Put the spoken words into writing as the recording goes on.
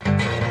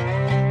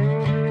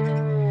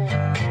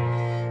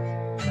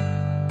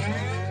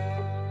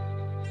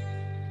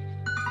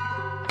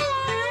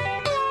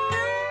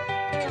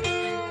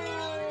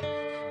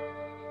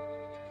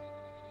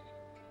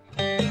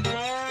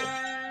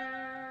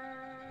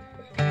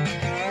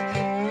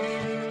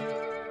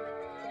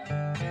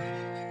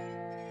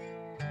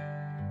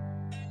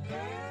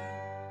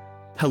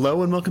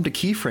Hello and welcome to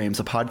Keyframes,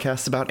 a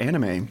podcast about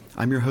anime.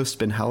 I'm your host,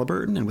 Ben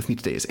Halliburton, and with me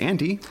today is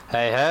Andy.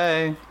 Hey,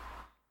 hey.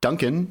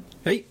 Duncan.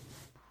 Hey.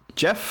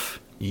 Jeff.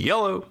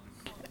 Yellow.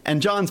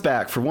 And John's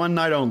back for one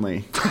night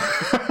only.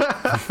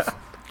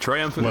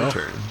 Triumphant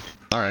return.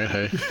 All right,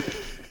 hey.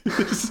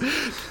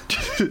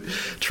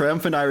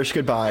 Triumphant Irish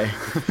goodbye.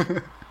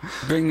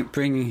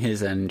 Bringing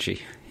his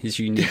energy, his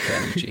unique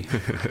energy.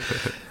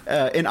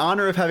 In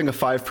honor of having a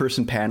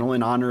 5-person panel,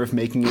 in honor of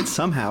making it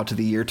somehow to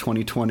the year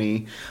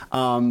 2020,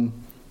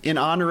 in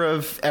honor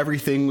of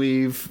everything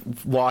we've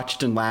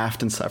watched and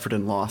laughed and suffered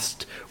and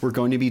lost, we're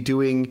going to be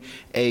doing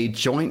a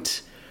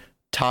joint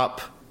top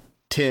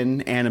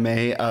 10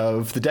 anime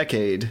of the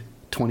decade,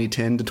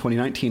 2010 to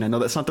 2019. I know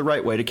that's not the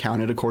right way to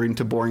count it according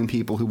to boring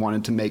people who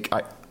wanted to make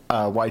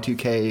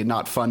Y2K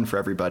not fun for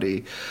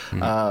everybody.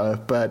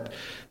 But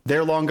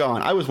they're long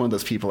gone. I was one of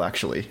those people,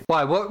 actually.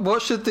 Why?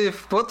 What should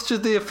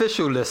the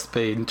official list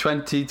be?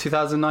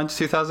 2009 to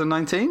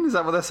 2019? Is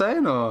that what they're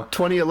saying? Or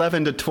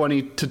 2011 to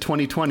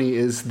 2020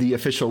 is the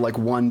official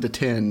 1 to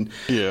 10.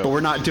 Yeah. But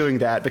we're not doing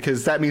that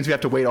because that means we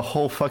have to wait a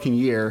whole fucking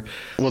year.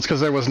 Well, it's because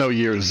there was no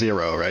year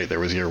 0, right? There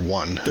was year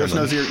 1. There's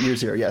no year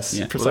 0. Yes.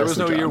 Yeah. Well, there was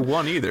no John. year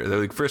 1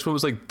 either. The first one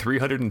was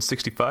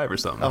 365 or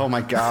something. Oh my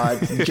God,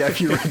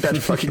 Jeff, you read that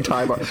fucking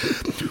time.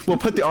 We'll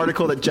put the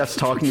article that Jeff's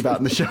talking about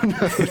in the show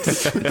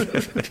notes.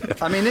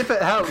 I mean, if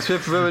it helps,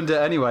 we've ruined it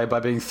anyway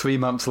by being 3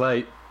 months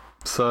late.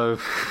 So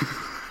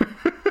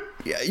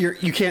Yeah,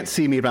 you can't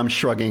see me, but I'm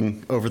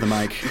shrugging over the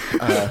mic,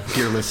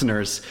 dear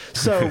listeners.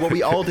 So what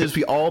we all did is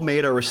we all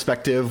made our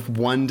respective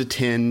 1 to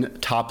 10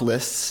 top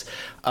lists,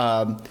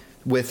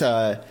 with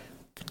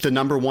the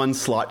number 1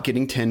 slot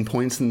getting 10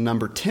 points and the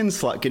number 10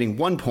 slot getting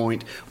 1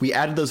 point. We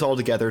added those all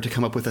together to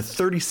come up with a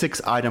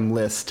 36-item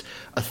list,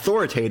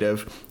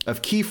 authoritative,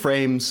 of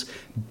Keyframes'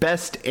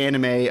 best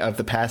anime of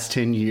the past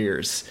 10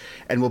 years.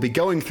 And we'll be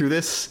going through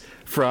this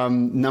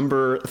from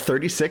number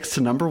 36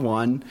 to number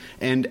 1,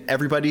 and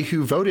everybody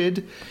who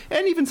voted,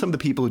 and even some of the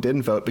people who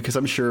didn't vote, because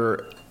I'm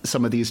sure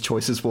some of these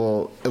choices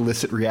will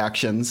elicit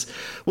reactions,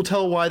 will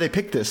tell why they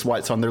picked this, why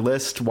it's on their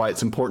list, why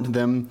it's important to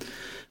them,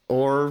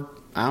 or,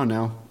 I don't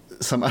know,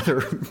 some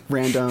other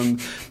random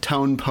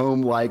tone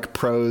poem-like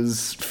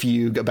prose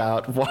fugue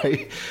about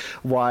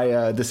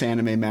why this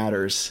anime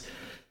matters.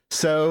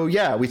 So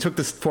yeah, we took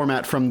this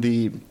format from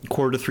the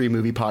Quarter to 3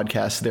 movie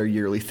podcast, their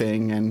yearly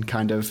thing, and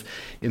kind of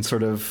in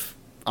sort of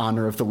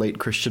honor of the late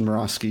Christian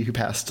Morosky, who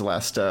passed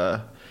last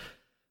end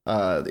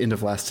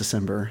of last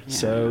December. Yeah.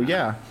 So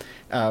yeah,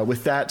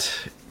 with that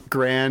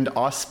grand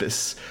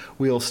auspice,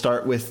 we'll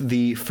start with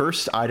the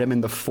first item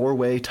in the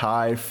 4-way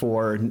tie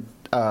for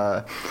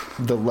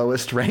the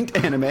lowest ranked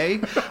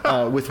anime,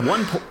 with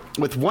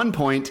 1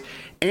 point.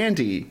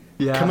 Andy,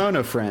 yeah.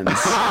 Kimono Friends.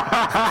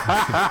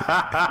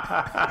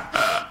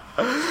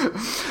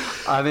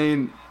 I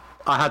mean,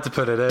 I had to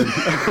put it in.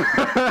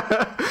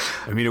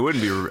 I mean, it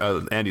wouldn't be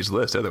Andy's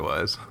list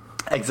otherwise.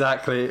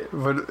 Exactly. It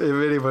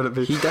really wouldn't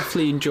be. He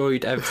definitely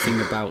enjoyed everything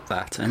about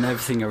that and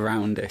everything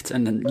around it,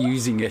 and then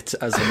using it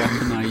as a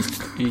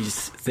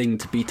weaponized thing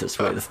to beat us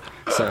with.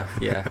 So,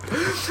 yeah.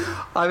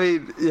 I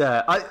mean,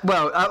 yeah.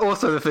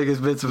 Also, the thing is,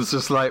 Vince was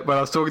just like, when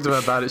I was talking to her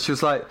about it, she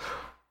was like,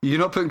 "You're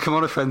not putting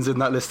Kimono Friends in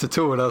that list at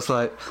all." And I was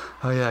like,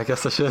 "Oh yeah, I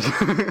guess I should."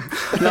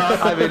 No,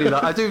 I really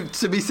like. I do.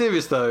 To be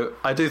serious though,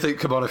 I do think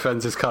Kimono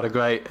Friends is kind of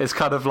great. It's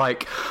kind of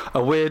like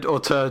a weird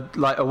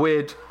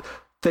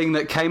thing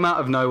that came out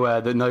of nowhere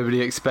that nobody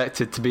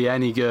expected to be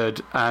any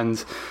good,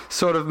 and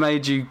sort of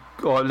made you,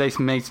 or at least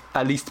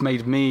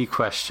made me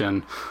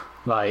question,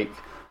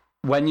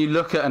 when you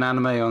look at an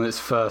anime on its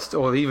first,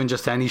 or even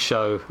just any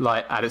show,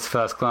 at its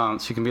first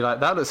glance, you can be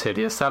like, that looks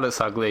hideous, that looks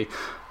ugly,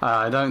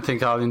 I don't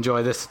think I'll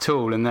enjoy this at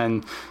all. And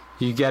then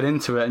you get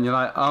into it and you're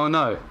like, oh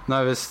no,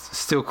 there's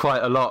still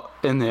quite a lot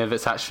in there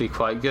that's actually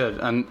quite good.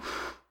 And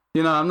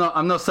you know,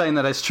 I'm not saying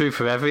that it's true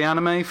for every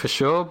anime, for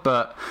sure,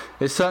 but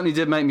it certainly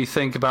did make me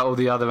think about all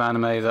the other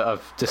anime that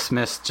I've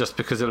dismissed just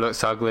because it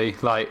looks ugly.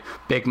 Like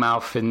Big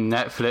Mouth in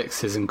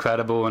Netflix is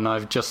incredible, and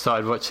I've just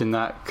started watching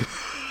that.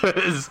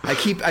 I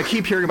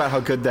keep hearing about how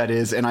good that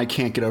is, and I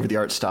can't get over the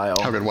art style.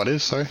 How good? What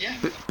is? Sorry.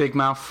 Big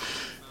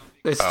Mouth.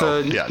 It's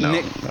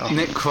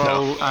Nick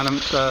Kroll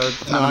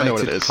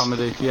animated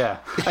comedy. Yeah.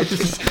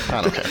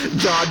 Okay.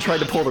 John tried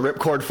to pull the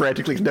ripcord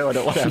frantically. No, I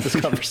don't want to have this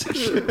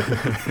conversation.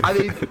 I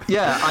mean,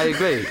 yeah, I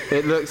agree.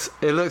 It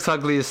looks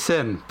ugly as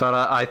sin, but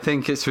I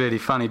think it's really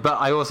funny. But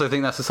I also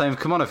think that's the same with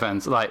Kimono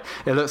Friends. Like,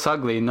 it looks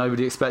ugly,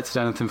 nobody expected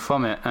anything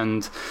from it,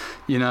 and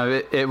you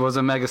know, it was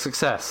a mega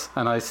success.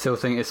 And I still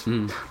think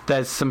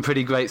there's some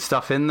pretty great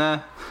stuff in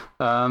there.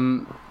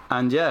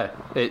 And yeah,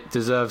 it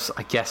deserves,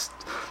 I guess,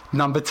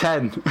 number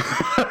 10.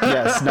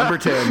 Yes, number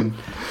 10.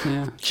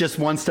 Yeah. Just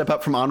one step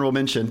up from honorable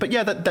mention. But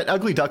yeah, that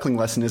ugly duckling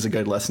lesson is a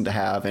good lesson to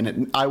have.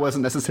 And I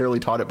wasn't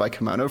necessarily taught it by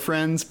Kimono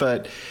Friends,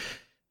 but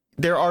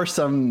there are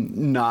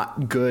some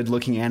not good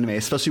looking anime,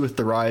 especially with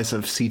the rise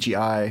of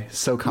CGI,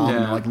 so common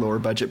in like lower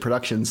budget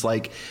productions.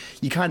 Like,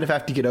 you kind of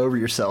have to get over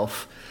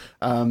yourself.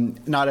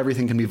 Not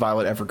everything can be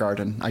Violet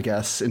Evergarden, I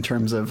guess, in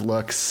terms of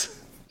looks.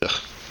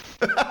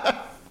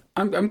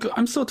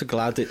 I'm sort of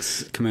glad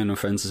it's Kimono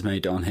Friends has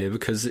made it on here,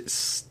 because it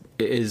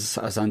is,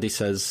 as Andy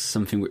says,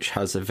 something which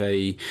has a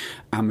very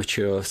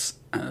amateur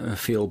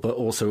feel, but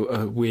also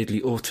a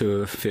weirdly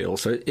auteur feel.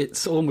 So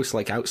it's almost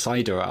like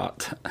outsider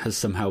art has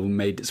somehow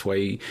made its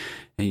way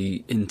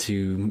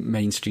into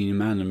mainstream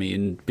anime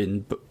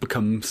and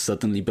become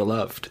suddenly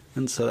beloved,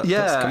 and so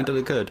that's kind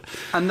of good.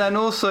 And then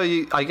also,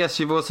 I guess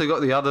you've also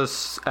got the other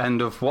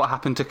end of what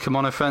happened to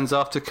Kimono Friends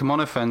after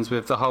Kimono Friends,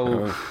 with the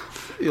whole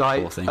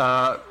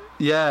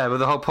with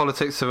the whole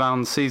politics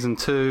around season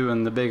 2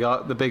 and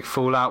the big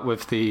fallout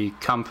with the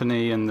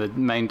company and the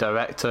main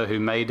director who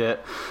made it,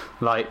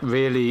 like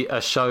really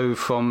a show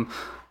from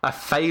a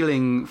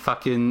failing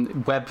fucking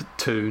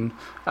webtoon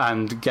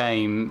and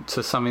game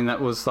to something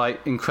that was like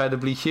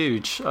incredibly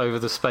huge over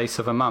the space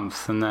of a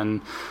month. And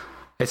then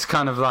it's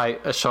kind of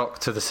like a shock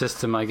to the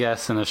system, I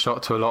guess, and a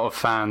shock to a lot of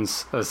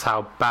fans as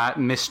how bad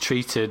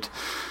mistreated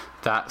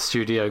that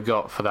studio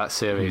got for that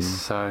series.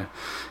 So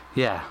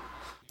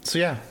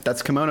yeah,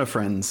 that's Kimono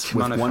Friends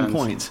with 1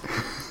 point.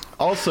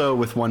 Also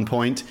with 1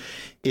 point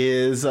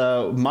is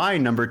my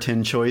number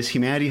 10 choice,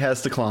 Humanity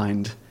Has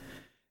Declined.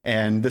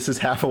 And this is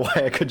half of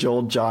why I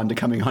cajoled John to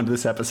coming onto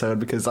this episode,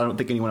 because I don't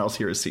think anyone else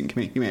here has seen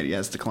Humanity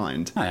Has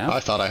Declined. I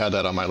thought I had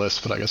that on my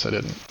list, but I guess I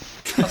didn't.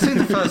 I've seen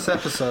the first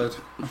episode,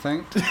 I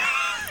think.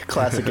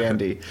 Classic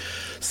Andy.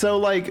 So,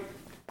 like,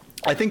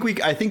 I think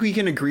we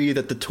can agree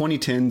that the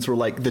 2010s were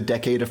like the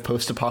decade of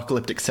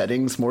post-apocalyptic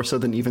settings, more so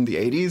than even the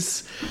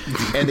 80s.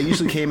 And they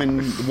usually came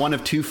in one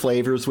of two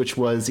flavors, which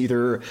was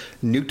either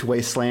nuked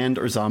wasteland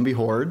or zombie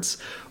hordes,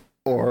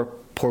 or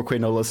Porque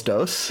no los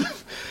dos.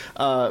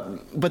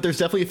 But there's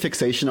definitely a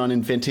fixation on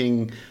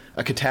inventing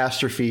a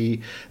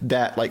catastrophe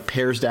that like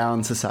pares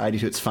down society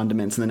to its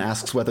fundaments and then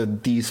asks whether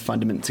these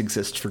fundaments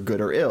exist for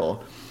good or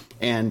ill.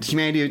 And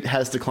Humanity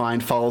Has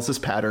Declined follows this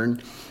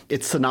pattern.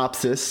 Its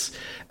synopsis: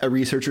 a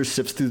researcher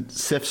sifts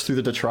through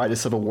the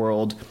detritus of a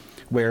world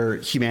where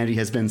humanity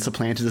has been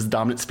supplanted as the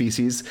dominant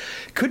species.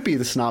 Could be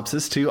the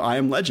synopsis to I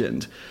Am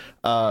Legend.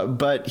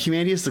 But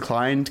Humanity Has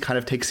Declined kind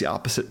of takes the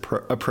opposite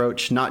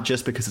approach, not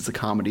just because it's a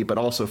comedy, but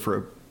also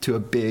to a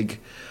big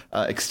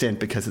extent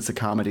because it's a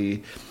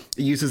comedy.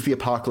 It uses the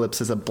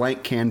apocalypse as a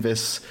blank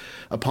canvas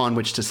upon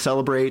which to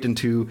celebrate and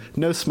to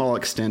no small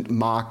extent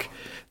mock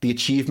the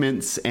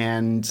achievements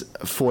and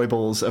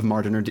foibles of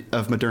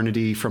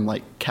modernity, from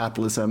like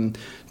capitalism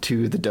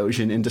to the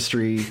doujin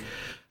industry,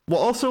 while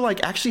also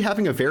like actually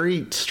having a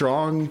very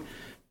strong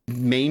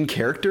main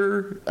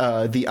character.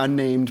 The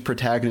unnamed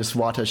protagonist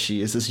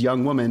Watashi is this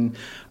young woman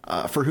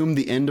for whom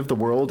the end of the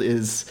world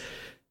is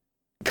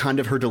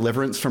kind of her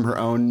deliverance from her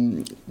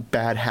own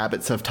bad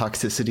habits of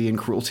toxicity and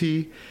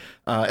cruelty.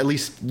 At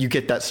least you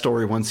get that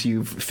story once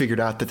you've figured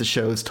out that the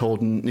show is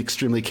told in an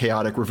extremely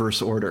chaotic reverse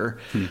order.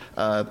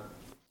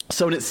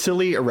 So in its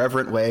silly,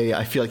 irreverent way,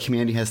 I feel like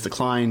Humanity Has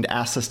Declined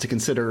asks us to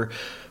consider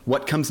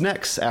what comes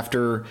next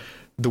after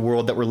the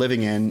world that we're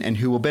living in and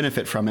who will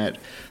benefit from it,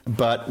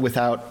 but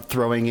without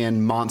throwing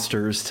in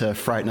monsters to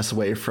frighten us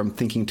away from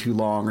thinking too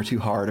long or too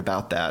hard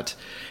about that.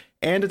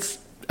 And it's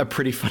a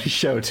pretty funny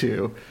show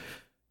too.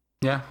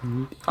 Yeah,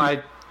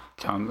 I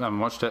haven't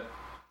watched it.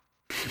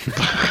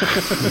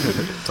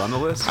 It's on the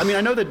list. I mean,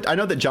 I know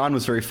that John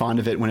was very fond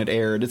of it when it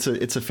aired.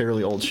 It's a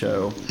fairly old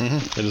show.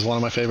 Mm-hmm. It is one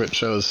of my favorite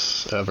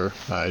shows ever.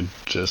 I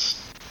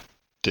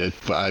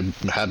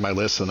had my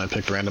list and I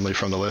picked randomly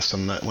from the list,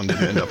 and that one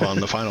didn't end up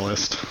on the final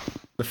list.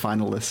 The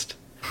final list.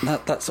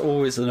 That's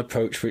always an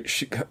approach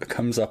which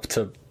comes up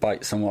to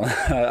bite someone.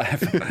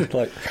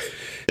 Like,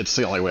 it's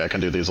the only way I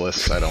can do these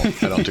lists. I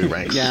don't do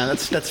ranks. Yeah,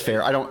 that's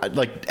fair. I don't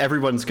like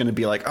everyone's going to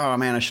be like, oh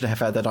man, I should have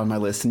had that on my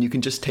list, and you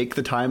can just take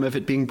the time of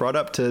it being brought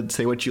up to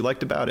say what you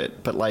liked about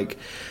it. But like,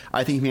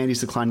 I think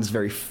Humanity's Decline is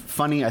very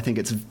funny. I think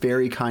it's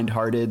very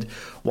kind-hearted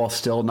while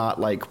still not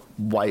like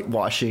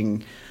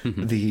whitewashing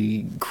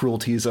the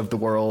cruelties of the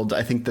world.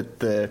 I think that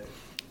the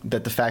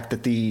fact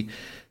that the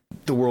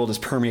world is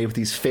permeated with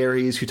these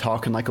fairies who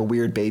talk in like a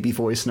weird baby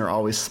voice and they're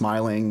always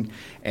smiling,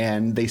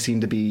 and they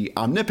seem to be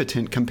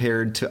omnipotent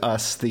compared to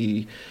us,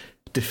 the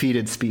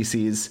defeated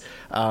species,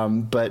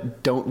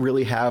 but don't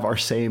really have our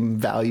same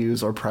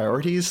values or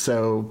priorities,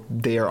 so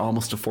they are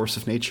almost a force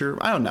of nature.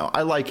 I don't know.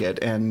 I like it,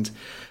 and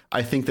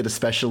I think that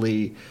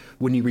especially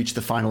when you reach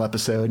the final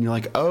episode and you're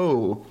like,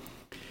 oh,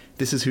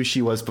 this is who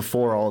she was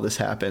before all this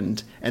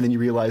happened. And then you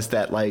realize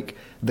that like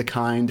the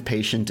kind,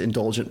 patient,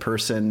 indulgent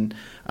person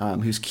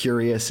who's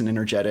curious and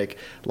energetic,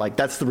 like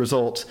that's the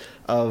result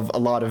of a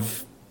lot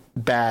of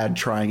bad,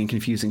 trying and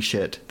confusing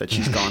shit that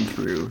she's gone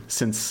through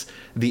since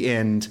the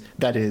end.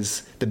 That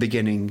is the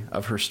beginning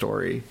of her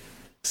story.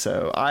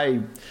 So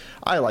I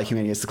like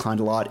Humanity Has Declined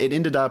a lot. It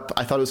ended up,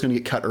 I thought it was going to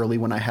get cut early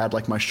when I had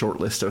like my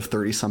short list of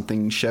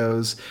 30-something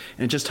shows,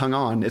 and it just hung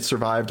on. It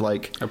survived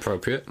like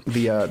appropriate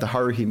the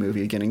Haruhi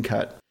movie getting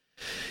cut.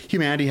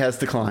 Humanity Has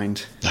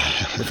Declined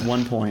with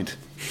 1 point.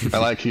 I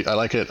like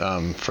it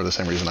for the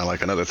same reason I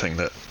like another thing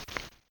that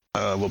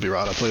will be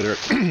brought up later.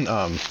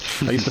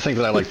 I used to think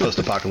that I like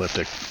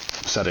post-apocalyptic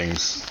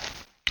settings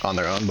on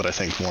their own, but I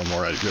think more and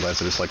more I realize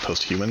that it's like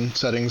post-human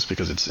settings,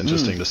 because it's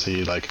interesting to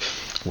see like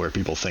where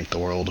people think the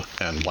world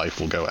and life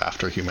will go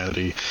after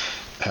humanity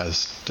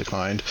has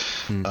declined.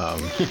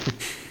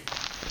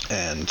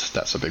 And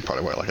that's a big part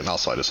of why I like it. And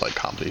also I just like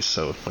comedies,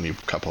 so when you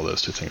couple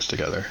those two things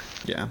together.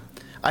 Yeah.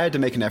 I had to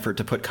make an effort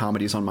to put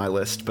comedies on my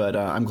list, but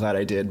I'm glad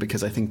I did,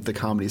 because I think the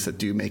comedies that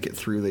do make it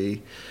through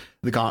the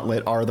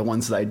gauntlet are the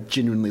ones that I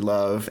genuinely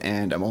love,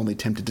 and I'm only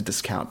tempted to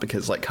discount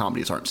because like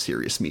comedies aren't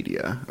serious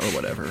media or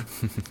whatever.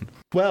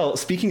 Well,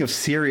 speaking of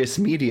serious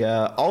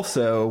media,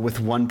 also with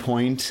 1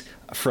 point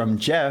from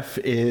Jeff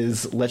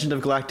is Legend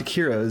of Galactic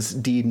Heroes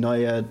Die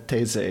Neue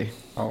These.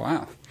 Oh,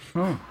 wow.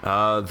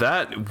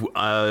 That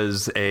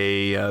was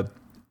a.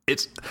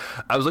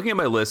 I was looking at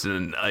my list,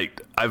 and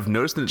I've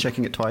noticed that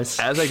Checking it twice.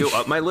 as I go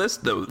up my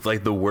list,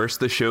 the worse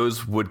the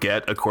shows would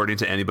get according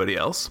to anybody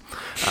else.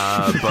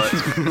 But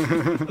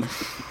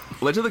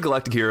Legend of the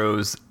Galactic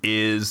Heroes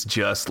is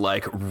just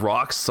like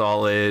rock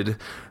solid,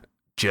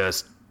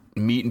 just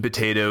meat and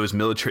potatoes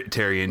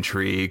military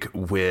intrigue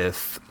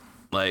with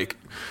like,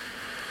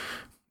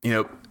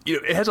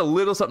 it has a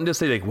little something to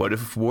say, like, what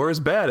if war is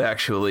bad,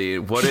 actually?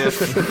 What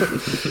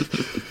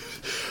if...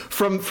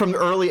 From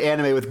early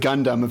anime with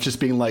Gundam of just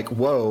being like,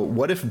 whoa,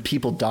 what if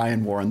people die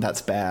in war and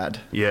that's bad?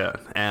 Yeah,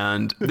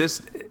 and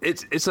this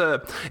it's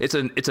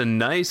a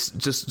nice,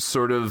 just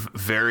sort of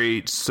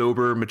very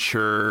sober,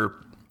 mature,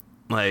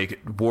 like,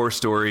 war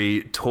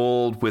story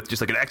told with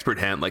just like an expert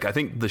hand. Like, I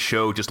think the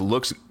show just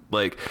looks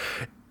like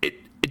it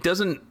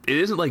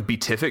isn't like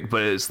beatific,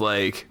 but it's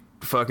like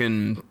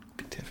fucking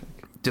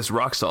just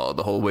rock solid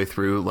the whole way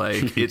through.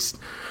 Like, it's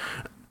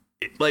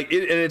like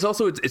and it's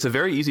also it's a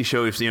very easy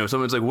show if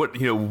someone's like,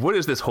 what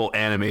is this whole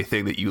anime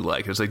thing that you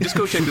like? It's like, just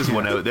go check this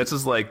one out. That's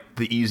just like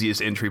the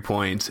easiest entry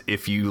point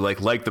if you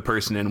like the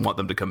person and want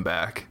them to come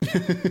back.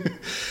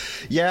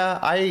 Yeah,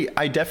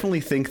 I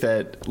definitely think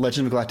that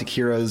Legend of Galactic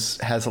Heroes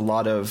has a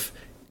lot of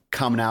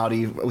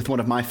commonality with one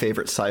of my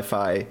favorite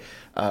sci-fi,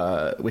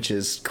 which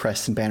is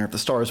Crest and Banner of the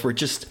Stars, where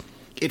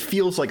it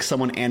feels like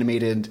someone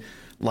animated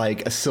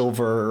like a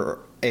Silver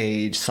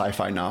Age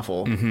sci-fi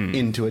novel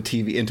into a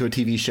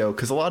TV show,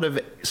 because a lot of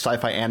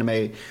sci-fi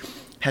anime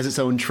has its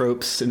own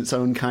tropes and its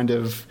own kind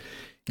of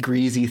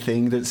greasy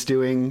thing that it's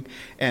doing,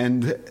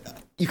 and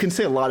you can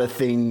say a lot of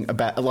things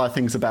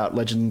about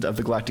Legend of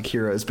the Galactic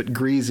Heroes, but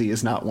greasy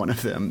is not one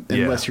of them,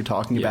 unless you're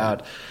talking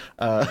about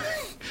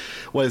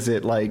what is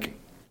it, like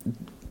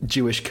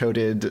Jewish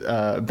coded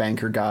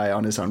banker guy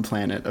on his own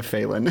planet of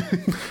Phelan.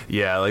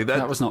 Yeah, like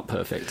that was not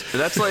perfect.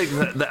 That's like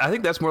I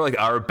think that's more like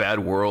Our Bad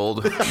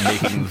World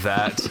making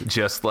that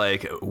just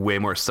like way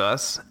more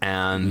sus,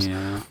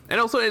 and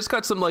also it's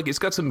got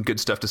some good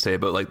stuff to say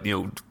about, like,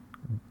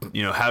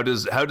 how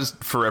does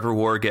Forever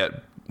War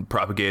get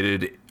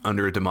propagated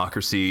under a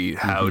democracy?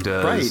 How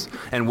does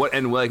and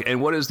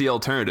what is the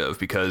alternative?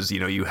 Because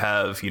you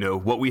have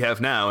what we have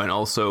now, and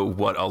also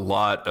what a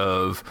lot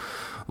of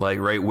like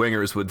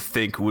right-wingers would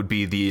think would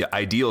be the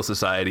ideal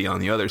society on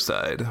the other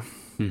side.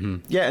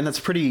 Yeah, and that's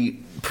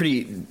pretty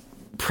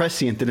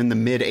prescient that in the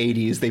mid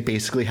 80s they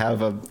basically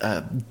have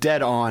a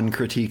dead-on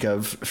critique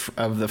of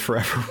the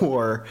Forever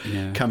War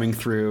coming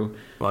through.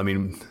 Well, I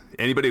mean,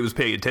 anybody who was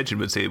paying attention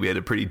would say we had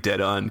a pretty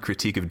dead-on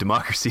critique of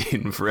democracy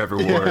in Forever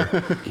War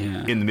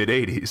in the mid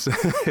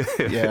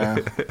 80s. Yeah.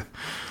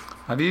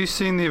 Have you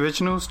seen the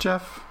originals,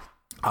 Jeff?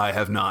 I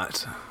have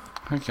not.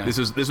 Okay. This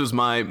was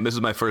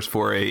my first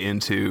foray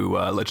into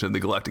Legend of the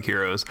Galactic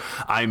Heroes.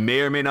 I may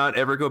or may not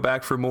ever go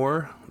back for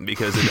more,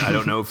 because I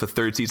don't know if the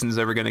third season is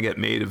ever going to get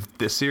made of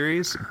this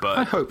series. But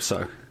I hope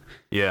so.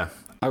 Yeah,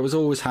 I was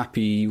always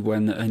happy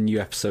when a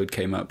new episode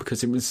came up,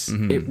 because it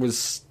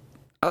was.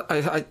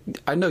 I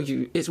know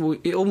you.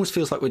 It almost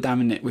feels like we're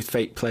damning it with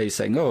fake plays,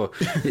 saying, "Oh,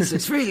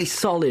 it's really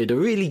solid, or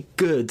really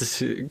good, just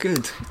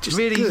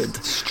really good,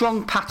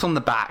 strong pat on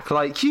the back,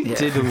 like you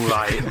did all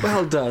right,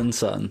 well done,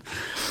 son."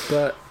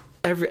 But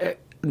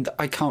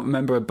I can't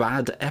remember a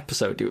bad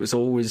episode. It was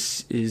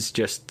always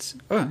just,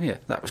 oh yeah,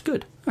 that was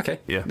good. Okay,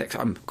 yeah. Next,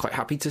 I'm quite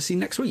happy to see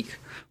next week.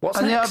 What's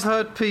and next? Yeah, I've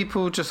heard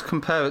people just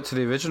compare it to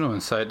the original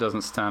and say it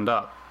doesn't stand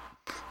up.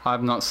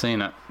 I've not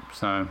seen it.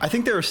 So I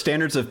think there are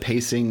standards of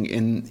pacing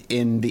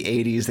in the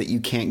 80s that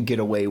you can't get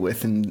away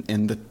with in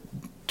the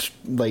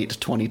late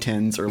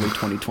 2010s, early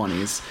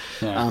 2020s.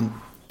 Yeah.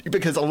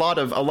 Because a lot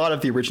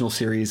of the original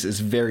series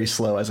is very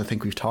slow, as I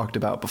think we've talked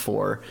about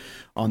before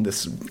on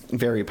this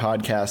very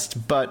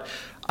podcast. But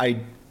I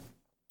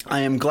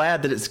am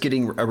glad that it's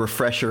getting a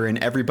refresher, and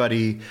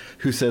everybody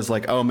who says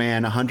like, oh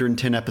man,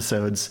 110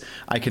 episodes,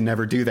 I can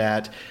never do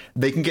that.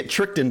 They can get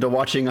tricked into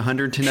watching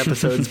 110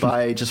 episodes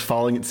by just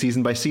following it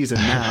season by season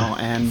now.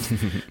 And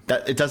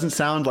that it doesn't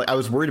sound like I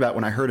was worried about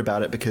when I heard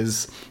about it,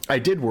 because I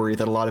did worry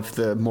that a lot of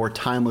the more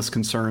timeless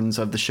concerns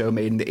of the show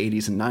made in the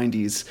 80s and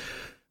 90s,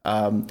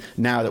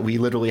 now that we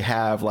literally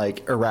have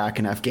like Iraq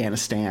and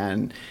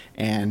Afghanistan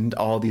and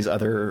all these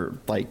other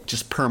like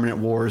just permanent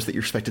wars that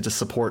you're expected to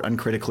support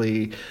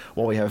uncritically,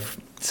 while we have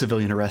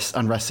civilian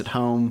unrest at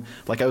home,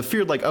 like I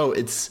feared like, oh,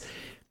 it's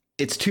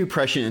it's too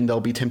prescient and they'll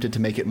be tempted to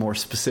make it more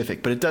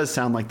specific. But it does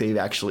sound like they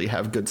actually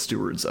have good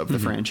stewards of the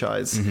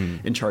franchise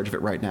in charge of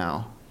it right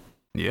now.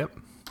 Yep.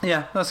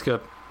 Yeah, that's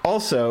good.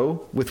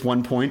 Also, with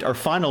 1 point, our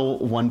final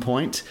 1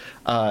 point,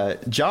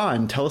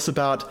 John, tell us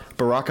about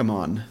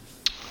Barakamon.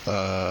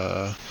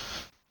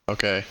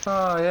 Okay.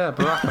 Oh yeah,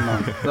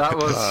 Barakamon. That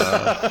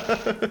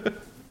was.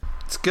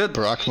 It's good.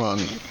 Barakamon.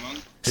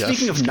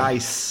 Speaking of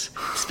nice,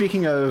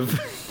 speaking of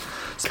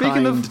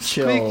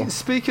chill.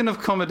 Speaking of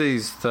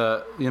comedies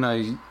that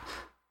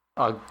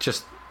are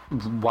just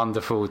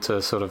wonderful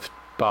to sort of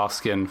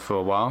bask in for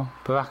a while,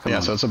 Barakamon. Yeah,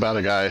 so it's about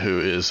a guy who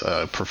is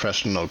a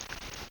professional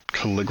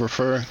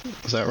calligrapher.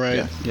 Is that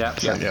right? Yeah.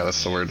 Yeah,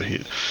 that's the word.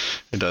 He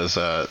does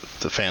the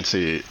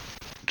fancy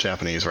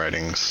Japanese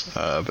writings,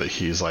 but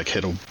he's like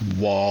hit a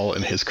wall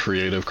in his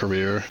creative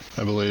career,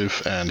 I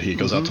believe, and he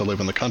goes out to live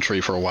in the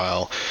country for a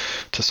while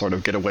to sort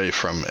of get away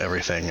from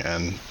everything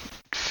and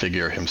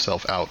figure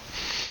himself out.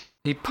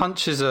 He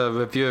punches a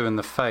reviewer in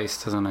the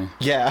face, doesn't he?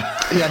 Yeah.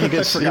 Yeah, he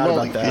gets. Forgot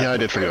about that. Yeah, I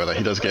did forget about that.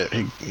 He does get.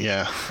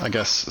 I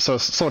guess so.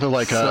 It's sort of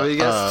like so he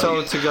gets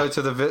told to go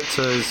to the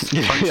Victor's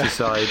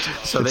countryside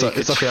so that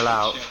he could chill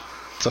out.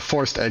 It's a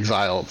forced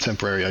exile,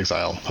 temporary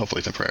exile,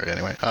 hopefully temporary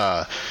anyway.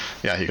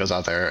 Yeah, he goes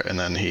out there and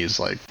then he's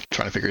like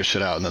trying to figure his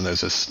shit out, and then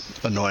there's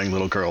this annoying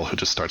little girl who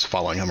just starts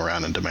following him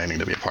around and demanding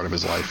to be a part of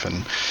his life,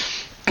 and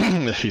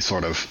he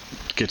sort of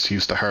gets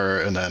used to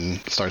her and then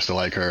starts to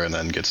like her and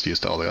then gets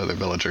used to all the other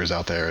villagers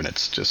out there, and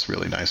it's just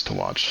really nice to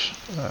watch.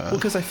 Well,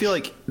 because I feel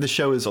like the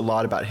show is a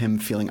lot about him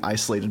feeling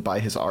isolated by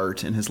his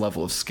art and his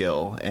level of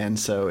skill, and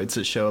so it's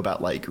a show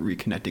about like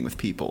reconnecting with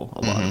people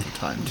a lot of the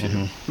time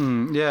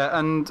too. Yeah,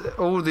 and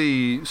all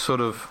the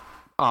sort of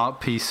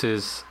art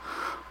pieces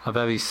are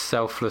very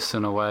selfless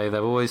in a way.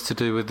 They're always to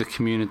do with the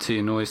community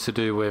and always to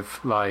do with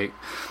like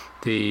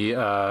the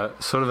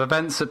sort of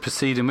events that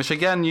precede him, which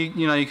again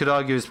you could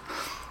argue is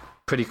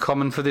pretty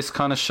common for this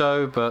kind of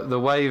show, but the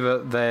way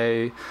that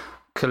the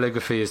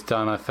calligraphy is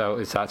done, I felt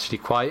is actually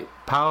quite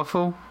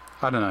powerful.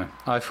 I don't know.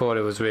 I thought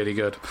it was really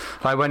good.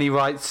 Like when he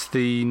writes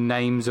the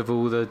names of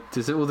all the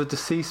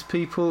deceased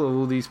people or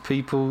all these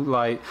people,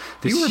 like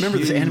this. You remember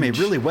this anime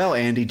really well,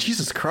 Andy.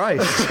 Jesus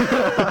Christ!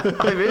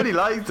 I really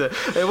liked it.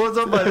 It was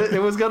on my. It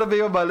was going to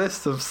be on my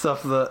list of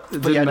stuff that.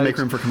 But you had to make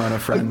room for Kimono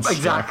Friends.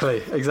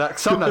 Exactly.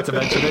 Some had to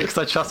mention it because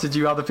I trusted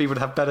you. Other people would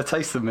have better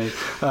taste than me.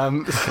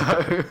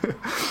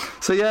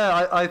 So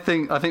yeah, I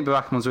think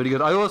Barakamon's really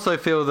good. I also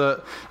feel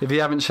that if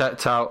you haven't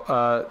checked out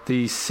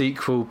the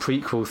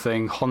prequel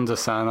thing,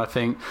 Honda-san, I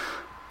think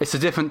it's a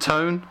different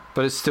tone,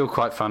 but it's still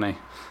quite funny.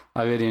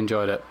 I really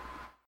enjoyed it.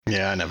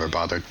 Yeah, I never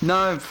bothered.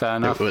 No, fair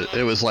enough.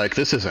 It was like,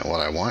 this isn't what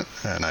I want,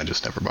 and I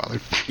just never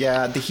bothered.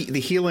 Yeah, the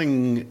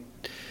healing.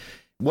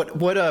 What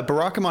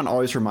Barakamon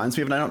always reminds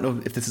me of, and I don't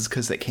know if this is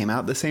because they came out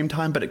at the same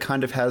time, but it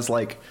kind of has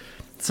like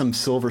some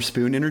Silver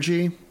Spoon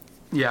energy.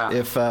 Yeah.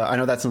 If I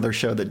know that's another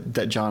show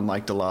that John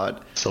liked a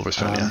lot. Silver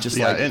Spoon, yeah. Just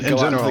yeah, like in go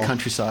general, out to the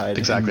countryside.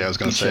 Exactly. I was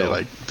going to say, chill.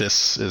 like,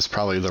 this is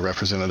probably the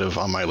representative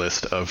on my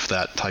list of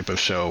that type of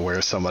show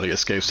where somebody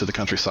escapes to the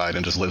countryside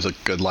and just lives a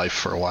good life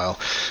for a while,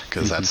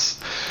 because that's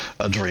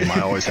a dream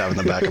I always have in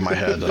the back of my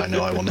head that I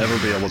know I will never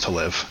be able to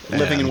live.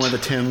 Living in one of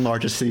the 10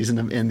 largest cities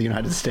in the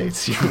United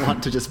States, you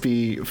want to just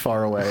be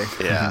far away.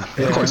 Yeah.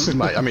 Of course,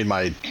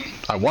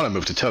 I want to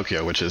move to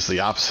Tokyo, which is the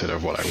opposite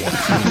of what I want,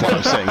 what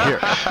I'm saying here.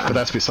 But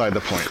that's beside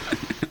the point.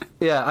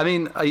 Yeah, I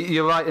mean,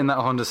 you're right in that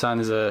Honda-san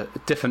is a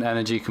different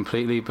energy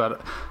completely,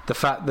 but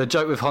the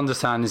joke with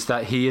Honda-san is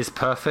that he is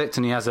perfect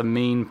and he has a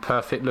mean,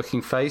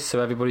 perfect-looking face, so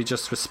everybody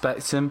just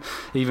respects him,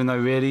 even though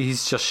really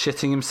he's just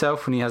shitting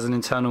himself when he has an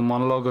internal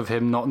monologue of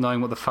him not knowing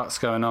what the fuck's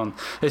going on.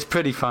 It's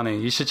pretty funny.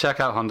 You should check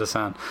out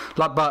Honda-san.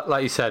 But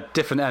like you said,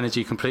 different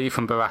energy completely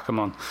from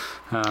Barakamon.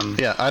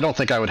 Yeah, I don't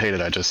think I would hate it.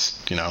 I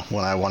just,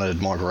 when I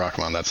wanted more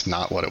Barakamon, that's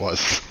not what it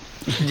was.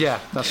 Yeah,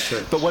 that's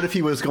true. But what if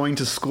he was going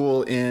to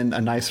school in a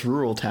nice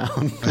rural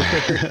town?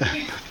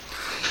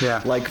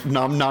 Yeah. Like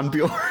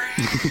Namnonbyor.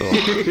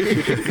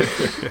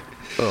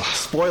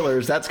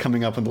 Spoilers, that's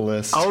coming up on the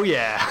list. Oh,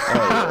 yeah.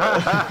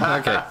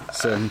 Okay,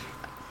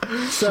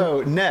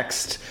 So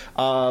next,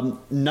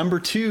 number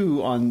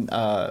 2 on,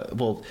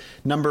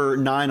 number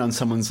 9 on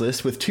someone's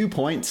list with 2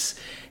 points.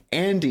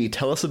 Andy,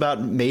 tell us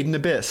about Made in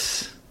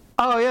Abyss.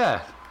 Oh,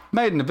 yeah.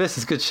 Made in Abyss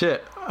is good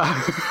shit.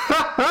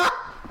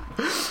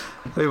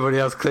 Everybody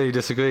else clearly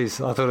disagrees.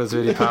 I thought it was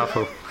really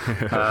powerful.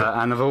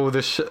 And of all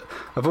the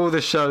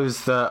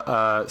shows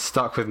that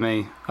stuck with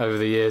me over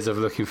the years of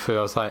looking through,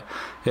 I was like,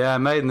 yeah,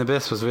 Made in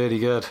Abyss was really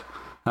good.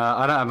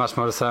 I don't have much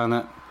more to say on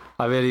it.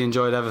 I really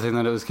enjoyed everything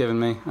that it was giving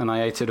me, and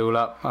I ate it all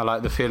up. I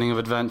like the feeling of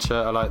adventure.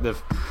 I like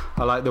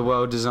the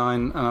world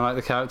design, and I like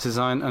the character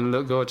design, and it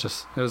looked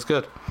gorgeous. It was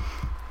good.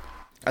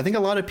 I think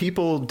a lot of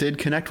people did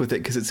connect with it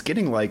because it's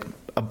getting like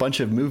a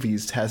bunch of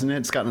movies, hasn't it?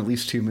 It's gotten at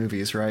least 2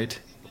 movies, right?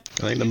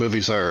 I think the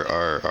movies are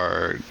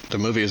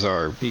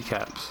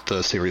recaps.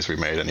 The series we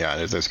made, and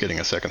yeah, there's getting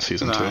a second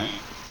season too.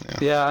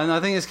 Yeah, and I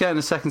think it's getting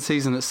a second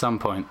season at some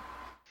point.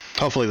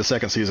 Hopefully, the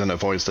second season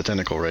avoids the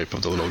tentacle rape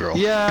of the little girl.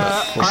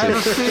 Yeah, We'll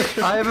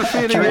I have a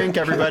feeling. Drink,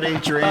 everybody,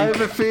 drink. I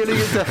have a feeling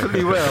it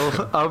definitely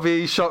will. I'll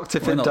be shocked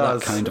if We're it not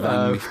does. that kind of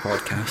anime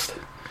podcast.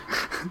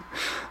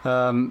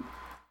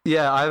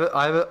 Yeah,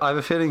 I have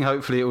a feeling.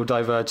 Hopefully, it will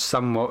diverge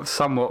somewhat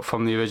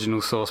from the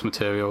original source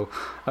material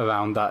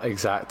around that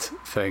exact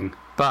thing.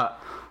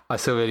 But I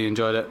still really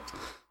enjoyed it.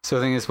 Still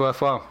think it's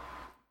worthwhile.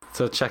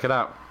 So check it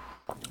out.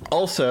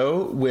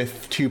 Also,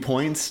 with 2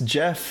 points,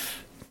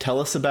 Jeff, tell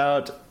us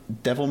about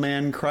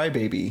Devilman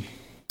Crybaby.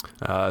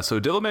 So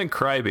Devilman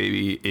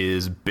Crybaby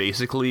is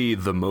basically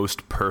the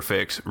most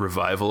perfect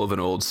revival of an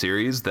old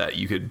series that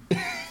you could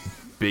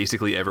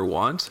basically ever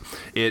want.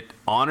 It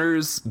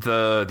honors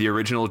the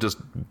original just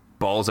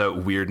balls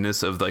out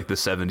weirdness of like the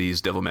 70s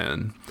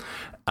Devilman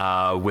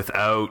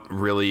without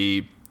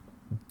really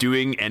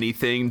doing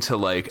anything to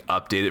like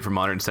update it for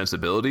modern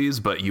sensibilities.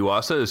 But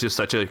Yuasa is just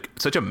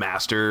such a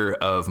master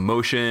of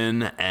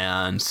motion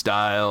and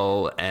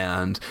style,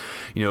 and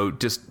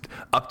just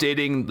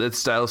updating the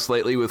style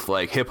slightly with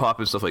like hip hop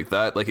and stuff like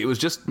that. Like it was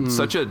just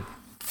such a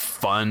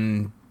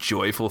fun,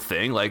 joyful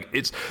thing. Like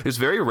it's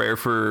very rare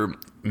for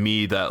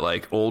me that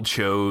like old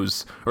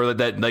shows or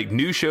that like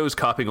new shows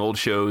copying old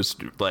shows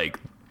like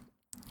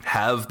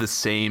have the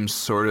same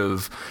sort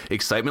of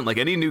excitement. Like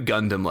any new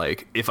Gundam,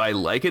 like if I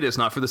like it, it's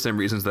not for the same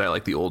reasons that I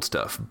like the old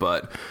stuff.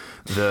 But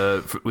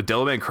with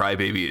Devilman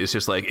Crybaby, it's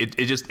just like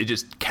it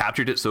just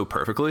captured it so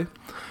perfectly.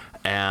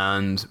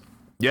 And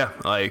yeah,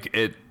 like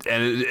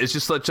it's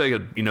just such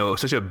like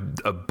such a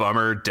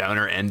bummer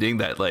downer ending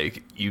that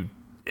like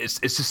it's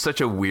just such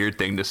a weird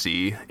thing to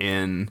see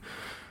in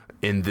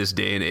this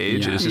day and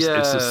age. Yeah. It's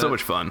just so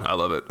much fun. I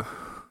love it.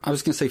 I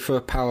was going to say, for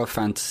a power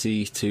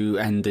fantasy to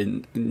end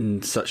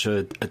in such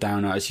a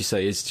downer, as you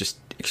say, is just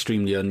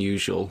extremely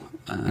unusual.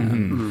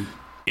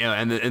 Yeah,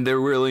 and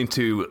they're willing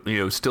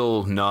to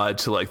still nod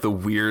to like the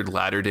weird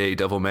latter day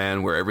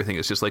Devilman where everything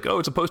is just like, oh,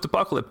 it's a post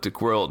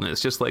apocalyptic world and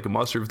it's just like a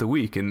monster of the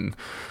week and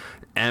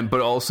but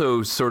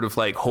also sort of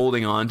like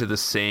holding on to the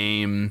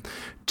same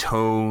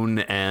tone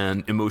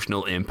and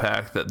emotional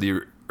impact that the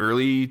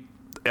early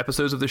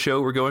episodes of the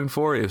show were going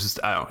for. It was just,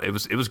 I don't know,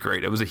 it was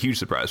great. It was a huge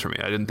surprise for me.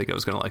 I didn't think I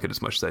was going to like it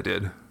as much as I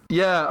did.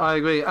 Yeah, I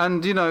agree.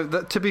 And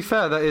to be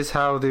fair, that is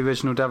how the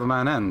original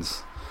Devilman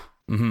ends.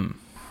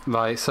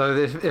 Like, so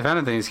if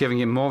anything, it's giving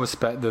it more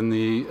respect than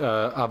the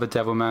other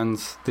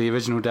Devilmans, the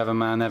original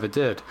Devilman ever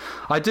did.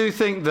 I do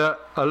think that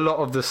a lot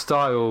of the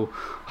style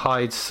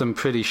hides some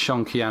pretty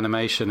shonky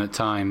animation at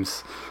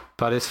times,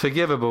 but it's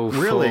forgivable.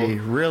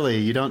 Really?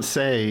 You don't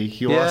say.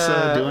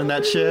 Yuasa doing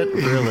that shit?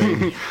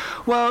 Really?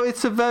 Well,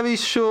 it's a very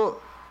small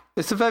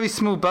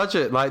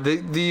budget. Like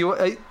it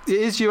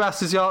is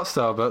Yuasa's art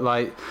style, but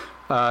like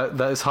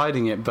that is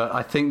hiding it. But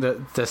I think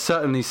that there's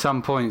certainly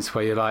some points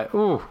where you're like,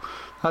 oh,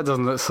 that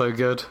doesn't look so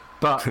good.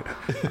 But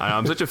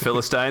I'm such a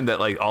Philistine that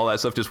like all that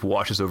stuff just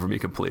washes over me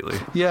completely.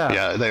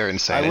 Yeah, they're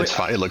insane. It's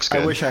fine. It looks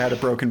good. I wish I had a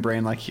broken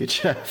brain like you,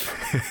 Jeff.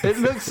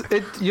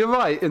 You're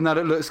right in that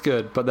it looks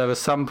good, but there are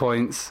some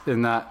points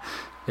in that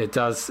it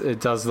does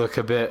look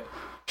a bit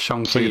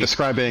shonky. So you're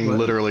describing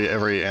literally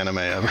every anime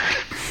ever.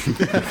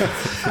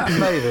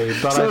 Maybe,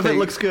 but So I if think it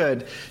looks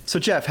good. So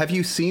Jeff, have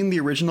you seen the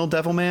original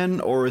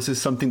Devilman, or is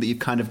this something that you've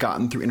kind of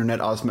gotten through internet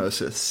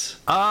osmosis?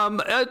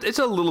 It's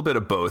a little bit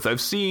of both.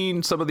 I've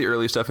seen some of the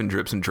early stuff in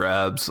drips and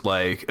drabs,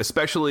 like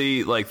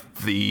especially like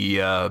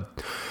the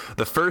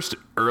first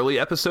early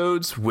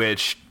episodes,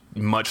 which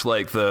much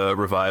like the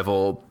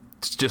revival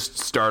just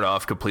start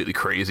off completely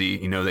crazy.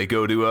 They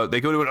go to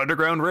an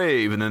underground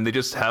rave, and then they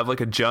just have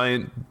like a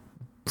giant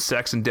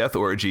sex and death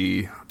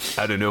orgy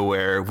out of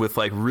nowhere with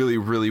like really,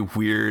 really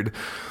weird,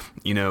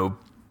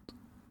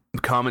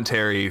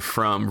 commentary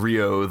from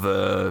Rio,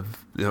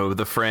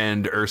 the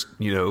friend,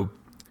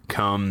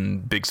 come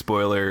big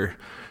spoiler,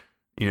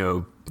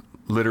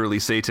 literally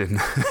Satan.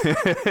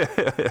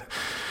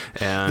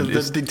 And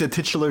the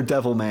titular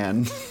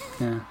Devilman.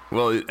 yeah.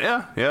 Well,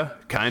 yeah,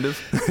 kind of.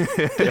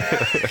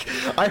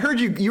 I heard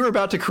you were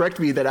about to correct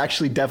me that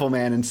actually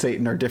Devilman and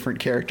Satan are different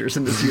characters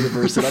in this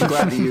universe, and I'm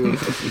glad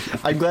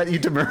that you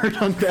demurred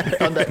on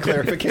that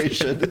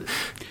clarification.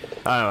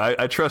 I don't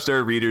know. I trust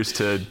our readers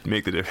to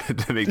make the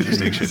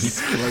distinction.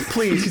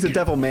 Please, he's a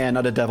devil man,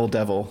 not a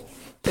devil.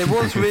 It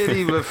was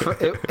really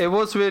it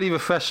was really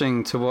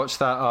refreshing to watch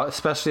that,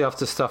 especially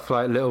after stuff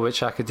like Little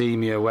Witch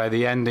Academia, where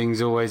the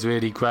ending's always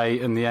really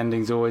great and the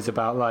ending's always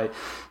about like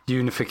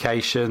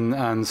unification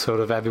and sort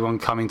of everyone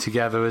coming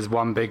together as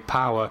one big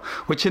power,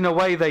 which in a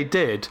way they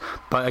did,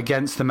 but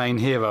against the main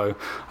hero.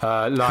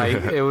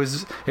 It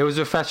was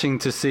refreshing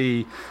to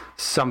see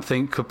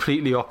something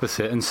completely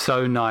opposite and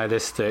so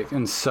nihilistic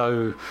and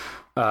so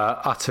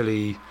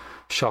utterly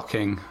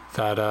shocking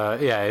that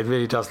it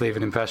really does leave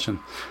an impression.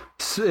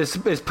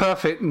 It's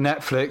perfect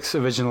Netflix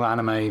original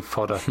anime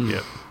fodder.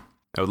 Yeah,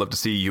 I would love to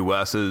see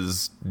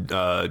Yuasa's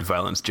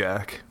Violence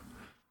Jack.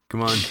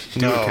 Come on,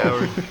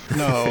 coward.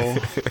 No.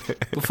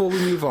 Before we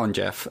move on,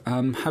 Jeff,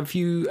 have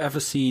you ever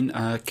seen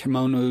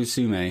Kimono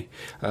Zume,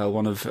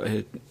 one of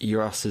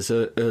Yuasa's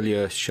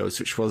earlier shows,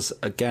 which was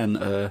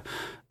again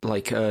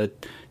like a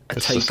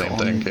It's the same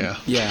thing, yeah.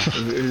 Yeah,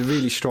 a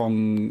really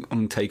strong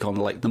take on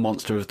like the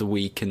monster of the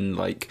week and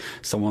like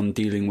someone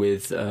dealing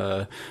with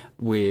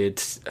weird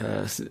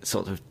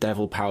sort of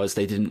devil powers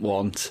they didn't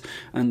want.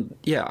 And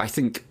yeah, I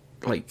think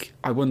like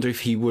I wonder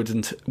if he would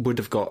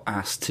have got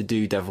asked to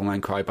do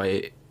Devilman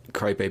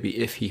Crybaby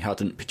if he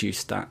hadn't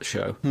produced that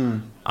show.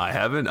 I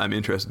haven't. I'm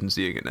interested in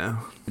seeing it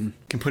now.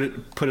 Can put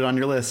it on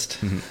your list.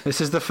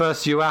 This is the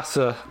first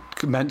Yuasa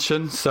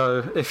mention,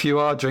 so if you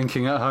are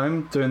drinking at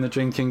home, doing the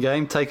drinking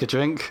game, take a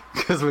drink,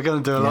 because we're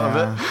going to do a lot of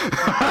it.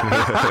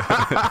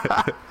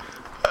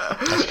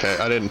 That's okay.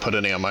 I didn't put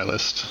any on my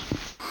list.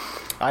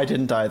 I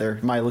didn't either.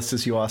 My list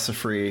is Yuasa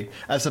free,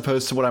 as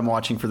opposed to what I'm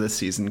watching for this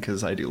season,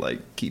 because I do like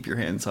Keep Your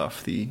Hands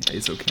Off the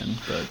Eizouken.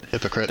 But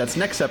Hypocrite. that's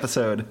next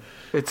episode.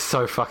 It's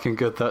so fucking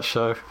good, that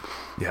show.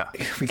 Yeah.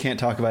 We can't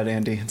talk about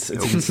Andy. It's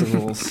against the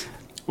rules.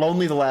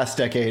 Only the last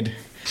decade.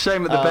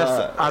 Shame that the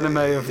best anime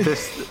of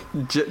this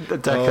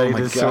decade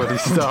has God. already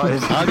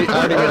started. I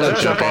already let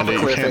jump Andy. You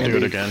cliff, can't do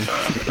it Andy. again.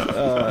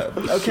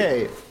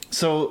 Okay,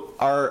 so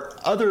our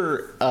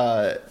other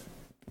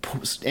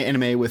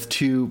anime with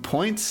 2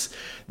 points,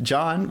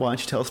 John, why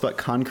don't you tell us about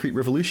Concrete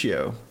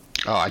Revolutio?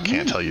 Oh, I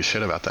can't tell you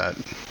shit about that.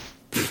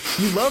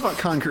 You love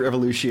Concrete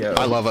Revolutio.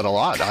 I love it a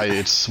lot.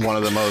 It's one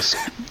of the most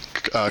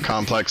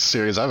complex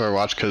series I've ever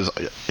watched because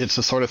it's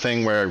the sort of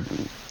thing where it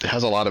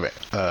has a lot of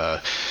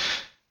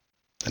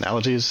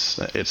analogies.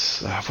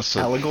 It's what's the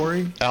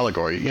allegory?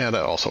 Yeah,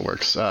 that also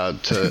works.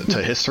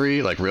 To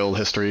history, like real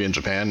history in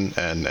Japan,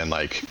 and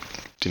like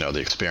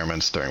the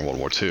experiments during World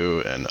War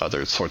II and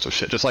other sorts of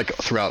shit, just like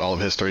throughout all of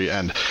history.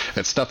 And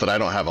it's stuff that I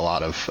don't have a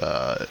lot of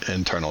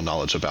internal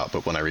knowledge about,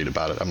 but when I read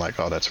about it, I'm like,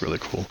 oh, that's really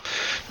cool.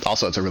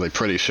 Also, it's a really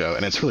pretty show,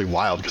 and it's really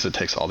wild because it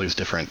takes all these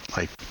different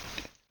like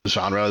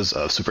genres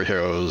of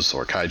superheroes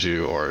or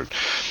kaiju or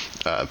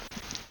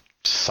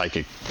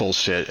psychic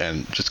bullshit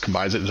and just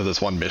combines it into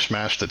this one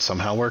mishmash that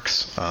somehow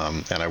works.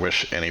 And I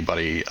wish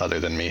anybody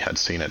other than me had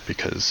seen it,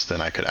 because then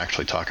I could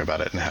actually talk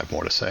about it and have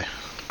more to say.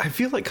 I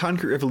feel like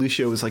Concrete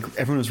Revolutio was like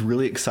everyone was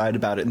really excited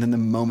about it, and then the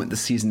moment the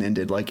season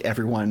ended, like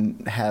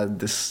everyone had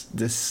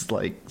this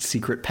like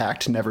secret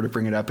pact never to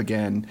bring it up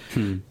again.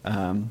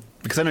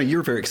 Because I know you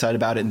were very excited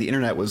about it, and the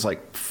internet was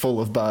like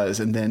full of buzz,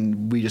 and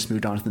then we just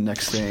moved on to the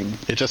next thing.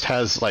 It just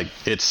has like,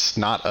 it's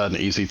not an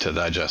easy to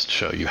digest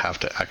show. You have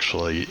to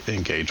actually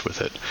engage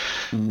with it,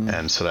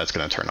 and so that's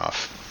going to turn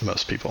off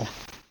most people.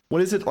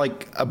 What is it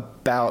like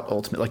about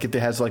Ultimate? Like if it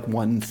has like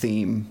one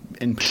theme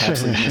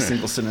encapsulated in a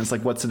single sentence,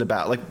 like what's it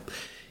about? Like,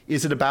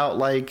 is it about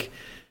like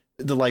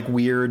the like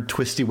weird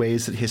twisty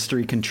ways that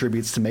history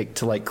contributes to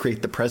like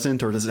create the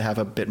present, or does it have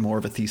a bit more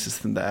of a thesis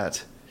than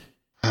that?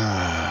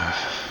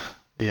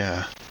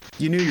 Yeah.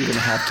 You knew you were going to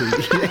have to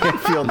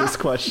field this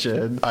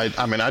question.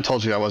 I mean, I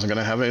told you I wasn't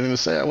going to have anything to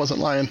say. I wasn't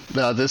lying.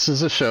 This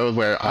is a show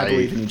where I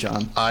believe in you,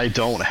 John. I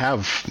don't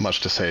have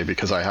much to say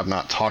because I have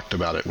not talked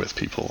about it with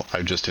people.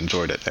 I just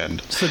enjoyed it.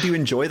 And so do you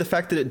enjoy the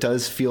fact that it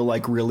does feel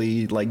like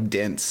really like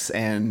dense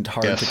and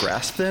hard to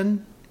grasp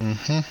then?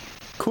 Mm-hmm.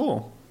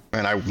 Cool.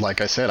 And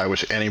like I said, I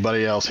wish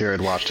anybody else here had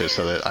watched it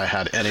so that I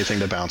had anything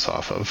to bounce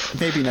off of.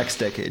 Maybe next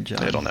decade,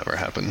 John. It'll never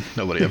happen.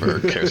 Nobody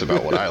ever cares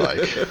about what I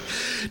like.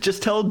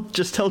 Just tell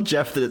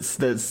Jeff that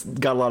it's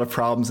got a lot of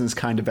problems and it's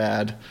kind of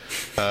bad.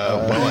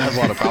 Well, it has a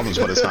lot of problems,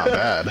 but it's not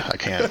bad. I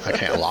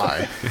can't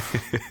lie.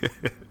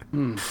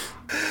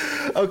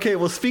 Okay,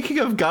 well, speaking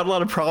of got a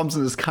lot of problems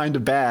and is kind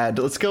of bad,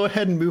 let's go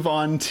ahead and move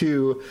on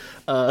to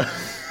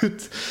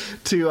with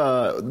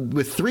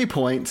 3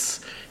 points.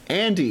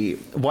 Andy,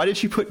 why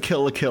did you put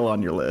Kill la Kill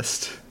on your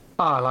list?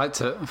 Oh, I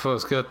liked it. I thought it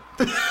was good.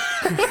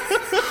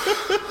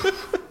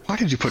 Why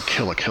did you put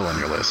Kill la Kill on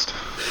your list?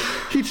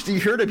 You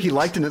heard him. He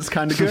liked it, and it's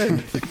kind of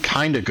good.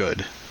 Kind of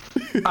good.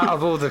 Out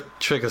of all the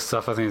Trigger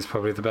stuff, I think it's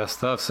probably the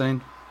best that I've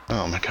seen.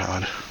 Oh my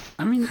god.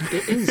 I mean,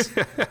 it is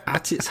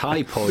at its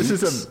high point. This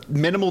is a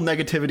minimal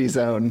negativity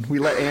zone. We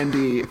let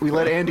Andy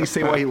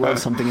say why he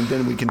loves something, and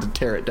then we can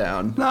tear it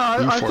down. No,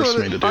 You I forced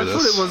thought me to do I this.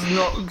 thought it was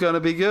not going to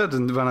be good,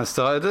 and when I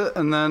started it,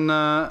 and then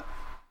I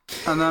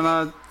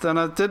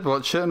did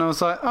watch it, and I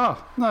was like,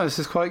 oh no, this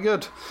is quite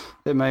good.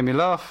 It made me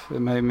laugh. It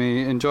made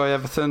me enjoy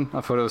everything.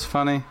 I thought it was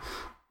funny.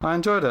 I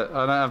enjoyed it.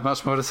 I don't have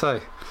much more to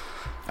say.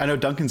 I know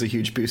Duncan's a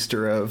huge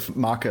booster of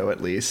Mako,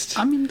 at least.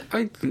 I mean,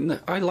 I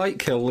like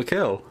Kill la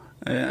Kill.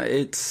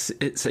 It's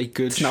a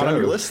good It's show. not on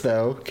your list,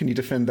 though. Can you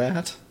defend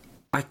that?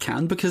 I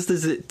can, because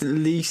there's at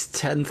least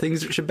 10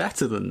 things which are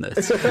better than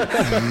this.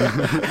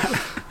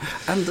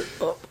 And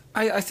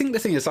I think the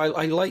thing is,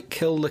 I like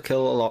Kill la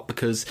Kill a lot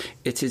because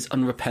it is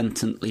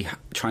unrepentantly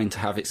trying to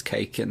have its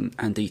cake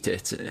and eat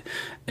it.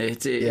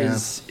 It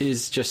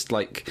is just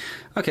like,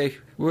 okay,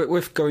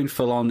 we're going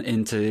full on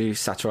into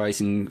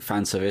satirizing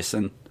fan service,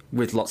 and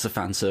with lots of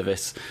fan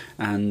service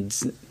and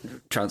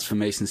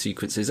transformation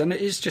sequences, and it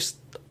is just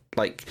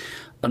like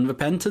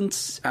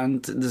unrepentant,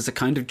 and there's a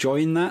kind of joy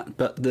in that,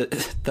 but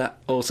that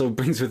also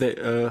brings with it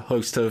a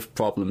host of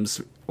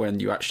problems when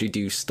you actually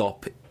do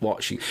stop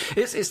watching.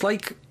 It's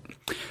like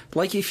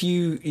Like if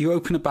you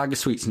open a bag of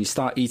sweets and you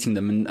start eating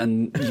them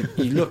and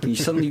you look and you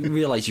suddenly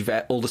realise you've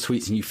ate all the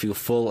sweets and you feel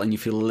full and you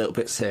feel a little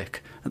bit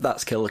sick.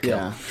 That's Kill la Kill.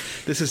 Yeah,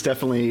 this is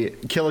definitely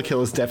Kill la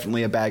Kill is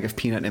definitely a bag of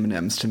peanut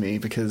M&Ms to me,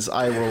 because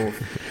I will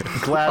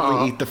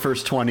gladly eat the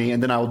first 20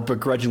 and then I'll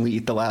begrudgingly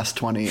eat the last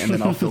 20 and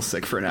then I'll feel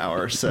sick for an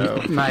hour.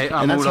 So mate,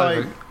 I'm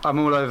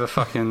all over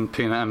fucking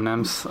peanut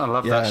M&Ms. I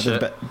love that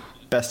shit.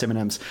 Best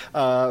M&Ms,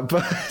 but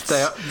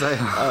they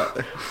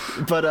are.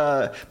 but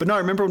no, I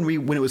remember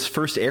when it was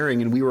first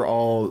airing and we were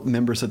all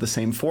members of the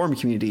same forum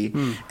community,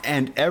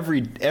 and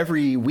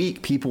every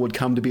week people would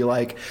come to be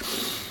like,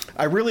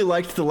 I really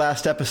liked the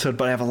last episode,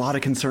 but I have a lot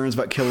of concerns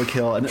about Kill la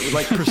Kill, and it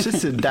like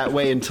persisted that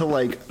way until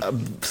like a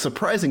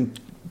surprising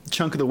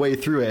chunk of the way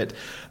through it,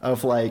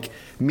 of like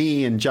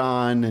me and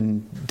John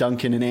and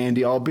Duncan and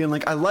Andy all being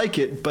like, I like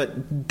it, but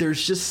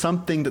there's just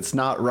something that's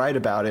not right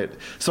about it.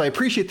 So I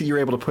appreciate that you're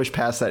able to push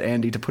past that,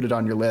 Andy, to put it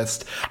on your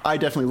list. I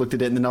definitely looked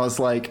at it and then I was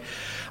like,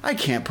 I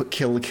can't put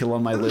Kill la Kill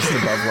on my list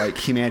above like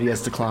Humanity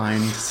Has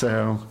Declined.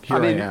 So here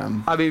I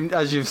am. I mean,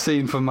 as you've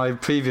seen from my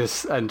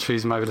previous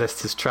entries, my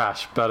list is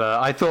trash. But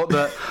I thought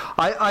that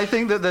I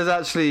think that there's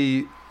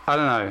actually, I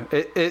don't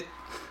know.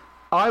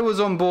 I was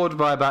on board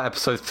by about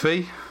episode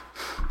 3.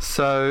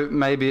 So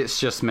maybe it's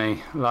just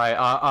me. Like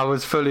I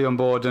was fully on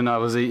board and I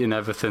was eating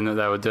everything that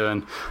they were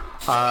doing.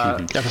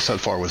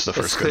 Episode 4 was the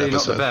first good episode.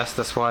 It's not the best.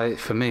 That's why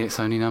for me it's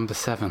only number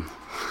 7.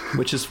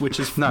 Which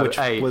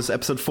 8 was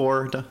episode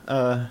 4.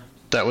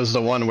 That was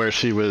the one where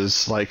she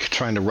was like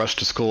trying to rush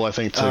to school, I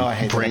think,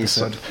 to bring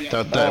some.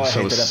 That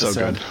episode was so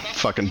good.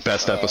 Fucking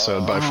best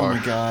episode by far. Oh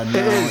my god,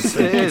 no. It is.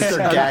 It's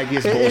their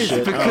gaggiest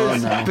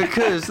bullshit.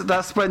 Because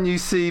that's when you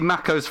see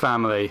Mako's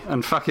family,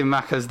 and fucking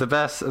Mako's the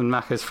best, and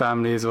Mako's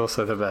family is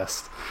also the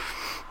best.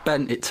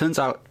 Ben, it turns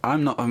out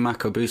I'm not a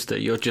Mako booster.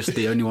 You're just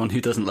the only one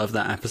who doesn't love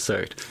that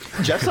episode.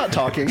 Jeff's not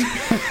talking.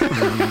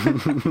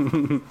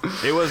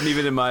 It wasn't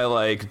even in my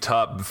like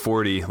top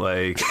 40.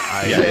 Like,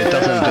 it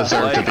doesn't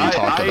deserve to be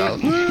talked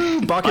about.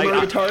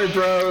 Bakemonogatari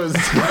Bros.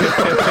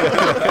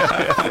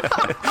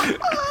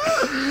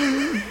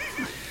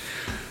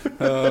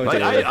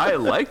 I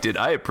liked it.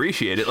 I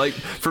appreciate it. Like,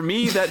 for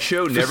me, that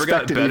show never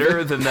got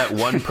better than that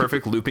one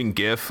perfect looping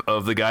gif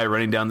of the guy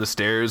running down the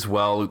stairs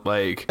while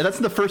like. And that's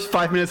in the first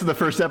 5 minutes of the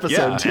first episode.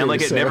 Yeah, too, and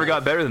like it never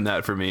got better than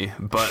that for me.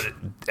 But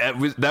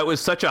that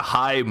was such a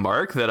high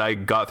mark that I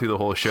got through the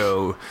whole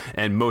show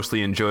and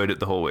mostly enjoyed it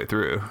the whole way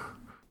through.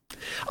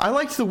 I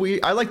like the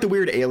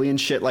weird alien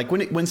shit. Like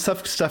when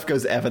stuff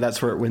goes Eva,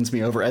 that's where it wins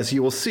me over, as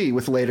you will see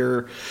with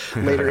later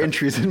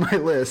entries in my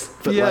list.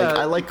 But yeah. Like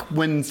I like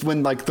when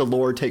like the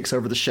lore takes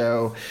over the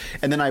show,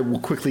 and then I will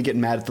quickly get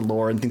mad at the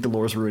lore and think the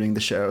lore is ruining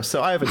the show.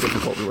 So I have a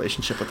difficult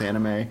relationship with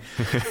anime.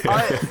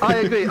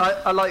 I agree.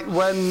 I like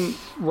when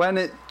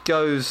it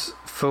goes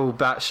full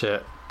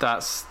batshit.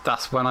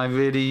 That's when I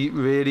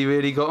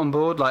really got on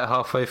board, like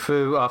halfway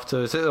through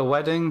after, is it a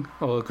wedding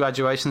or a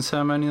graduation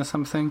ceremony or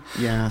something?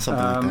 Yeah,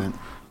 something like that.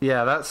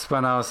 Yeah, that's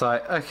when I was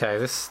like, okay,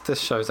 this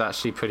show's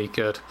actually pretty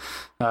good.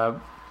 I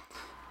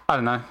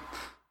don't know.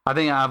 I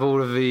think out of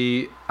all of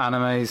the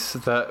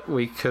animes that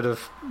we could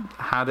have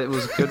had, it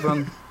was a good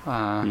one.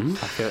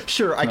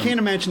 Sure, I can't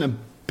imagine a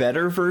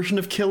better version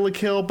of Kill la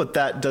Kill, but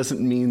that doesn't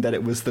mean that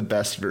it was the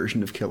best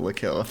version of Kill la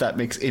Kill, if that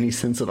makes any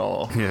sense at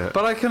all. Yeah.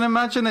 But I can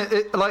imagine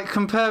it like,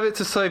 compare it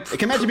to, say... I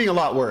can imagine being a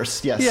lot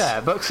worse, yes. Yeah,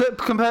 but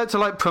compare it to,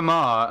 like,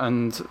 Primar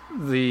and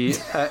the...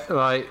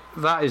 like,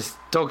 that is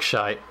dog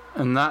shite,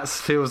 and that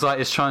feels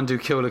like it's trying to do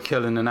Kill la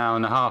Kill in an hour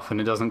and a half,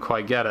 and it doesn't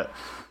quite get it.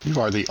 You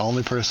are the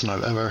only person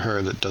I've ever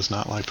heard that does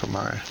not like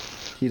Primari.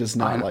 He does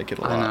not like it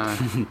a lot. I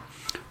know.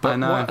 But I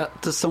know.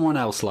 what does someone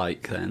else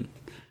like, then?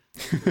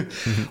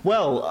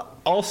 Well,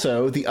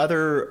 also the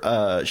other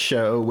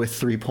show with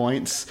 3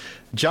 points,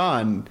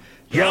 John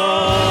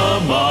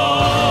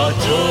Yamato,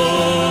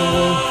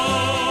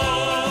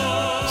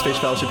 Space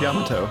Battleship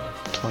Yamato,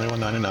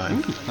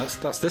 2199.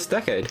 That's this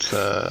decade. It's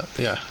a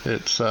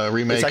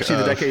remake. It's actually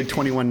the decade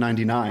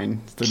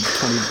 2199, the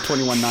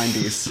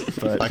 2190s.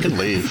 But I can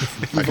leave.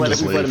 We've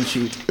let him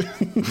cheat.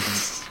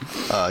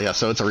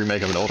 So it's a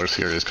remake of an older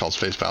series called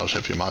Space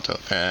Battleship Yamato,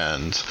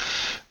 and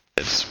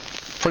it's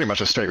pretty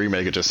much a straight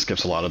remake. It just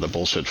skips a lot of the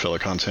bullshit filler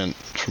content,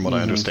 from what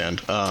I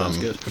understand. Sounds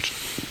good.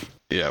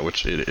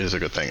 Which it is a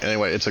good thing.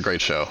 Anyway, it's a great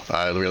show.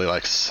 I really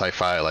like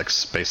sci-fi, I like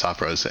space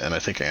operas, and I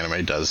think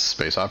anime does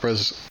space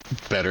operas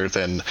better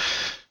than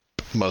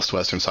most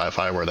Western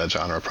sci-fi, where that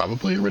genre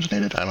probably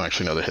originated. I don't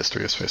actually know the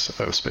history of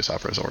space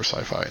operas or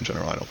sci-fi in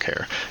general. I don't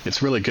care.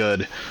 It's really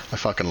good. I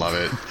fucking love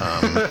it.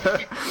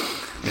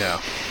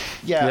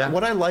 Yeah.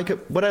 What I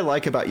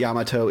like about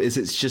Yamato is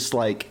it's just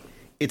like,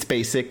 it's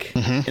basic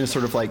in a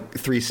sort of like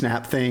 3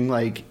 snap thing.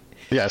 Like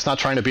Yeah, it's not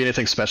trying to be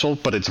anything special,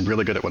 but it's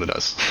really good at what it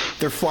does.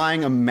 They're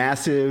flying a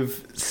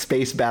massive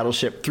space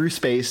battleship through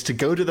space to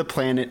go to the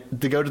planet,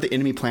 to go to the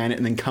enemy planet,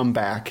 and then come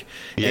back.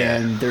 Yeah.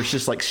 And there's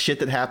just like shit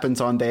that happens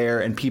on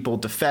there, and people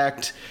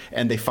defect,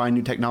 and they find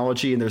new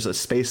technology, and there's a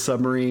space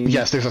submarine.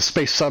 Yes, there's a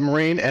space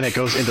submarine, and it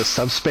goes into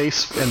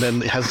subspace, and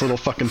then it has little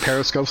fucking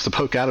periscopes to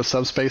poke out of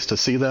subspace to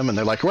see them, and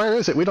they're like, where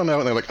is it? We don't know.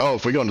 And they're like, oh,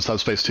 if we go into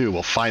subspace too,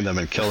 we'll find them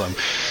and kill them.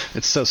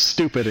 It's so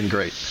stupid and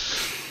great.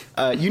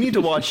 You need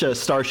to watch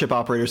Starship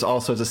Operators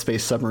also as a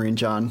space submarine,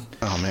 John.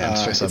 Oh man,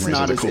 space submarines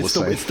are the coolest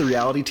thing. It's the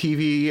reality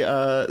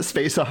TV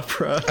space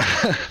opera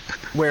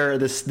where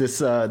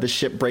this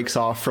ship breaks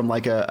off from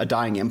like a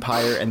dying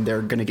empire, and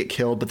they're going to get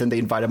killed, but then they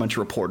invite a bunch of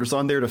reporters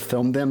on there to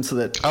film them so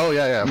that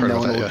I've heard no about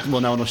one that,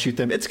 no one will shoot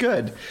them. It's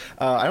good.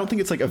 I don't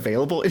think it's like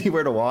available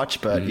anywhere to watch,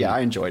 but yeah,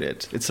 I enjoyed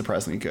it. It's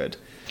surprisingly good.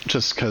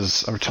 Just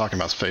because we're talking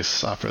about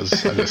space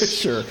operas, I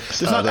just Sure.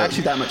 There's not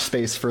actually that much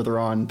space further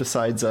on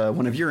besides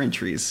one of your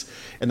entries,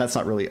 and that's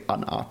not really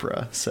an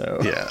opera.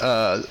 So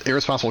yeah,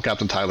 Irresponsible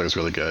Captain Tyler is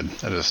really good.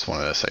 I just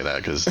wanted to say that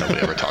because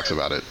nobody ever talks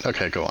about it.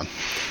 Okay, go on.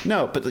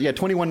 No, but yeah,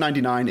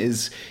 $21.99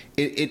 is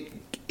it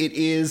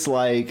is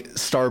like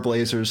Star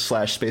Blazers /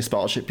 Space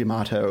Battleship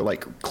Yamato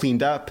like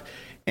cleaned up.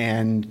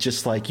 And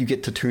just like you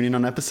get to tune in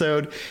on an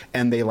episode,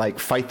 and they like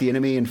fight the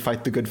enemy and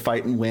fight the good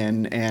fight and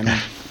win. And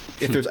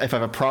if I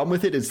have a problem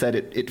with it, is that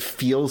it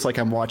feels like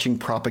I'm watching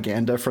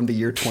propaganda from the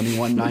year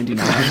 2199.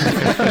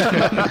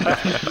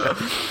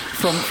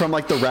 from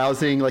like the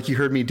rousing, like you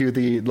heard me do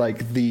the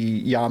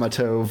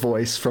Yamato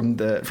voice from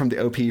the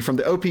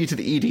OP to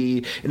the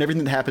ED, and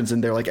everything that happens in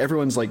there. Like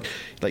everyone's like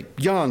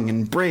young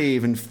and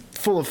brave and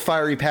full of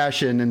fiery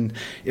passion, and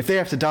if they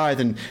have to die,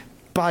 then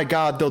by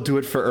God, they'll do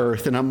it for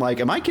Earth. And I'm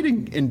like, am I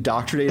getting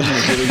indoctrinated in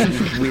a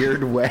really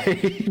weird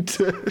way?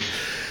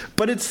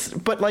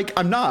 But like,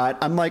 I'm not.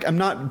 I'm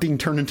not being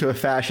turned into a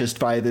fascist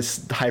by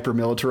this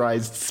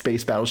hyper-militarized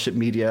space battleship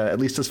media, at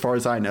least as far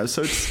as I know.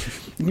 So you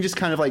can just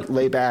kind of like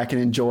lay back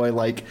and enjoy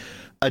like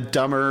a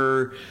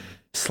dumber,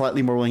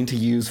 slightly more willing to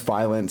use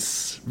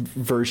violence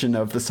version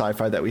of the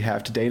sci-fi that we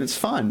have today. And it's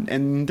fun.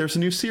 And there's a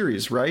new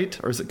series, right?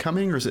 Or is it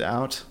coming, or is it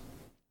out?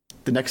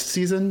 The next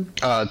season?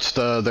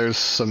 There's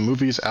some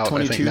movies out,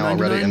 I think, now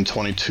already in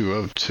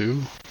 2202.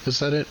 Is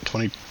that it?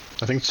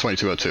 I think it's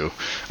 2202.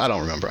 I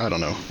don't remember. I don't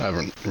know. I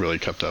haven't really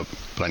kept up,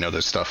 but I know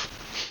there's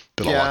stuff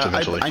that I'll watch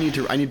eventually. I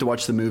need to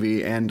watch the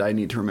movie, and I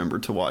need to remember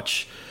to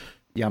watch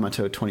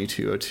Yamato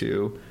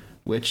 2202,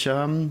 which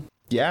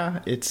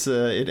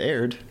it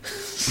aired.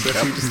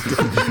 So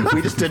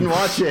we just didn't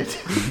watch it.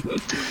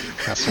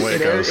 That's the way it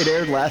goes. It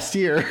aired last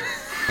year.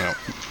 Yep.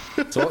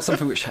 So what's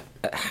something which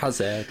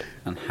has aired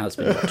and has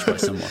been watched by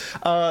someone?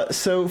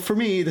 So for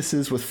me, this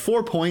is with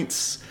 4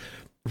 points,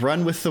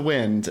 Run with the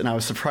Wind, and I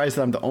was surprised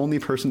that I'm the only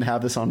person to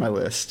have this on my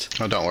list.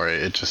 Oh, don't worry.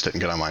 It just didn't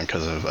get on mine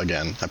because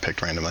again, I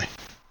picked randomly.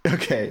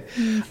 Okay.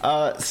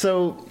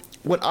 So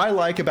what I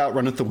like about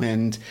Run with the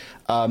Wind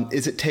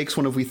is it takes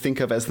one of we think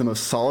of as the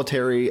most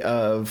solitary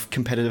of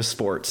competitive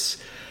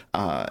sports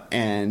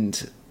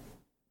and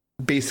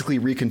basically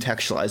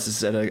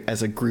recontextualizes it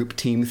as a group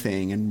team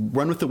thing. And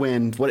Run with the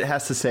Wind, what it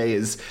has to say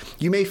is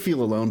you may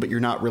feel alone, but you're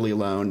not really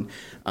alone.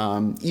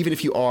 Even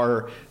if you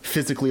are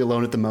physically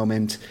alone at the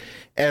moment,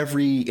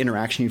 every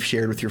interaction you've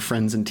shared with your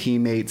friends and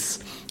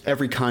teammates,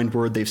 every kind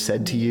word they've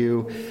said to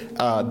you,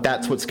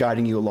 that's what's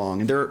guiding you along.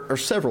 And there are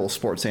several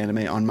sports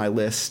anime on my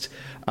list.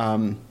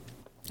 And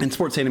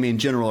sports anime in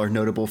general are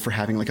notable for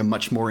having like a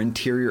much more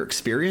interior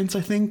experience,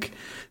 I think,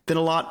 than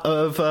a lot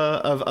of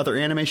other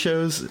anime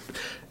shows.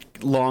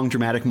 Long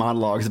dramatic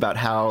monologues about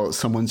how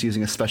someone's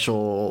using a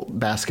special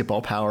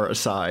basketball power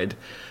aside.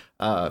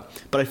 But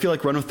I feel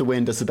like Run with the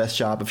Wind does the best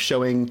job of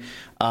showing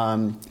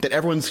that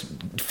everyone's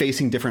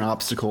facing different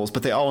obstacles,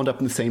 but they all end up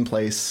in the same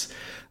place.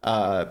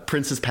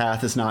 Prince's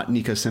path is not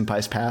Nico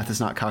Senpai's path, is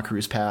not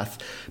Kakeru's path,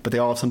 but they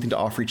all have something to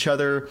offer each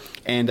other.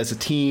 And as a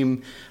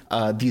team,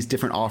 these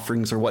different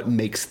offerings are what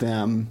makes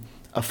them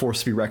a force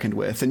to be reckoned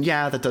with. And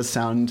yeah, that does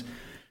sound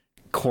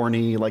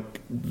corny,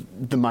 like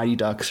the Mighty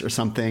Ducks or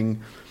something.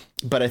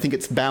 But I think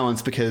it's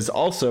balanced because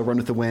also Run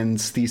with the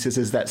Wind's thesis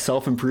is that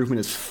self-improvement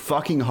is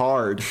fucking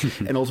hard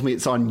and ultimately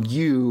it's on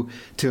you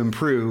to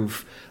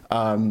improve.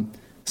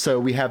 So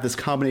we have this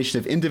combination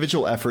of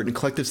individual effort and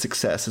collective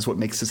success is what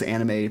makes this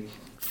anime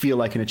feel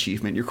like an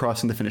achievement. You're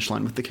crossing the finish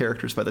line with the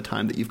characters by the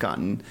time that you've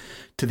gotten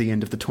to the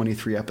end of the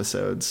 23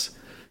 episodes.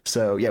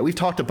 So yeah, we've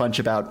talked a bunch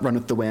about Run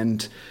with the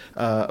Wind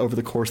over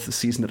the course of the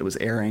season that it was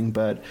airing,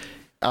 but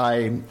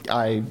I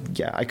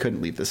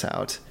couldn't leave this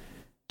out.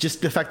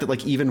 Just the fact that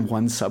like even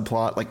one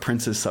subplot, like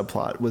Prince's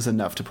subplot, was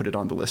enough to put it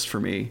on the list for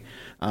me.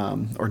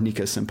 Or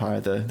Nico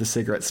Senpai, the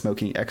cigarette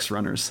smoking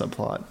ex-runners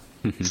subplot.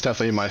 It's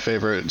definitely my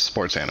favorite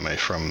sports anime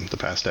from the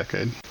past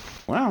decade.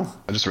 Wow.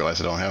 I just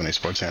realized I don't have any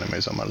sports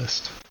animes on my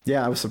list.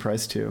 Yeah, I was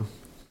surprised too.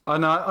 I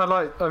know.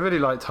 I really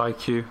liked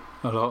Haikyuu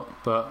a lot,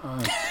 but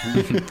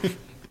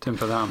didn't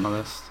put that on my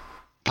list.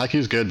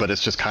 Haikyuu's good, but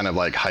it's just kind of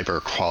like hyper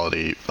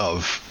quality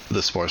of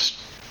the sports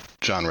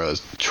genre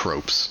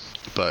tropes.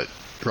 But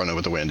Run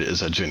with the Wind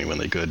is a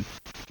genuinely good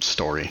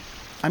story.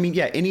 I mean,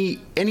 yeah, any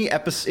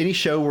episode, any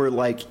show where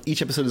like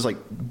each episode is like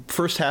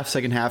first half,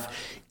 second half,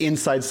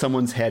 inside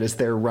someone's head as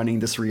they're running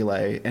this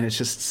relay, and it's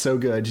just so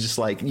good. Just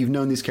like you've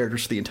known these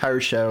characters for the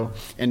entire show,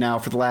 and now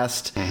for the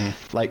last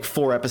like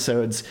 4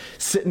 episodes,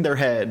 sit in their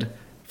head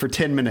for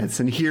 10 minutes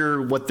and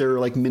hear what they're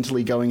like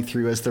mentally going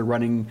through as they're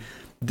running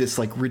this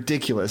like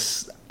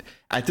ridiculous,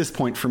 at this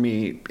point for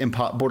me,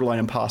 borderline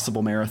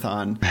impossible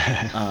marathon.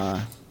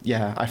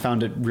 Yeah, I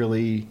found it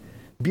really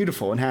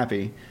beautiful and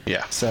happy.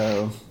 Yeah.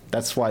 So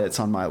that's why it's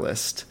on my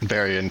list.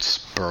 Very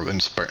inspiring.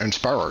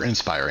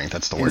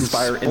 That's the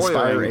word.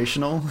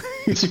 Inspirational.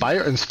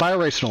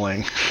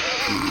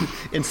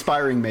 Inspirationaling.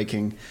 Inspiring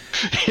making.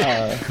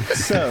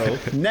 So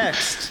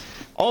next,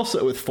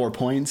 also with 4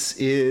 points,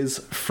 is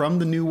From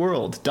the New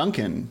World.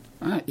 Duncan.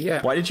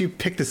 Yeah. Why did you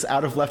pick this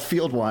out of left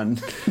field one?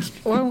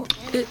 Well,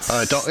 it's...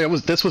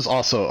 This was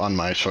also on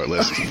my short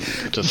list.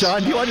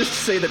 John, do you want to just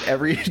say that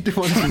everyone's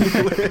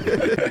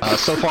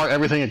so far,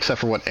 everything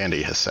except for what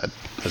Andy has said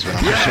has been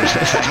on my short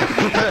list.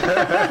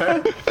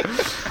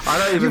 I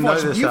don't even know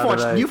this.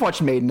 You've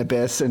watched Made in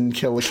Abyss and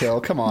Kill la Kill.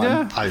 Come on.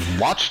 Yeah.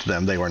 I've watched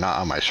them. They were not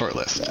on my short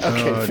list.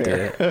 Okay,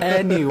 fair. Dear.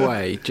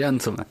 Anyway,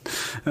 gentlemen.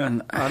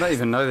 I don't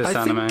even know this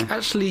anime. I think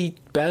actually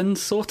Ben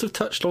sort of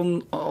touched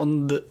on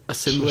a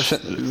similar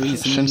reason.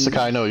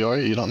 Shinsekai no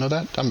Yori, you don't know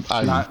that? I'm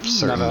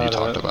certain you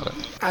talked about it.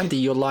 Andy,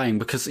 you're lying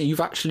because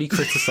you've actually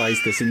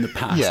criticised this in the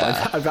past.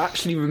 Yeah. I've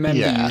actually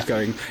remembered you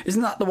going,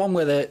 isn't that the one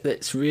where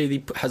it's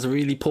really has a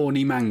really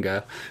porny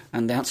manga?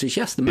 And the answer is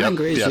yes, the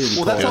manga is really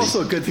Well, that's porny.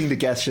 also a good thing to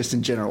guess just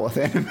in general with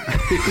anime.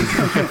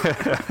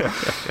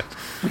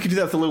 We could do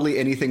that with literally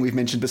anything we've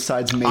mentioned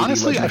besides maybe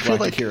Honestly, Legend I of feel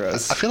Galactic like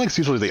Heroes. I feel like it's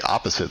usually the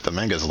opposite. The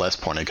manga is less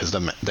porny because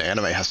the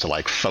anime has to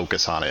like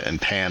focus on it and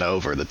pan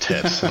over the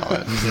tits and all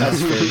that. That's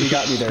fair. You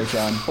got me there,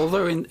 John.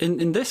 Although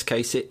in this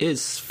case, it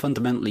is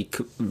fundamentally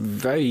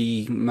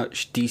very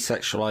much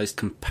desexualized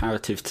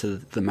comparative to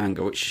the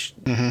manga, which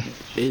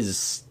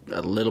is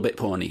a little bit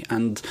porny.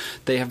 And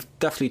they have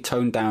definitely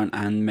toned down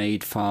and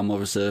made far more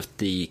reserved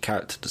the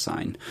character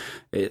design.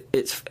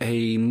 It's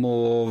a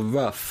more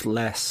rough,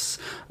 less...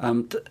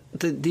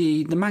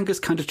 The manga's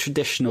kind of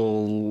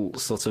traditional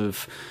sort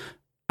of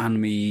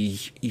anime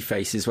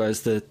faces,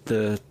 whereas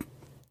the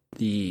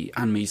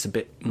anime's a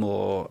bit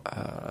more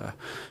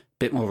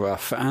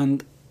rough.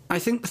 And I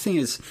think the thing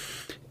is,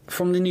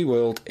 From the New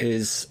World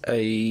is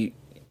a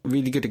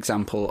really good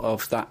example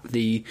of that.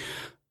 The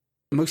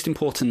most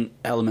important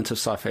element of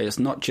sci-fi is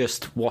not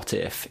just what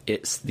if,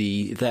 it's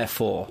the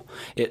therefore.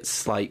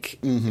 It's like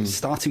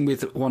starting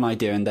with one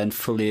idea and then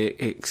fully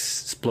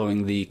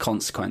exploring the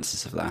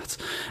consequences of that.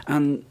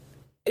 And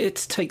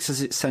it takes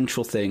as its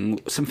central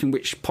thing something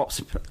which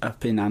pops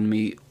up in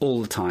anime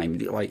all the time,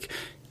 like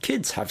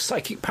kids have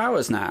psychic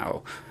powers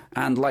now.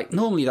 And like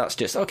normally that's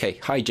just, okay,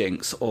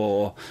 hijinks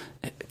or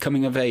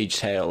coming of age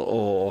tale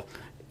or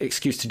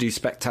excuse to do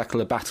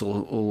spectacular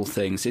battle all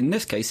things. In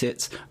this case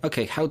it's,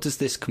 okay, how does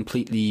this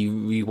completely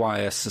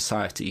rewire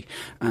society?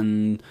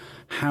 And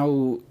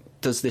how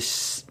does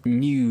this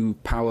new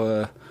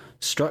power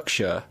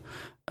structure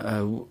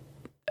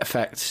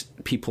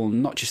affect people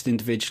not just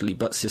individually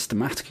but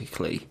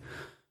systematically?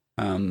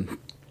 And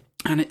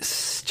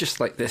it's just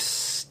like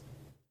this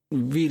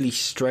really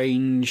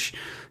strange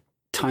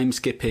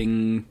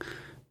time-skipping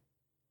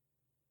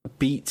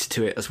beat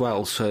to it as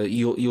well. So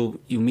you'll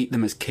meet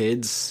them as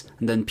kids,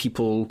 and then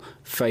people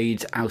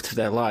fade out of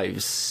their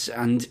lives,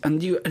 and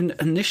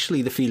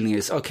initially the feeling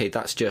is, okay,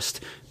 that's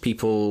just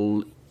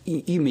people.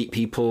 You meet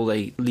people,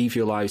 they leave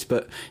your lives,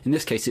 but in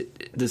this case,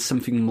 there's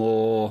something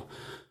more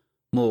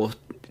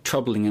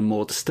troubling and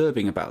more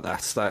disturbing about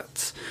that.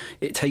 That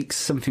it takes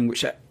something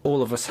which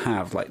all of us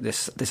have, like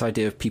this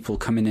idea of people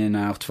coming in and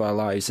out of our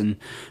lives, and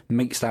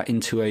makes that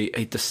into a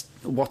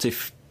what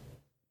if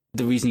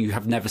the reason you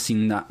have never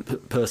seen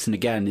that person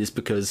again is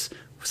because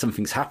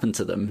something's happened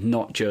to them,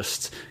 not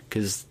just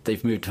because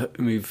they've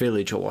moved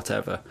village or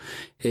whatever.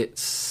 It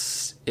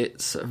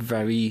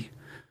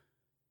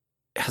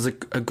has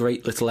a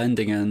great little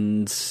ending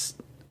and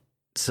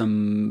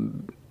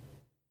some.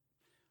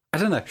 I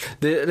don't know.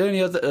 The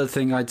only other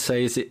thing I'd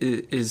say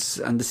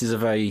is, and this is a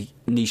very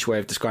niche way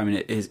of describing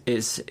it,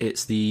 is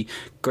it's the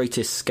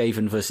greatest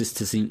Skaven versus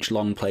Tzeentch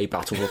long play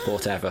battle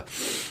report ever.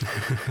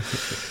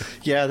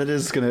 Yeah, that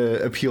is going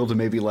to appeal to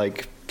maybe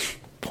like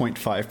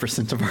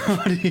 0.5% of our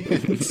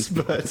audience,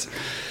 but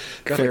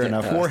fair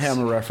enough.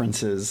 Warhammer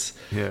references.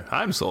 Yeah,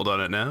 I'm sold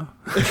on it now.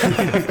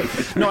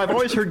 No, I've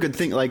always heard good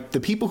things. Like the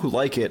people who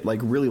like it,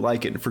 like really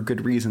like it for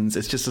good reasons.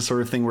 It's just the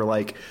sort of thing where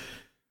like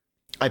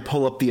I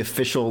pull up the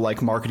official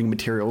like marketing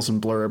materials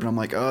and blurb, and I'm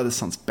like, oh, this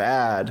sounds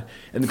bad.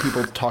 And then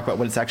people talk about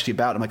what it's actually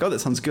about. I'm like, oh, that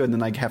sounds good. And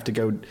then I have to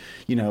go,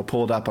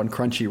 pull it up on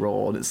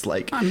Crunchyroll, and it's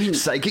like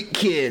psychic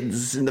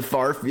kids in the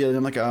far field. And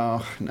I'm like,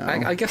 oh no.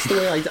 I guess the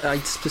way I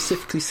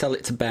specifically sell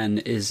it to Ben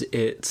is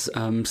it's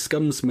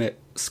Scum's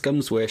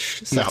Scum's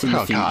Wish set in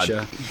the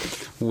future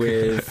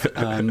with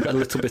a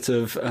little bit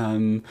of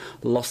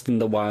Lost in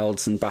the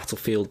Wilds and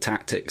Battlefield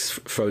Tactics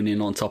thrown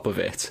in on top of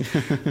it.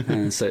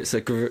 And so it's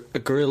a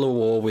guerrilla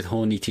war with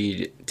horny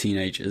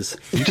teenagers.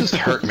 You just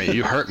hurt me.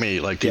 You hurt me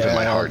like deep in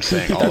my heart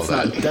saying all of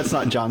that. That's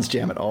not John's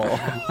jam at all.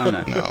 I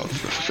know. No.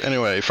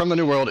 Anyway, From the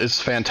New World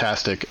is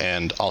fantastic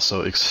and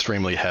also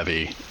extremely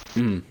heavy.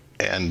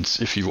 And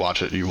if you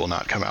watch it, you will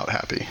not come out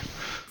happy.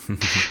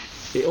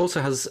 It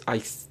also has, I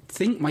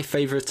think, my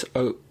favourite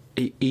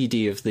ED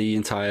of the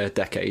entire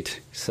decade.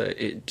 So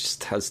it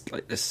just has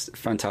like this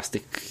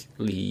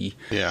fantastically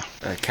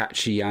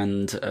catchy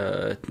and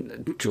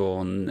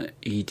drawn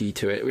ED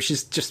to it, which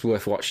is just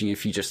worth watching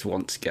if you just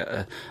want to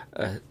get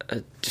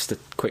just a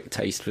quick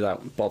taste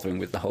without bothering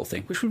with the whole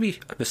thing, which would be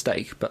a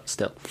mistake, but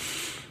still.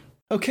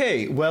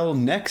 Okay, well,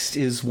 next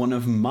is one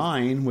of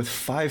mine with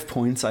 5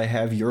 points. I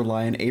have Your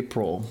Lie in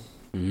April.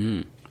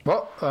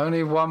 What?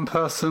 Only one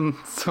person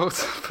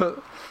talked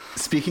about...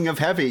 Speaking of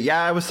heavy,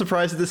 yeah, I was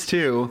surprised at this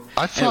too.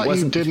 I thought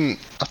you didn't.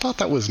 I thought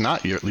that was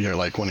not your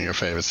like one of your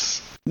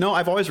favorites. No,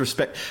 I've always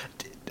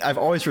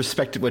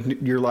respected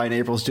what Your Lie in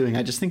April is doing.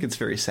 I just think it's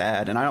very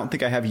sad, and I don't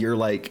think I have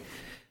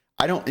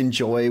I don't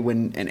enjoy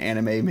when an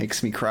anime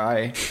makes me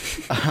cry.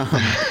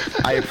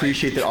 I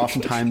appreciate that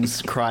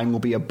oftentimes crying will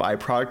be a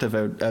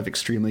byproduct of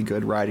extremely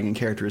good writing and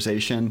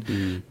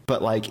characterization,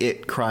 but like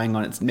it crying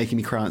on its, making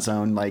me cry on its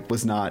own, like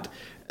was not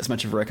as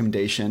much of a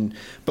recommendation.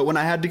 But when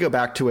I had to go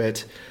back to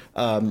it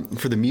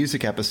for the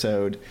music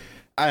episode,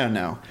 I don't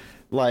know.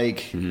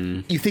 Like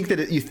you think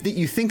that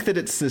you think that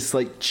it's this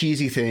like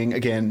cheesy thing,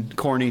 again,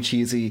 corny,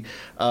 cheesy.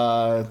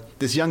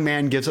 This young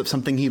man gives up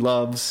something he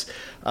loves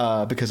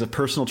because of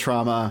personal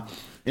trauma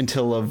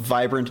until a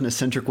vibrant and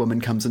eccentric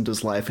woman comes into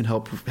his life and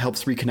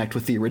helps reconnect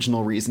with the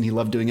original reason he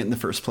loved doing it in the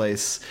first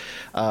place.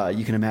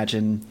 You can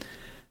imagine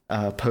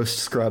post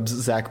Scrubs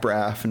Zach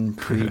Braff and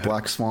pre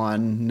Black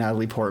Swan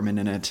Natalie Portman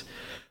in it.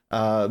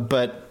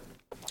 But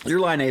Your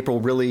Lie in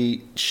April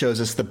really shows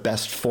us the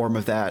best form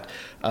of that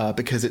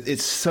because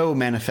it's so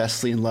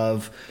manifestly in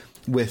love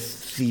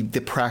with the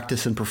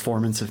practice and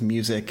performance of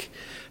music,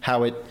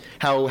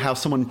 how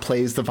someone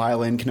plays the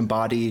violin can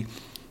embody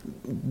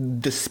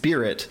the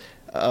spirit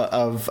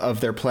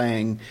of their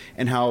playing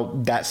and how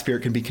that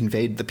spirit can be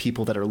conveyed to the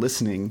people that are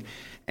listening,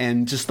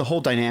 and just the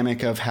whole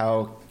dynamic of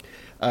how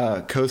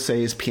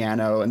Kosei's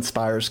piano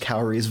inspires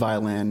Kaori's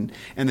violin,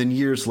 and then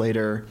years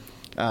later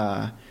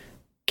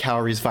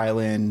Kaori's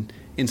violin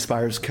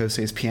inspires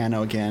Kosei's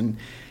piano again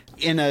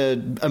in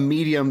a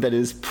medium that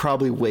is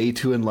probably way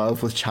too in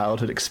love with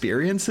childhood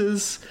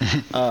experiences.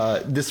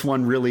 This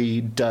one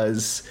really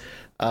does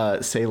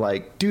say,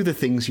 like, do the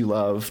things you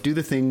love, do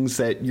the things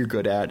that you're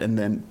good at, and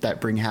then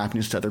that bring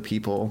happiness to other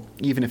people,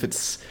 even if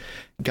it's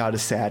got a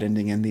sad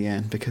ending in the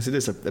end, because it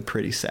is a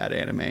pretty sad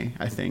anime,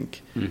 I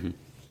think.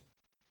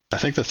 I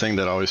think the thing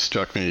that always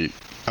struck me,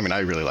 I mean, I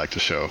really liked the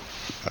show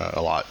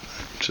a lot,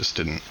 just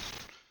didn't.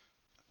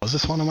 Was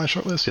this one on my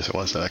short list? Yes, it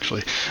was,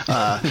 actually.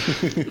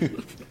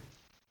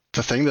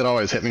 The thing that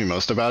always hit me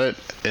most about it,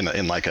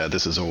 in like a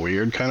this is a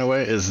weird kind of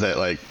way, is that,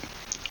 like,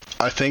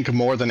 I think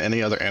more than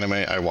any other anime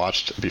I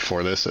watched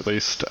before this, at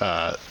least,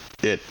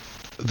 the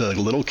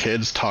little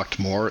kids talked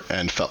more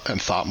and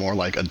thought more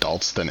like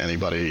adults than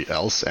anybody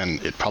else,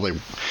 and it probably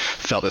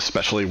felt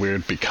especially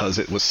weird because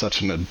it was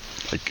such an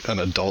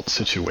adult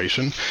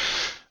situation,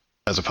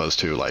 as opposed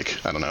to,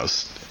 like, I don't know,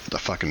 the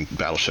fucking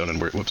Battle Shonen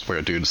where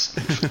a dude's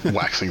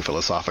waxing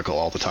philosophical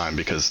all the time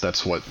because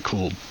that's what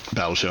cool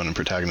Battle Shonen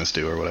protagonists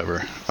do or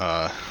whatever.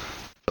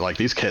 Like,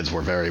 these kids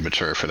were very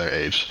mature for their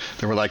age.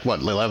 They were like,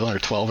 what, 11 or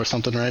 12 or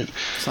something, right?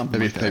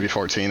 Maybe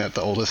 14 at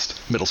the oldest,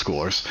 middle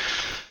schoolers.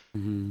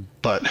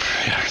 But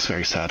yeah, it's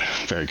very sad.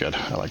 Very good.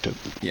 I liked it.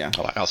 Yeah.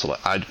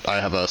 I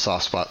have a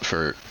soft spot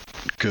for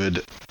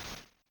good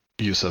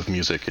use of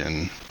music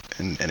in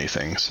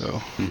anything.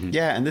 So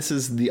yeah, and this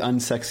is the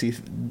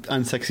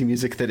unsexy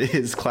music that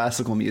is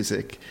classical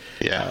music.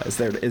 Yeah,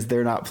 is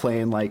they're not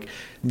playing like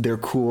their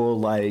cool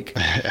like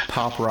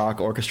pop rock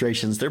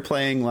orchestrations. They're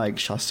playing like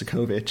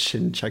Shostakovich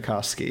and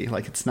Tchaikovsky.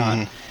 Like it's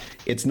not.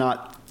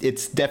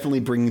 It's definitely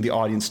bringing the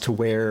audience to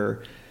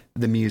where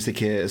the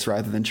music is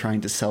rather than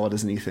trying to sell it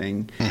as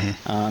anything.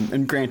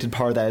 And granted,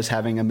 part of that is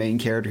having a main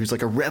character who's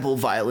like a rebel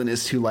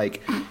violinist who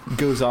like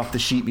goes off the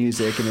sheet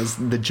music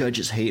and the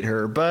judges hate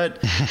her, but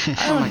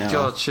I don't know.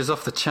 God, she's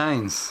off the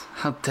chains.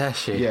 How dare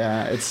she?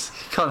 Yeah, you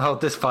can't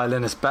hold this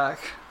violinist back.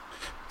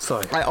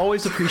 Sorry. I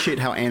always appreciate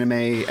how anime,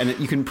 and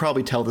you can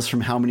probably tell this from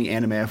how many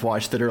anime I've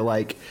watched that are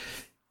like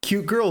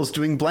cute girls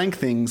doing blank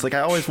things. Like, I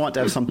always want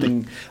to have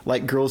something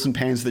like Girls and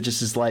Pants that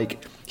just is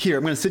like, here,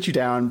 I'm going to sit you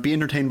down, be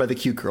entertained by the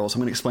cute girls. I'm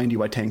going to explain to you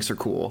why tanks are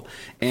cool.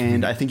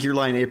 And I think Your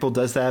Lie in April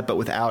does that, but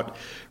without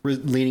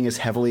leaning as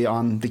heavily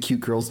on the cute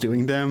girls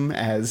doing them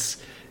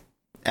as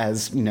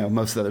you know,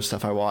 most of the other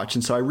stuff I watch.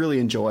 And so I really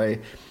enjoy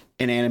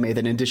an anime that,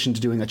 in addition to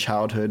doing a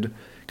childhood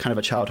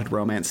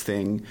romance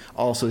thing,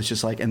 also is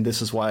just like, and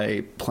this is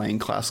why playing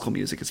classical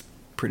music is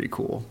pretty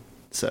cool.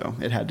 So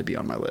it had to be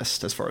on my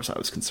list as far as I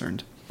was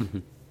concerned.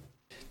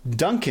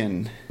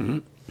 Duncan,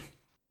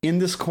 in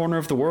this corner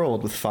of the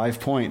world with 5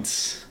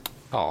 points.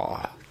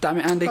 Oh, damn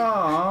it, Andy!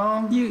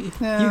 You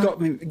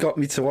got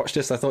me to watch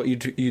this. I thought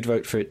you'd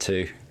vote for it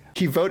too.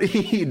 He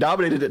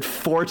nominated it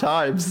 4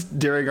 times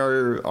during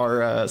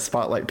our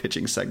spotlight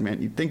pitching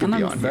segment. You'd think it'd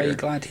be on here. I'm very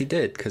glad he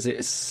did, because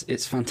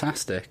it's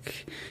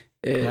fantastic.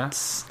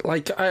 It's I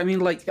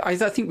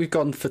think we've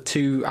gone for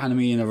 2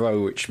 anime in a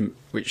row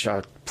which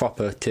are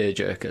proper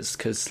tearjerkers,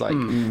 because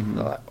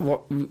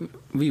what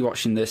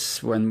rewatching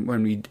this when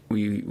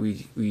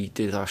we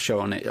did our show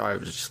on it, I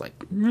was just like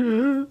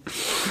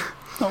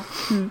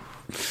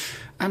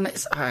and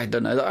it's, I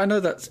don't know, I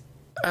know that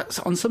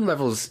on some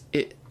levels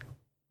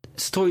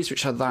stories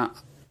which are that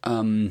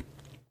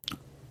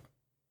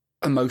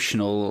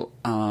emotional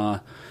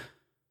are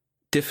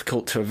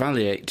difficult to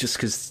evaluate just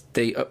because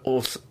they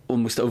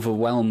almost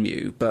overwhelm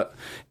you. But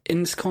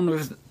in this corner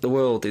of the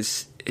world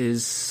is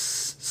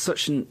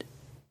such an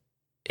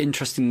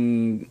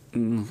interesting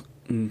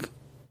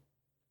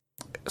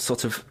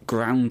sort of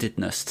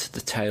groundedness to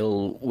the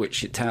tale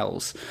which it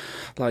tells.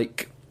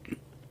 Like,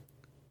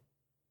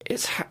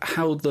 it's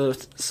how the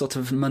sort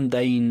of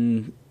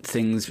mundane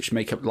things which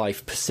make up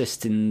life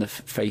persist in the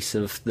face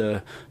of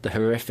the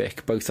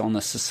horrific, both on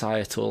a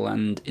societal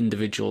and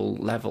individual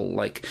level.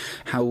 Like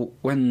how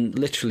when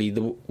literally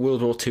the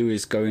World War II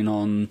is going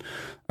on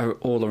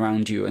all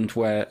around you, and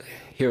where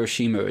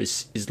Hiroshima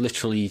is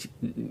literally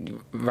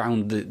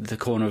round the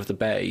corner of the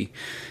bay,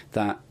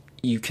 that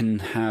you can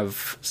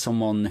have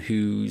someone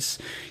whose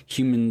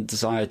human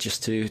desire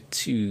just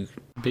to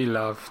be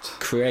loved,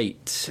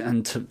 create,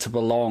 and to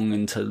belong,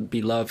 and to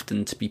be loved,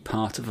 and to be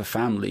part of a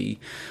family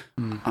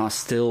are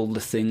still the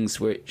things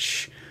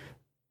which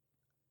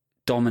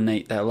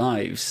dominate their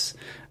lives.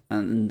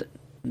 And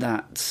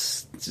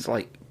that's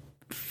like,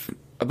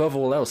 above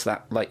all else,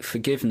 that like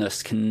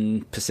forgiveness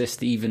can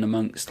persist even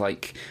amongst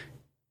like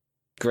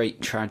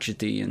great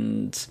tragedy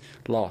and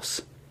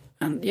loss.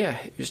 And yeah,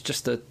 it was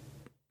just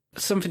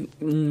something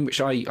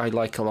which I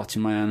like a lot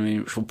in my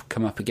anime, which will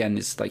come up again,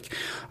 is like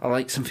I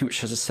like something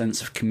which has a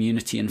sense of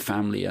community and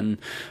family. And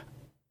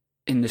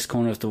in this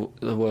corner of the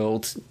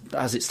world,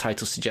 as its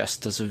title suggests,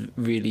 does a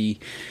really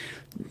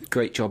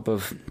great job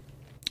of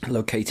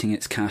locating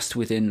its cast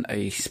within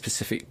a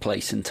specific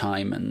place and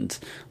time and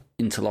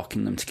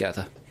interlocking them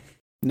together.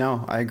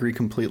 No, I agree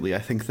completely. I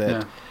think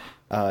that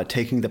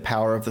taking the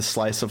power of the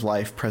slice of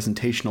life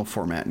presentational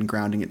format and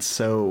grounding it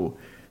so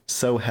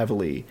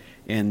heavily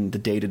in the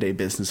day-to-day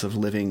business of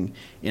living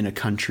in a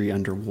country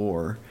under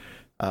war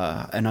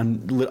and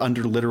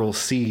under literal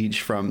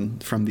siege from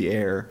the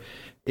air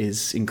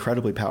is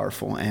incredibly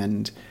powerful.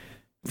 And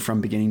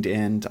from beginning to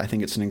end, I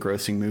think it's an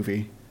engrossing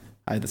movie.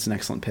 That's an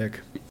excellent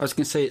pick. I was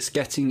going to say it's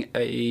getting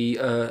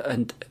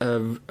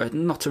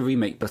not a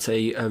remake, but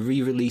a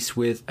re-release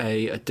with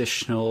a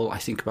additional, I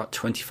think, about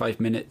 25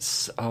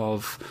 minutes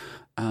of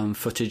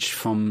footage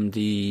from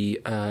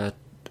the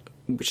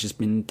which has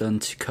been done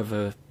to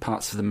cover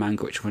parts of the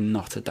manga which were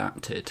not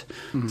adapted.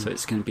 So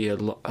it's going to be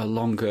a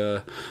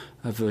longer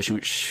version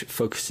which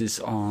focuses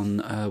on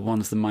one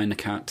of the minor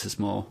characters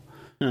more,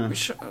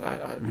 which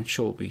I'm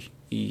sure will be.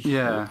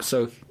 Yeah.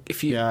 So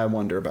I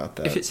wonder about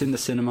that. If it's in the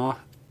cinema,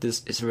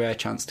 it's a rare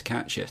chance to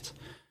catch it.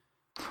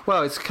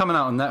 Well, it's coming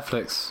out on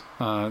Netflix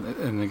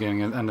in the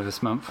beginning and end of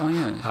this month. Oh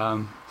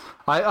yeah.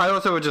 I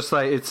also would just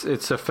say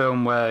it's a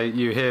film where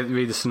you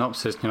read the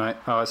synopsis and you're like,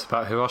 oh, it's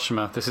about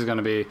Hiroshima. This is going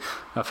to be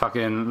a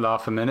fucking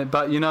laugh a minute.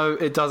 But,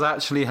 it does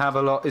actually have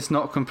a lot. It's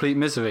not complete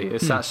misery.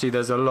 It's actually,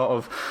 there's a lot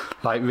of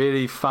like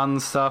really fun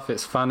stuff.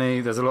 It's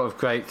funny. There's a lot of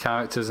great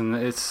characters, and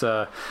it's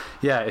a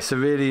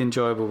really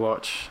enjoyable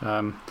watch.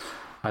 I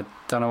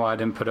don't know why I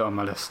didn't put it on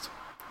my list.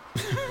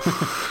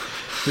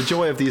 The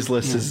joy of these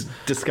lists is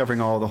discovering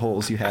all the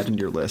holes you had in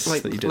your list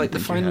that you didn't like the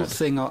think you final had.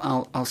 thing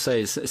I'll say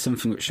is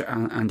something which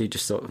Andy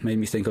just sort of made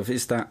me think of,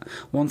 is that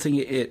one thing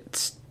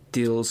it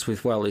deals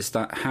with well is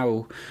that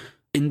how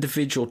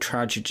individual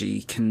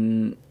tragedy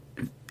can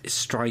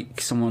strike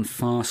someone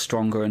far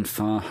stronger and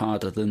far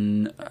harder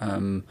than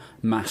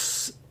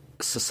mass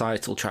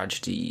societal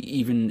tragedy,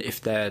 even if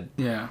they're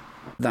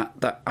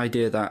that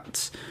idea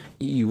that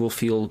you will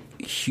feel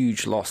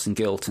huge loss and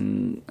guilt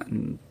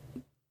and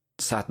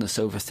sadness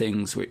over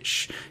things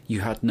which you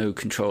had no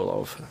control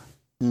over.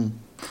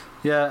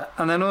 Yeah,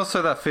 and then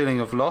also that feeling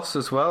of loss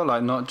as well,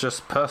 like not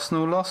just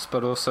personal loss,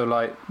 but also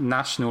like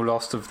national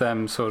loss of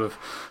them sort of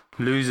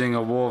losing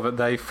a war that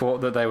they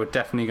thought that they were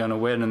definitely going to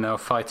win, and they were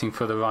fighting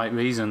for the right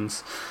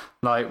reasons.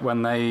 Like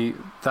when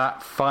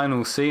that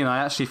final scene,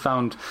 I actually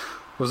found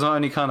was not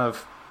only kind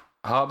of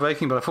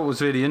heartbreaking, but I thought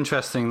was really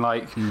interesting,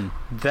 like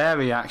their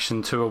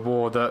reaction to a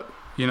war that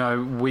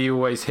we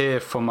always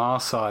hear from our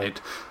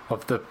side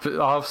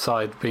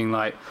being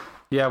like,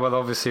 yeah, well,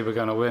 obviously we're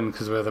going to win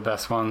because we're the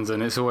best ones,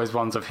 and it's always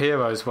ones of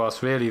heroes,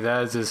 whilst really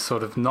theirs is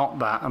sort of not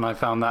that. And I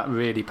found that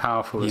really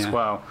powerful as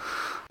well.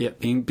 Yeah,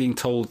 being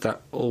told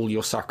that all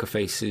your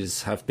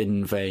sacrifices have been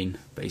in vain,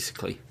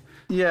 basically.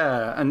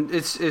 Yeah, and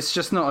it's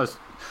just not a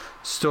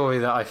story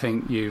that I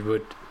think you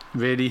would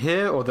really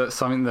hear, or that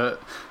something that,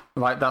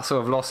 like, that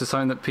sort of loss is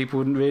something that people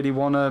wouldn't really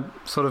want to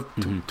sort of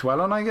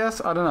dwell on, I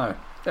guess. I don't know.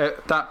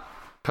 that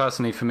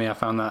personally for me, I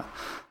found that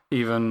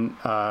even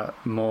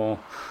more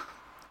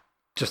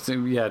just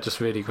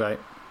really great.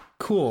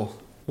 Cool.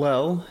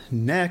 Well,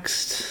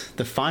 next,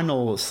 the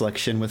final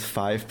selection with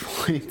 5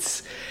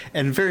 points,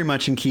 and very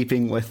much in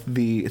keeping with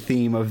the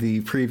theme of the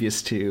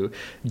previous two.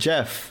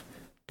 Jeff,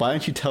 why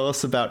don't you tell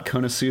us about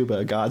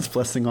Konosuba, God's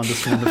Blessing on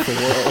This Wonderful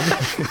World?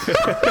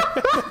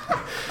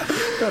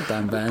 God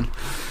damn, Ben.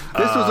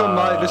 This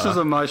was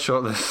on my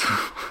shortlist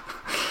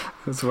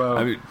as well.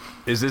 I mean,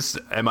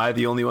 am I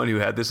the only one who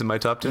had this in my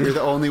top 10? You're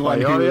the only one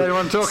who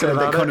talking said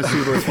about that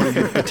Konosuba is one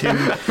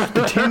of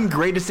the 10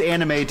 greatest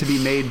anime to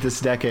be made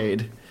this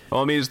decade.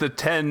 Well, I mean, it's the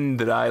 10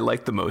 that I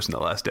liked the most in the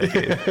last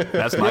decade.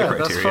 That's my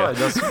criteria.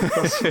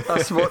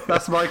 That's fine.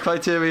 That's my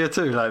criteria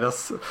too. Like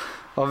that's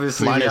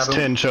obviously mine is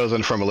 10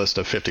 chosen from a list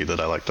of 50 that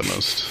I like the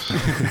most.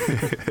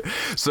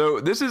 So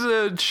this is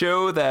a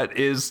show that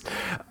is,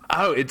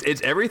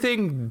 it's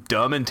everything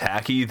dumb and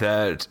tacky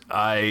that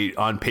I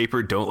on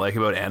paper don't like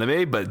about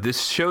anime, but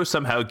this show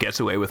somehow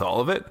gets away with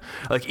all of it.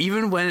 Like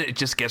even when it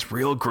just gets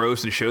real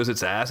gross and shows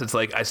its ass, it's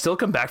like I still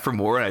come back for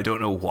more and I don't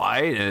know why,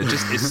 and it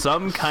just is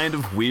some kind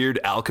of weird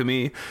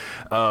alchemy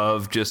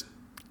of just,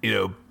 you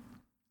know,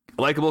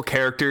 likable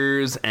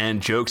characters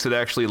and jokes that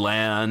actually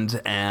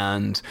land,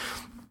 and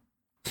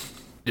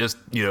just,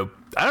 you know,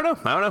 I don't know.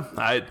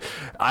 I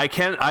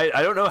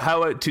don't know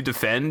how to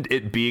defend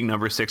it being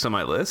number 6 on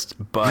my list,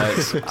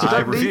 but I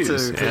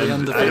refuse.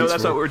 And I know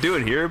that's not what we're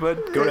doing here,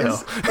 but go to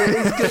hell.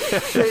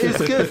 It is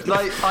good.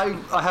 Like I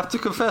have to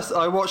confess,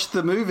 I watched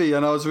the movie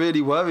and I was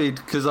really worried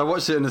because I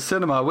watched it in a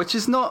cinema, which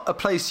is not a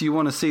place you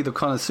want to see the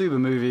Konosuba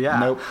movie at.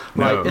 Nope.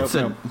 It's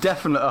a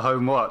definite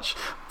home watch.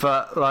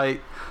 But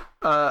like,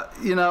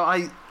 you know,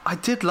 I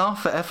did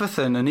laugh at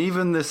everything, and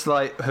even this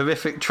like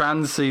horrific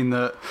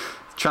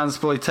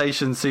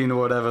transploitation scene or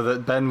whatever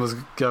that Ben was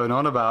going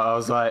on about. I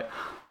was like,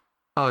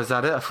 oh, is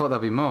that it? I thought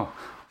there'd be more,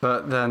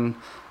 but then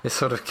it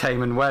sort of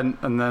came and went,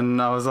 and then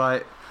I was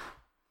like,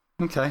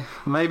 okay,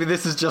 maybe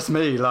this is just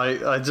me.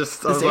 Like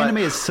this anime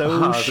is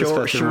so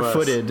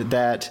sure-footed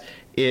that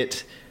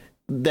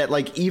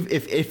like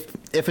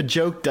if a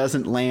joke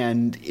doesn't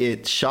land,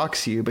 it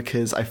shocks you,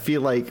 because I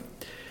feel like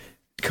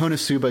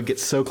Konosuba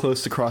gets so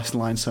close to crossing the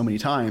line so many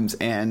times,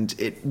 and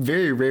it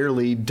very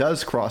rarely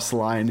does cross the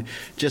line,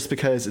 just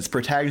because its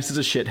protagonist is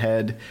a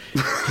shithead,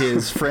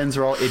 his friends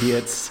are all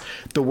idiots,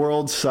 the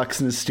world sucks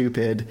and is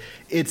stupid.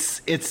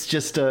 It's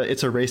just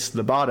it's a race to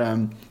the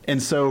bottom.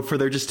 And so for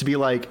there just to be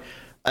like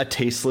a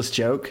tasteless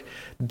joke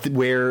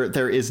where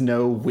there is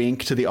no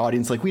wink to the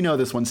audience, like, we know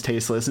this one's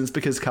tasteless and it's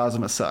because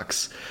Kazuma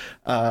sucks,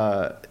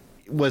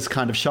 was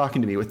kind of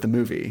shocking to me with the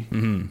movie.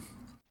 Mm-hmm.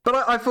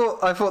 But I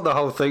thought the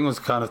whole thing was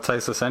kind of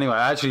tasteless anyway.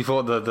 I actually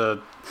thought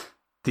that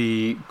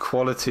the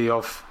quality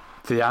of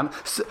the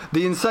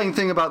insane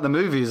thing about the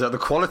movie is that the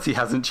quality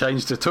hasn't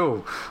changed at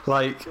all.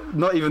 Like,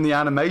 not even the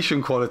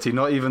animation quality,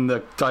 not even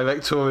the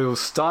directorial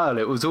style.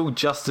 It was all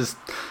just as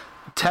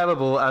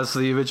terrible as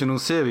the original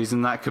series,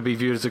 and that could be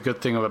viewed as a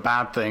good thing or a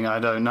bad thing. I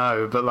don't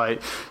know, but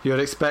like, you'd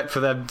expect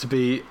for there to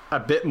be a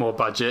bit more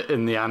budget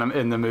in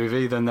the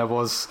movie than there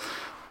was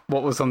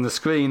what was on the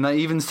screen. They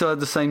even still had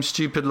the same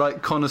stupid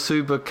like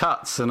Konosuba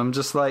cuts, and I'm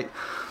just like,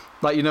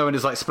 you know, when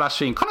it's like splash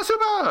screen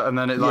Konosuba, and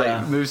then it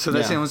like moves to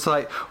this thing. I was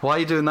like, why are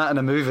you doing that in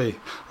a movie?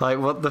 Like,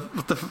 what the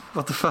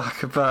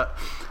fuck? But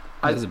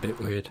it's a bit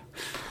weird.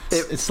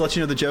 It's to let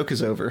you know the joke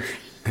is over.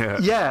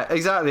 Yeah,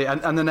 exactly.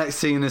 And the next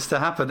scene is to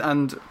happen,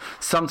 and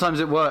sometimes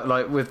it worked,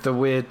 like with the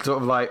weird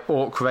sort of like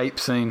orc rape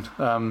scene.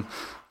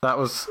 That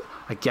was,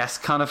 I guess,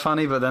 kind of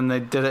funny, but then they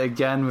did it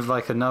again with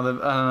like another,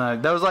 I don't know.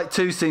 There was like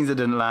 2 scenes that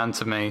didn't land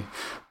to me,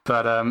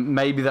 but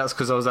maybe that's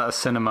because I was at a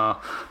cinema.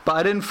 But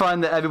I didn't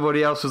find that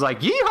everybody else was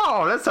like,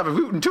 yeehaw, let's have a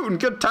rootin' tootin'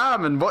 good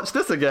time and watch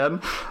this again.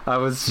 I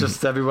was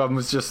just, everyone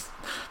was just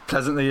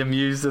pleasantly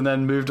amused and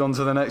then moved on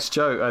to the next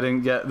joke. I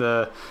didn't get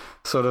the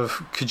sort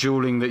of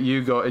cajoling that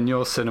you got in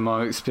your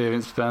cinema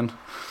experience, Ben.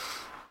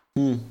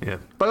 Yeah.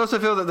 But I also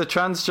feel that the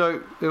trans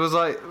joke, it was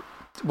like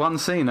one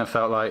scene, I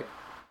felt like.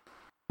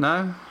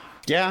 No?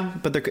 Yeah,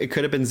 but it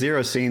could have been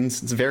 0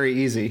 scenes. It's very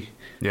easy.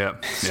 Yeah.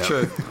 It's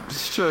true.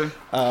 It's true.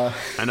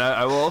 And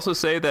I will also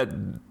say that,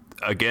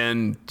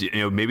 again, you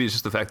know, maybe it's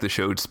just the fact the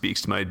show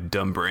speaks to my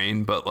dumb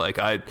brain, but like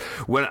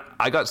when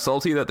I got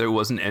salty that there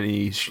wasn't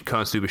any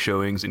Konosuba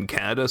showings in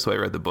Canada, so I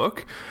read the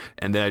book,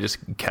 and then I just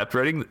kept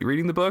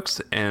reading the books,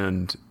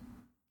 and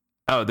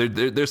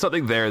there's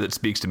something there that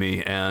speaks to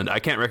me, and I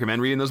can't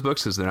recommend reading those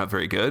books because they're not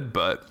very good,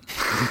 but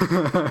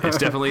it's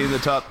definitely in the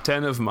top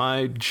 10 of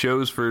my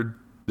shows for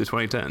the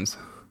 2010s.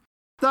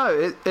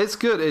 No, it's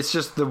good. It's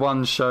just the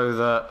one show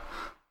that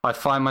I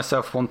find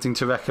myself wanting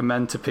to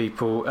recommend to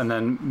people, and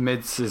then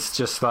Mids is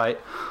just like,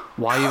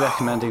 why are you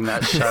recommending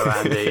that show,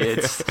 Andy?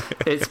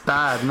 It's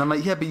bad. And I'm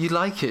like, yeah, but you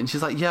like it. And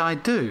she's like, yeah, I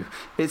do.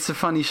 It's a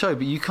funny show,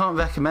 but you can't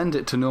recommend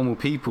it to normal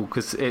people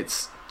because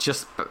it's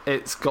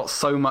got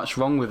so much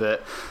wrong with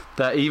it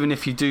that even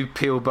if you do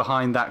peel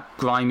behind that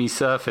grimy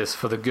surface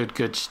for the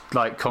good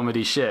like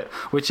comedy shit,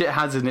 which it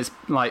has in its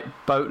like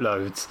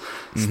boatloads,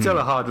 still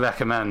a hard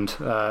recommend,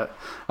 a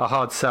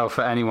hard sell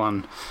for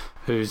anyone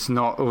who's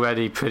not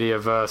already pretty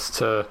averse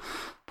to,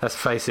 let's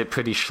face it,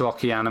 pretty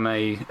schlocky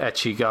anime,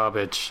 ecchi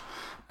garbage.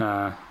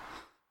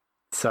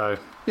 So,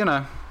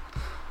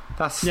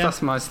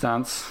 that's my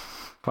stance.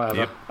 Whatever.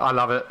 Yep. I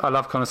love it. I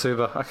love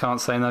Konosuba. I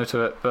can't say no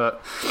to it,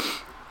 but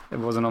it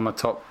wasn't on my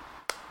top.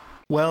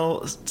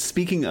 Well,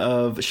 speaking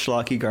of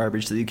schlocky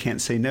garbage that you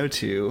can't say no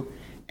to,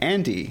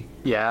 Andy,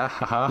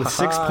 Yeah. with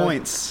 6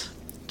 points,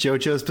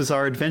 JoJo's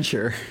Bizarre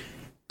Adventure.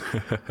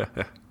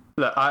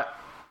 Look, I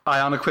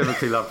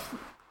unequivocally love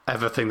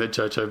everything that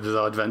JoJo's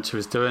Bizarre Adventure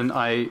is doing.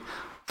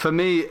 For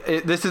me,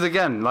 this is,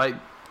 again, like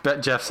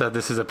Jeff said,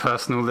 this is a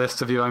personal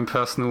list of your own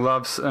personal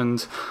loves,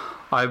 and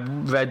I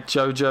read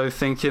JoJo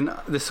thinking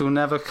this will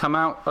never come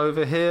out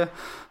over here,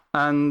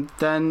 and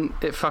then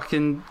it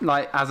fucking,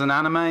 like, as an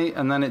anime,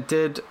 and then it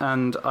did,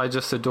 and I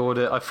just adored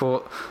it. I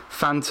thought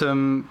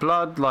Phantom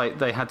Blood, like,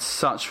 they had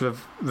such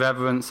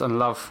reverence and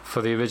love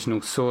for the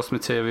original source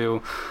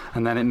material,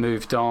 and then it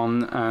moved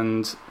on,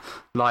 and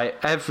like,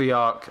 every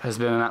arc has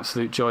been an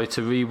absolute joy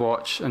to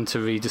rewatch and to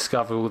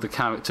rediscover all the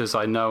characters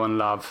I know and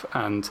love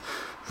and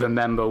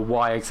remember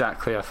why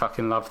exactly I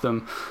fucking love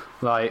them.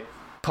 Like,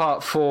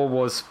 Part 4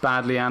 was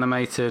badly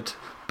animated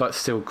but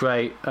still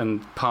great,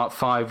 and Part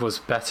 5 was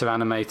better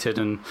animated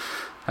and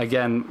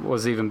again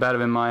was even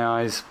better in my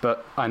eyes,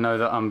 but I know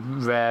that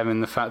I'm rare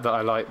in the fact that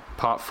I like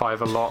Part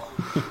 5 a lot.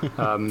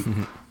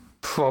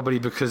 Probably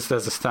because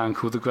there's a stand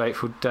called The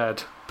Grateful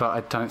Dead, but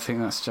I don't think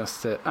that's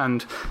just it.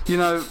 And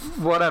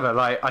whatever,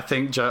 like, I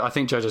think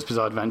JoJo's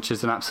Bizarre Adventure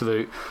is an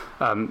absolute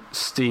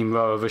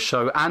steamroller of a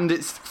show, and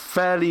it's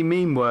fairly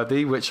meme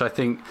worthy, which I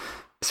think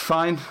is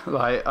fine.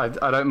 Like,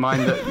 I don't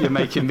mind that you're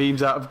making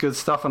memes out of good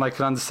stuff, and I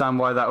can understand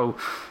why that will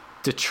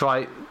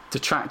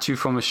detract you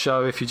from a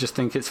show if you just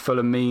think it's full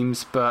of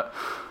memes. But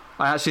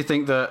I actually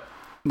think that,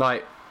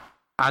 like,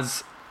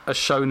 as a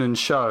shonen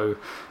show,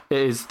 it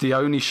is the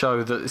only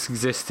show that's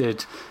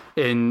existed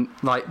in,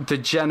 like, the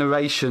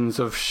generations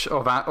of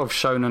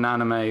shonen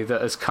anime that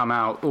has come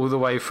out, all the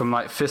way from,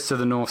 like, Fist of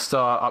the North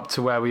Star up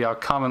to where we are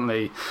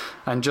currently.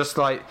 And just,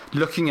 like,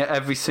 looking at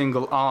every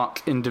single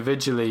arc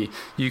individually,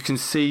 you can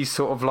see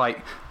sort of,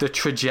 like, the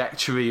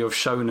trajectory of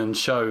shonen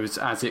shows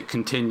as it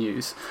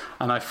continues.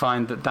 And I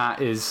find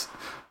that is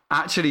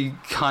actually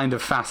kind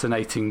of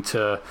fascinating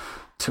to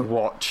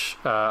watch.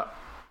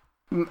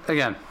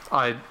 Again,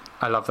 I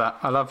love that.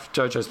 I love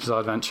JoJo's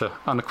Bizarre Adventure.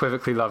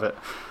 Unequivocally love it.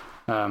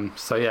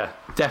 So yeah,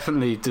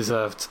 definitely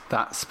deserved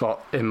that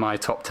spot in my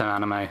top 10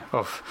 anime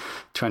of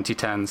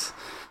 2010s.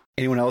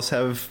 Anyone else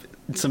have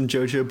some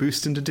JoJo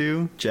boosting to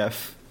do?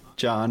 Jeff,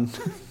 John.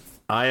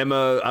 I'm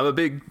a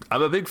big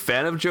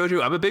fan of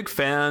JoJo. I'm a big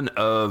fan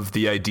of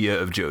the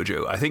idea of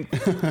JoJo. I think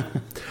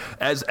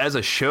as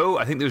a show,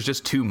 I think there's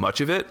just too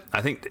much of it.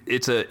 I think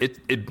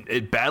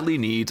it badly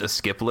needs a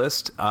skip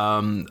list.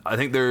 I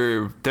think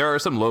there are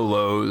some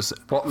lows.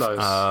 What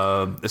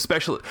lows?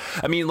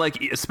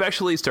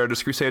 Especially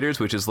Stardust Crusaders,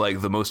 which is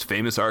like the most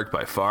famous arc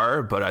by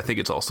far, but I think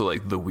it's also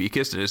like the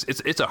weakest, and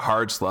it's a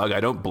hard slug.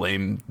 I don't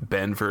blame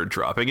Ben for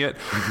dropping it.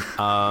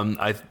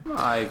 I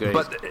agree.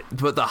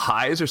 But the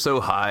highs are so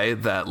high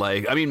that,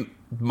 like, I mean,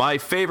 my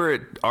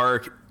favorite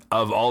arc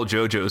of all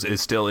JoJo's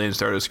is still in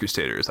Stardust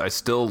Crusaders. I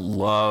still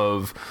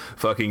love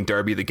fucking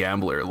Darby the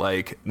Gambler.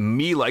 Like,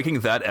 me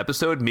liking that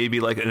episode made me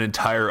like an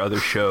entire other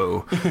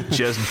show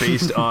just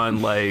based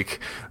on, like,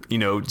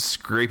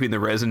 scraping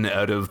the resin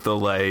out of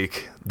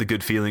the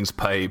good feelings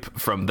pipe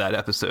from that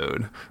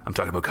episode. I'm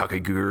talking about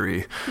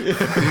Kakegurui.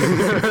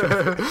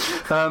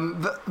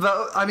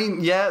 I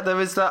mean, yeah, there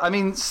is that. I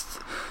mean,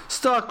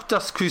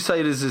 Stardust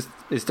Crusaders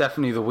is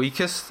definitely the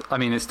weakest. I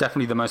mean, it's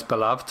definitely the most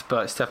beloved,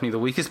 but it's definitely the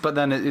weakest. But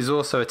then it is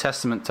also a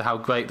testament to how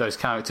great those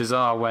characters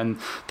are when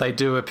they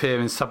do appear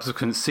in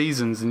subsequent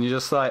seasons, and you're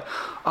just like,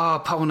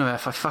 oh,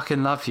 Polnareff, I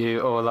fucking love you,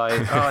 or like,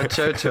 oh,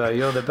 Jojo,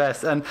 you're the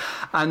best. And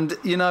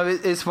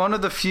it's one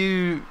of the few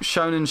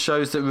shonen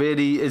shows that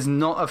really is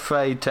not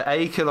afraid to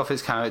A, kill off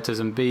its characters,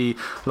 and B,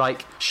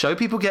 like, show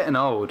people getting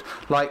old.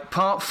 Like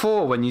Part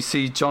 4, when you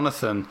see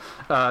Joseph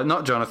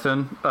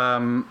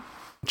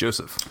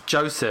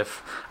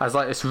as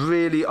like this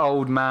really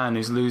old man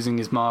who's losing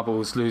his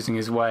marbles, losing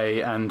his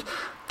way, and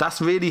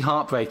that's really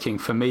heartbreaking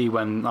for me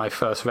when I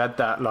first read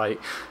that.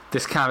 Like,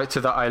 this character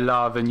that I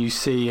love, and you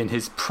see in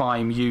his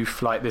prime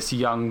youth, like this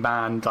young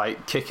man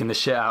like kicking the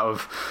shit out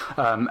of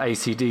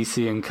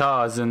AC/DC and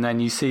cars, and then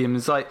you see him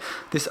as like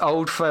this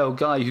old frail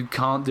guy who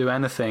can't do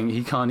anything.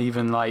 He can't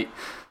even like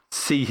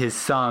see his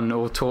son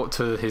or talk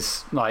to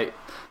his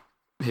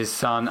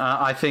son.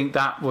 I think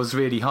that was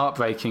really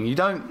heartbreaking. You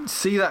don't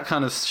see that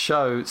kind of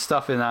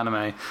stuff in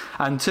anime,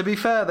 and to be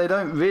fair, they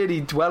don't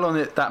really dwell on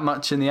it that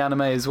much in the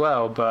anime as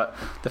well, but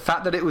the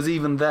fact that it was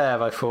even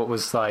there, I thought,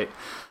 was like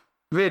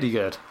really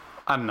good.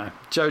 I don't know,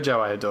 JoJo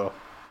I adore,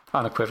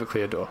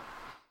 unequivocally adore.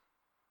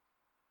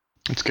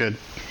 It's good.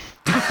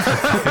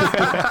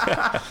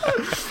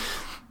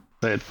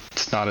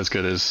 It's not as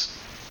good as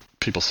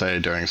people say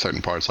during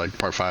certain parts, like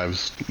Part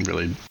 5's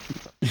really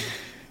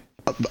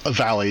a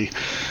valley.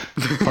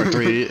 Part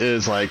 3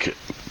 is like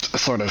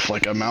sort of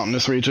like a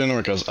mountainous region where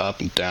it goes up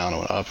and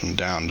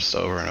down just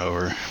over and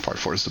over. Part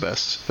 4 is the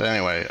best. But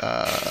anyway,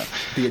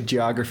 The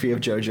geography of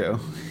JoJo.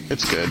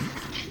 it's good.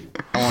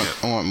 I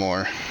want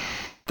more.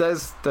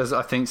 There's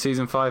I think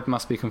season 5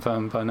 must be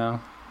confirmed by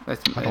now.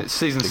 It's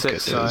season think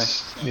 6, it sorry.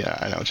 is. Yeah,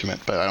 I know what you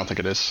meant, but I don't think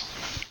it is.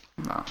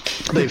 No.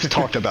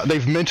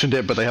 They've mentioned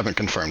it, but they haven't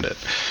confirmed it.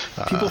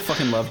 People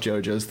fucking love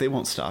JoJo's. They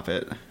won't stop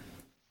it.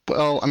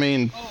 Well, I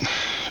mean,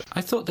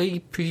 I thought they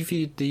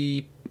previewed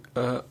the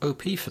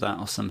OP for that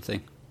or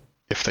something.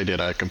 if they did,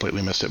 I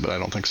completely missed it, but I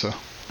don't think so.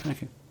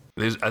 Okay.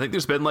 I think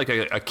there's been like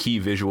a key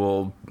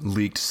visual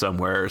leaked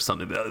somewhere or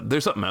something.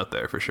 There's something out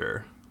there for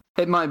sure.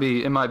 It might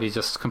be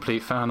just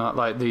complete fan art.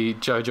 Like the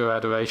JoJo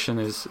adoration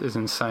is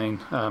insane.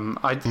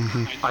 I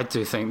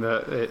do think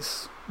that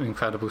it's an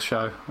incredible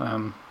show.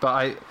 But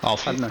I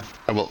don't know.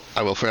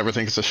 I will forever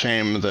think it's a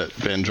shame that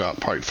Ben dropped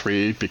part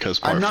 3 because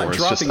part I'm 4 not is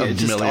just dropping it.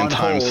 Just million on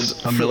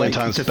times hold a million for,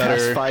 times the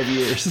better. Past 5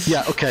 years.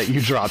 Yeah, okay,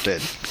 you dropped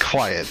it.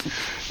 Quiet.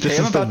 This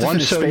Hey, is the one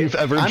show you've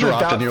ever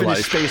dropped in your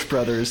life. Space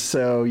Brothers,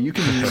 so you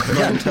can.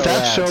 Yeah,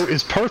 that show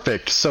is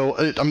perfect. So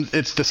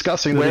it's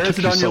disgusting Where that is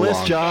it it took on you your so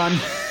list, long. John?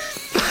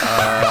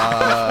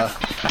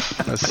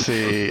 Let's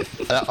see.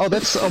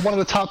 That's one of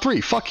the top 3.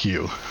 Fuck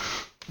you.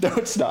 No,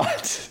 it's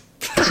not.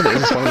 Yes, it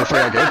is. It's one of the 3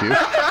 I gave you.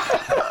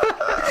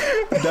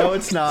 No,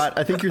 it's not.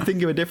 I think you're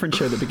thinking of a different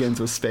show that begins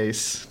with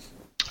space.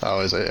 Oh,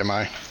 is it? Am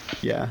I?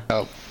 Yeah.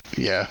 Oh,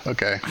 yeah.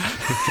 Okay.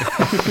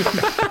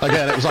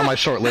 Again, it was on my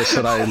short list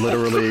that I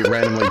literally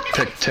randomly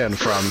picked 10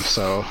 from.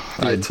 So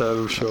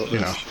Total short you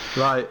know, list.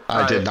 Right.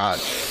 I did not.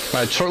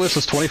 My short list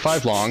was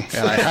 25 long,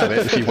 and I have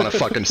it. If you want to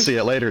fucking see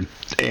it later,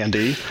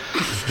 Andy.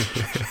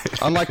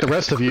 Unlike the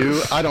rest of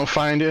you, I don't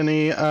find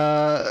any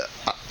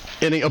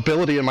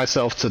ability in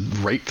myself to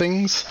rate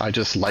things. I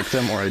just like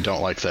them or I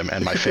don't like them,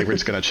 and my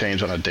favorite's going to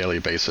change on a daily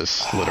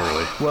basis,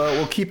 literally. Well,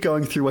 we'll keep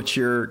going through what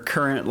your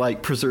current,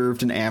 like,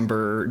 preserved in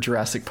amber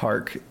Jurassic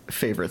Park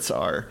favorites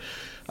are.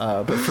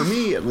 But for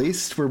me, at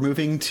least, we're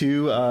moving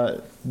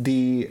to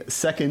the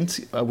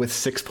second with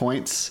 6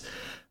 points,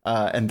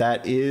 and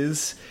that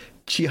is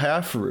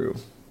Chihayafuru.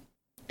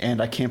 And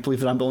I can't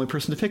believe that I'm the only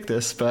person to pick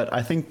this, but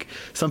I think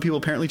some people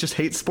apparently just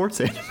hate sports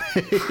anime.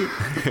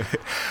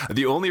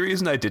 The only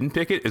reason I didn't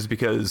pick it is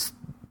because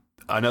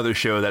another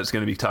show that's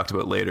going to be talked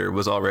about later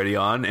was already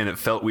on, and it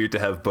felt weird to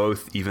have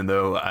both, even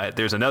though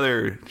there's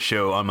another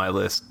show on my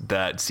list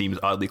that seems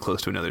oddly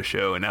close to another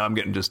show, and now I'm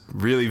getting just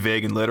really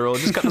vague and literal.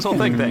 Just cut this whole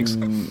thing, thanks.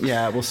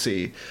 Yeah, we'll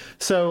see.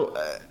 So,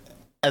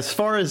 as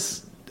far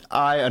as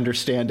I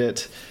understand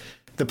it,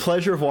 the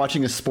pleasure of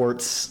watching a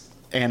sports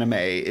anime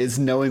is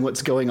knowing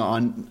what's going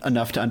on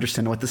enough to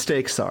understand what the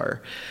stakes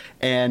are.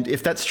 And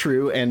if that's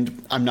true,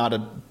 and I'm not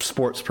a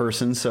sports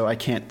person, so I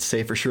can't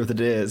say for sure that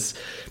it is,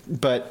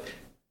 but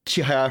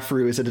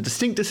Chihayafuru is at a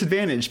distinct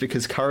disadvantage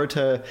because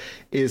Karuta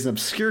is an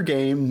obscure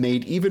game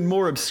made even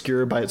more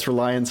obscure by its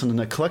reliance on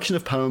a collection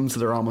of poems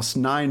that are almost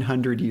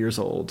 900 years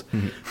old.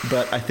 Mm-hmm.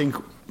 But I think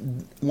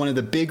one of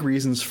the big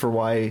reasons for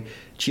why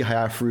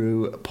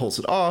Chihayafuru pulls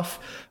it off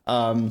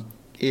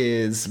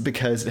is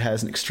because it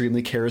has an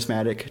extremely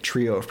charismatic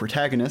trio of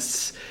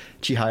protagonists.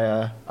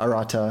 Chihaya,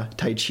 Arata,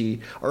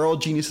 Taichi are all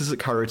geniuses at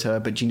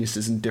Karuta, but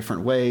geniuses in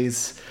different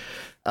ways.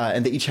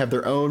 And they each have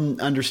their own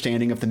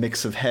understanding of the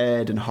mix of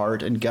head and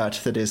heart and gut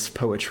that is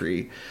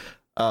poetry.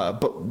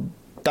 But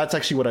that's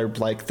actually what I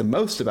like the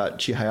most about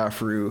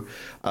Chihayafuru,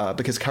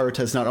 because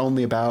Karuta is not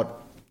only about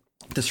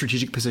the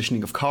strategic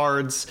positioning of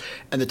cards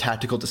and the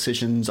tactical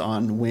decisions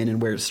on when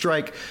and where to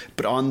strike,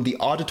 but on the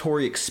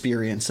auditory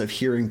experience of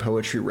hearing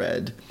poetry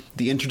read,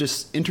 the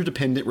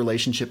interdependent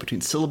relationship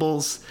between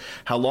syllables,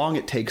 how long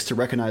it takes to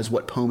recognize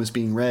what poem is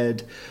being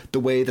read, the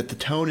way that the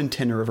tone and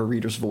tenor of a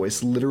reader's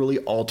voice literally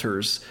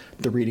alters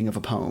the reading of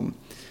a poem.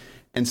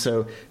 And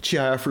so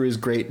Chihayafuru is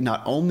great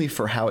not only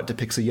for how it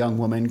depicts a young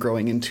woman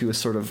growing into a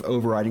sort of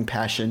overriding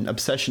passion,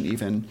 obsession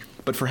even,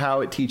 but for how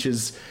it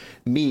teaches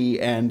me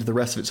and the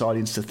rest of its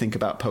audience to think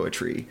about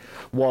poetry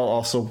while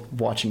also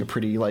watching a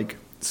pretty, like,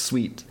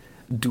 sweet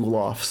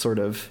duel-off sort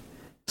of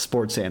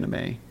sports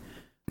anime.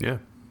 Yeah.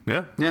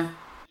 That's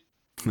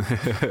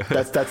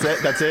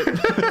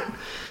it.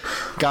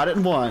 Got it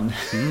in one.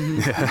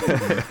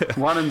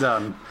 One and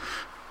done.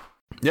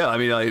 Yeah, I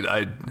mean,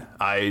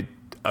 I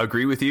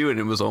agree with you, and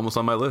it was almost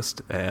on my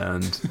list,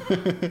 and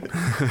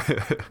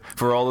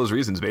for all those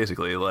reasons,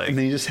 basically, like. And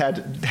then you just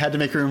had to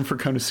make room for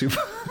Konosuba.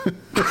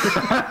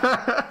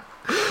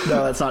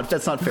 No, that's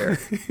not fair.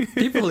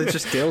 People are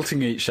just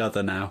guilting each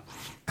other now.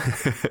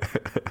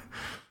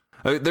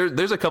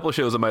 There's a couple of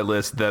shows on my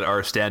list that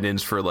are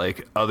stand-ins for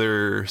like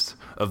others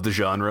of the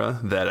genre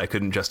that I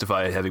couldn't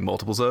justify having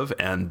multiples of,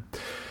 and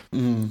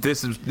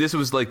this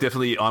was like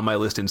definitely on my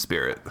list in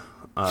spirit.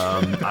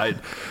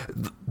 The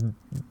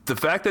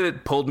fact that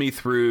it pulled me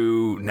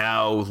through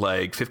now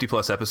like 50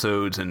 plus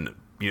episodes and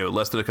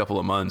less than a couple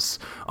of months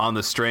on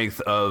the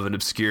strength of an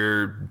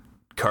obscure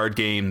card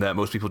game that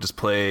most people just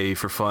play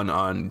for fun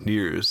on New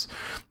Year's.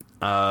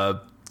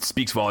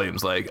 speaks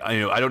volumes. Like,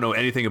 I don't know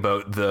anything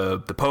about the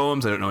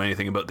poems. I don't know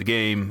anything about the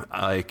game.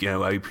 I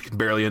can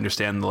barely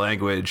understand the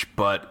language,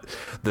 but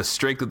the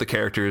strength of the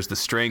characters, the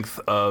strength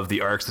of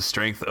the arcs, the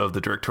strength of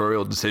the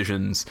directorial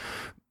decisions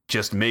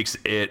just makes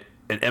it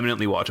an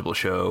eminently watchable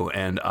show,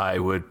 and I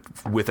would,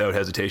 without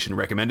hesitation,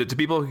 recommend it to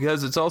people,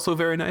 because it's also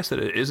very nice that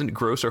it isn't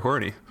gross or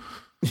horny.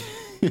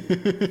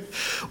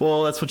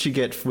 Well, that's what you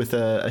get with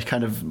a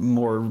kind of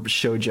more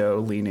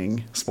shoujo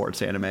leaning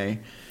sports anime.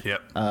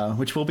 Yep.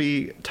 Which we'll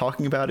be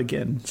talking about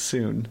again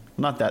soon.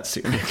 Not that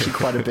soon, actually,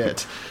 quite a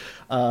bit.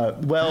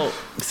 Well,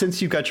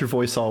 since you got your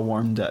voice all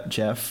warmed up,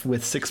 Jeff,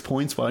 with 6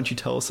 points, why don't you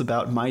tell us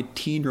about my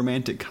teen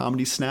romantic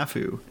comedy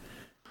Snafu?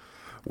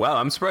 Wow,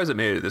 I'm surprised it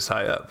made it this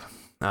high up.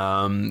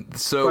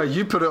 So Well,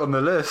 you put it on the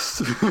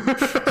list.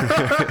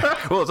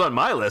 well, it's on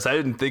my list. I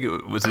didn't think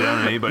it was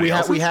on anybody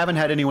else's. We haven't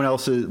had anyone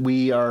else's.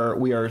 We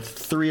are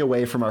 3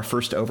 away from our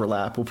first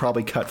overlap. We'll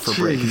probably cut for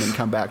break and then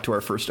come back to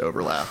our first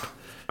overlap.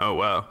 Oh,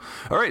 wow.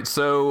 All right.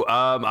 So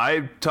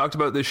I talked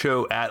about this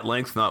show at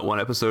length not one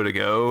episode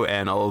ago,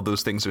 and all of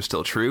those things are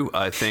still true.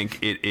 I think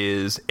it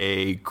is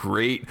a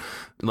great,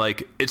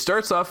 like, it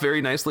starts off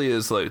very nicely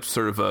as like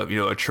sort of a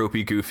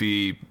tropey,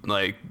 goofy,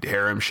 like,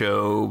 harem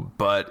show,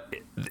 but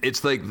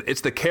it's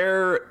the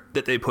care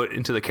that they put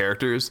into the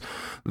characters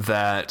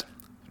that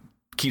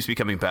keeps me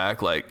coming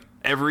back. Like,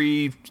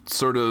 every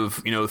sort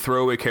of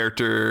throwaway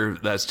character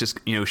that's just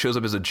shows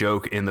up as a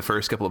joke in the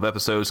first couple of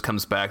episodes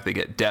comes back. They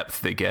get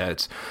depth, they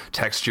get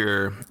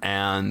texture,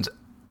 and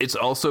it's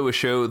also a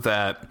show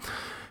that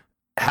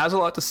has a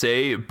lot to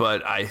say,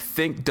 but I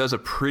think does a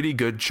pretty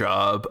good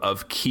job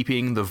of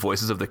keeping the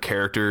voices of the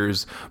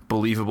characters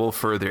believable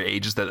for their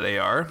ages that they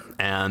are.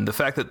 And the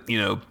fact that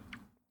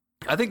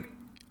I think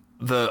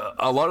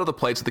a lot of the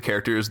plights of the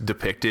characters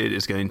depicted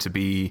is going to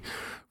be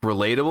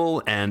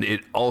relatable, and it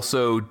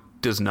also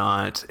does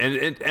not, and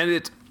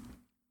it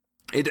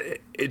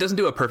doesn't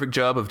do a perfect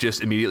job of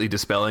just immediately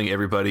dispelling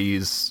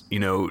everybody's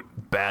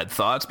bad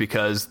thoughts,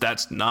 because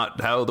that's not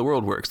how the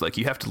world works. Like,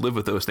 you have to live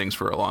with those things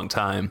for a long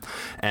time,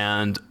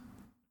 and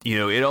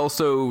it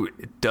also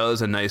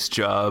does a nice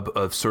job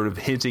of sort of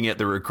hinting at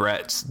the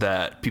regrets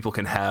that people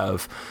can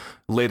have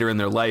later in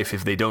their life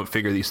if they don't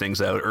figure these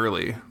things out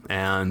early.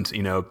 And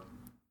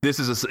this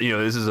is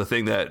a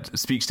thing that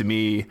speaks to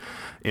me,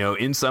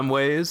 in some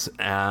ways.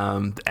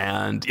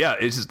 And yeah,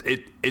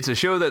 it's a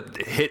show that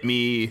hit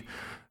me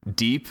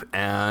deep,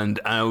 and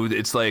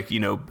it's like,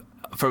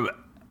 from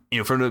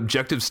an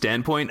objective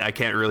standpoint, I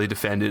can't really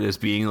defend it as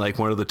being like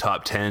one of the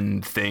top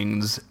 10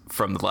 things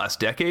from the last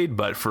decade,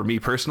 but for me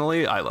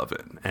personally, I love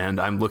it, and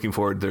I'm looking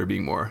forward to there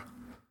being more.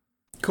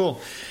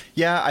 Cool.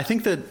 Yeah, I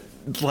think that,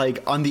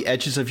 like, on the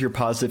edges of your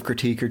positive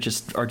critique are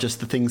just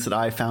the things that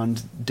I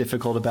found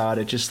difficult about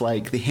it. Just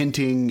like the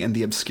hinting and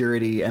the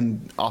obscurity,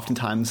 and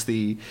oftentimes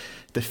the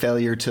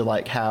failure to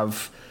like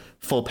have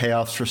full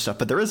payoffs for stuff.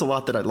 But there is a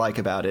lot that I like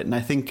about it, and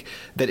I think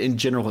that in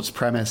general its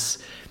premise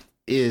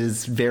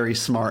is very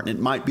smart. And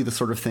it might be the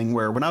sort of thing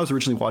where when I was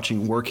originally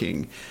watching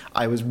Working,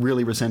 I was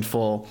really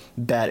resentful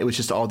that it was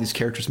just all these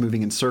characters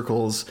moving in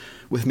circles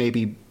with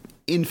maybe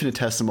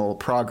infinitesimal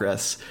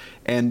progress.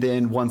 And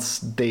then once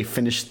they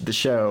finished the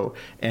show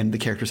and the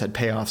characters had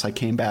payoffs, I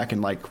came back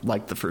and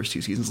liked the first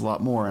 2 seasons a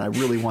lot more. And I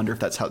really wonder if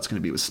that's how it's going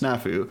to be with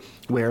Snafu,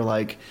 where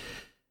like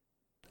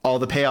all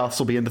the payoffs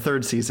will be in the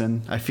 3rd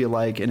season, I feel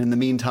like. And in the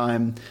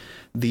meantime,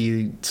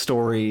 the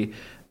story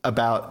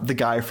about the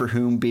guy for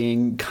whom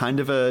being kind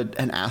of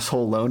an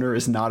asshole loner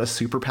is not a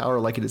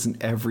superpower like it is in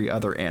every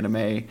other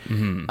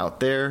anime out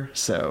there.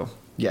 So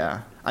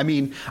yeah, I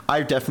mean,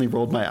 I definitely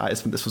rolled my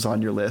eyes when this was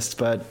on your list,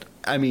 but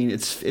I mean,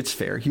 it's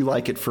fair. You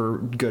like it for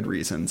good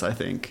reasons, I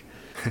think.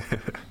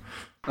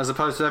 As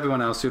opposed to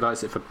everyone else who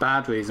likes it for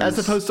bad reasons. As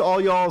opposed to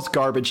all y'all's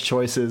garbage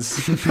choices.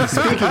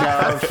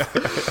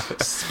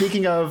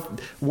 Speaking of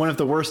one of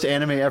the worst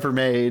anime ever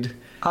made.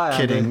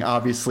 Kidding.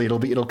 Obviously, it'll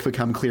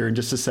become clear in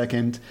just a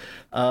second.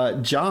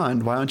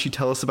 John, why don't you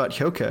tell us about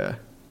Hyoka?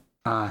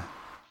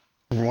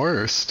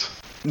 Worst.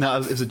 No,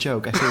 it was a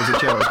joke. I said it was a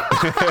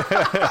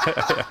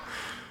joke.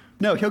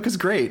 No, Hyoka's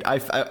great.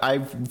 I've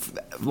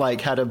like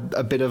had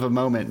a bit of a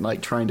moment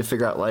like trying to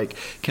figure out like,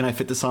 can I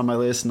fit this on my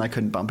list, and I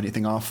couldn't bump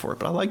anything off for it.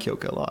 But I like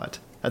Hyoka a lot.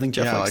 I think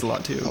Jeff likes it a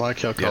lot too. I like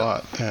Hyoka a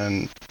lot,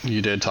 and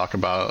you did talk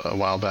about it a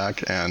while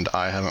back, and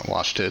I haven't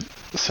watched it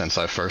since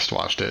I first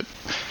watched it.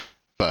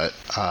 But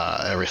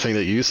everything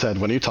that you said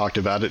when you talked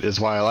about it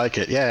is why I like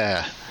it.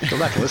 Yeah, go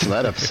back and listen to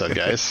that episode,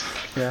 guys.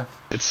 Yeah,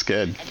 it's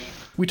good.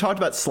 We talked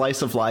about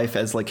slice of life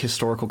as like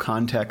historical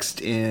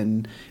context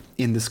in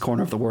this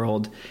corner of the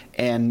world,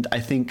 and I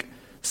think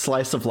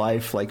slice of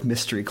life like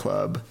Mystery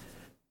Club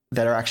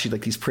that are actually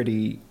like these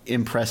pretty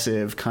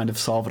impressive kind of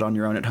solve it on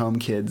your own at home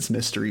kids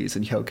mysteries,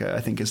 and Hyoka I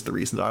think is the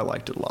reason that I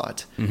liked it a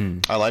lot.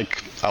 I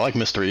like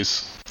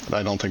mysteries.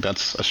 I don't think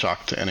that's a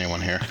shock to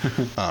anyone here.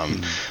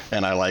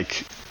 And I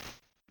like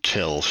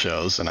chill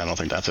shows, and I don't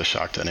think that's a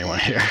shock to anyone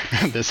here.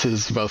 This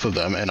is both of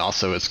them, and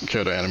also it's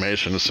Kyoto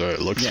Animation, so it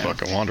looks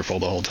fucking wonderful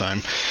the whole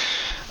time.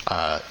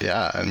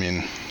 I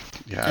mean,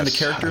 Yes, and the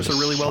characters I are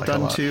really just well like it a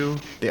done lot. too.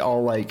 They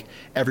all like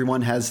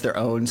everyone has their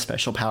own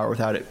special power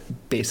without it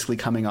basically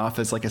coming off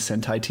as like a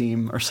Sentai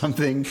team or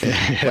something.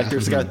 Like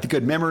there's got the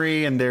good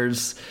memory, and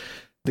there's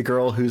the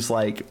girl who's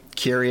like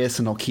curious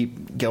and will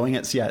keep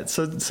going.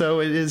 So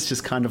it is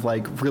just kind of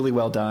like really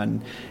well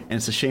done, and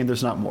it's a shame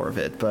there's not more of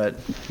it, but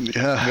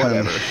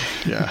whatever.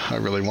 Yeah, I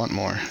really want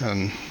more,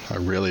 and I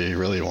really,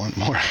 really want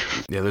more.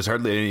 Yeah, there's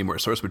hardly any more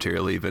source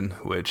material even,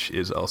 which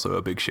is also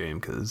a big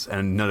shame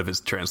and none of it's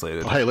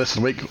translated. Hey,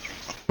 listen,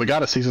 we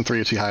got a season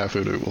 3 of Chihaya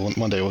Fudu.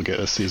 One day we'll get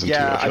a season 2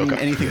 Yeah, of I mean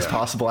Kyoka. anything's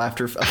possible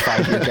after a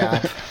 5-year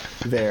gap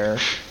there.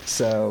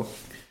 So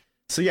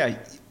yeah,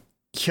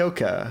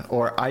 Kyoka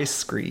or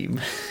ice cream.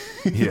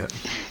 Yeah.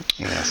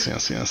 Yes.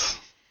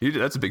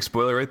 That's a big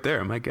spoiler right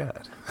there. My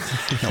God.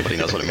 Nobody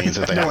knows what it means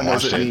if they No haven't one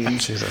knows watched what it. it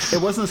means. Jesus.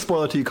 It wasn't a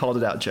spoiler till you called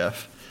it out,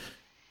 Jeff.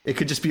 It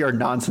could just be our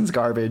nonsense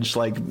garbage.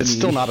 Like It's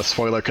still not a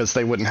spoiler because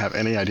they wouldn't have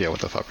any idea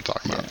what the fuck we're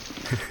talking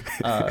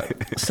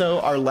about. So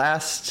our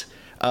last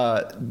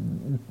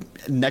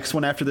next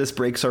one after this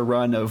breaks our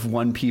run of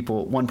one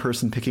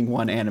person picking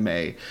one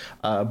anime.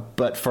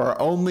 But for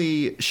our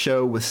only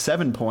show with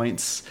 7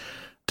 points,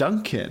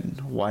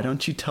 Duncan, why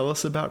don't you tell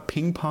us about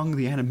Ping Pong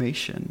the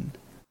animation?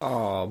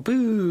 Oh,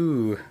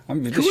 boo!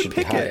 This Who would should be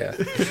pick higher.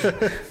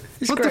 it?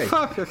 It's What great. the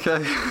fuck?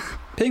 Okay.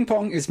 Ping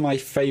pong is my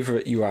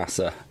favourite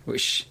Yuasa,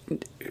 which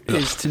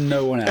is to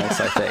no one else,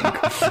 I think.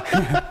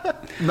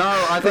 No,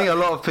 I think a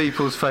lot of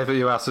people's favourite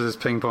Yuasa is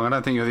ping pong. I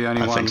don't think you're the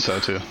only I one. think so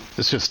too.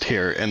 It's just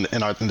here in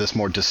this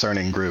more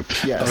discerning group.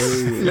 Yes.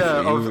 Yeah,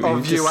 of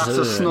Yuasa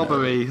discern.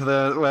 snobbery,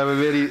 where we're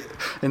really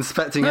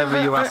inspecting every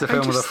Yuasa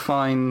film with a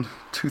fine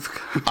tooth.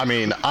 I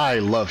mean, I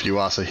love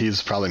Yuasa.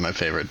 He's probably my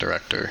favorite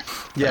director.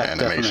 Yeah,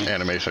 definitely.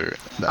 Animator.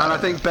 And I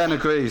think Ben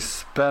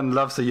agrees. Ben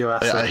loves the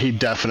Yuasa. Yeah, he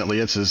definitely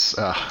is. His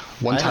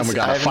one I time we haven't-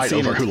 got I a haven't fight seen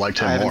over it. who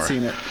liked I him haven't more.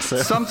 seen it. So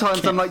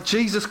Sometimes I'm like,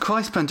 Jesus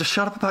Christ, Ben, just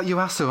shut up about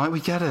Yuasa, right? We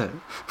get it.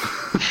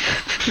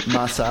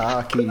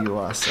 Masaaki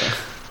Yuasa.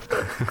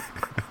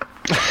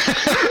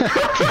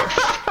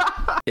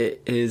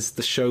 It is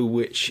the show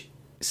which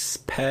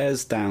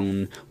pares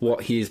down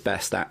what he is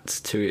best at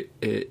to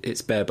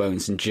its bare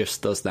bones and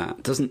just does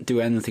that. Doesn't do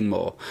anything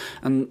more.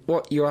 And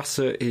what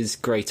Yuasa is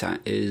great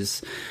at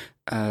is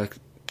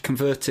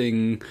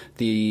converting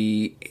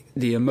the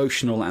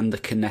emotional and the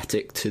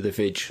kinetic to the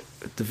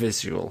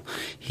visual.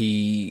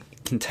 He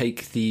can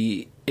take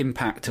the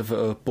impact of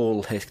a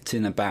ball hit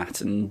in a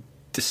bat and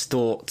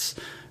distort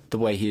the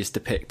way he has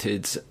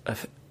depicted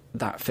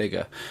that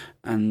figure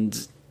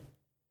and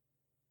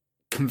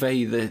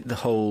convey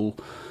the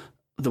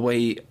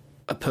way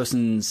a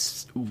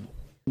person's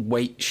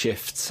weight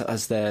shifts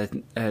as they're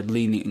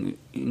leaning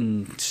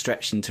and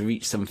stretching to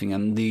reach something,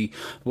 and the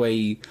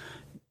way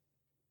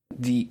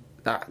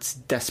that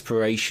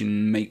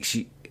desperation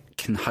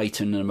can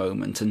heighten in a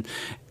moment. And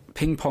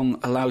Ping Pong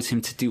allows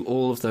him to do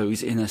all of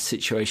those in a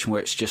situation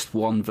where it's just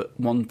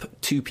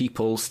two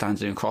people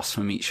standing across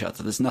from each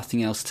other. There's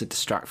nothing else to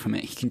distract from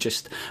it. He can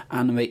just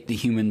animate the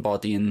human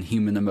body and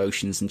human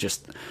emotions and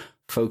just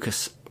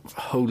focus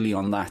wholly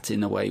on that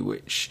in a way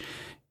which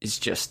is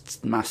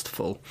just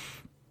masterful.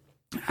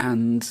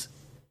 And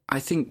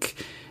I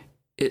think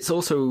it's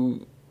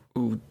also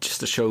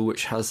just a show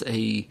which has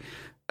a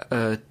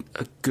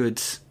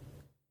good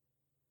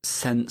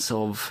sense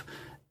of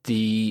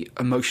the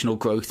emotional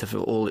growth of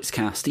all its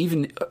cast,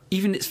 even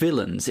its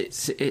villains,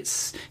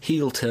 its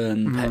heel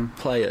turn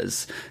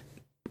players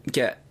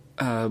get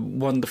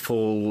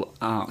wonderful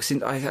arcs.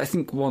 I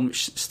think one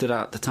which stood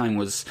out at the time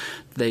was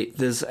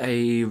there's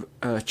a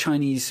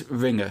Chinese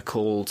ringer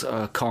called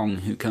Kong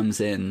who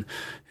comes in,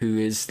 who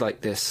is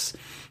like this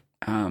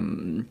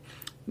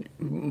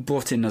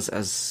brought in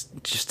as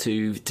just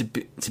to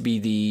be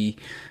the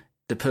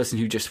person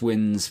who just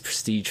wins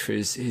prestige for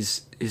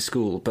his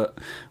school. But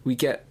we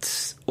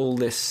get all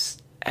this.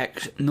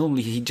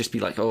 Normally he'd just be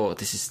like, oh,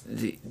 this is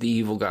the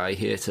evil guy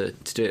here to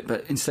do it.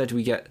 But instead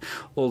we get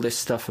all this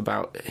stuff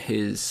about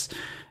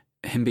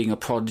him being a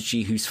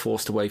prodigy who's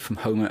forced away from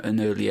home at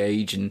an early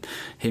age, and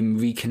him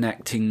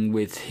reconnecting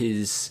with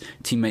his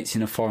teammates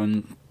in a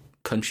foreign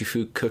country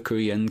through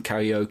cookery and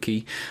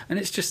karaoke. And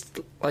it's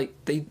just like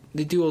they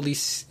do all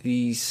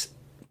these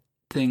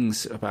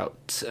things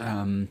about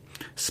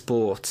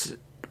sport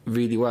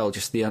really well,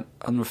 just the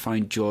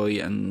unrefined joy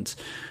and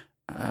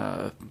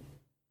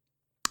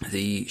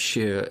the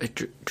sheer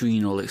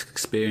adrenal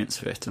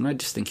experience of it, and I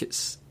just think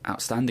it's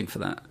outstanding for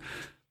that.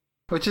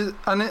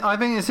 And I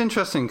think it's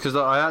interesting because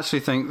I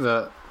actually think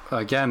that,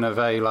 again, a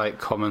very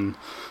common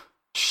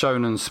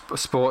shonen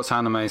sports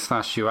anime /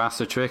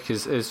 Yuasa trick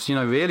is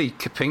really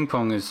Ping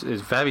Pong is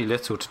very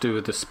little to do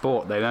with the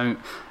sport. They don't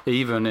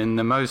even, in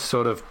the most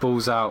sort of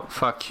balls out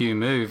fuck you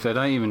move, they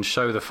don't even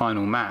show the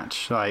final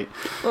match.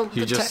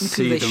 You just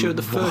see they them show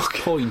the walk.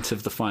 first point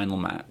of the final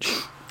match.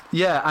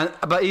 Yeah,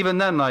 but even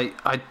then, I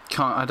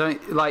don't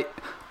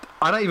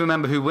even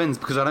remember who wins,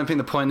 because I don't think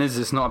the point is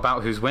it's not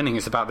about who's winning.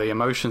 It's about the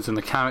emotions and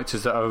the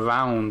characters that are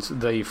around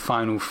the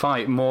final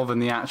fight more than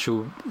the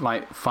actual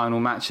final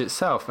match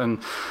itself.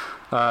 And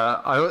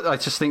I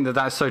just think that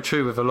that's so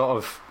true with a lot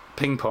of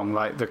ping pong.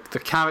 Like the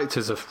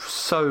characters are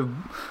so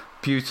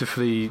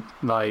beautifully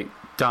like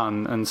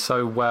done and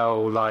so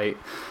well like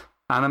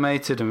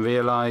animated and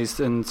realized,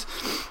 and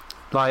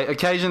like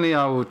occasionally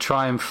I will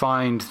try and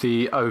find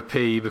the OP,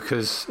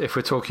 because if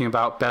we're talking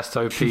about best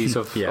OPs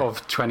of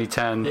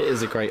 2010, It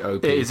is a great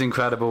OP. it is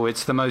incredible.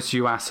 It's the most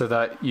Yuasa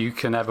that you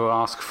can ever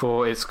ask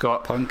for. It's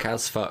got punk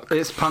as fuck.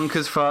 it's punk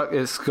as fuck.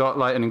 It's got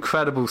like an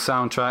incredible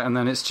soundtrack, and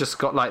then it's just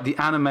got like the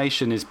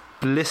animation is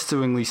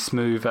blisteringly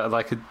smooth at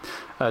like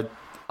a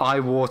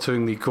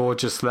eye-wateringly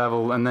gorgeous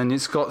level, and then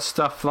it's got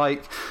stuff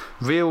like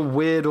real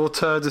weird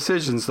auteur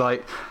decisions,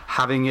 like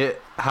having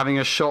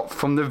a shot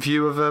from the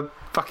view of a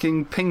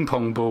fucking ping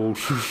pong ball.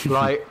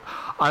 Like,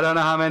 I don't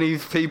know how many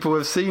people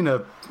have seen a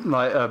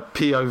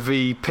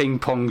POV ping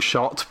pong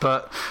shot,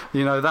 but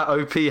you know that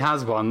OP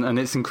has one, and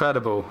it's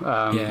incredible.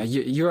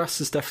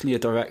 Urasa's definitely a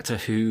director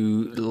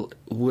who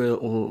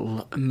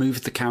will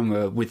move the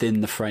camera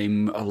within the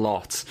frame a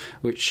lot,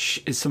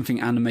 which is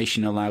something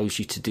animation allows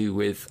you to do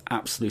with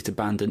absolute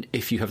abandon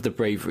if you have the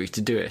bravery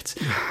to do it.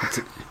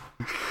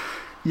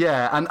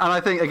 Yeah, and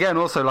I think again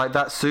also like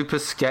that super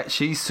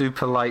sketchy,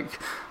 super like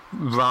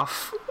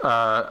rough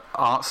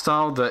art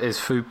style that is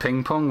through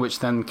ping pong, which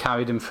then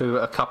carried him through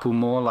a couple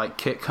more like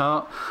Kick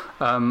Heart.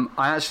 I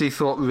actually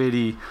thought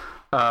really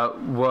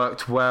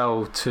worked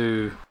well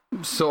to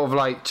sort of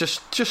like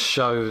just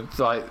show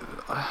like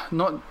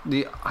not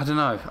the I don't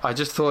know. I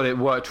just thought it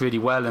worked really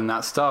well in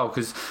that style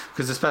because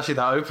especially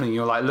that opening,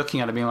 you're like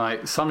looking at it being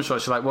like some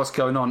shots you're like what's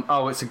going on?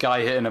 Oh, it's a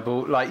guy hitting a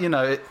ball. Like, you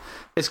know,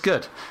 it's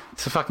good.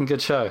 It's a fucking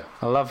good show.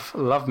 I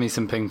love me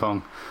some ping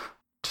pong.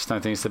 Just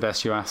don't think it's the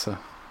best Yuasa.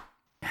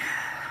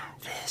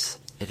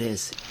 It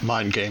is.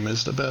 Mind Game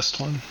is the best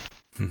one.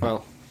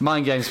 Well,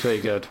 Mind Game's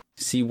pretty good.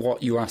 see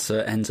what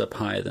Yuasa ends up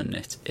higher than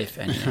it, if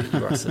any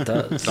Yuasa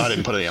does. I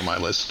didn't put any on my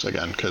list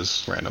again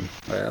because random.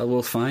 Well,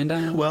 we'll find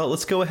out. Well,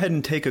 let's go ahead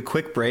and take a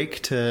quick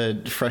break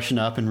to freshen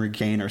up and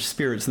regain our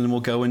spirits, and then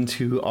we'll go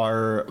into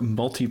our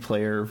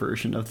multiplayer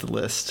version of the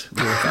list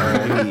with all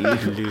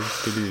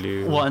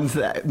the ones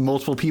that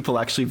multiple people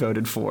actually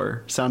voted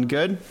for. Sound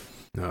good?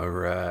 All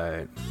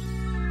right.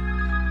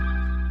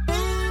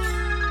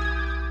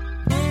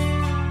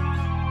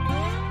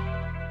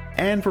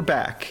 And we're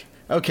back.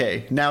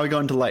 Okay, now we go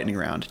into lightning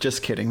round.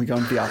 Just kidding. We go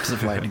into the opposite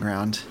of lightning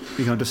round.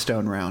 We go into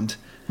stone round.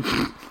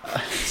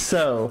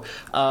 So,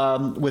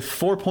 with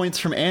 4 points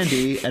from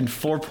Andy and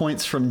 4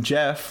 points from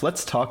Jeff,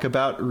 let's talk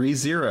about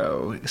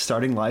ReZero,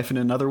 starting life in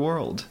another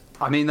world.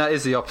 I mean, that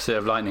is the opposite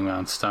of lightning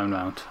round, stone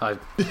round. I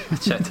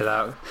checked it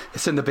out.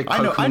 It's in the big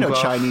Pokemon I know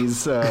graph.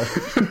 Chinese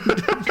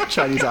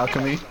Chinese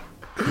alchemy.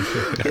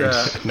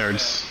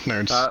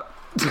 Nerds.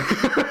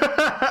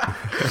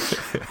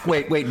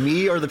 Wait,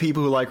 me or the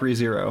people who like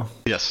ReZero?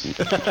 Yes.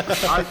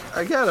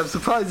 I'm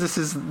surprised this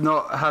has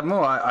not had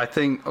more. I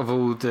think of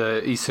all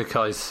the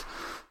isekais,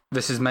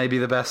 this is maybe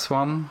the best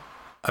one.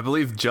 I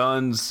believe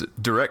John's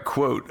direct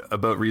quote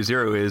about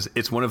ReZero is,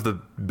 "It's one of the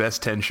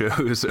best 10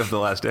 shows of the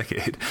last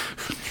decade."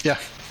 Yeah.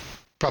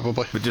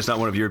 Probably. But just not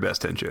one of your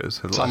best 10 shows.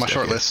 It's on my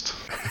short list.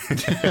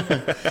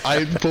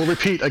 I will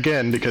repeat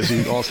again because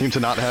you all seem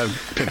to not have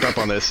picked up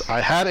on this.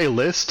 I had a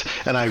list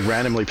and I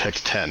randomly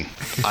picked 10.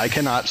 I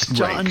cannot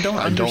John, rank.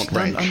 don't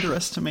rank.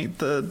 underestimate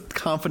the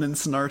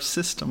confidence in our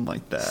system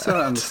like that. Still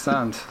don't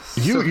understand.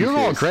 You're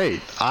all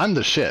great. I'm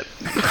the shit.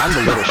 I'm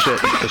the little shit.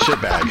 The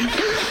shit bag.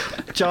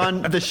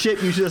 John, the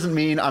shit usually doesn't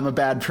mean I'm a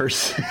bad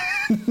person.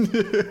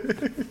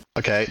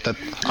 Okay,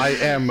 I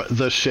am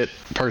the shit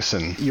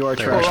person. You are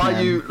There. trash. Or are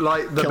man. you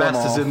like the Kill 'em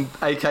best as all. in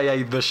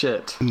AKA the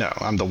shit? No,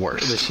 I'm the The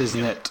worst.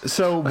 shiznit.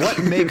 So what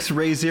makes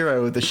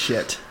ReZero the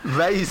shit?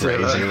 Razor.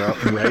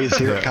 Ray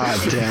Zero. God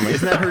damn it.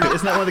 Isn't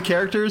that one of the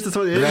characters? That's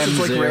what it is. Rem It's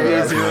like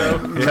Zero.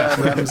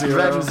 ReZero. Rem Zero.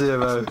 Rem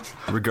Zero.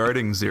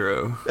 Regarding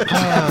Zero.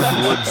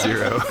 Wood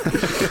Zero.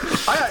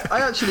 I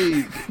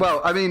actually,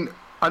 well, I mean,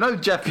 I know,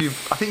 Jeff,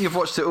 I think you've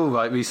watched it all,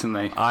 right,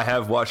 recently? I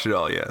have watched it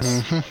all,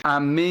 yes.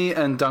 And me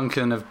and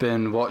Duncan have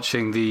been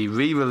watching the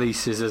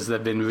re-releases as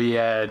they've been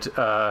re-aired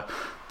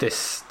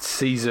this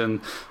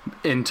season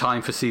in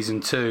time for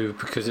season 2,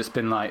 because it's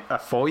been like a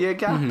 4-year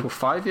gap or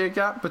 5-year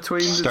gap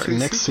between the Starting two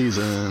next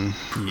season.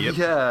 Yep.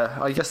 Yeah,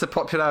 I guess the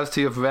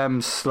popularity of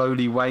Rem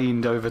slowly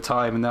waned over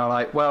time, and they're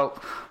like, well,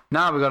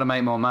 now we've got to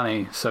make more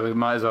money, so we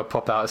might as well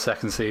pop out a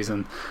second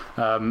season.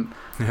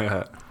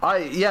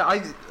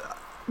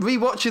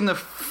 Rewatching the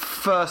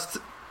first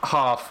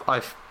half,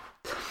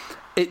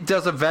 it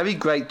does a very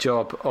great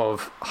job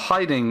of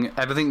hiding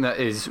everything that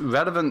is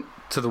relevant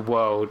to the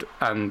world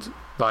and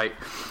like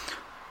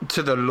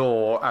to the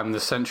lore and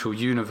the central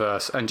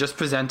universe, and just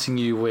presenting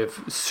you with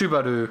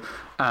Subaru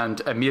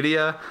and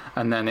Emilia,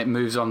 and then it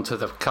moves on to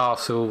the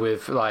castle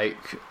with like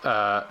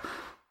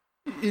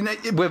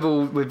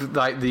with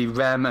like the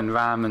Rem and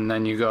Ram, and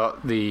then you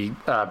got the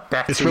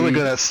Betty. It's really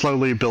good at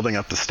slowly building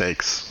up the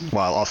stakes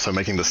while also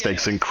making the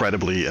stakes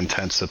incredibly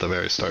intense at the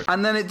very start.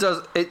 And then it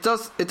does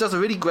a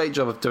really great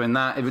job of doing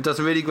that. It does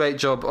a really great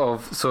job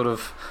of sort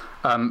of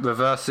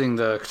reversing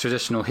the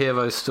traditional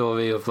hero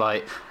story of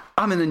like,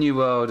 I'm in the new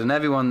world and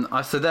everyone,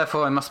 so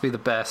therefore I must be the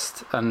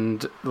best,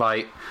 and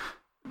like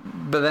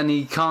but then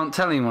he can't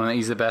tell anyone that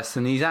he's the best,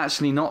 and he's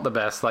actually not the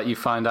best. Like, you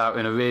find out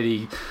in a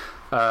really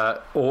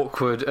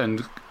awkward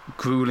and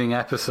grueling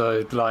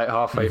episode, like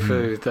halfway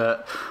through,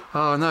 that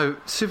oh no,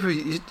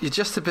 Subaru, you're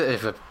just a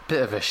bit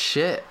of a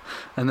shit.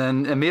 And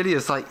then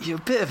Emilia's like, you're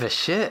a bit of a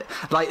shit.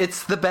 Like,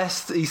 it's the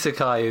best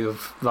isekai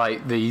of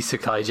like the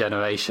isekai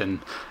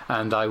generation,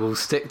 and I will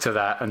stick to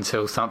that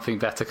until something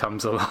better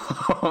comes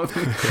along.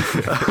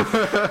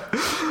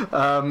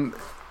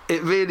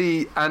 It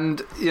really,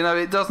 and you know,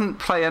 it doesn't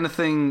play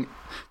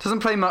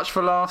much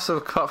for laughs,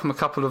 apart from a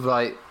couple of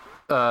like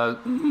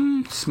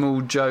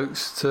small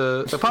jokes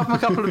apart from a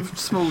couple of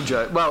small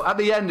jokes. Well, at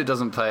the end it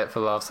doesn't play it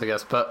for laughs, I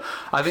guess, but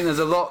I think there's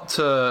a lot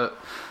to,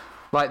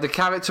 like, the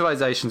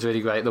characterization's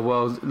really great, the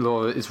world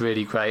lore is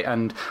really great,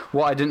 and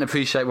what I didn't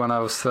appreciate when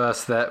I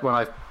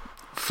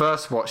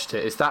first watched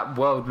it is that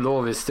world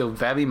lore is still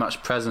very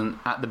much present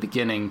at the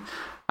beginning,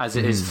 as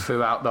it is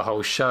throughout the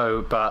whole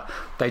show, but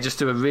they just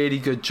do a really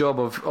good job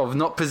of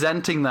not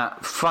presenting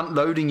that, front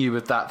loading you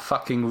with that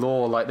fucking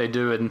lore like they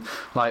do in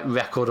like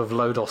Record of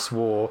Lodos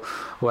War,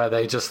 where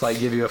they just like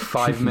give you a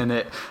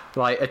 5-minute,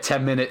 like a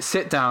 10-minute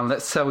sit down,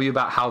 let's tell you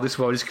about how this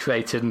world is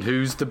created and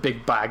who's the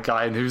big bad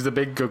guy and who's the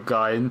big good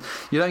guy, and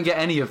you don't get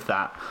any of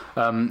that.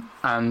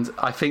 And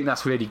I think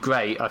that's really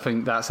great. I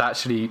think that's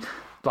actually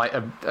like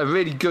a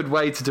really good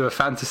way to do a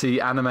fantasy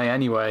anime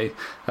anyway,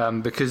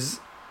 because,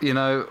 you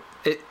know,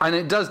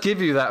 it does give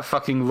you that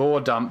fucking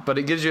lore dump, but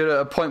it gives you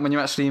a point when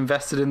you're actually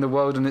invested in the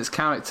world and its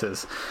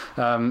characters.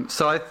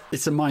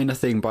 It's a minor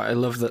thing, but I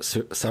love that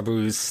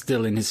Sabu is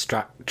still in his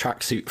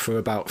tracksuit for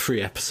about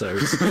 3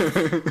 episodes.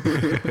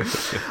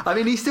 I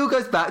mean, he still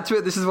goes back to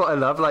it. This is what I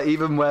love. Like,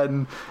 even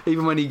when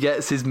he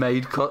gets his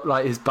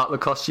his butler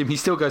costume, he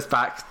still goes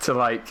back to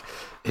like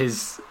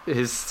his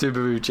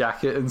Subaru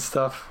jacket and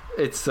stuff.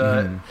 It's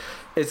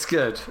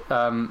good.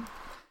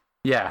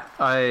 Yeah,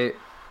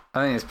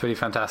 I think it's pretty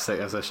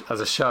fantastic as a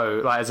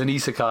show, like as an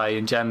isekai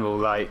in general.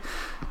 Like,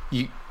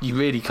 you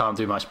really can't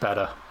do much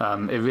better.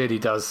 It really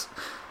does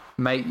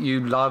make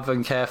you love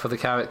and care for the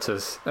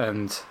characters,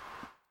 and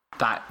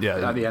that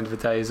at the end of the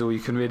day is all you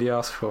can really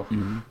ask for.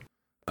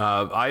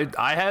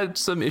 I had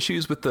some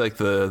issues with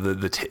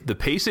the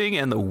pacing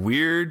and the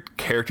weird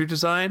character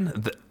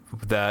design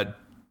that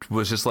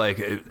was just like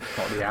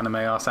the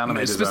anime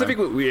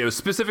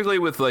specifically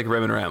with like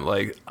Rem and Ram.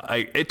 Like,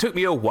 it took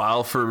me a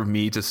while for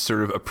me to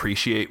sort of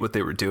appreciate what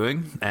they were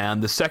doing,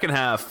 and the second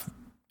half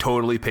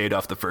totally paid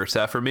off the first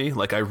half for me.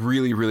 Like, I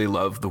really, really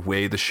love the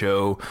way the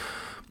show,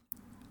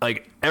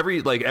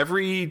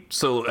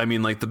 so I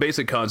mean, like, the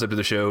basic concept of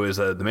the show is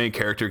that the main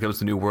character comes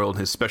to New World, and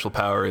his special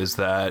power is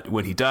that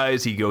when he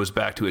dies, he goes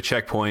back to a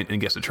checkpoint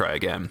and gets to try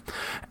again.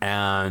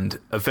 And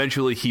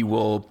eventually he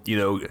will, you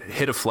know,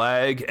 hit a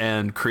flag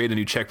and create a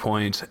new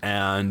checkpoint,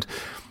 and,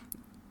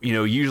 you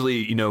know, usually,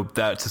 you know,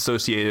 that's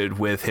associated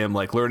with him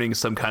like learning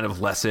some kind of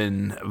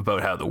lesson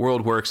about how the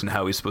world works and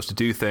how he's supposed to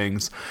do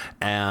things.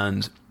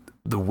 And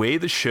the way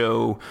the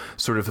show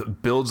sort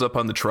of builds up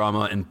on the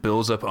trauma and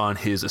builds up on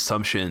his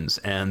assumptions,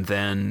 and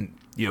then,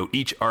 you know,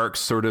 each arc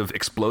sort of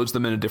explodes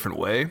them in a different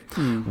way,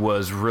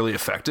 was really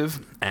effective.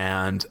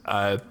 And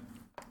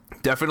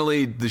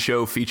definitely the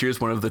show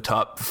features one of the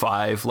top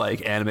 5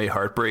 like anime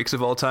heartbreaks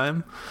of all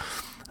time.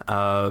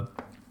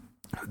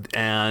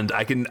 And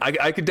I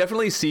could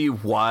definitely see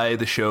why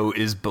the show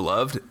is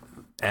beloved,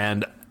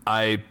 and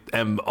I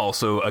am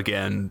also,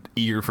 again,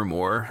 eager for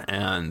more.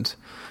 And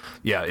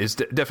yeah, it's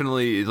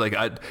definitely like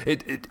I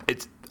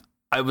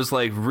was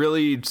like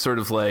really sort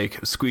of like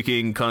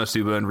squeaking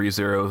Konosuba and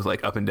ReZero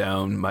like up and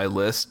down my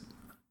list,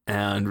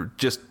 and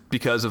just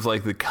because of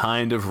like the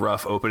kind of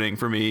rough opening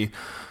for me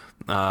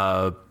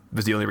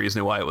was the only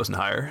reason why it wasn't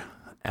higher.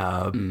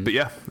 But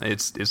yeah,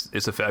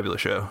 it's a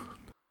fabulous show.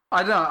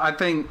 I don't know. I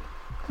think,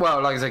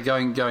 well, like I said,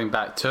 going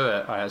back to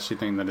it, I actually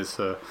think that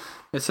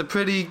it's a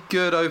pretty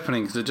good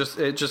opening, because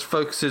it just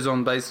focuses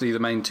on basically the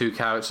main 2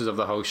 characters of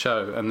the whole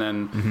show, and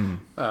then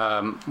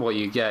what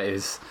you get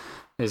is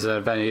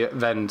a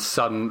then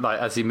sudden, like,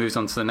 as he moves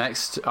on to the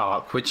next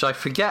arc, which I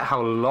forget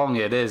how long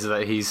it is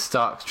that he's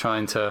stuck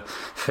trying to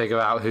figure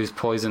out who's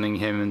poisoning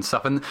him and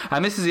stuff, and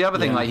this is the other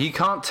thing, like, he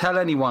can't tell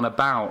anyone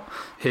about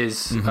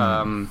his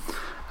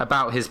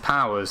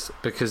powers,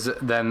 because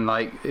then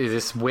like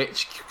this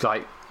witch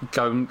like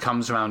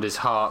comes around his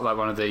heart, like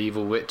one of the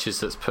evil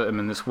witches that's put him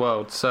in this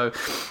world. So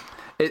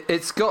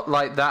it's got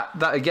like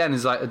that again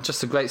is like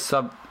just a great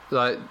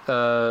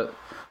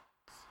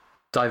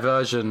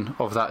diversion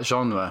of that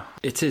genre.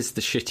 It is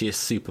the shittiest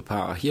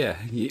superpower. Yeah,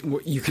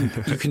 you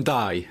can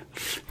die.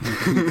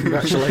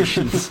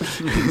 Congratulations.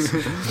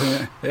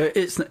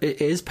 It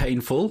is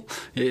painful,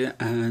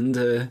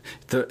 and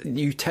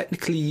you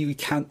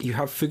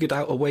have figured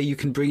out a way you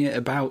can bring it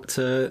about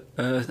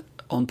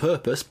on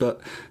purpose,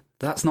 but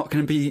that's not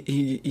going to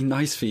be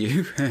nice for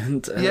you.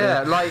 And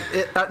like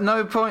at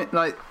no point,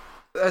 like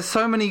there's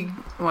so many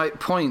like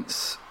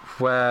points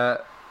where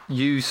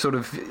you sort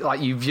of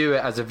like you view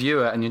it as a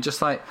viewer and you're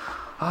just like,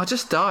 oh,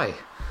 just die,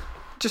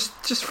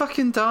 just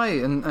fucking die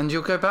and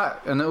you'll go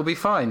back and it'll be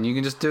fine. You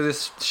can just do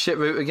this shit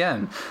route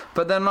again.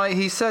 But then, like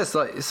he says,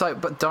 like it's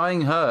like, but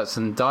dying hurts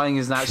and dying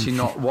is actually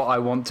not what I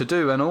want to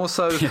do. And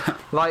also,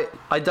 like,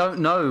 I don't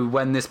know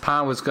when this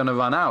power's going to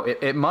run out.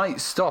 It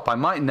might stop. I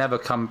might never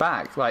come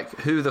back.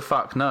 Like, who the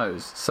fuck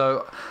knows?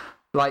 So,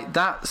 like,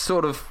 that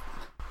sort of,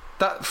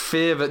 that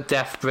fear that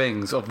death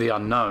brings of the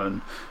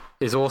unknown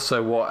is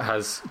also what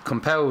has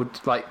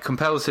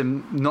compels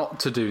him not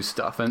to do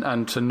stuff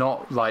and to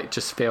not, like,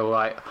 just feel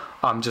like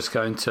I'm just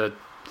going to.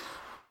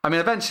 I mean,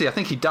 eventually, I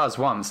think he does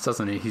once,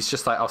 doesn't he? He's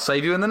just like, I'll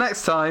save you in the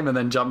next time, and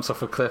then jumps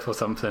off a cliff or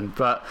something.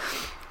 But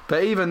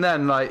even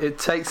then, like, it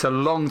takes a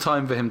long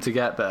time for him to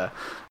get there.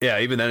 Yeah,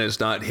 even then, it's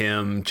not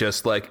him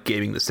just, like,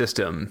 gaming the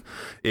system.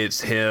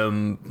 It's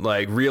him,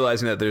 like,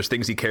 realizing that there's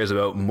things he cares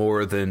about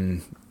more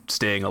than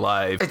staying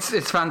alive.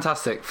 It's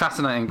fantastic,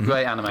 fascinating,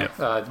 great anime.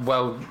 Yeah.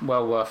 Well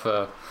worth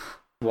a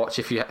watch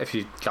if you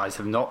guys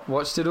have not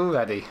watched it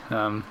already.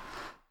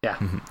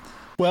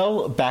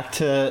 Well, back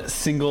to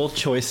single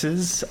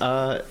choices.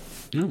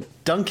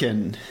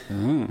 Duncan,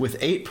 with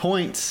 8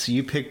 points,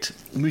 you picked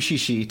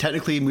Mushishi.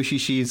 Technically,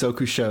 Mushishi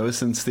Zokusho,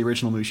 since the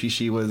original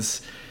Mushishi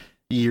was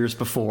years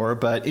before,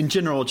 but in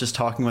general, just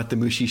talking about the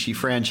Mushishi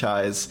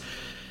franchise.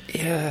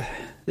 Yeah,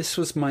 this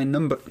was my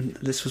number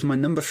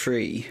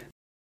 3.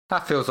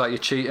 That feels like you're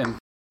cheating.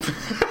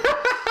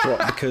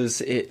 What?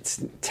 Because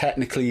it's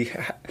technically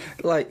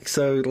like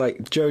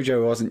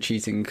JoJo wasn't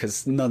cheating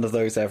because none of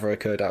those ever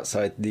occurred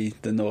outside the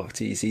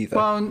noughties either.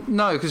 Well,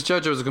 no, because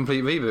JoJo was a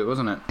complete reboot,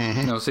 wasn't it?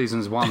 Mm-hmm. You know,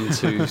 seasons 1,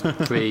 2,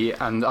 3,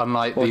 and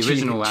unlike the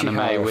original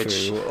anime,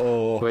 which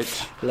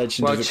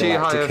Legend of the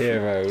Galactic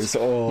Heroes,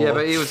 yeah,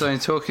 but he was only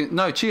talking.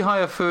 No,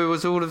 Chihaya Fu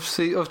was all of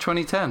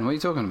 2010. What are you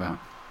talking about?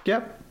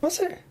 Yep. Was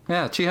it?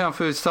 Yeah, Chihaya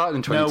Fu started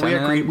in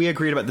 2010. No, we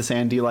agreed about this,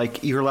 Andy.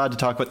 Like, you're allowed to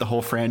talk about the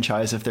whole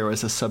franchise if there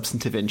was a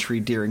substantive entry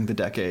during the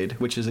decade,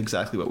 which is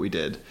exactly what we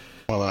did.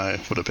 Well, I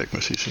would have picked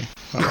Mushishi.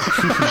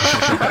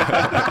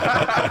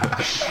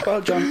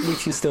 Well, John, we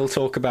can still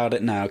talk about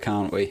it now,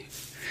 can't we?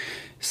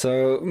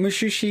 So,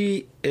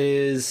 Mushishi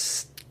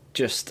is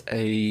just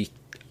a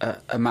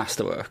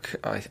masterwork,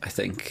 I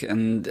think,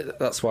 and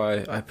that's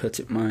why I put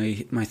it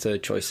my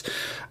third choice.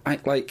 I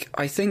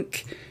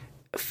think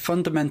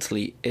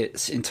fundamentally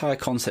its entire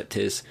concept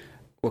is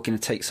we're going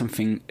to take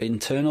something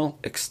internal,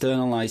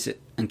 externalize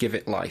it, and give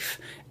it life,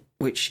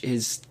 which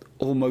is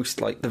almost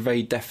like the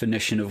very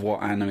definition of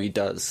what anime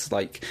does.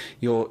 Like,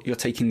 you're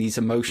taking these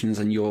emotions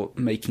and you're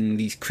making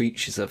these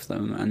creatures of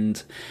them,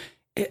 and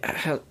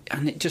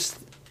it just,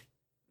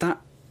 that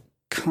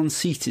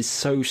conceit is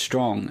so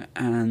strong,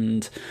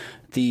 and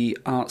the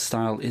art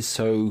style is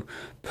so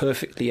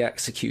perfectly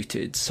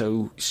executed,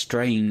 so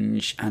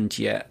strange and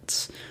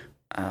yet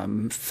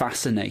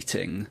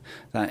fascinating,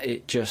 that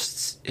it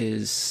just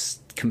is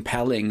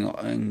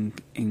compelling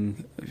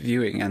in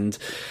viewing, and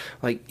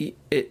like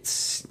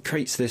it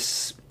creates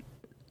this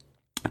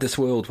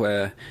world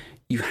where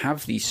you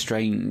have these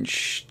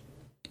strange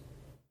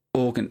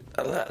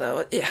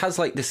it has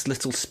like this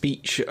little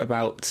speech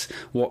about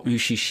what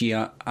Mushishi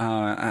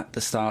are at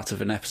the start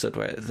of an episode,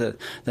 where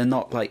they're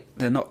not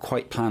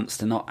quite plants,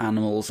 they're not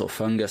animals or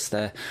fungus,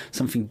 they're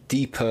something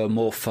deeper,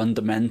 more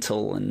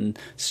fundamental and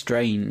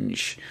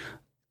strange,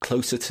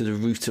 closer to the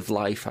root of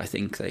life. I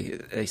think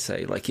they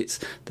say, like,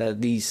 they're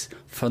these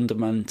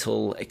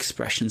fundamental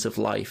expressions of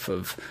life,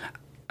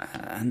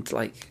 and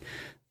like,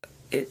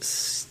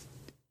 it's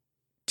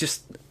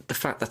just the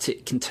fact that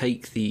it can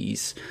take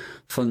these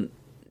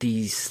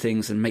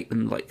things and make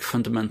them like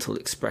fundamental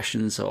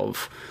expressions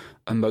of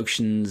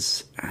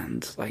emotions,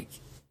 and like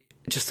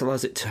it just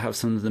allows it to have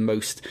some of the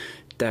most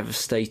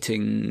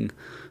devastating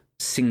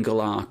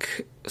single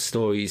arc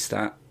stories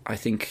that I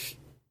can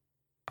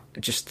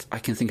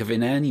think of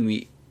in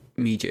any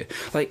media.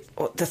 Like,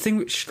 the thing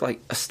which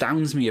like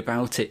astounds me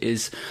about it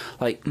is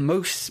like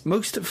most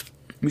of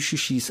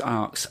Mushishi's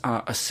arcs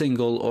are a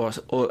single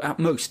or at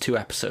most 2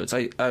 episodes.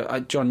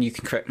 I John, you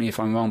can correct me if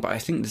I'm wrong, but I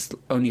think there's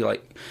only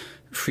like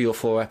 3 or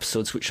 4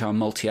 episodes which are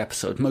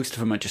multi-episode. Most of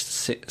them are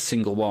just a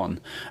single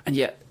one, and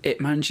yet it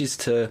manages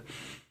to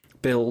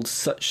build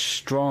such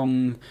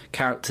strong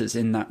characters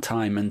in that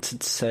time, and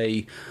to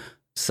say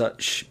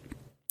such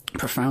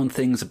profound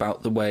things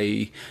about the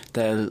way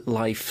their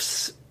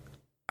lives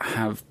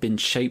have been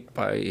shaped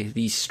by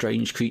these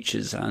strange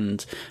creatures,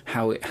 and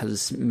how it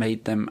has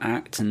made them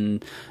act,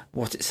 and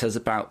what it says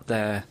about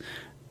their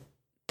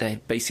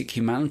basic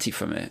humanity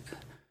from it.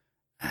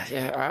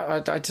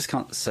 Yeah, I just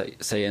can't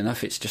say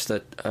enough. It's just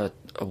a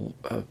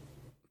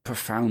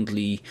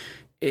profoundly,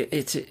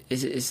 it's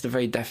the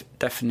very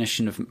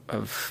definition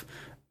of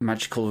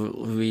magical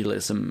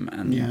realism,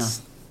 and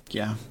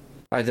yeah.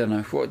 I don't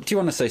know. What do you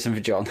want to say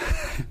something, John?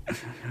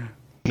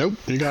 Nope,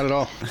 you got it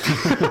all.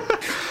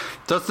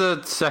 Does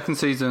the second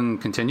season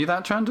continue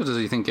that trend, or does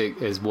he think it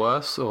is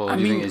worse, or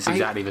do you think it's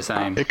exactly the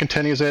same? It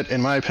continues it.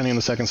 In my opinion,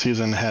 the second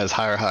season has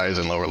higher highs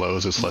and lower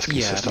lows. It's less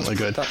consistently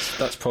good.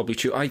 That's probably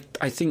true. I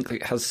think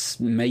it has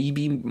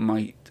maybe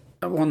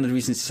one of the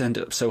reasons it's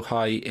ended up so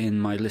high in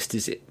my list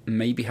is it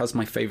maybe has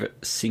my favourite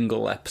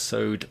single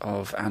episode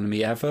of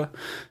anime ever,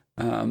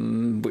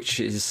 which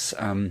is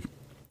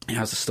it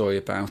has a story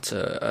about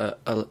a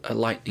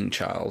lightning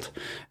child,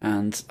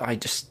 and I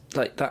just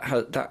like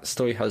that. That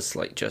story has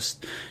like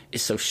just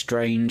is so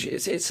strange.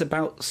 It's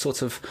about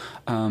sort of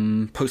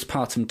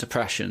postpartum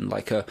depression,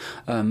 like a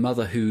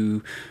mother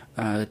who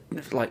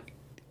like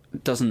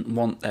doesn't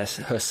want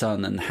her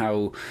son, and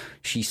how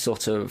she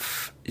sort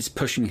of is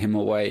pushing him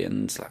away,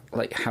 and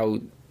like how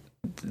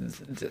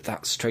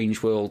that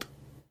strange world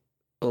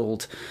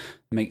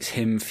makes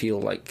him feel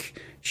like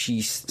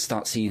she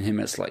starts seeing him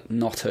as like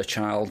not her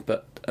child,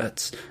 but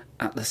at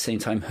the same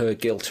time her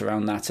guilt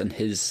around that and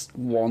his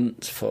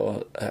want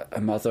for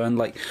a mother, and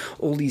like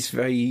all these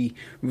very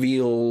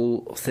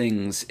real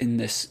things in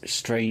this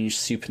strange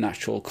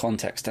supernatural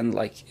context. And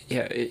like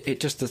it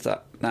just does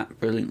that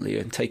brilliantly,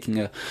 and taking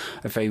a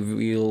very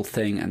real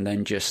thing and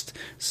then just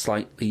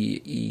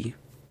slightly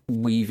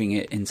weaving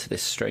it into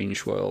this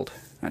strange world.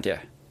 And yeah,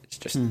 it's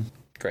just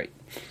great.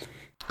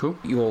 Cool.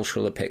 You all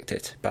should have picked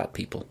it. Bad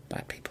people.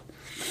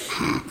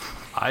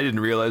 I didn't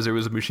realize there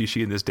was a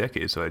Mushishi in this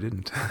decade, so I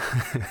didn't.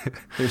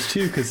 There's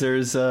two, because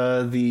there's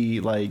the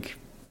like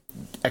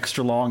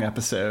extra long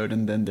episode,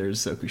 and then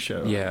there's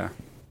Zokusho. Yeah,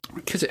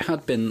 because it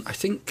had been, I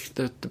think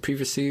the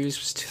previous series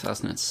was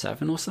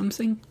 2007 or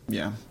something.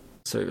 Yeah.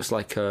 So it was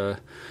like I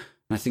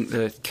think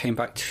that came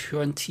back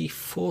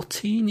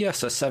 2014. Yes,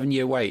 so a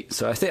 7-year wait.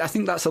 So I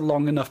think that's a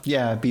long enough.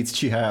 Yeah, it beats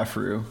Chihaya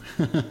Furu.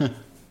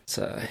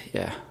 So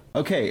yeah.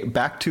 Okay,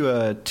 back to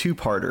a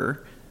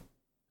two-parter.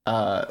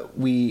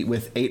 We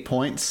with 8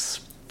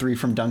 points, 3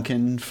 from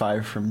Duncan,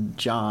 5 from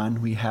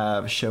John. We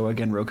have Showa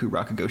Genroku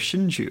Rakugo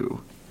Shinju.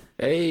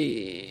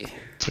 Hey,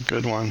 it's a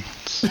good one.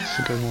 It's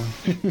a good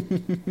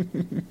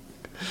one.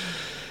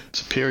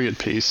 It's a period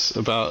piece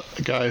about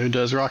a guy who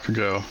does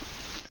Rakugo.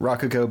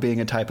 Rakugo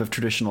being a type of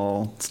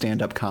traditional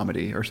stand-up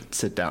comedy or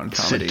sit-down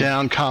comedy.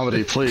 Sit-down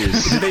comedy,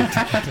 please.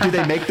 Do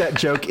they make that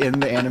joke in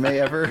the anime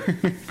ever?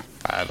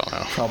 I don't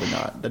know. Probably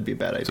not. That'd be a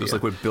bad idea. So it's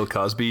like what Bill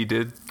Cosby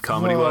did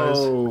comedy-wise,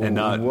 and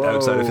not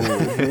outside of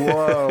it.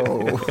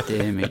 Whoa.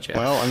 Dear me, Jeff.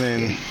 Well, I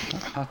mean,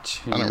 I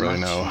don't really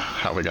know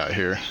how we got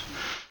here.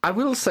 I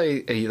will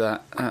say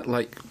that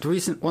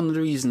one of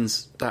the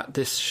reasons that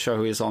this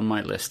show is on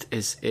my list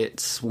is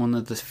it's one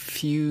of the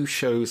few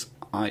shows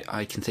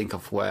I can think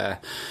of where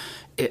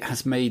it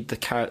has made the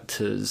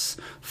characters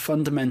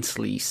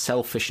fundamentally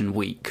selfish and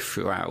weak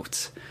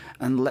throughout,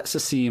 and lets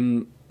us see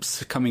them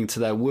succumbing to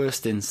their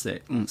worst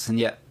instincts, and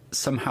yet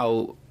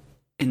somehow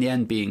in the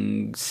end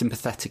being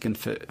sympathetic and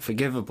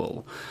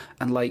forgivable.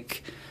 And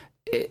like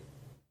it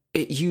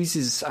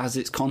uses as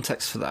its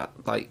context for that,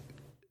 like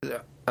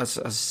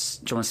as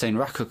John was saying,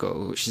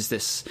 Rakugo, which is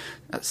this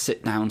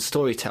sit down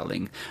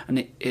storytelling, and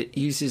it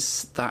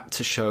uses that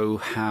to show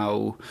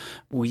how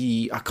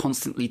we are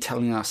constantly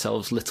telling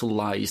ourselves little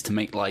lies to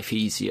make life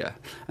easier,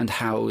 and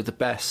how the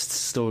best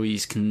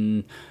stories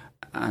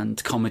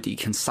and comedy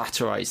can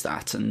satirize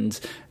that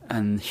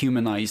and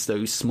humanize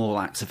those small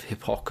acts of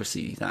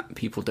hypocrisy that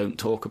people don't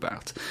talk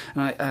about.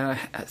 And I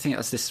think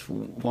that's this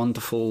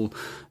wonderful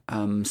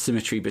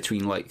symmetry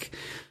between like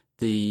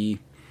the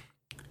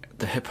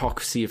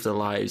hypocrisy of their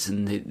lives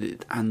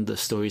and the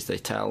stories they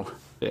tell.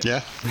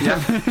 Yeah.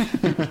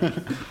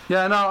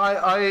 Yeah. No,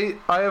 I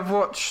have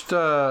watched.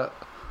 I've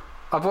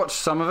watched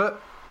some of it,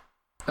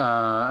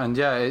 and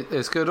yeah,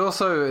 it's good.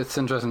 Also, it's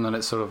interesting that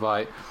it's sort of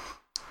like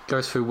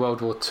goes through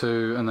World War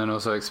II and then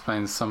also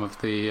explains some of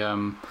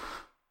the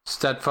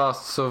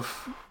steadfasts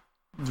of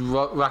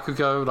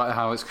Rakugo, like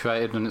how it's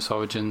created and its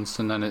origins,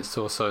 and then it's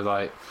also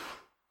like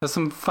there's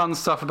some fun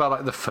stuff about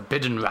like the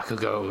forbidden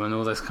Rakugo and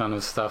all this kind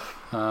of stuff.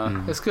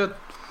 It's good.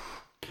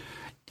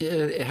 Yeah,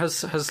 it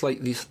has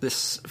like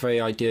this very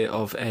idea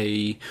of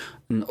an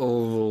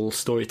oral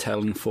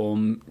storytelling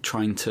form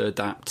trying to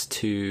adapt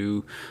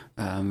to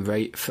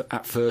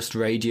at first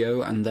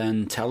radio and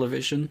then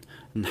television,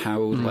 and how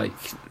like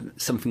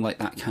something like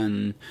that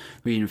can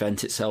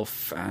reinvent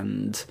itself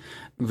and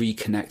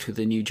reconnect with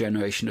a new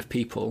generation of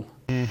people.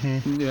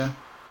 Mm-hmm. Yeah.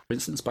 For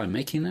instance, by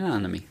making an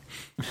anime.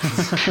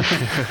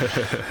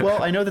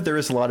 Well, I know that there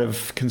is a lot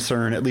of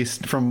concern, at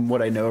least from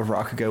what I know of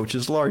Rakugo, which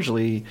is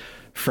largely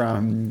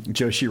from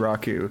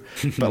Joshiraku,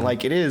 but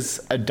like it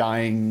is a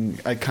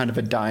kind of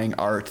a dying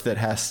art that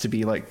has to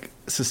be like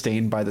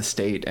sustained by the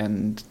state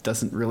and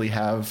doesn't really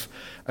have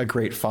a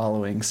great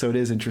following. So it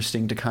is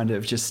interesting to kind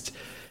of just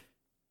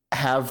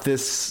have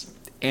this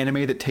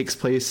anime that takes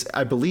place,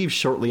 I believe,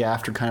 shortly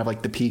after kind of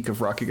like the peak of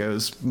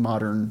Rakugo's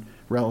modern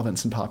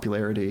relevance and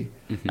popularity,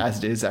 as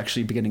it is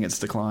actually beginning its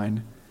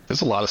decline.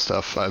 There's a lot of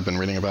stuff I've been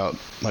reading about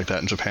like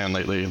that in Japan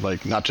lately,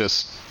 like not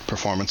just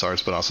performance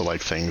arts, but also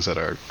like things that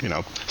are,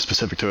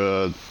 specific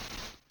to a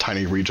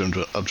tiny region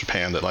of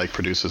Japan that like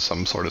produces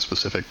some sort of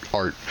specific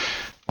art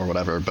or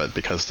whatever, but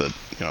because the,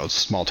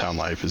 small town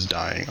life is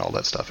dying, all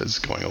that stuff is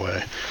going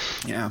away.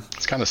 Yeah.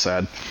 It's kind of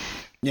sad.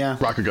 Yeah.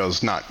 Rakugo's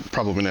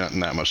probably not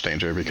in that much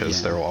danger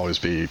because there will always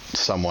be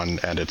someone,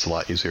 and it's a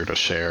lot easier to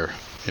share,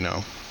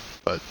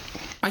 But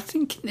I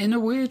think in a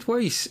weird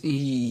way,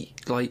 he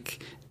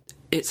like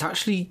it's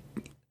actually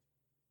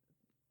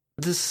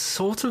the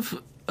sort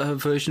of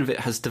version of it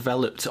has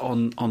developed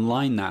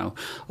online now.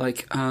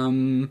 Like,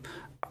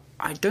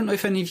 I don't know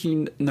if any of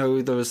you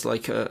know, there was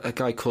like a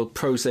guy called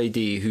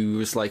ProseAD who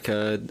was like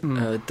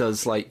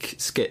does like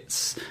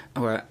skits,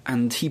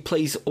 and he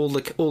plays all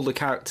the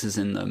characters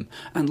in them.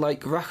 And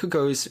like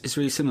Rakugo is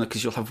really similar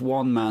because you'll have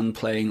one man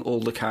playing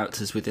all the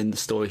characters within the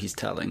story he's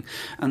telling.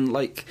 And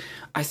like,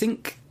 I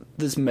think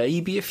there's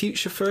maybe a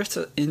future for it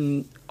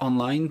in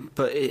online,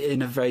 but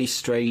in a very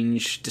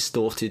strange,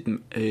 distorted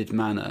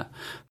manner.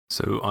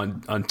 So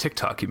on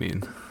TikTok, you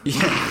mean?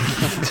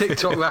 Yeah,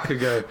 TikTok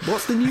Rakugo.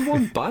 What's the new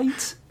one?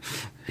 Byte?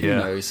 Who Yeah.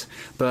 knows?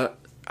 But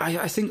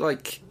I think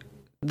like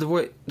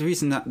the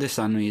reason that this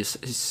anime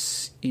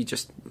is he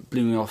just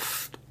blew me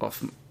off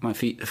my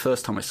feet the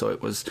first time I saw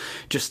it was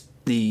just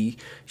the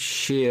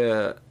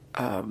sheer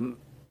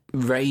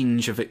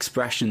range of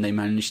expression they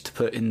managed to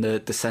put in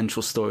the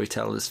central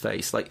storyteller's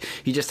face. Like,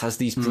 he just has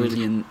these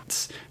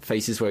brilliant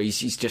faces where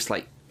he's just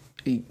like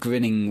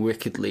grinning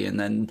wickedly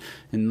and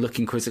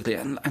looking quizzically,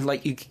 and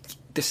like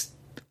this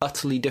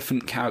utterly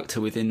different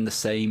character within the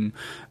same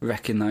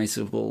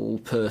recognizable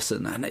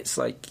person. And it's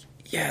like,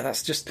 yeah,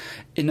 that's just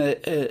in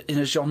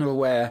a genre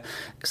where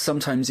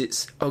sometimes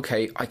it's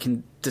okay, I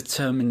can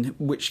determine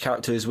which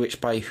character is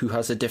which by who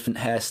has a different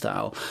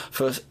hairstyle.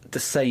 For the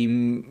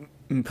same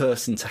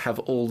person to have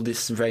all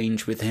this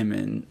range with him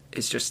in,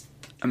 it's just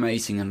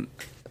amazing, and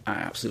I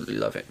absolutely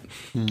love it.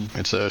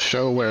 it's a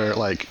show where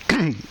like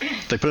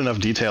they put enough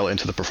detail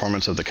into the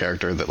performance of the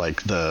character that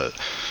like the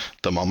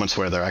moments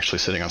where they're actually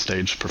sitting on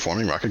stage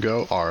performing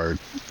Rakugo are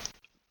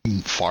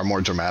far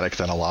more dramatic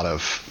than a lot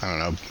of, I don't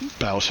know,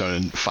 battle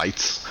shonen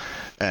fights.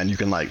 And you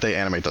can like, they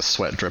animate the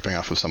sweat dripping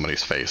off of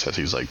somebody's face as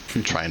he's like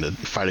trying to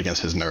fight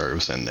against his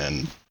nerves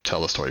and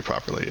tell the story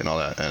properly and all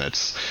that. And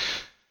it's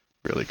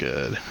really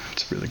good.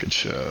 It's a really good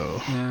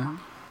show.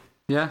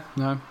 Yeah,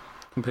 no,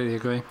 completely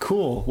agree.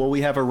 Cool. Well,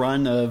 we have a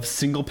run of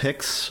single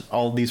picks.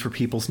 All these were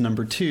people's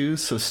number 2.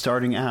 So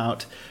starting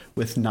out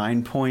with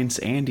 9 points,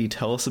 Andy,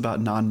 tell us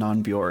about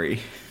Non-Non-Byorei.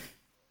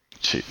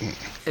 Cheating.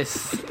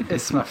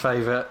 It's my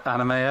favorite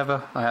anime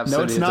ever. I No,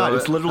 absolutely it's not. adore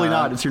It's it. literally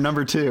not. It's your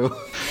number 2.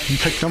 You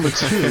picked number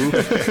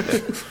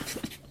 2.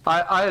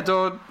 I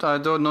adore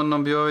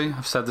Non-Non-Byorei.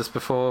 I've said this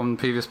before on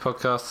previous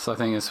podcasts. I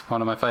think it's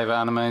one of my favorite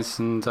animes,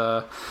 and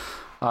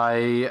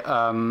I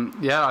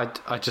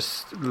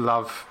just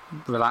love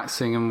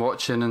relaxing and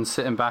watching and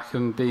sitting back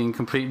and being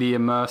completely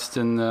immersed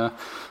in the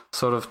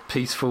sort of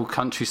peaceful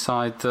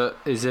countryside that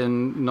is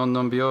in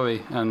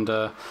Non-Non-Byorei. And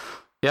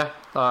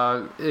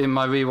in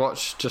my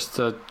rewatch,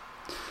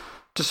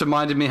 just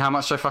reminded me how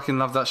much I fucking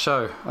love that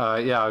show.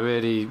 I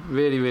really,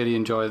 really, really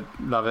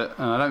love it,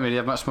 and I don't really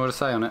have much more to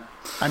say on it.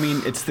 I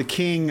mean, it's the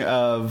king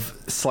of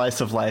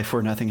slice of life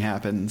where nothing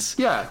happens.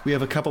 Yeah, We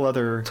have a couple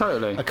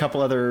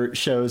other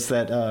shows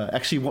that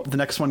actually the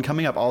next one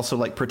coming up also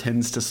like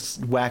pretends to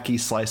wacky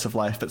slice of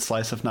life, but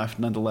slice of life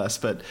nonetheless.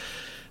 But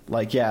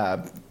like,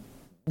 yeah,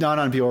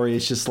 Non-Non-Byorei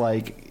is just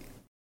like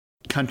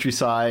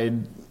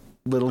countryside,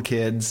 little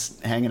kids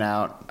hanging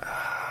out.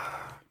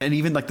 And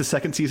even like the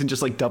second season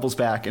just like doubles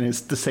back and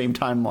it's the same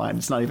timeline.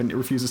 It's not even, it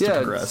refuses to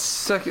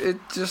progress. It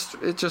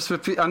just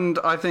repeat, and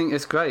I think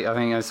it's great. I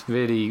think it's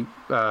really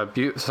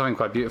something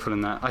quite beautiful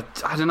in that.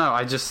 I don't know.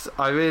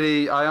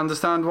 I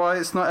understand why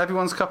it's not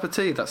everyone's cup of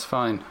tea. That's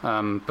fine.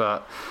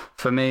 But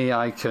for me,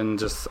 I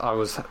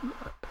was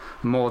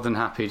more than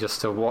happy just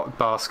to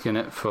bask in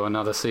it for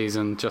another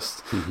season.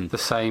 Just the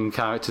same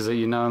characters that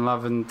you know and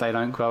love, and they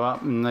don't grow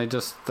up, and they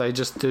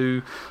just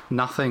do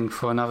nothing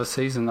for another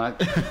season. I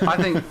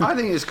think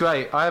it's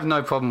great. I have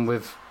no problem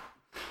with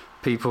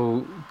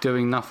people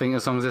doing nothing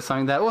as long as there's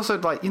something there. Also,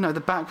 like,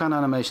 the background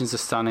animations are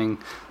stunning.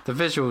 The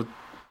visual,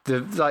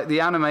 the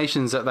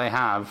animations that they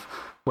have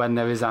when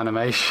there is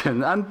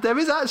animation, and there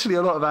is actually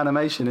a lot of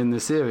animation in the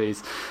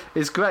series,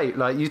 is great.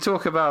 Like, you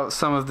talk about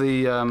some of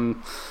the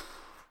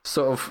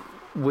sort of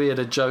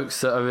weirder jokes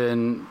that are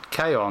in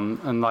K-On!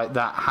 And like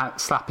that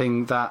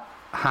slapping that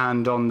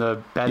hand on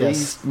the belly.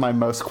 Yes, my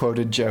most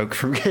quoted joke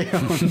from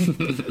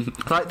K-On!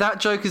 Like, that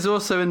joke is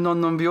also in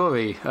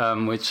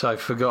Non-Non-Byorei, which I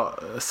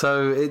forgot.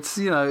 So it's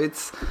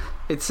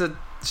it's a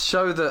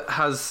show that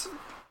has,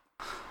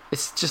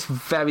 it's just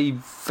very,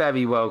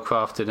 very well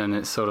crafted in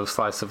its sort of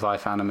slice of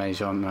life anime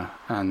genre,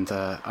 and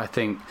I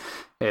think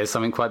there's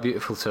something quite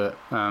beautiful to it.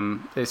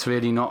 It's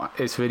really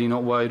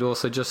not worried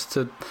also just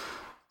to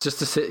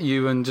sit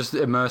you and just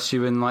immerse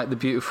you in like the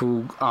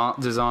beautiful art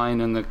design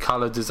and the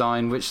color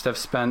design, which they've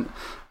spent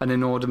an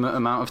inordinate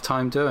amount of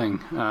time doing.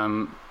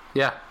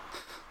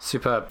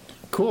 Superb.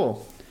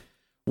 Cool.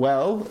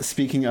 Well,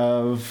 speaking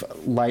of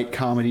light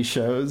comedy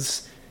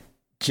shows,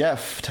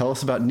 Jeff, tell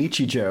us about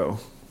Nichijou.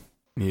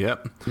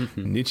 Yep.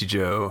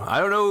 Nichijou. I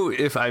don't know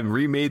if I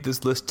remade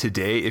this list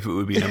today, if it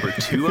would be number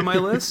 2 on my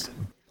list.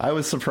 I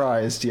was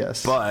surprised,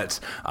 yes. But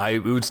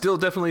it would still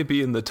definitely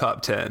be in the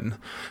top 10.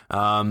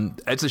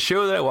 It's a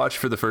show that I watched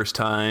for the first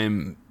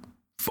time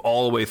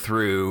all the way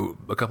through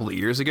a couple of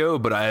years ago,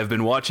 but I have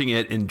been watching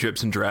it in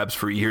drips and drabs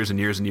for years and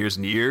years and years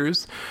and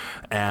years,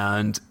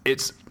 and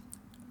it's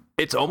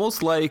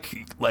almost like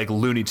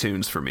Looney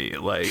Tunes for me.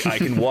 Like, I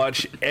can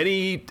watch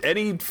any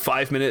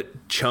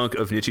 5-minute chunk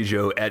of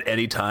Nichijou at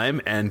any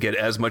time and get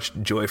as much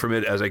joy from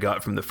it as I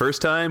got from the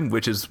first time,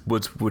 which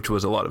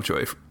was a lot of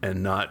joy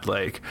and not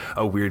like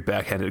a weird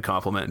backhanded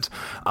compliment.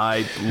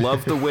 I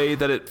love the way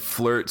that it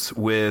flirts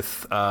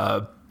with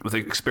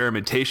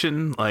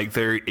experimentation. Like,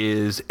 there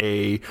is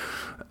a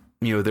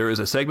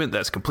segment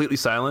that's completely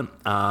silent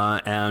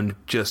and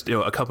just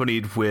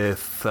accompanied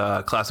with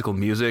classical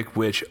music,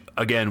 which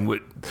again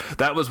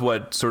that was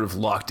what sort of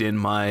locked in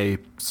my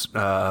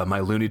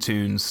Looney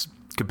Tunes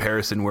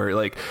comparison, where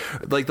like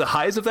the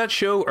highs of that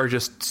show are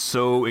just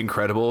so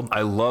incredible.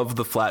 I love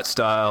the flat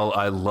style.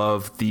 I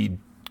love the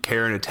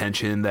care and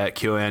attention that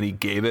KyoAni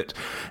gave it,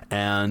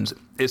 and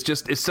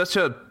it's such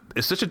a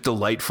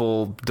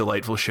delightful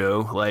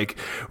show. Like,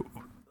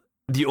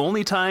 the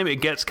only time it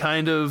gets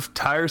kind of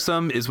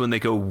tiresome is when they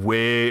go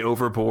way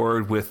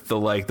overboard with the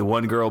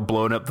one girl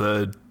blowing up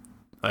her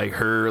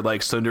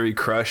tsundere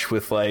crush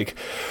with like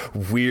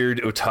weird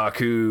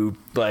otaku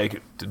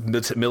like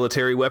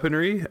military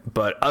weaponry.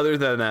 But other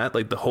than that,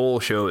 like, the whole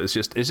show is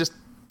just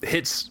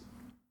hits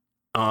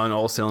on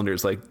all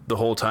cylinders like the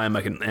whole time.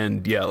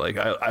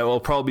 I will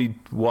probably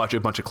watch a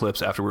bunch of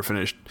clips after we're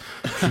finished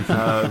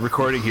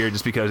recording here,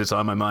 just because it's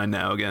on my mind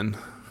now again.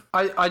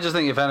 I just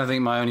think, if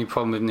anything, my only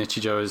problem with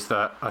Nichijou is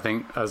that I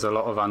think there's a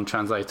lot of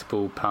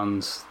untranslatable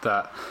puns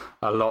that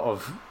a lot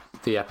of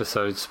the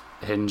episodes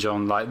hinge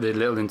on, like the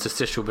little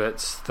interstitial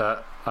bits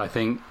that I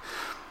think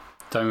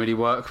don't really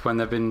work when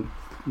they've been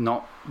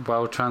not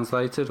well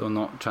translated or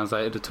not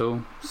translated at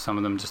all. Some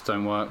of them just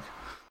don't work.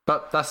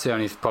 But that's the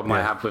only problem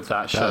I have with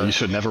that show. You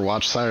should never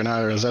watch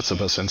Sayonara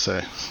Zetsubo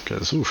Sensei,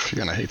 because you're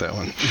going to hate that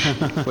one.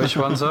 Which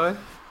one, sorry?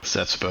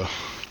 Zetsubo.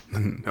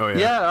 Oh, yeah.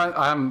 Yeah,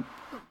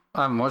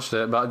 I haven't watched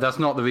it, but that's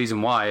not the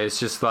reason why. It's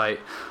just like,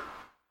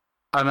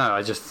 I don't know.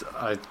 I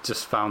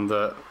just found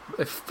that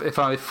if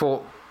I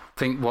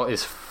think what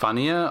is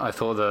funnier, I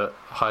thought that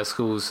High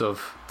Schools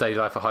of Daily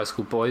Life of High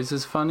School Boys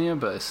is funnier,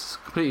 but it's a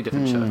completely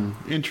different show.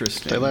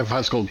 Interesting. Daily Life of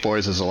High School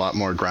Boys is a lot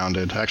more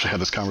grounded. I actually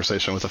had this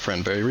conversation with a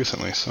friend very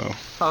recently. So.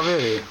 Oh,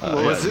 really?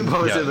 What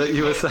was it that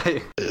you were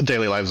saying?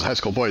 Daily Lives of High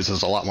School Boys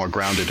is a lot more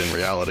grounded in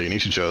reality, and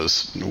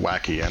Nichijou's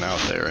wacky and out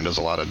there and does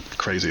a lot of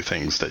crazy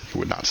things that you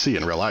would not see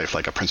in real life,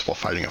 like a principal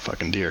fighting a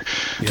fucking deer.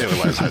 Daily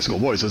Lives of High School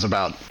Boys is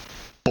about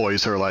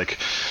boys who are like,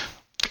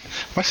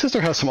 my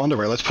sister has some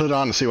underwear, let's put it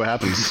on and see what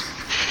happens.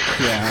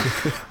 Yeah.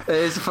 It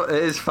is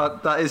fun.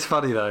 That is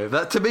funny, though.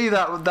 To me,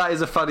 that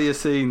is a funnier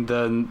scene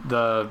than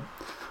the...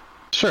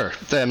 Sure,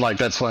 then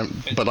that's why,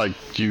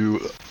 but you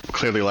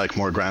clearly like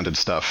more grounded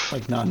stuff,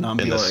 like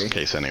non-Biori. In this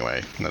case,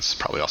 anyway. And that's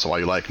probably also why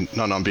you like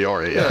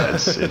non-Biori. Yeah,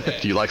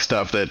 you like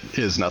stuff that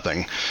is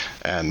nothing,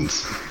 and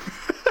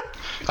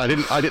I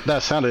didn't.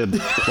 That sounded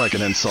like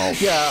an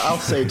insult. Yeah, I'll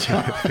say too.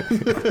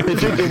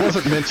 It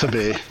wasn't meant to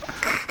be.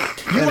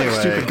 You anyway. like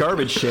stupid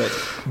garbage shit.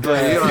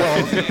 But,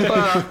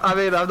 well, I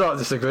mean, I'm not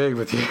disagreeing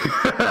with you.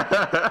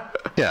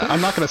 Yeah,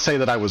 I'm not going to say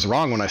that I was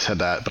wrong when I said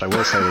that, but I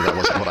will say that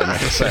wasn't what I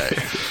meant to say.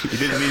 You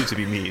didn't mean it to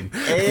be mean.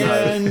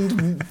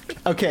 And,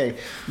 okay,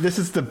 this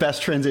is the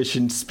best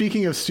transition.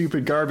 Speaking of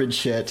stupid garbage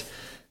shit,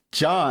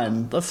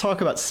 John, let's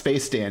talk about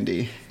Space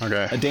Dandy.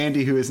 Okay. A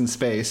dandy who is in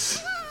space.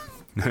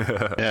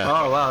 Yeah.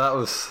 Oh, wow, that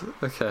was...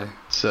 Okay.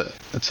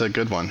 It's a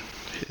good one.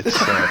 It's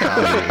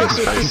comedy in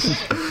space.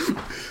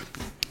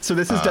 So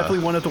this is definitely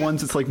one of the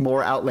ones that's like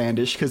more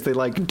outlandish because they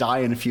like die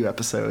in a few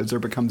episodes or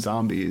become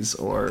zombies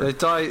or they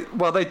die.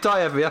 Well, they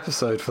die every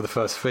episode for the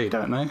first 3,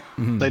 don't they?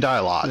 Mm-hmm. They die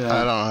a lot. Yeah.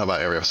 I don't know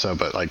about every episode,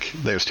 but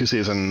there's 2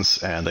 seasons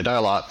and they die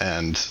a lot,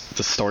 and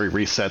the story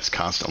resets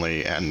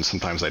constantly, and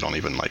sometimes they don't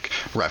even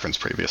reference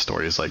previous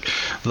stories.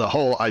 The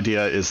whole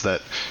idea is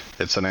that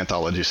it's an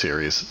anthology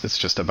series. It's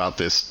just about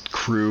this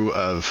crew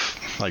of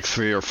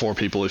 3 or 4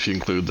 people if you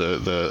include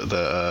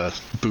the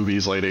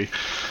boobies lady.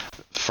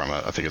 From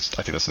I think that's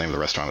the name of the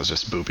restaurant is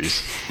just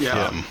Boobies.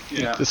 Yeah.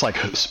 It's like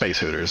Space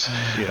Hooters.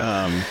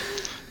 Yeah.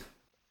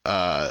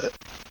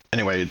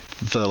 Anyway,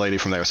 the lady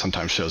from there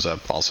sometimes shows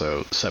up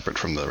also separate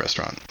from the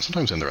restaurant.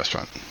 Sometimes in the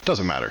restaurant.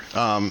 Doesn't matter.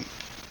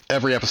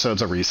 Every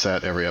episode's a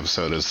reset. Every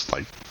episode is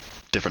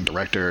different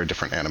director,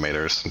 different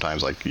animators.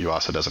 Sometimes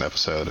Yuasa does an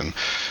episode, and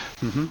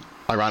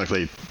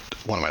ironically,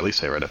 one of my least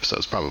favorite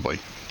episodes probably.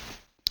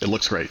 It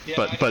looks great,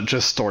 but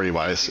just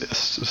story-wise, it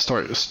was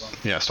not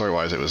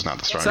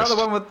the strongest. Is that the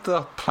one with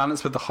the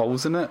planets with the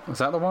holes in it? Was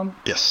that the one?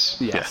 Yes.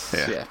 Yes.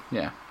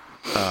 Yeah.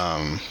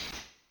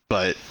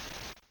 But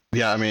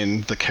yeah, I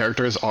mean, the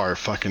characters are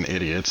fucking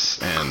idiots,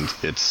 and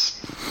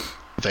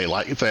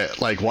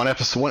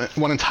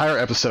one entire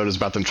episode is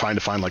about them trying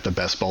to find the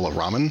best bowl of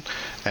ramen,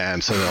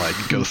 and so they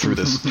go through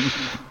this.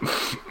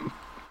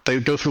 They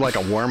go through a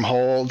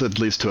wormhole that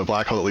leads to a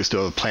black hole that leads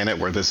to a planet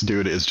where this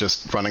dude is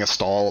just running a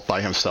stall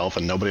by himself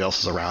and nobody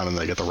else is around, and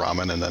they get the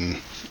ramen, and then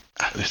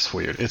it's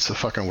weird. It's a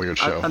fucking weird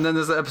show. And then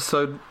there's an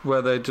episode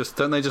where they just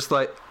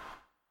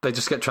they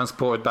just get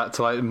transported back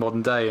to like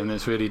modern day, and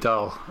it's really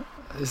dull.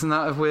 Isn't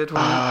that a weird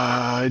one?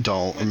 I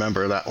don't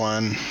remember that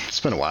one. It's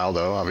been a while,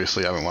 though.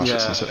 Obviously, I haven't watched it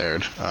since it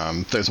aired.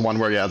 There's one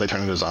where, they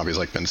turn into zombies,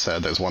 like Ben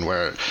said. There's one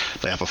where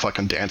they have a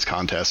fucking dance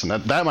contest, and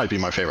that might be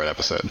my favorite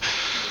episode.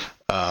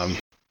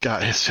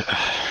 God,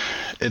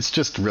 it's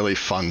just really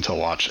fun to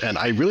watch, and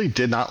I really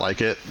did not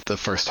like it the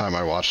first time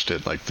I watched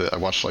it. I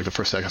watched the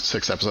first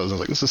 6 episodes, and I was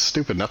like, this is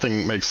stupid.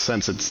 Nothing makes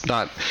sense. It's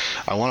not.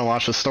 I want to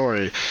watch a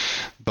story,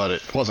 but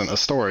it wasn't a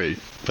story.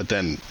 But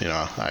then,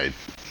 I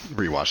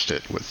rewatched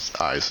it with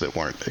eyes that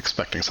weren't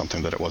expecting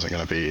something that it wasn't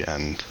going to be,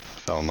 and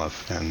fell in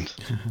love, and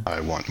I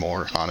want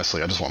more.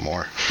 Honestly, I just want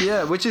more.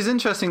 Yeah, which is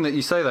interesting that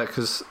you say that,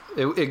 because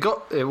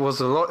it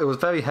was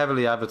very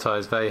heavily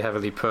advertised, very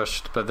heavily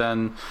pushed, but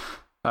then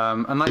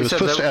and like it was you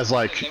said, pushed as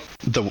like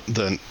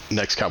the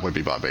next Cowboy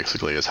Bebop,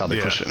 basically is how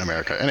they pushed it in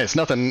America, and it's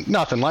nothing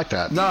like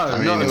that. No, I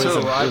mean, it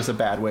was a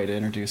bad way to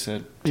introduce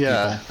it.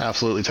 Yeah,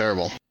 absolutely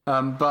terrible.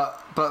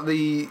 But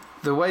the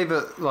way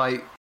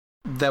that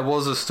there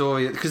was a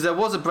story, because there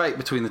was a break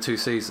between the 2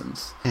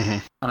 seasons,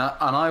 and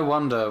I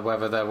wonder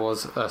whether there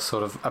was a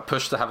sort of a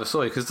push to have a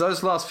story, because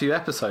those last few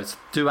episodes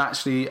do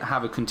actually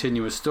have a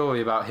continuous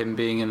story about him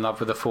being in love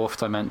with a 4th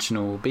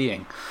dimensional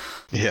being.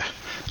 Yeah,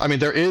 I mean,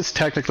 there is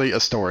technically a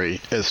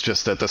story. It's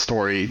just that the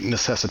story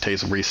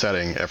necessitates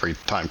resetting every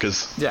time,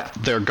 because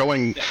they're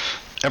going.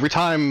 Every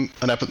time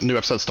a new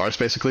episode starts,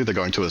 basically, they're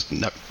going to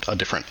a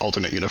different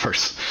alternate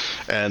universe.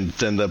 And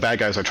then the bad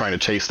guys are trying to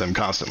chase them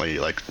constantly,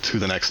 to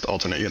the next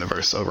alternate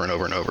universe over and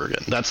over and over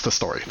again. That's the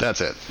story.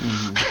 That's it.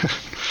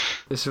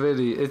 It's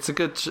a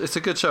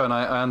good show, and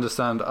I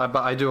understand. But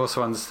I do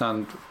also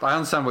understand. I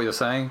understand what you're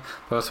saying,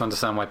 but I also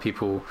understand why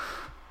people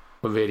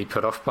were really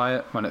put off by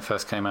it when it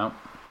first came out.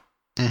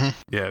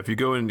 Yeah, if you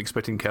go in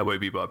expecting Cowboy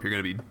Bebop, you're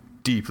going to be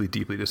deeply,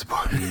 deeply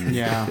disappointed.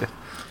 Yeah.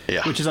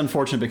 Which is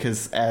unfortunate,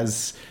 because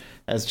as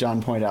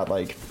John pointed out,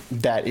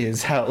 that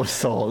is how it was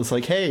sold. It's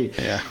like, hey,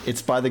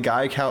 it's by the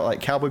guy Cowboy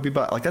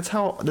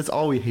Bebop. That's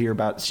all we hear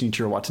about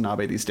Shinichiro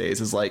Watanabe these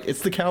days. Is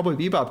it's the Cowboy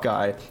Bebop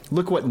guy.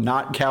 Look what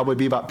not Cowboy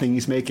Bebop thing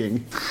he's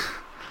making.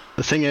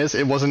 The thing is,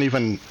 it wasn't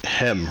even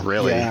him,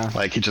 really. Yeah.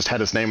 He just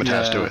had his name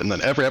attached to it. And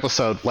then every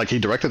episode, he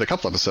directed a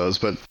couple episodes,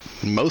 but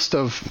most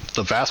of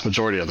the vast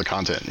majority of the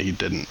content he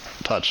didn't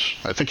touch.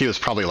 I think he was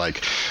probably,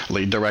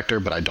 lead director,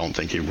 but I don't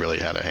think he really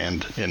had a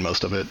hand in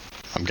most of it,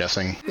 I'm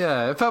guessing.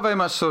 Yeah, it felt very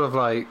much sort of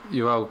like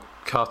your old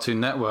Cartoon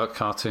Network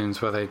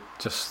cartoons, where they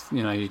just,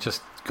 you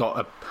just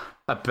got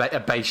a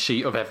base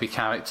sheet of every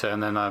character,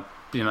 and then,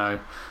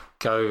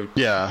 go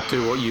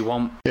do what you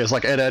want. Yeah, it's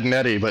like Ed, Ed, and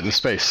Eddie, but in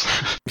space.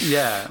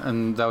 Yeah,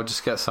 and they'll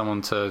just get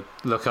someone to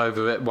look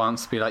over it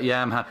once, be like,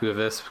 yeah, I'm happy with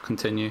this,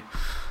 continue.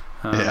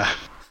 Yeah.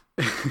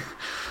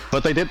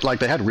 But they did,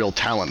 they had real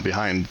talent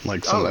behind, some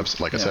of the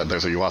episodes. I said,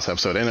 there's a Yuasa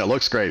episode, and it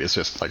looks great. It's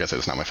just, like I said,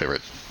 it's not my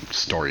favorite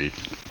story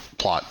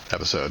plot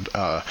episode.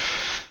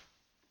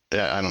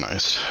 Yeah, I don't know.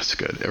 It's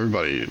good.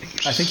 Everybody.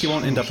 I think you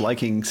won't end up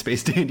liking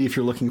Space Dandy if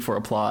you're looking for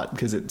a plot,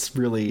 because it's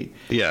really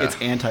it's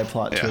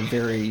anti-plot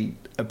to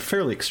a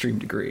fairly extreme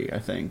degree, I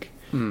think.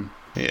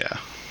 Yeah,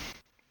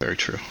 very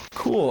true.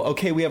 Cool.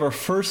 Okay, we have our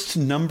first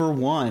number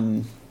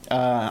 1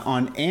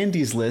 on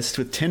Andy's list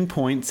with 10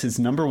 points. His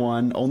number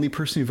 1, only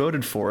person who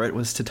voted for it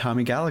was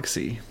Tatami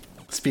Galaxy.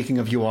 Speaking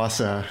of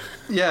Yuasa.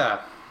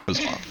 Yeah. Was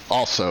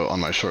also on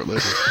my short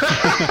list.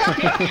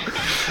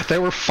 There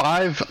were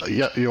 5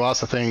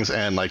 Yuasa things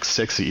and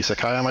 6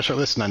 isekai on my short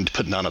list, and I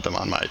put none of them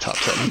on my top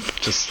 10.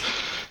 Just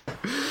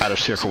out of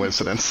sheer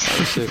coincidence.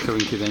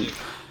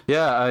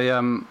 Yeah,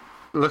 I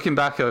looking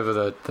back over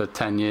the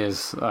 10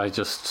 years, I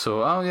just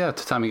saw,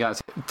 Tatami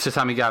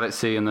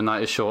Galaxy and The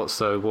Night is Short,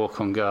 so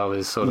Walk on Girl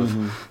is sort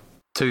of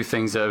 2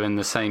 things that are in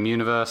the same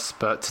universe,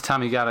 but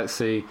Tatami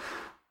Galaxy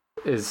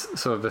is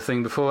sort of the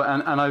thing before,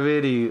 and I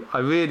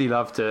really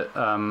loved it.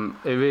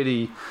 It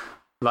really,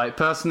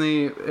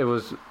 personally, it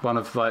was one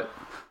of the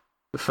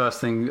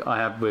first thing I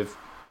had with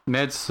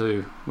Mids,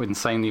 who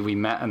insanely we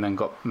met and then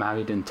got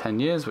married in 10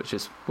 years, which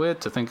is weird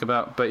to think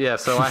about, but yeah,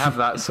 so I have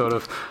that sort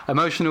of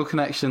emotional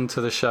connection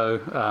to the show,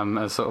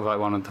 as sort of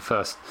one of the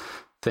first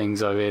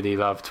things I really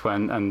loved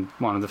and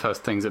one of the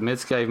first things that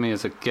Mids gave me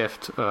as a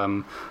gift,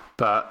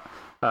 but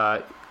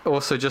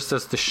also just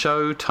as the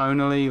show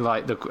tonally,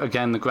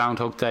 the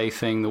Groundhog Day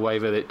thing, the way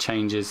that it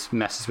changes,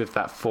 messes with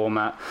that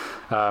format,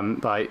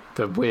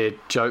 the weird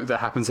joke that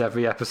happens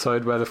every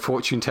episode where the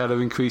fortune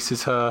teller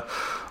increases her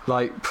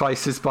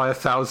prices by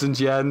 1,000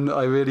 yen.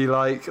 I really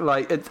like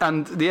it,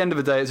 and at the end of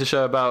the day, it's a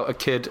show about a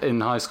kid in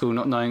high school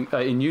not knowing,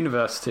 in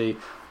university,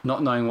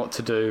 not knowing what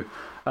to do.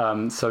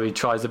 So he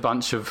tries a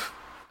bunch of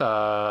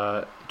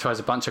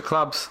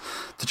clubs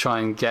to try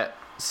and get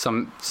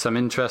some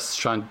interest,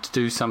 trying to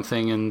do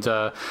something, and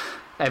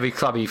every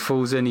club he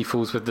falls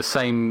with the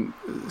same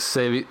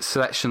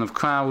selection of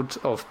crowd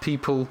of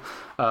people,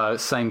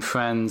 same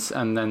friends,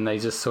 and then they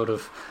just sort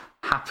of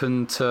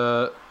happen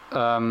to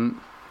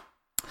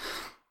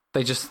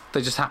they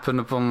just happen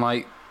upon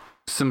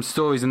some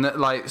stories and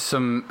like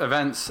some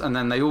events, and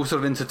then they all sort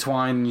of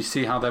intertwine, and you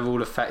see how they're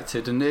all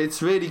affected, and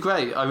it's really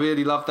great. I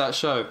really love that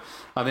show.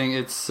 I think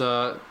it's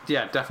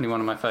definitely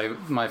one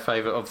of my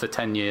favorite of the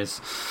 10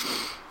 years.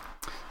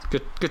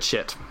 Good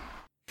shit.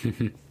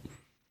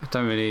 I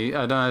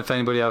don't know if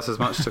anybody else has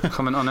much to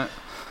comment on it.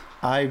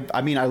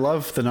 I mean, I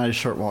love The Night is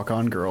Short, Walk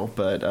On Girl,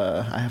 but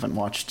I haven't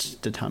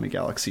watched Tatami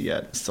Galaxy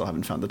yet. Still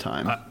haven't found the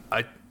time.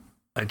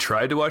 I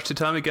tried to watch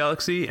Tatami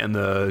Galaxy, and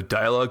the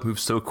dialogue moved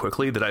so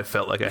quickly that I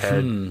felt like I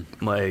had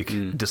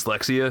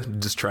dyslexia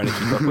just trying to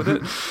keep up with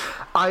it.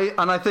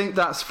 I think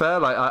that's fair.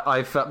 Like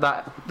I felt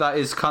that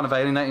is kind of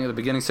alienating at the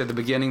beginning. So at the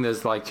beginning,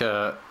 there's like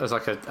a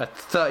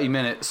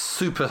 30-minute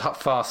super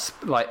fast,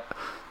 like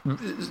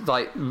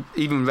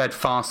even read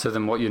faster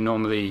than what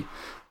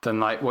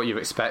you're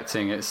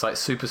expecting. It's like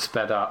super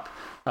sped up.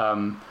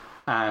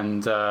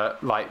 And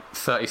like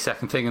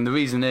 30-second thing, and the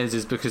reason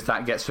is because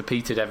that gets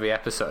repeated every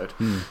episode.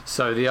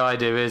 So the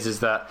idea is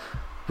that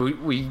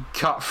we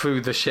cut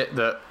through the shit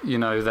that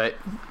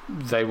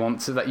they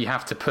want to, that you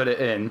have to put it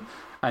in,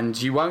 and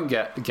you won't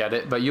get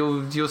it, but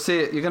you'll see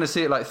it. You're going to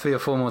see it like 3 or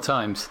 4 more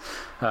times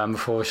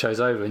before the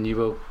show's over, and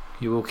you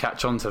will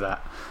catch on to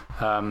that.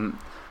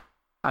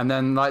 And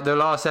then like the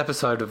last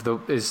episode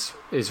is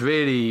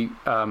really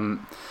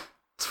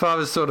as far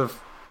as sort of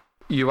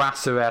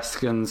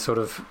Yuasa-esque and sort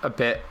of a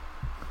bit,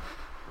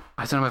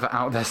 I don't know whether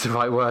out there's the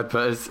right word,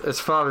 but as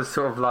far as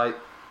sort of like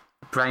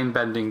brain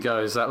bending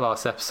goes, that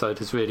last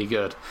episode is really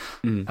good.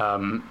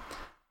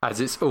 As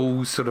it's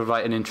all sort of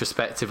like an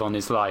introspective on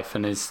his life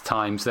and his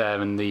times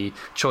there and the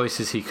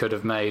choices he could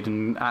have made.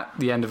 And at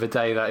the end of the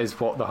day, that is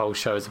what the whole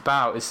show is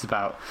about. It's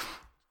about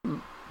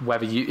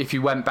whether if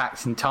you went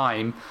back in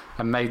time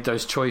and made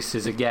those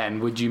choices again,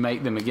 would you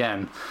make them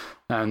again?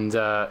 And,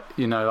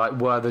 like,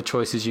 were the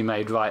choices you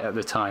made right at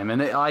the time? And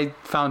I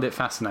found it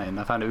fascinating.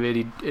 I found it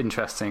really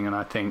interesting, and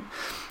I think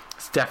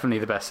it's definitely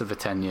the best of the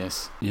 10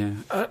 years. Yeah,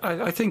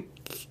 I think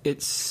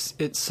it's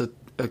a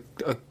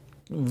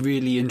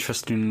really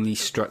interestingly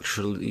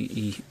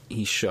structurally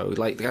show.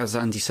 Like, as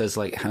Andy says,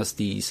 like, it has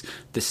the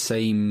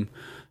same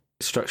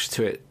structure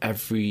to it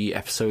every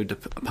episode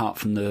apart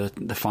from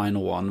the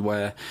final one,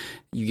 where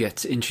you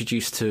get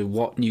introduced to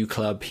what new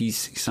club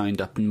he's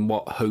signed up and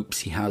what hopes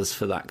he has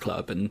for that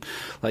club, and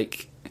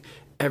like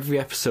every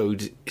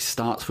episode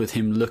starts with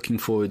him looking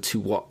forward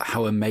to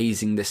how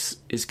amazing this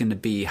is going to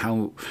be,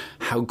 how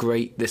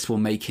great this will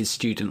make his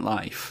student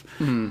life.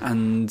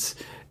 And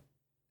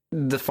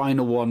the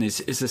final one is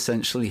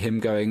essentially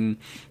him going,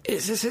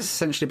 it's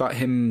essentially about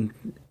him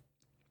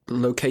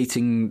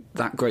locating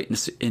that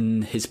greatness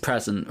in his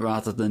present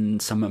rather than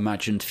some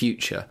imagined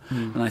future.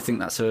 And I think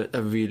that's a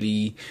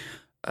really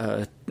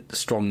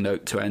strong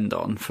note to end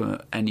on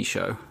for any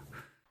show.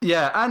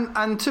 Yeah,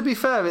 and to be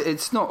fair,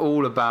 it's not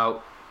all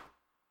about,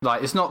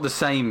 like, it's not the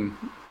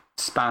same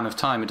span of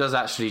time. It does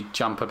actually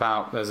jump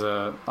about.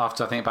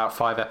 After I think about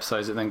 5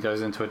 episodes, it then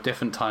goes into a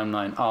different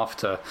timeline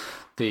after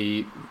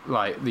the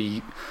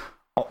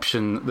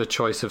option, the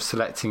choice of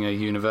selecting a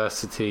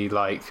university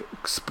like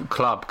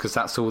club, because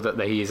that's all that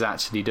he is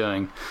actually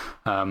doing.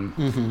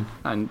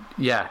 And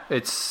yeah,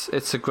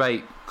 it's a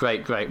great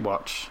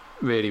watch.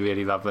 Really,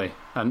 really lovely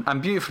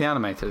and beautifully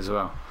animated as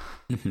well.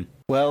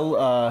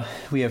 Well,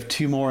 we have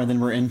 2 more, and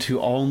then we're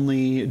into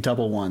only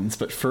double ones.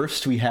 But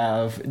first, we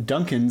have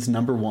Duncan's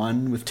number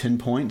 1 with 10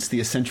 points, The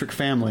Eccentric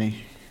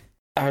Family.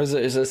 As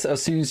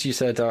soon as you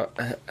said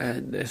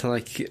it's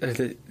like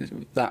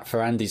that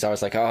for Andy's, I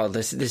was like, oh,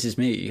 this is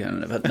me.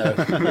 But no,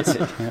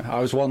 I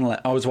was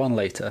one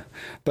later.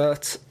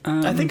 But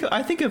I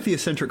think of The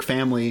Eccentric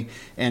Family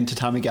and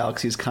Tatami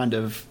Galaxy as kind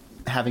of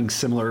having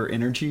similar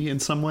energy in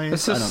some ways.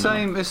 It's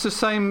the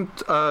same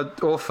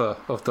author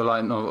of the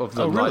light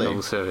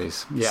novel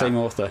series. Yeah. Same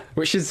author,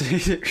 which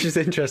is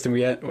interesting.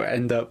 We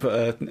end up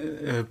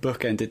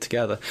bookended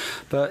together.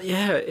 But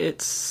yeah,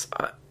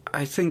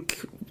 I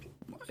think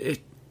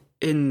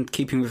in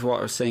keeping with what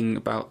I was saying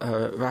about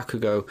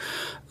Rakugo,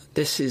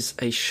 this is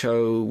a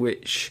show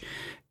which,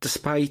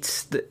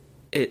 despite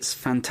its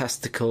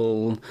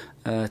fantastical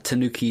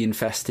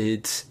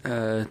tanuki-infested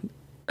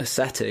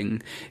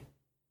setting,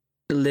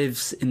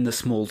 lives in the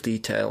small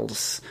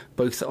details,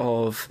 both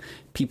of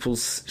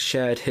people's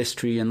shared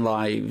history and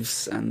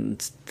lives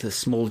and the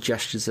small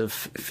gestures of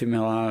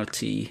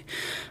familiarity,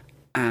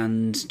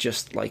 and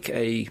just like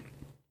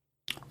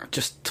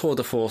just tour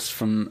de force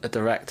from a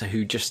director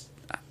who just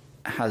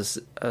has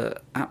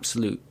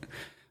absolute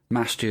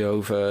mastery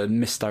over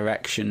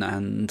misdirection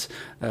and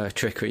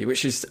trickery,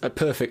 which is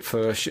perfect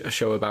for a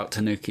show about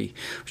Tanuki,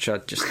 which are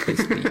just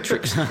basically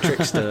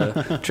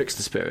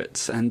trickster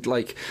spirits. And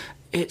like,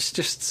 it's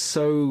just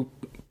so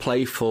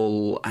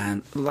playful,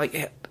 and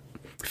like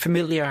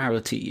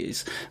familiarity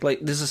is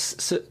like there's a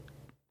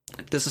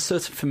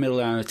certain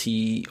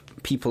familiarity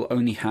people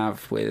only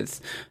have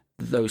with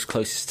those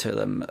closest to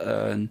them.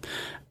 And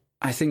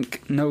I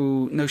think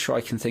no show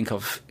I can think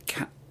of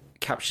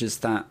captures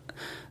that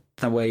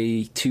the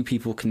way 2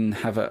 people can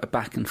have a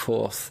back and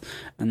forth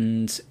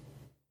and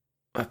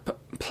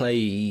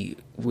play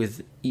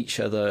with each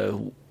other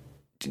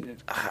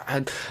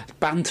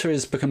banter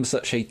has become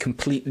such a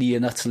completely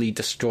and utterly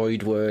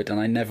destroyed word, and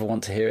I never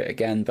want to hear it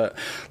again. But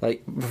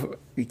like,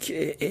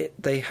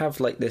 they have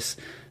like this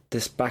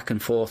back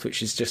and forth,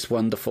 which is just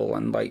wonderful,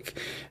 and like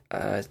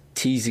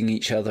teasing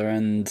each other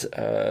and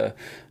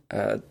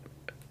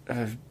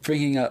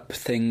bringing up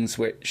things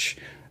which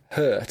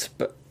hurt,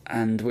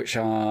 and which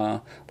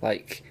are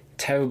like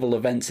terrible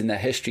events in their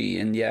history,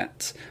 and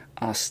yet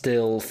are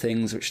still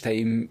things which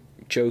they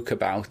joke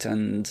about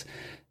and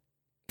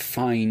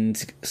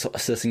find sort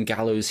of certain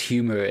gallows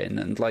humour in.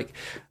 And like,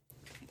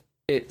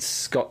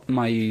 it's got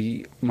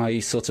my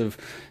sort of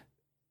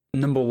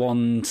number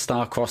one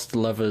star-crossed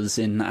lovers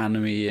in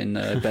anime in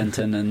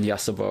Benton and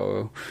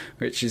Yasaburo,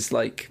 which is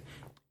like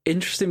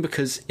interesting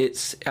because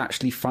it's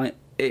actually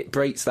it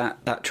breaks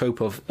that trope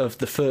of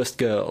the first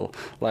girl.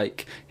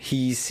 Like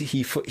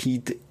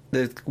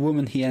the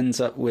woman he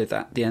ends up with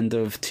at the end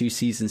of 2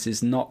 seasons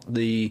is not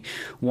the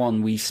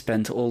one we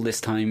spent all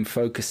this time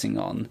focusing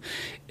on.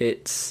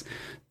 It's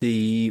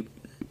the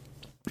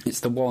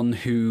one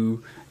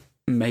who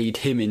made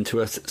him into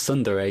a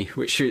tsundere,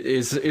 which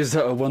is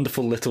a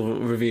wonderful little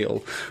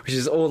reveal. Which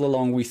is, all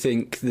along we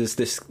think there's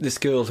this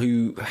girl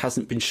who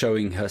hasn't been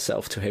showing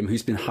herself to him,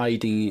 who's been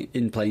hiding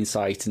in plain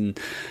sight and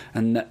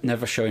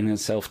never showing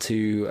herself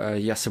to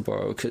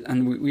Yasaburo,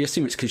 and we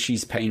assume it's because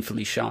she's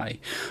painfully shy.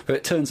 But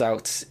it turns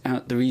out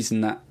the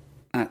reason that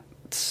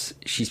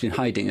she's been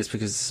hiding is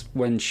because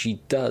when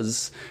she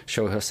does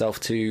show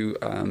herself to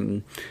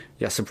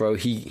Yasaburo,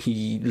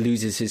 he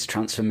loses his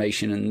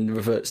transformation and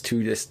reverts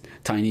to this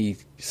tiny,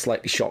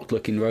 slightly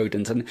shocked-looking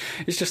rodent, and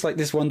it's just like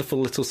this wonderful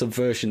little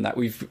subversion that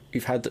we've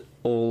had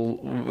all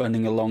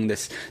running along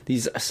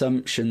these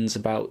assumptions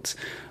about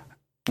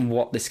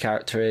what this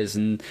character is,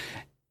 and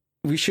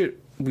we should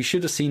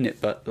have seen it,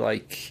 but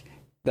like,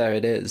 there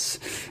it is.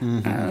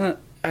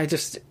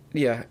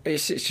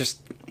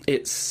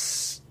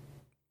 It's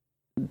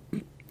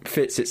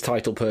fits its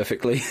title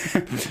perfectly.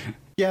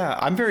 Yeah,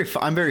 I'm very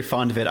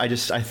fond of it. I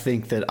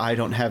think that I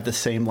don't have the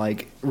same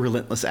like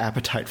relentless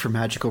appetite for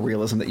magical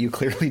realism that you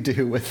clearly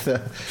do with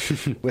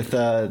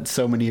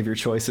so many of your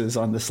choices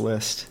on this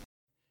list.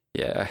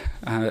 Yeah,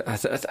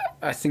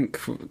 I think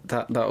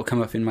that'll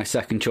come up in my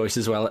second choice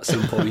as well at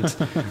some point.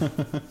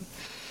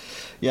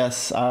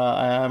 Yes,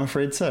 I'm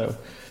afraid so.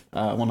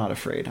 Well, not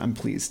afraid. I'm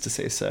pleased to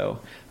say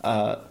so.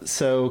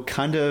 So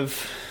kind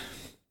of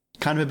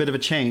a bit of a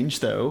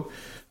change though.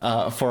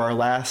 For our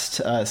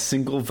last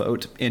single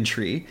vote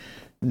entry,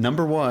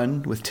 number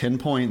 1 with 10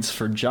 points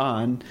for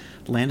John,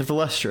 Land of the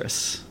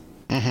Lustrous.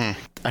 I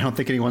don't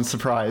think anyone's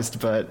surprised,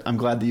 but I'm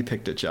glad that you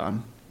picked it,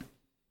 John.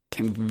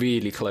 Came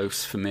really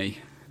close for me.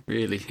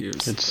 Really, it's good.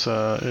 It's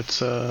so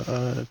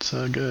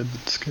good.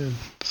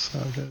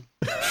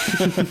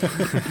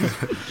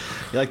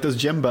 You like those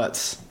gym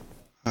butts?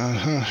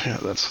 Yeah,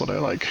 that's what I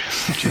like.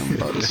 Gym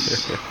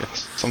butts.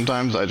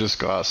 Sometimes I just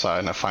go outside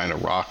and I find a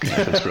rock, and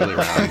if it's really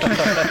round,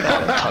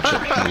 I'll touch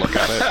it and look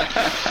at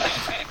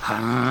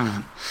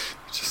it.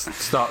 Just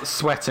start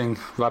sweating,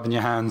 rubbing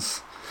your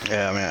hands.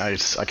 Yeah, I mean,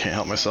 I can't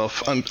help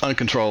myself.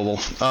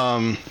 Uncontrollable.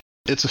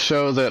 It's a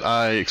show that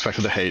I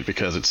expected to hate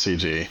because it's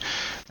CG,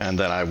 and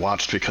then I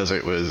watched because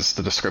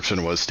the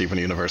description was Steven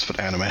Universe but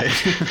anime,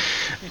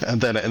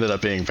 and then it ended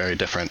up being very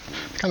different,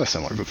 kind of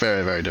similar, but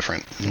very, very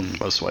different in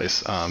most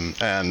ways.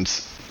 And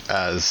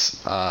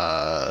as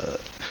I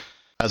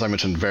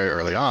mentioned very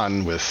early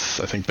on,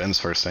 with I think Ben's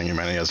first thing,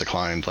 Humanity Has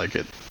Declined,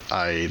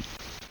 I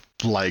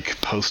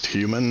like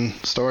post-human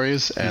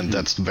stories, and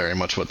that's very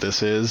much what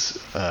this is.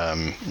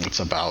 It's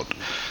about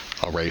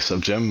a race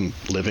of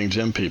living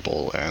gym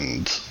people,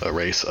 and a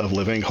race of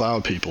living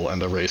cloud people,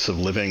 and a race of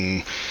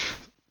living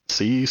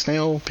sea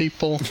snail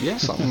people. Yeah.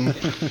 Something.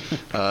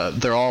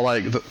 They're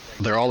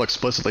all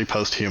explicitly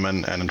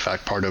post-human, and in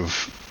fact part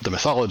of the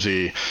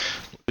mythology.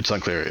 It's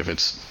unclear if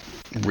it's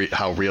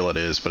how real it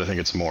is, but I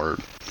think it's more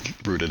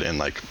rooted in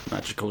like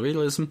magical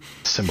realism,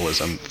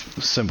 symbolism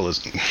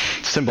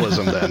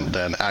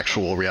than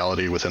actual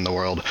reality within the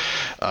world.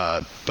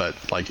 But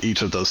like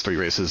each of those 3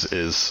 races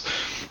is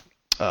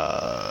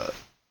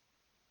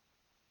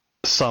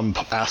some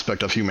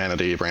aspect of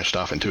humanity branched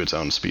off into its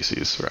own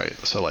species, right?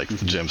 So like the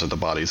gyms are the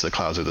bodies, the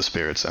clouds are the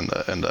spirits, and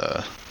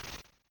the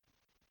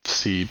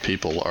sea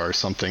people are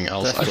something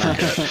else. I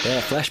forget.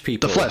 Yeah, flesh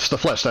people. The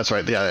flesh. That's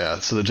right. Yeah.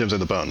 So the gyms are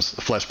the bones,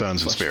 the flesh,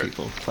 bones, and spirit.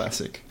 People.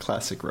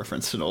 Classic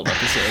reference to an old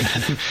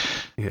episode.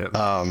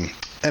 Yeah.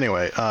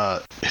 Anyway,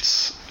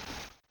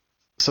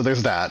 so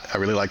there's that. I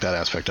really like that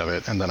aspect of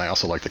it, and then I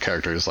also like the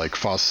characters, like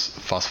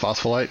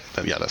Phospholite.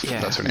 Yeah,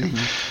 that's her name.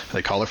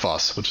 They call her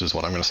Phos, which is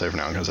what I'm going to say for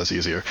now because that's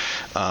easier.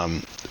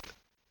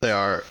 They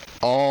are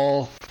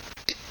all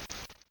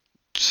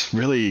just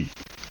really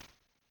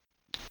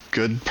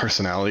good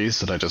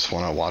personalities that I just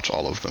want to watch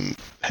all of them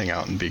hang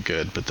out and be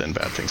good, but then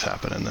bad things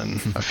happen, and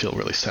then I feel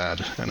really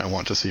sad, and I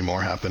want to see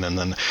more happen, and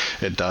then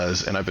it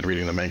does. And I've been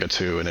reading the manga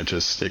too, and it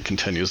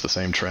continues the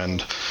same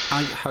trend.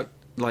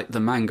 Like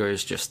the manga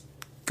is just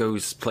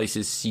goes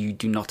places you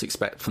do not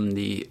expect from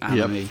the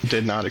anime. Yep,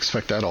 did not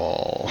expect at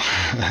all.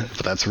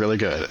 But that's really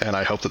good, and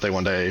I hope that they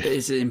one day...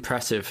 It's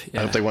impressive,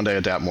 yeah. I hope they one day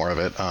adapt more of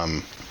it.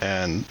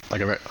 And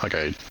like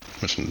I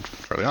mentioned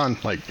early on,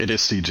 like, it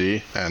is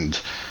CG, and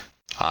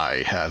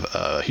I have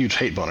a huge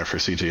hate boner for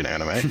CG in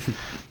anime,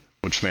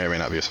 which may or may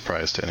not be a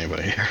surprise to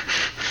anybody here.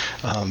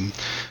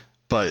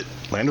 But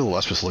Land of the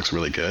Lustrous looks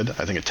really good.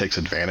 I think it takes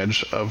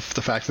advantage of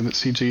the fact that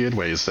it's CG in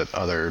ways that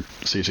other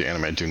CG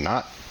anime do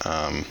not.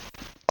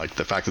 Like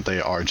the fact that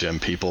they are gem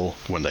people,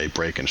 when they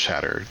break and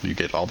shatter, you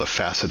get all the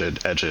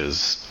faceted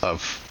edges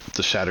of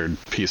the shattered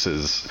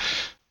pieces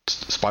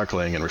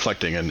sparkling and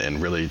reflecting in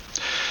really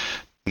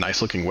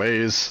nice looking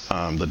ways.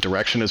 The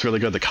direction is really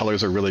good. The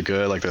colors are really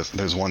good. Like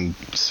there's one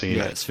scene.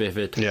 Yeah, it's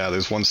vivid. Yeah,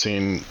 there's one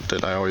scene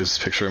that I always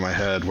picture in my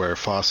head where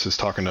Foss is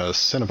talking to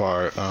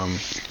Cinnabar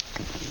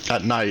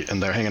at night,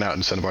 and they're hanging out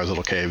in Cinnabar's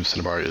little cave.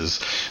 Cinnabar is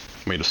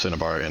made of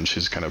cinnabar, and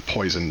she's kind of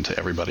poisoned to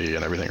everybody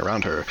and everything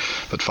around her.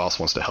 But Foss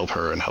wants to help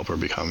her and help her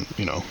become,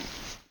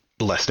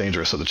 less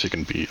dangerous so that she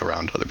can be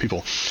around other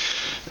people.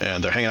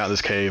 And they're hanging out in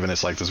this cave, and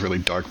it's like this really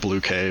dark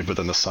blue cave, but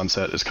then the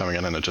sunset is coming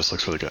in, and it just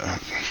looks really good.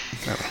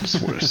 It's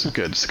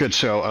good. It's a good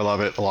show. I love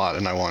it a lot,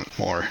 and I want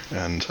more,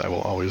 and I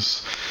will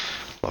always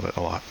love it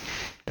a lot.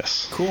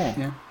 Yes. Cool.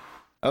 Yeah.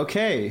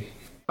 Okay.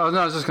 Oh, no,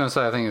 I was just going to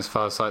say, I think as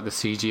far as like the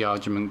CG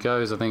argument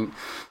goes, I think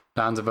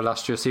Lands of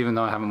Illustrious, even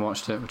though I haven't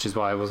watched it, which is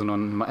why it wasn't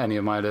on any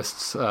of my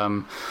lists.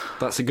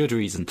 That's a good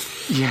reason.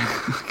 Yeah,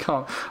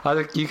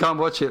 you can't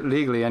watch it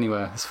legally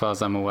anywhere, as far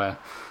as I'm aware,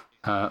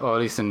 or at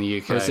least in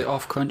the UK. Or is it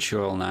off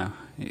Crunchyroll now?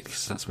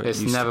 That's where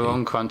it's never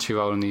on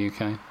Crunchyroll in the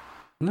UK.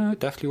 No, it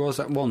definitely was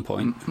at one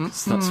point.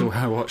 That's the way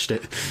I watched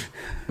it.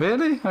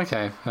 Really?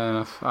 Okay, fair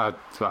enough.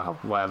 Well,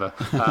 whatever.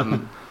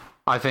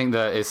 I think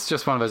that it's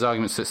just one of those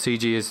arguments that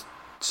CG is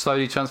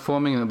slowly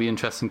transforming, and it'll be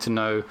interesting to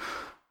know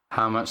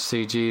how much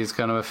CG is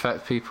going to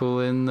affect people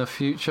in the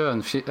future,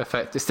 and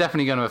it's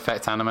definitely going to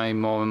affect anime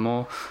more and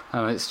more,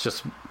 and it's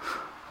just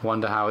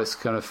wonder how it's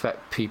going to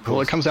affect people.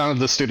 Well, it comes down to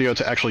the studio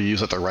to actually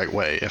use it the right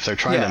way. If they're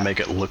trying to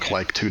make it look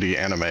like 2D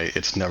anime,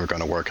 it's never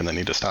going to work, and they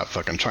need to stop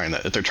fucking trying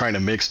that. If they're trying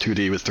to mix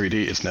 2D with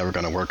 3D, it's never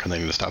going to work, and they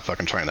need to stop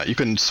fucking trying that. You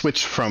can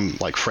switch from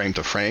like frame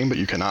to frame, but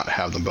you cannot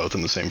have them both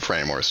in the same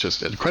frame, or it's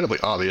just incredibly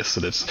obvious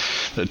that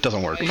it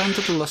doesn't work. Land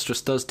of the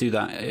Lustrous does do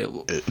that.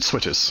 It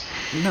switches.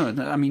 No,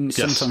 I mean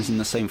sometimes in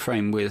the same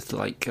frame with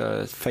like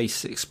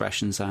face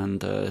expressions and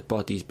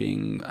bodies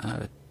being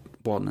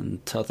one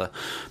and t'other,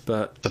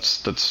 but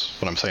that's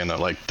what I'm saying though.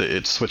 Like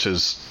it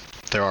switches.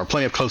 There are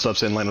plenty of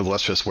close-ups in Land of the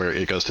Lustrous where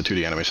it goes to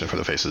 2D animation for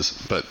the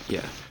faces, but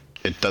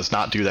it does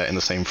not do that in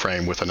the same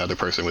frame with another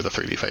person with a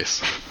 3D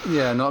face.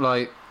 Yeah, not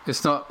like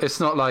it's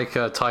not like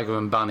Tiger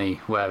and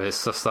Bunny where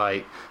it's just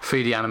like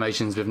 3D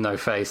animations with no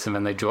face, and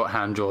then they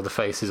hand draw the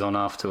faces on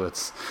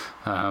afterwards.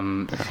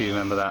 If you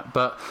remember that.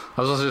 But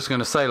I was also just going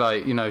to say,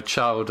 like,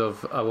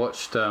 I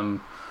watched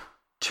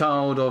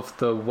Child of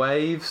the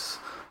Waves.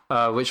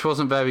 Which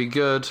wasn't very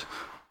good,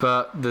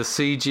 but the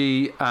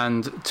CG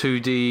and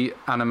 2D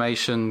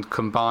animation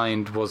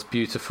combined was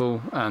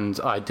beautiful, and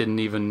I didn't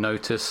even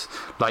notice.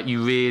 Like,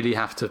 you really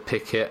have to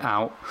pick it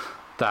out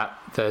that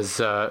there's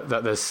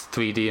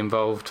 3D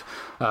involved.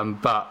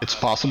 But it's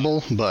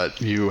possible, but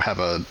you have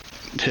a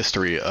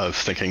history of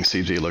thinking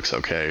CG looks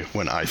okay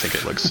when I think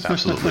it looks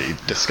absolutely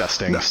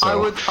disgusting.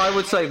 So, I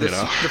would say this,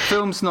 the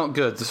film's not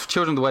good.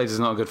 Children of the Waves is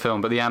not a good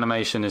film, but the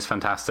animation is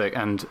fantastic,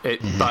 and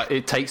but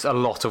it takes a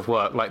lot of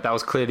work. Like, that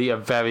was clearly a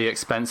very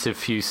expensive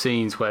few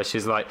scenes where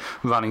she's like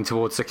running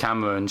towards the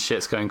camera and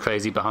shit's going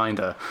crazy behind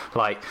her.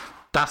 Like,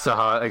 that's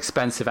a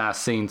expensive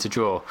ass scene to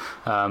draw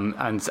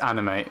and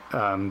animate,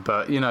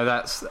 but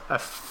that's a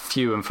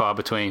few and far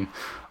between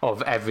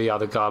of every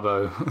other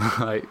Garbo.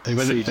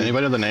 Anybody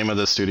know the name of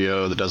the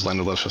studio that does Land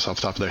of the Lustrous off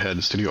the top of their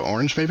head? Studio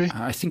Orange, maybe?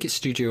 I think it's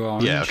Studio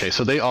Orange. Yeah, okay.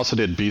 So they also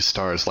did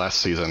Beastars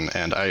last season,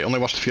 and I only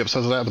watched a few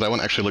episodes of that, but that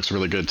one actually looks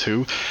really good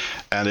too.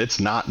 And it's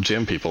not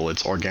gym people;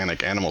 it's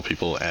organic animal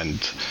people, and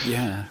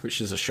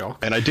which is a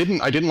shock. And I didn't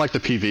like the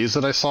PVs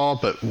that I saw,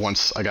 but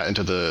once I got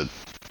into the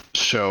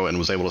show and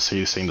was able to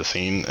see scene to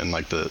scene, and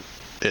like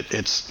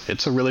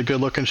it's a really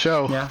good looking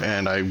show,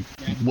 and I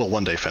will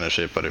one day finish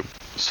it, but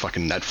it's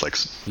fucking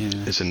Netflix.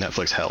 It's in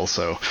Netflix hell,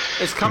 so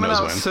it's coming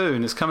out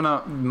soon. It's coming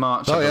out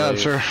March. Oh yeah, I'm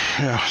sure.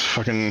 Yeah,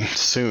 fucking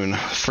soon.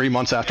 3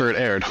 months after it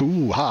aired.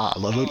 Hoo-ha,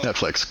 love it,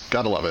 Netflix.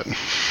 Gotta love it.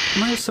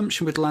 My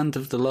assumption with Land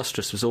of the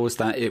Lustrous was always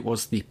that it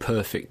was the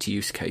perfect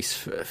use case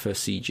for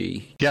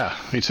CG. Yeah,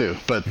 me too.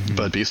 But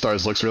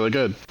Beastars looks really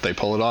good. They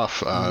pull it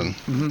off.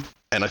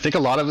 And I think a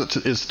lot of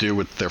it is to do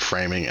with their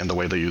framing and the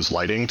way they use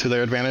lighting to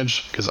their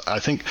advantage. Because I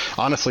think,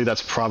 honestly,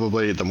 that's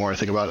probably, the more I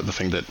think about it, the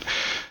thing that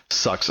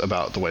sucks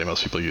about the way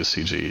most people use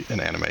CG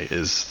in anime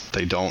is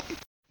they don't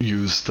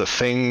use the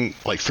thing,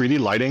 like 3D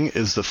lighting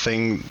is the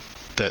thing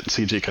that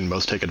CG can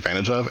most take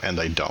advantage of, and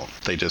they don't.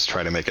 They just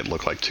try to make it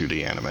look like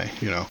 2D anime,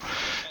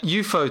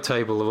 UFO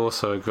Table are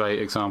also a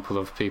great example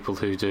of people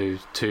who do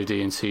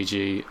 2D and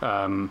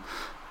CG.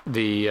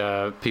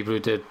 the people who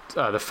did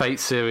the Fate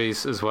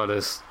series as well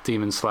as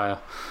Demon Slayer.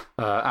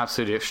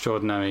 Absolutely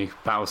extraordinary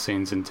battle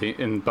scenes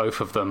in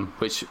both of them,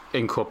 which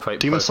incorporate.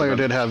 Demon Slayer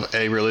did have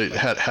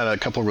had a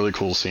couple really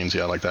cool scenes,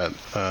 like that.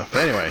 But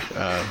anyway,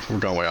 we're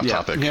going way off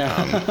topic.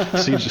 Yeah.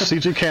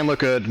 CG can look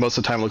good. Most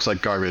of the time, it looks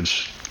like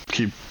garbage.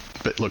 Keep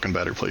it looking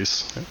better,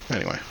 please.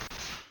 Anyway,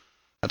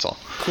 that's all.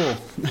 Cool.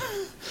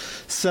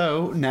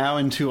 So now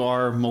into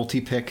our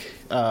multi-pick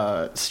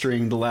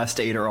string. The last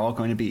 8 are all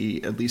going to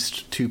be at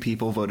least 2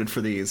 people voted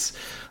for these.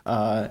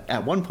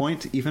 At one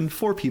point, even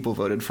 4 people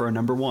voted for a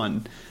number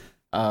 1.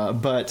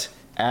 But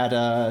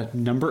at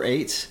number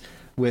 8,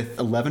 with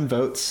 11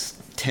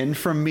 votes, 10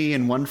 from me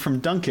and 1 from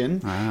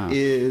Duncan,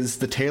 is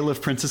The Tale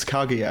of Princess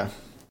Kaguya.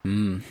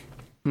 And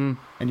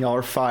y'all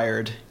are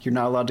fired. You're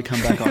not allowed to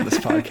come back on this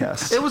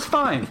podcast. It was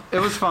fine.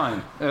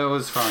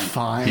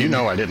 Fine. You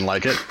know I didn't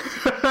like it.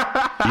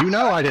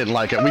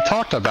 We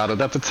talked about it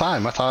at the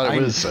time. I thought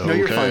it was okay. No,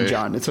 you're fine,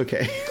 John. It's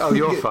okay. Oh,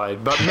 you're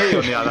fine. But me,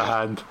 on the other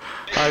hand,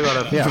 I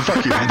gotta... Yeah,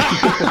 fuck you.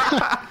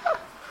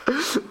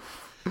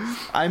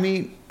 I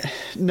mean,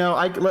 no,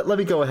 let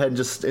me go ahead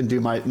and do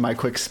my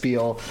quick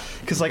spiel,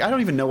 because I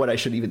don't even know what I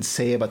should even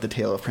say about The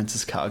Tale of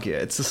Princess Kaguya.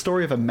 It's the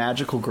story of a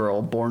magical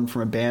girl born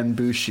from a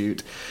bamboo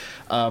shoot,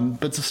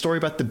 but it's a story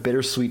about the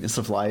bittersweetness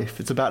of life.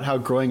 It's about how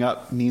growing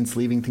up means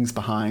leaving things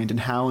behind,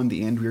 and how in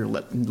the end we are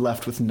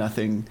left with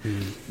nothing.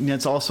 And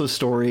it's also a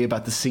story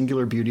about the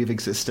singular beauty of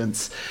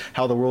existence,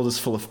 how the world is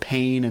full of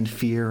pain and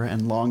fear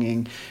and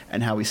longing,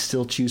 and how we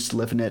still choose to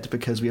live in it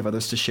because we have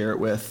others to share it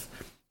with.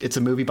 It's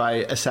a movie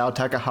by Isao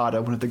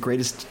Takahata, one of the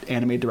greatest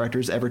anime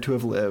directors ever to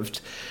have lived,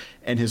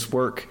 and his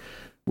work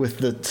with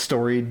the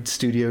storied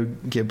Studio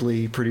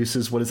Ghibli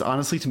produces what is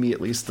honestly, to me at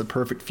least, the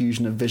perfect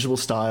fusion of visual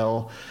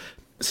style,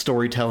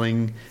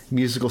 storytelling,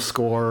 musical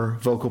score,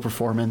 vocal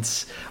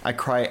performance. I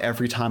cry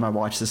every time I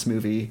watch this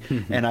movie,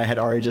 and I had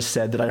already just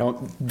said that I don't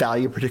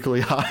value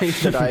particularly high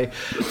that I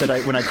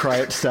when I cry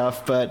at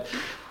stuff, but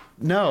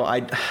no, I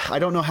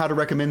don't know how to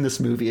recommend this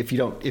movie if you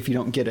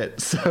don't get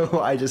it.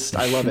 So I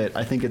love it.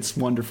 I think it's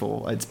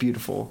wonderful. It's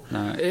beautiful.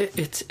 No,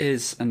 it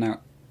is an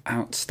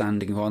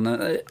outstanding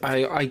one.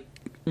 I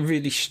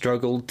really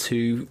struggled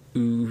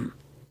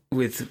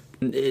with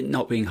it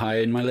not being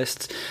higher in my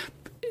list.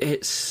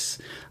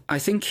 I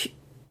think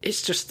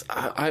it's just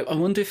I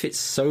wonder if it's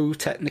so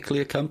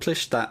technically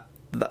accomplished that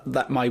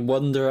my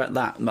wonder at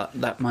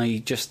that my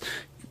just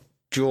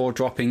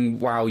jaw-dropping,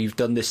 wow, you've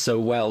done this so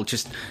well,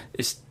 just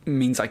it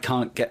means I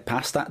can't get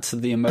past that to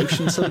the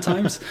emotion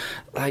sometimes.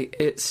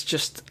 It's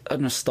just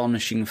an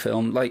astonishing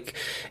film.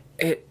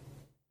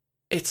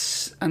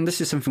 It's and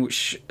this is something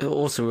which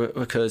also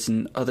occurs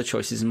in other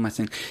choices in my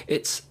thing.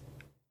 It's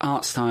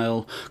art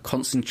style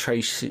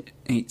concentration.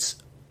 It's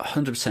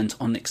 100%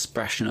 on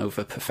expression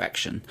over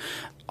perfection,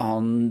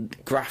 on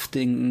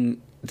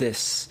grafting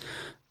this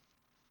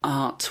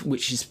art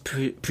which is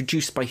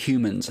produced by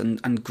humans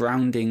and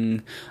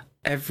grounding.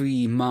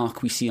 Every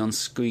mark we see on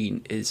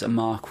screen is a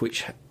mark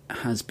which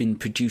has been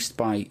produced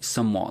by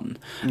someone,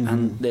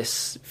 and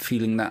this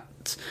feeling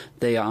that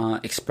they are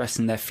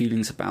expressing their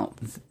feelings about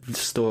the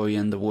story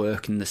and the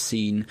work and the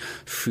scene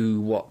through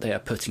what they are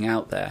putting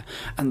out there,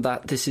 and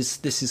that this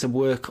is a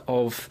work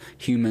of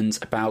humans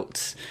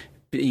about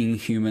being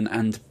human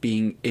and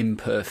being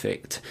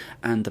imperfect,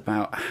 and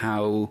about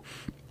how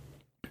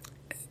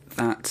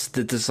that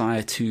the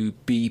desire to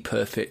be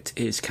perfect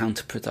is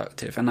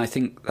counterproductive. And I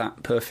think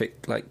that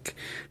perfect, that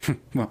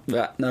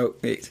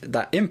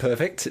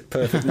imperfect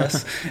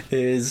perfectness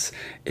is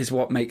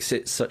what makes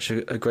it such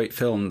a great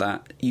film,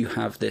 that you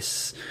have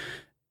this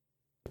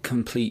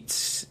complete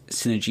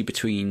synergy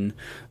between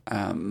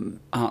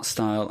art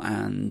style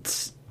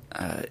and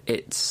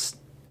its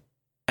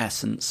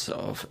essence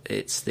of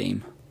its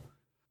theme.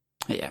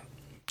 Yeah,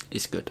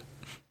 it's good.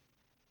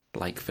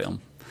 Like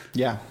film.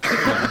 Yeah.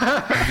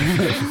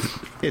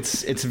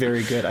 It's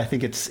very good. I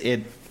think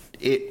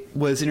it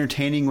was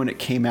entertaining when it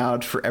came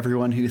out for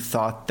everyone who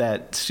thought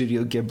that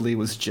Studio Ghibli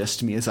was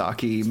just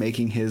Miyazaki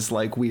making his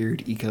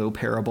weird eco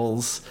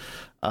parables,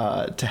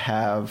 to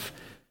have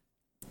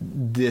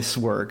this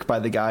work by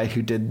the guy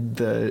who did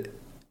the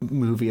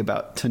movie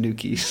about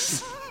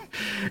tanukis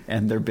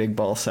and their big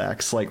ball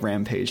sacks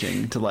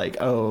rampaging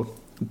to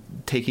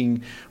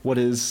taking what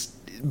is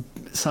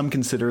some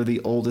consider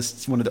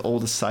one of the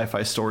oldest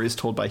sci-fi stories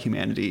told by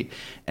humanity,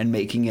 and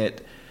making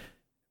it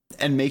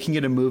a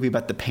movie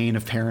about the pain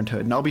of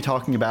parenthood. And I'll be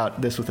talking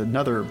about this with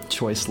another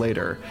choice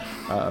later,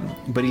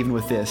 but even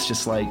with this,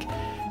 just the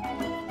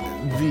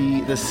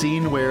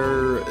scene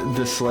where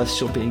the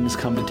celestial beings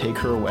come to take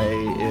her away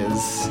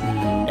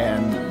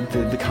and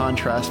the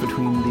contrast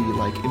between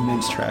the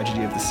immense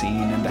tragedy of the scene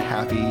and the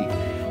happy,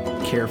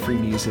 carefree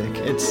music.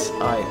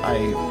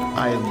 I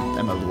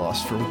am at a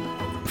loss for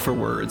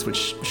words,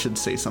 which should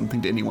say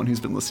something to anyone who's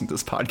been listening to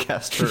this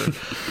podcast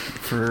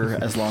for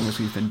as long as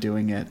we've been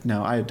doing it.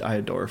 No, I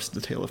adore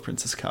The Tale of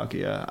Princess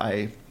Kaguya.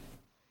 I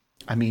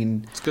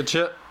mean, it's good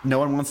shit. No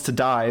one wants to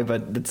die,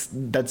 but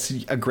that's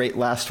a great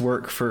last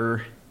work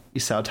for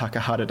Isao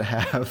Takahata to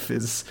have.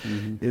 Is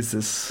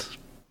this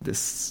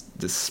this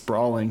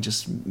sprawling,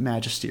 just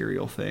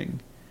magisterial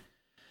thing.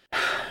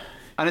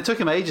 And it took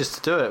him ages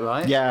to do it,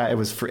 right? Yeah, it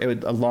was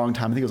a long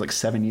time. I think it was like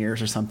 7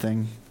 years or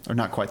something, or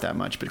not quite that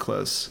much, but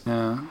close.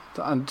 Yeah,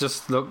 and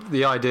just look,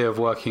 the idea of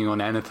working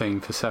on anything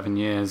for 7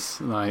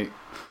 years, like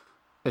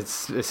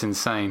it's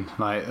insane.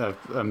 Like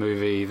a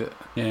movie that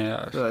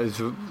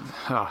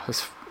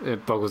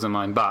it boggles the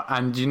mind. But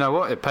and you know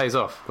what? It pays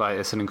off. Like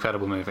it's an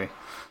incredible movie,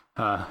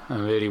 and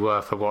really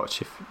worth a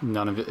watch.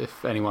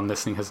 If anyone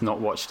listening has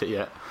not watched it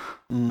yet,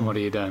 what are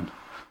you doing?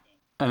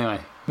 Anyway,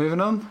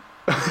 moving on.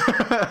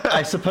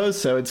 I suppose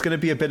so. It's going to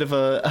be a bit of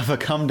a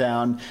come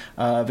down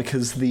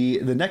because the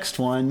next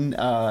one,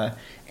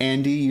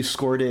 Andy, you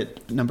scored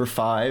it number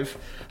 5.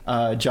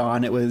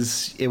 John, it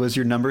was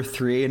your number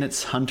 3, and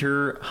it's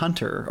Hunter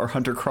or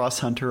Hunter Cross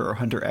Hunter or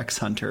Hunter X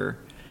Hunter.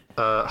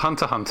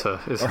 Hunter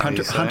is or how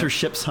Hunter you say Hunter it.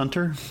 Ships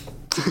Hunter.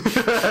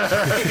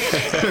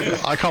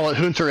 I call it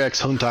Hunter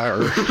X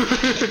Hunter.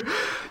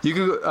 You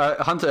can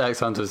Hunter X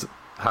Hunter's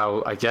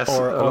how I guess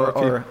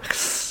or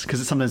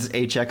because sometimes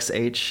it's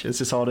HXH. It's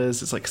just all it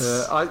is. It's like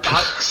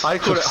I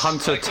call it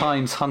Hunter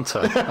times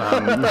Hunter.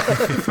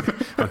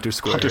 Hunter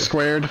Squared. Hunter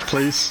Squared,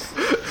 please.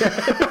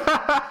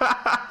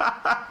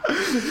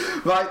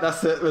 Right,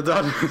 that's it. We're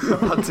done.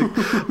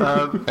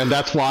 And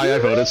that's why I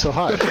voted so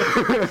high.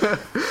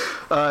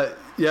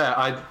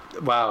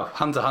 Wow,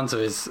 Hunter x Hunter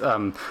is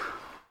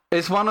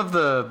it's one of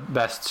the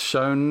best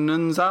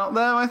shonens out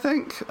there, I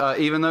think.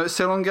 Even though it's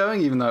still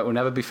ongoing, even though it will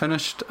never be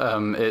finished.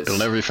 It'll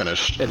never be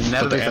finished. It'll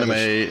never but be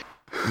finished.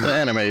 The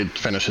anime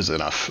finishes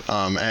enough,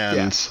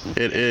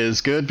 it is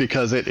good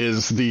because it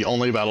is the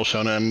only battle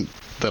shonen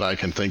that I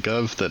can think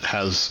of that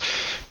has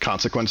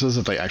consequences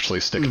that they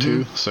actually stick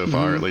to so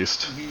far, at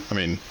least. I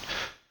mean,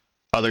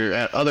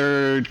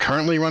 other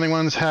currently running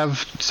ones have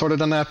sort of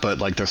done that, but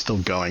like they're still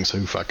going, so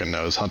who fucking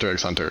knows? Hunter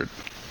x Hunter.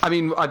 I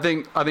mean, I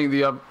think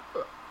the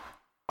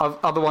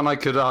other one I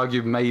could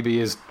argue maybe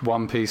is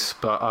One Piece,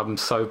 but I'm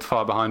so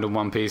far behind on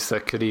One Piece that I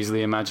could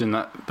easily imagine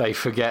that they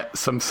forget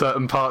some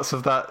certain parts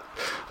of that,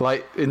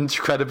 like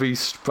incredibly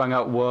sprung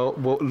out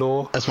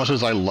lore. As much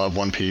as I love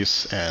One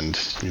Piece, and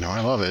I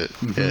love it,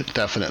 it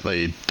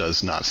definitely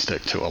does not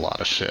stick to a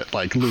lot of shit.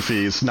 Like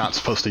Luffy's not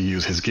supposed to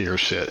use his gear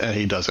shit, and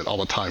he does it all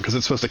the time because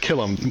it's supposed to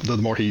kill him. The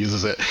more he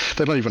uses it,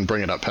 they don't even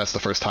bring it up past the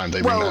first time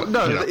they bring it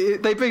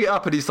up. They bring it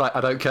up, and he's like,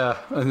 "I don't care,"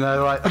 and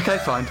they're like, "Okay,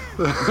 fine,"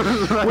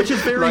 which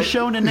is very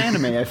shown in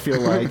anime. I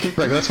feel like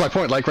right, that's my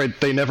point. Like, right,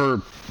 they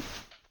never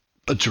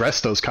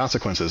address those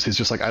consequences. He's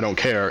just like, I don't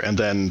care, and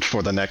then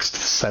for the next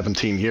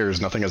 17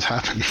 years, nothing has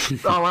happened.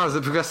 Oh wow, has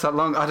it progressed that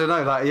long? I don't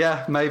know. Like,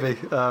 yeah, maybe.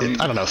 I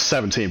don't know,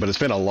 17, but it's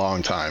been a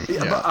long time.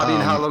 Yeah. But, I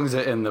mean, how long is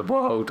it in the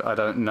world? I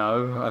don't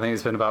know. I think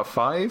it's been about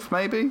 5,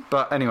 maybe.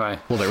 But anyway.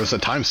 Well, there was a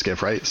time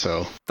skip, right?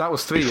 So that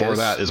was 3 before years.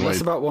 That is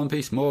less about One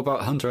Piece, more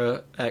about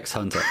Hunter x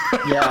Hunter.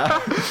 Yeah.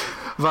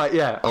 Right.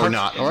 Yeah. Or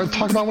not. Or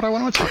talk about what I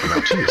want to talk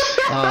about.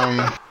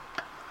 Jeez.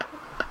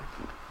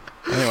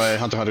 Anyway,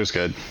 Hunter x Hunter's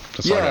good.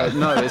 That's all I got.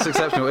 No, it's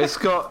exceptional. It's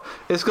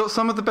got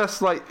some of the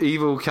best like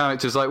evil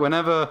characters. Like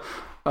whenever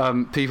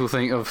people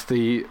think of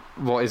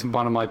what is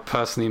one of my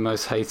personally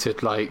most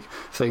hated like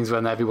things,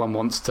 when everyone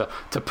wants to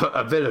put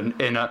a villain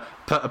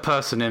put a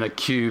person in a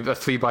cube, a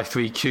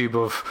 3x3 cube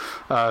of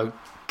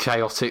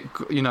chaotic.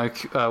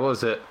 What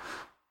was it?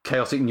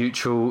 Chaotic,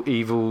 neutral,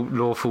 evil,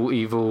 lawful,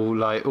 evil,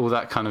 like all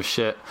that kind of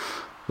shit.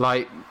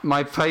 Like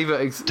my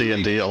favorite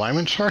D&D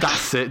alignment chart.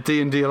 That's it,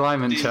 D&D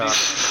alignment chart.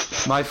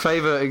 My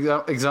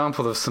favorite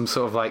example of some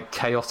sort of like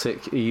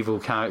chaotic evil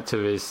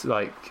character is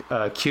like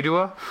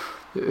Killua,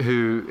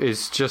 who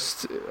is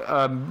just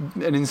an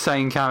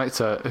insane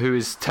character who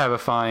is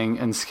terrifying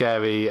and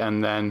scary,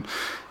 and then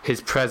his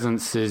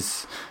presence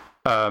is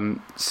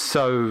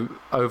so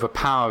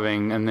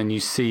overpowering, and then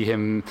you see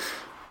him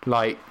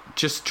like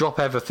just drop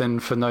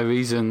everything for no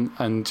reason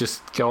and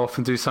just go off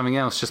and do something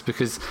else just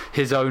because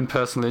his own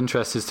personal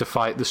interest is to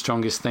fight the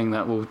strongest thing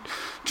that will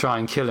try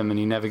and kill him, and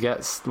he never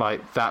gets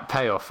like that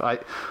payoff. I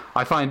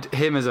find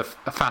him as a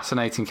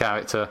fascinating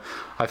character.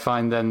 I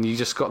find then you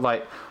just got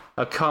like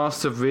a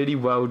cast of really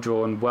well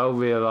drawn, well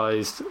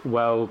realized,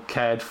 well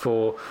cared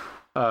for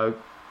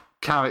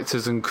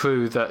characters and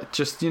crew that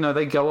just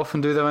they go off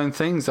and do their own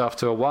things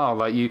after a while.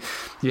 Like you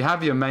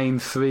have your main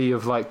 3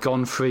 of like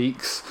Gon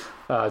Freaks,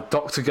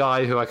 Doctor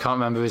Guy, who I can't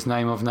remember his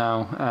name of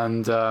now,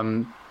 and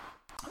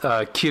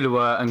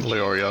Killua and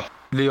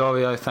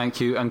Leorio, thank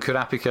you, and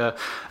Kurapika.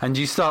 And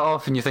you start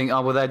off and you think,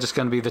 oh well, they're just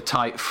going to be the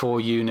tight 4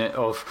 unit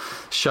of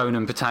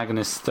shonen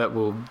protagonists that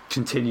will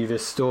continue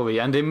this story,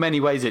 and in many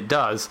ways it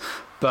does,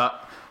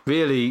 but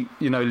really,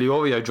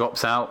 Leorio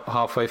drops out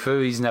halfway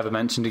through. He's never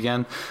mentioned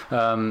again.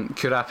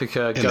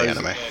 Kurapika goes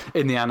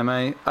in the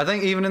anime. I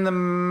think even in the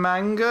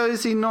manga,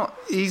 is he not?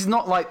 He's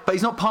not like, but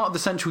he's not part of the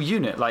central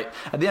unit. Like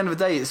at the end of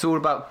the day, it's all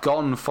about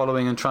Gon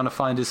following and trying to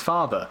find his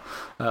father.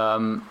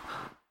 And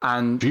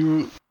have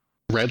you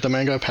read the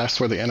manga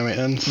past where the anime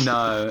ends?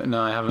 No,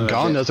 I haven't.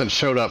 Gon doesn't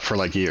show up for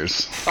like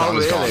years. Gon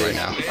is gone right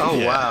now. Oh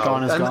yeah. wow,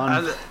 Gon is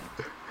gone.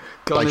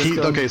 Gon is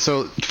Gon. Okay,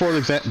 so for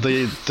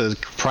the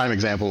prime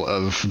example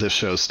of this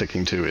show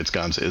sticking to its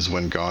guns is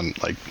when Gon,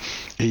 like,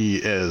 he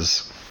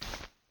is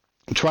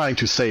trying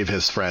to save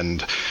his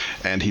friend,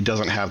 and he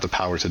doesn't have the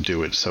power to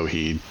do it, so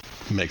he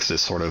makes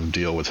this sort of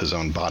deal with his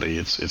own body.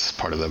 It's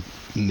part of the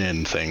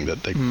Nin thing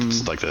that they,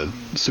 it's like the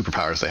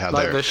superpowers they have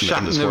Like there the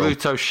in this world.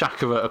 Naruto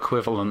Chakra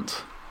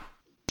equivalent.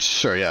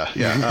 Sure, yeah.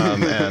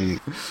 And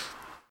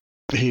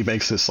he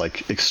makes this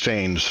like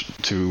exchange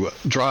to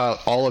draw out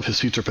all of his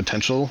future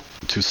potential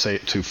to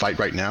fight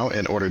right now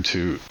in order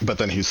to, but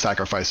then he's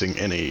sacrificing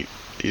it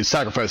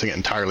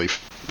entirely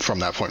from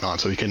that point on,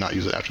 so he cannot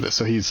use it after this.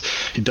 So he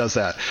does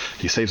that.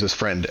 He saves his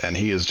friend, and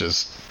he is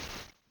just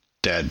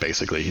dead,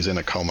 basically. He's in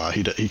a coma.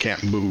 He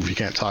can't move, he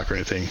can't talk or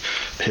anything.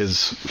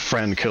 His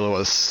friend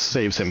Killua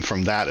saves him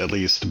from that, at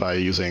least, by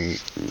using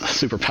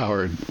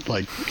superpowered,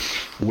 like,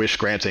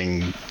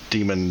 wish-granting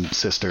demon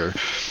sister,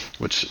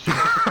 which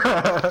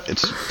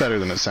it's better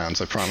than it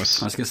sounds, I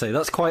promise. I was going to say,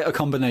 that's quite a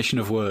combination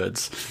of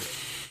words.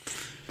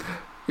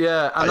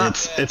 Yeah, and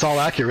it's all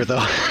accurate,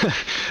 though.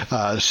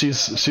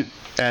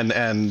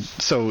 And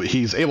so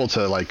he's able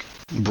to, like,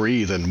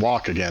 breathe and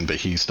walk again, but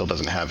he still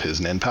doesn't have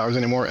his Nin powers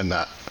anymore, and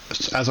that,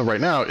 as of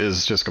right now,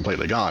 is just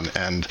completely gone,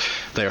 and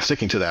they are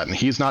sticking to that, and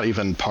he's not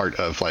even part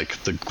of, like,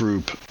 the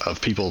group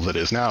of people that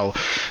is now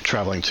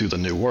traveling to the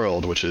New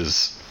World, which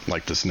is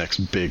like this next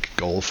big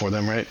goal for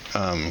them, right?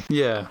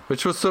 Yeah,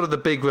 which was sort of the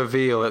big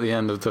reveal at the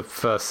end of the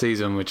first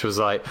season, which was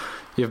like,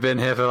 you've been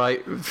here for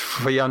like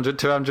 300,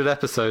 200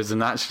 episodes,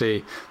 and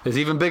actually there's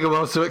even bigger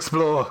worlds to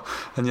explore,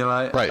 and you're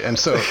like... Right, and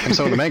so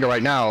in the manga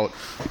right now,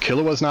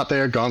 Killua's not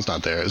there, Gon's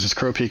not there. It's just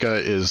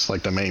Kurapika is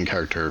like the main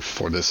character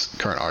for this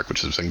current arc,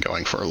 which has been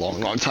going for a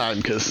long, long time,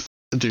 because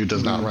the dude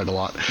does not write a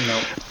lot.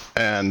 Nope.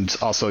 And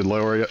also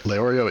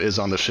Leorio is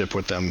on the ship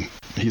with them.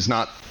 He's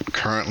not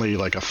currently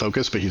like a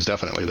focus, but he's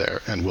definitely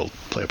there and will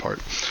play a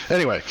part.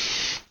 Anyway,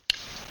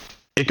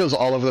 it goes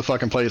all over the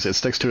fucking place. It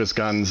sticks to its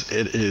guns.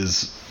 It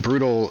is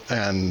brutal,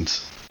 and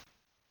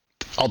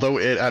although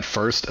it at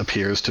first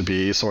appears to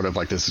be sort of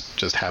like this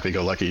just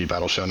happy-go-lucky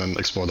battle shonen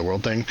explore the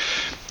world thing,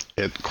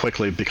 it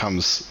quickly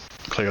becomes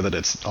clear that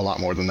it's a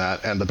lot more than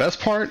that. And the best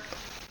part,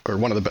 or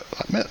one of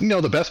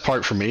the best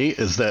part for me,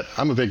 is that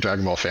I'm a big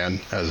Dragon Ball fan,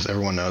 as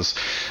everyone knows.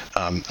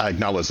 I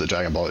acknowledge that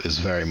Dragon Ball is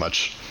very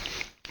much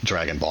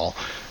Dragon Ball,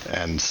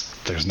 and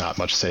there's not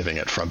much saving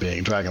it from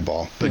being Dragon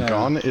Ball. But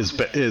Gon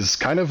is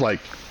kind of like,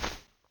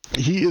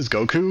 he is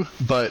Goku,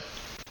 but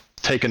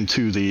taken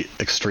to the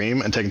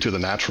extreme and taken to the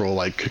natural,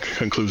 like,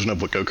 conclusion of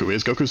what Goku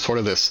is. Goku's sort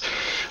of this,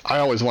 I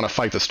always want to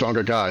fight the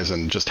stronger guys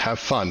and just have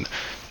fun.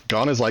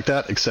 Gon is like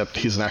that, except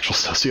he's an actual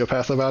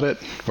sociopath about it.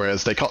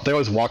 Whereas they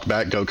always walk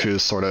back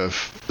Goku's sort of...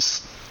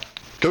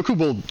 Goku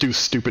will do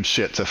stupid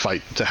shit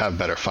to have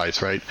better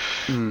fights, right?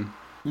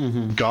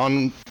 Mm-hmm.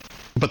 Gon...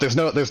 But there's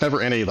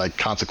never any, like,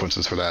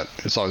 consequences for that.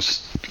 It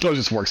always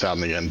just works out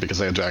in the end, because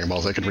they have Dragon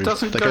Balls. They can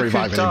revive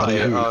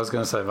anybody. I was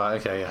going to say that.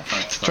 Okay, yeah.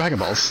 It's Dragon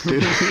Balls,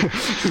 dude.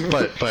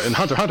 but in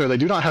Hunter x Hunter, they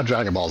do not have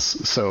Dragon Balls.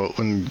 So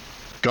when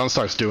Gon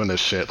starts doing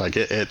this shit, like,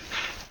 it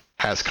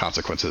has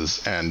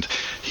consequences. And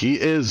he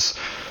is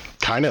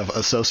kind of a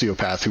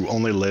sociopath who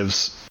only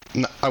lives...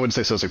 I wouldn't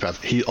say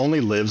sociopath. He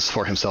only lives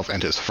for himself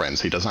and his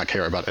friends. He does not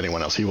care about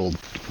anyone else. He will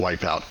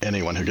wipe out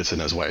anyone who gets in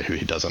his way, who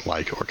he doesn't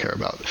like or care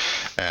about.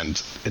 And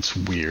it's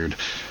weird,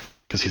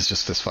 because he's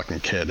just this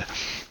fucking kid.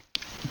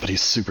 But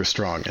he's super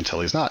strong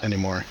until he's not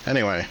anymore.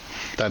 Anyway,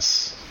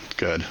 that's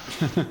good.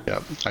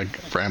 Yep, I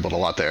rambled a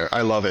lot there.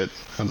 I love it,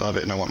 and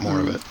I want more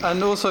of it.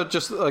 And also,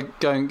 just like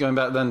going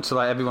back then to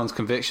like everyone's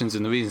convictions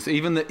and the reasons,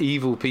 even the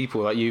evil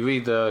people, like you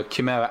read the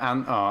Chimera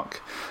Ant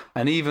arc,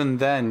 and even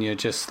then you're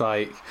just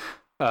like...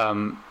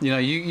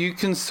 you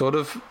can sort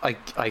of,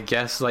 I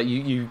guess, like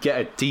you get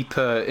a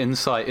deeper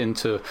insight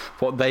into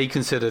what they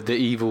consider the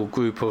evil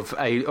group of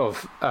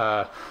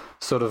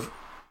sort of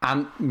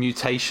ant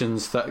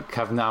mutations that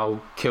have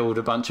now killed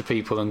a bunch of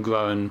people and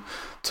grown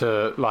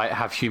to like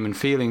have human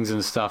feelings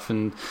and stuff.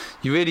 And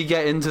you really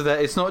get into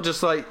that. It's not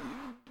just like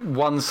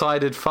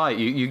one-sided fight.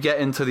 You get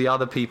into the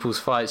other people's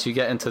fights, you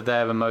get into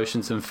their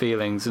emotions and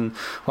feelings, and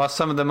while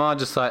some of them are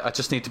just like, I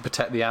just need to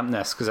protect the ant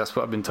nest because that's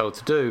what I've been told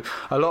to do,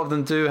 a lot of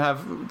them do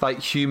have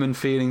like human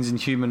feelings and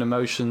human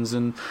emotions.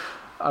 And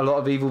a lot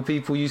of evil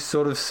people, you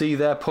sort of see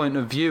their point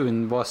of view,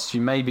 and whilst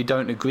you maybe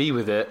don't agree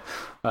with it,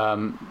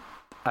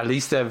 at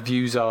least their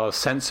views are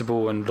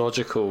sensible and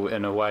logical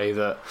in a way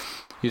that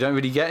you don't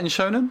really get in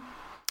shonen,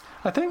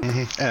 I think.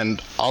 Mm-hmm.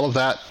 And all of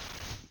that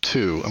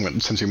too,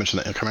 since you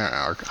mentioned the Chimera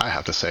arc, I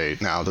have to say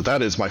now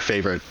that is my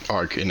favorite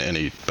arc in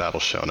any battle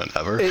shonen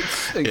ever.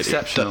 It's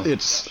exceptional.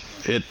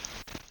 It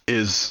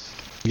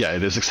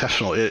is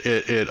exceptional.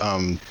 It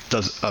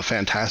does a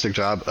fantastic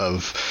job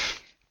of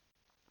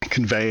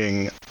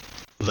conveying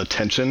the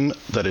tension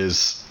that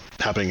is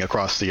happening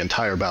across the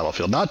entire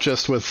battlefield, not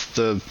just with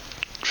the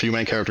few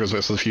main characters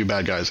versus a few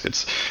bad guys.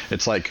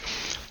 It's like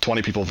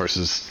 20 people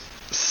versus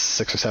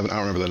 6 or 7. I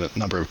don't remember the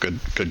number of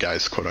good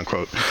guys, quote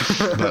unquote.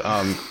 But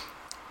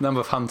number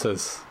of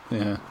hunters,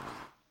 yeah.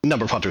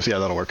 Number of hunters, yeah,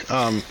 that'll work.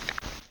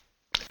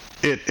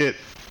 It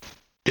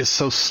is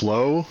so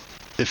slow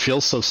it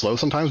feels so slow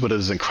sometimes, but it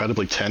is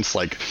incredibly tense.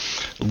 Like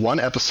one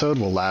episode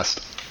will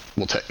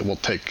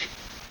take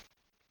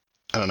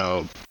I don't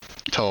know,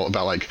 till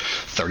about like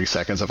 30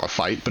 seconds of a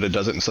fight, but it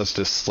does it in such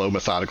this slow,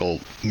 methodical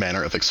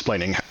manner of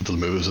explaining the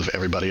moves of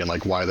everybody and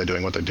like why they're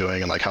doing what they're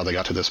doing and like how they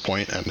got to this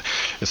point. And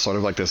it's sort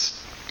of like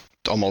this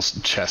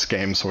almost chess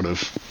game sort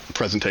of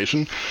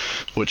presentation,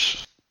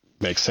 which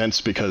makes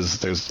sense because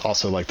there's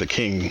also like the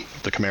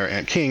Chimera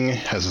Ant King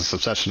has this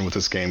obsession with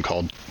this game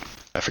called,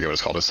 I forget what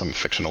it's called, it's some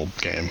fictional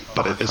game,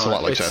 but it's a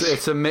lot like chess.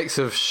 It's a mix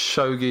of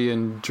shogi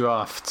and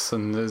drafts,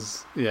 and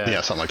there's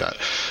something like that.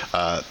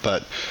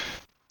 But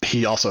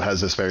he also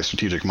has this very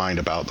strategic mind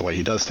about the way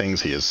he does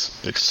things. He is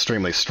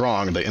extremely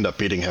strong. They end up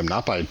beating him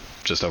not by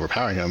just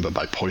overpowering him, but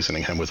by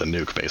poisoning him with a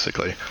nuke,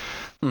 basically.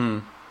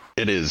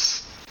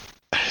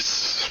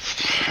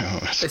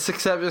 It's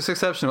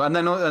exceptional, and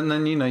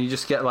then you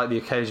just get like the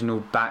occasional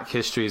back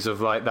histories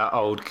of like that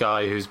old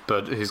guy who's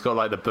got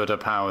like the Buddha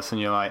powers, and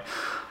you're like,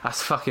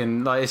 that's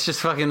fucking like, it's just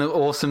fucking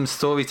awesome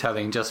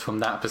storytelling just from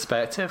that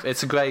perspective.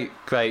 It's a great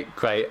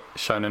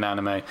shonen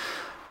anime,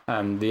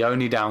 and the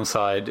only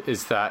downside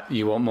is that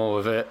you want more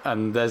of it,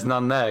 and there's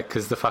none there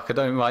because the fucker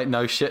don't write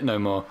no shit no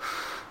more.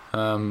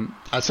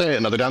 I'd say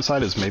another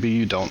downside is maybe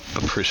you don't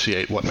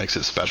appreciate what makes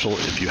it special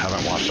if you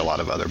haven't watched a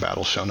lot of other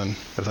battle shonen,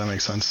 if that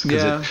makes sense.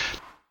 Yeah.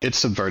 It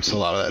subverts a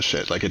lot of that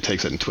shit. Like, it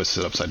takes it and twists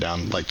it upside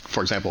down. Like,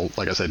 for example,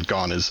 like I said,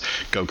 Gon is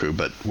Goku,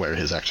 but where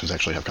his actions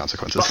actually have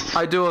consequences. But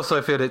I do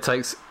also feel it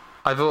takes...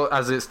 I thought,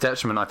 as its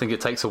detriment, I think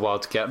it takes a while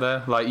to get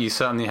there. Like, you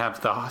certainly have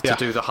to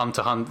do the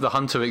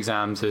Hunter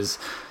exams is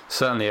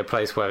certainly a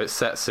place where it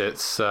sets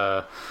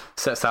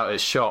out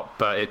its shop,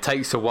 but it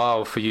takes a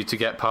while for you to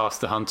get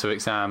past the Hunter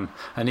exam,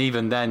 and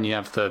even then you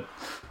have the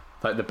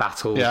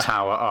battle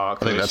tower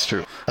arc. I think that's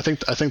true. I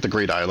think the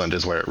Great Island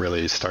is where it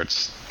really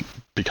starts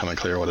becoming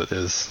clear what it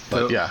is.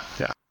 But yeah.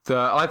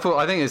 I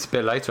think it's a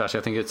bit later actually.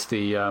 I think it's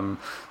the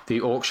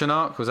auction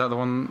arc. Was that the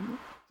one?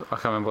 I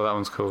can't remember what that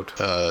one's called.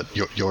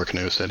 Your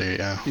Canoe City,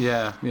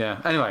 yeah. Yeah.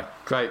 Anyway,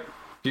 great.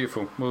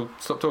 Beautiful. We'll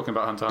stop talking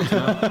about Hunter x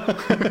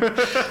Hunter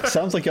now.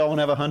 Sounds like y'all want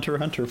to have a Hunter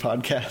x Hunter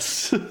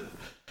podcast.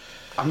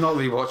 I'm not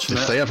rewatching it.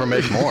 If they ever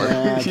make more.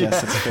 I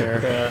guess it's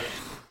fair. Yeah.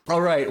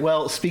 All right.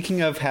 Well,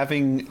 speaking of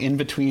having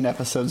in-between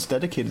episodes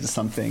dedicated to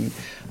something,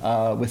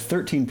 with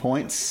 13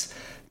 points,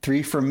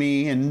 3 from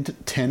me and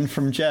 10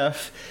 from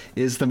Jeff,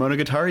 is the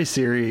Monogatari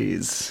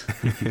series.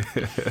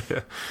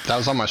 That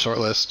was on my short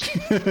list.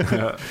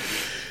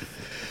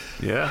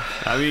 Yeah,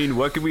 I mean,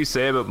 what can we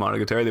say about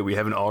Monogatari that we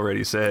haven't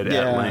already said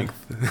at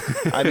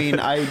length? I mean,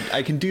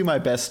 I can do my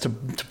best to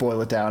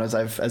boil it down as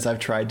I've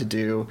tried to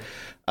do,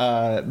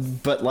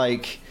 but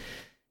like,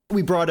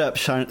 we brought up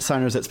Shiner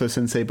Zetsubo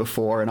Sensei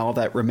before, and all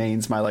that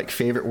remains my like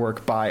favorite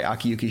work by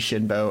Akiyuki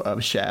Shinbo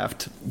of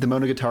Shaft. The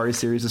Monogatari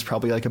series is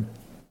probably like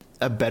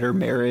a better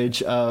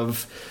marriage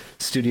of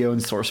studio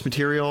and source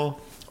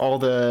material. All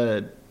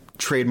the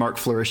trademark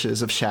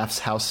flourishes of Shaft's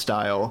house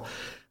style.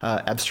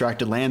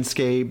 Abstracted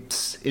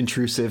landscapes,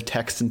 intrusive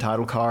text and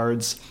title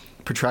cards,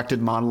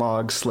 protracted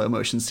monologues, slow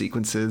motion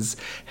sequences,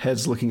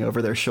 heads looking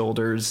over their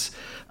shoulders.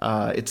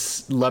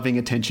 It's loving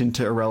attention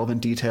to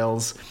irrelevant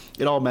details.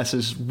 It all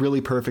messes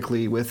really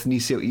perfectly with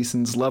Nisio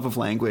Isen's love of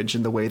language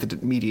and the way that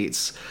it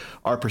mediates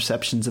our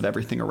perceptions of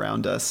everything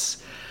around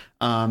us.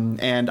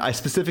 And I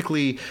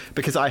specifically,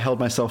 because I held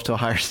myself to a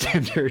higher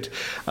standard,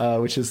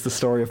 which is the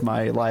story of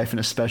my life and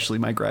especially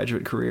my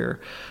graduate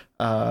career,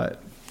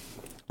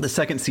 the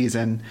second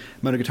season,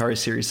 Monogatari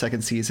series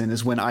second season,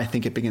 is when I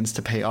think it begins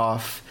to pay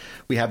off.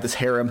 We have this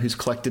harem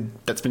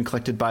that's been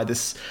collected by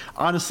this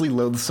honestly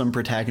loathsome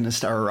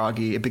protagonist,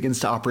 Araragi. It begins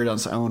to operate on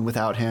its own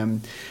without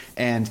him,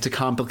 and to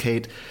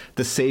complicate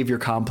the savior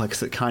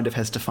complex that kind of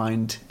has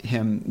defined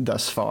him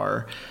thus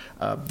far.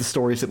 The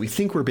stories that we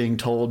think we're being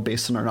told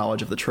based on our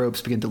knowledge of the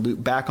tropes begin to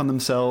loop back on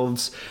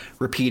themselves,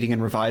 repeating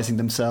and revising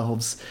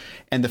themselves.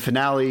 And the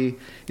finale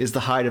is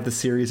the height of the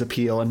series'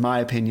 appeal, in my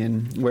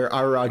opinion, where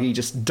Araragi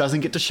just doesn't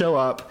get to show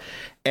up,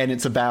 and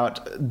it's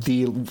about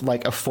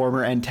a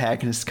former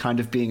antagonist kind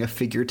of being a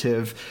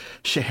figurative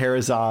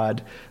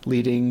Scheherazade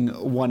leading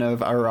one of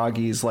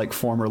Araragi's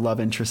former love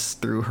interests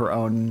through her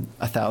own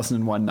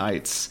 1001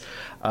 Nights.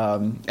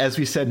 As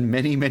we said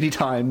many, many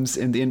times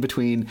in the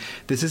in-between,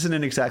 this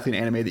isn't exactly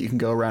an anime that you can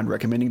go around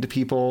recommending to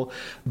people,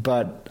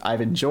 but I've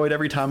enjoyed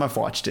every time I've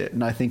watched it,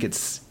 and I think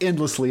it's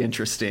endlessly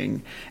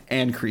interesting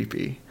and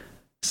creepy.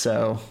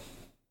 So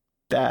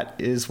that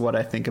is what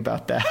I think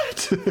about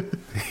that.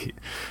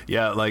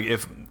 Yeah,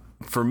 if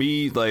for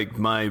me,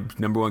 my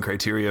number one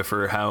criteria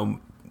for how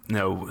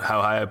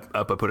high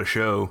up I put a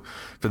show,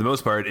 for the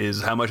most part,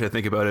 is how much I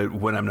think about it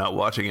when I'm not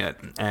watching it.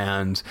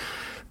 And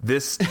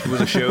this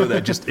was a show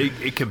that just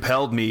it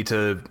compelled me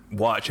to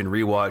watch and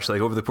rewatch.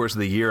 Over the course of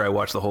the year, I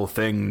watched the whole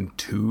thing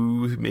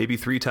 2, maybe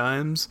 3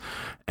 times,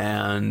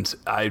 and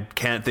I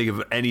can't think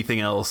of anything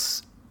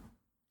else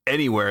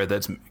anywhere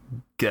that's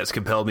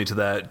compelled me to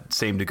that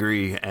same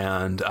degree.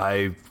 And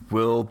I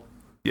will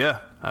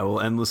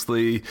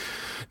endlessly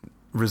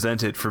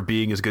resent it for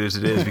being as good as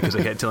it is because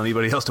I can't tell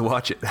anybody else to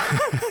watch it.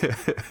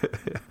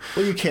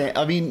 Well, you can't.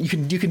 I mean,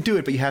 you can do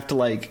it, but you have to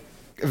like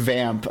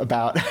vamp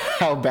about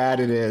how bad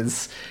it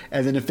is,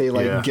 and then if they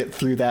like get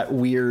through that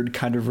weird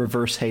kind of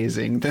reverse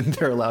hazing, then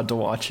they're allowed to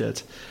watch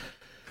it.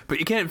 But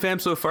you can't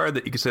vamp so far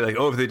that you can say like,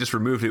 oh, if they just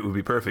removed it, it would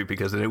be perfect,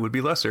 because then it would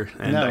be lesser,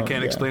 and I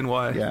can't explain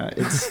why. Yeah,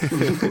 it's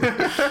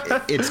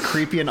it's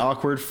creepy and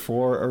awkward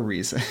for a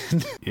reason.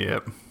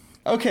 Yep.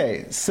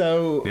 Okay,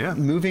 so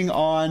moving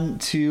on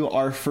to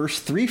our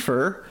first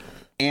threefer.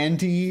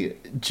 Andy,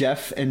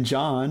 Jeff, and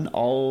John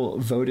all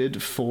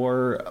voted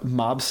for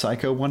Mob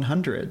Psycho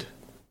 100.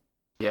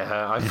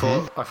 Yeah, I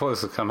thought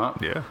this would come up.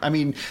 Yeah. I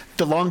mean,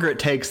 the longer it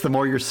takes, the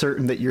more you're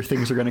certain that your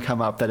things are going to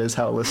come up. That is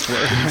how a list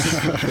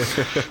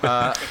works.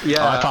 I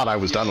thought I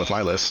was done with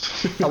my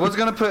list. I was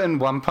going to put in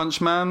One Punch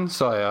Man.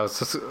 Sorry, I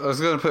was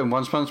going to put in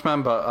One Punch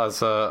Man, but I was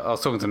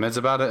talking to Mids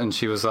about it, and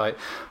she was like,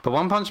 "But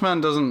One Punch Man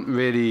doesn't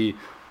really,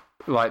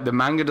 like, the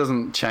manga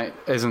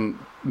isn't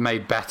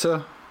made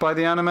better by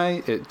the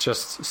anime. It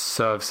just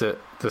serves it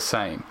the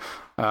same."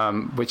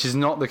 Which is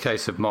not the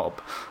case of Mob.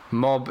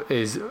 Mob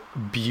is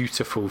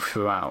beautiful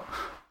throughout.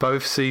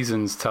 Both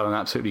seasons tell an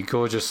absolutely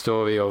gorgeous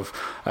story of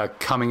a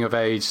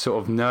coming-of-age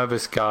sort of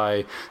nervous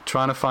guy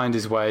trying to find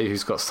his way,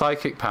 who's got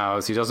psychic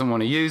powers. He doesn't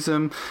want to use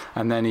them,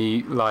 and then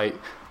he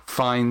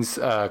finds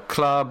a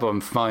club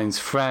and finds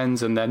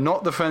friends, and they're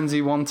not the friends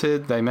he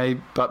wanted.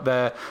 But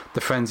they're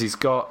the friends he's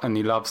got, and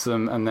he loves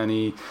them. And then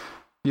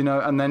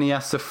he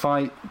has to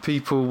fight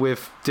people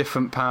with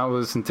different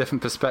powers and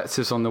different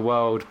perspectives on the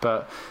world,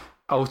 but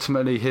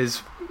ultimately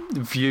his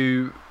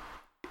view,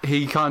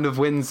 he kind of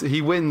wins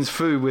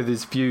through with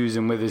his views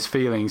and with his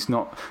feelings,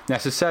 not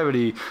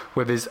necessarily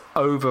with his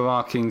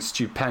overarching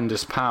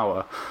stupendous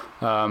power.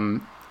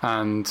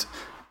 And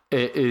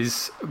it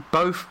is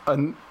both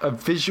a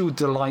visual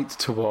delight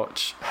to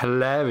watch,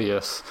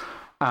 hilarious,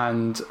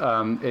 and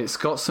it's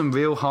got some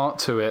real heart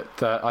to it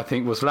that I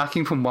think was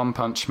lacking from One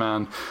Punch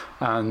Man,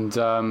 and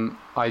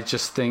I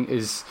just think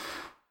is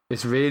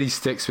really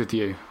sticks with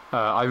you.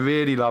 I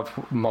really love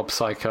Mob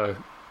Psycho,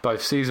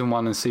 both season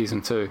 1 and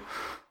season 2,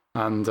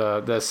 and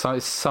there's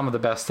some of the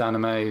best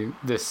anime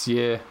this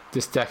year,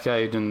 this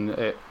decade, and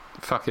it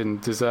fucking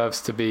deserves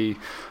to be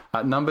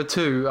at number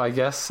 2, I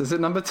guess. Is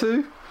it number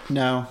 2?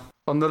 No,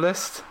 on the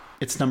list.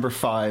 It's number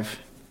 5.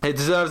 It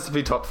deserves to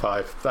be top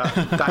 5.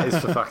 That is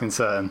for fucking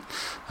certain.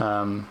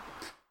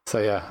 So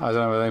yeah, I don't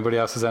know if anybody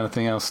else has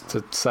anything else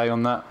to say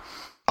on that.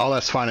 All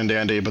that's fine and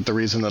dandy, but the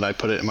reason that I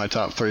put it in my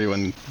top 3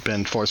 when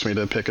Ben forced me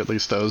to pick at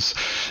least those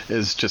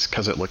is just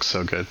because it looks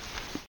so good.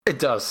 It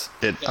does.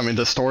 I mean,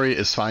 the story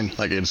is fine.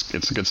 Like,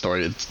 it's a good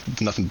story.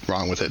 It's nothing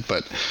wrong with it.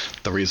 But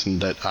the reason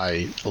that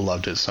I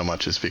loved it so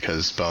much is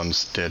because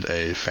Bones did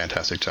a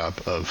fantastic job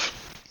of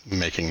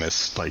making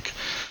this, like,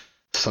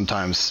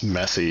 sometimes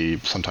messy,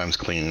 sometimes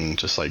clean,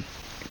 just like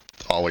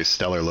always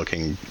stellar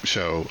looking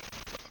show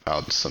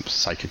about some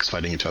psychics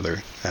fighting each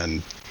other,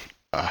 and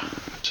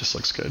it just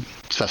looks good.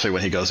 Especially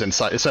when he goes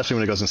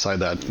inside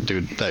that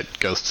dude, that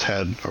ghost's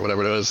head or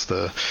whatever it is,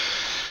 the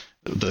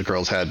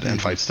girl's head,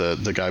 and fights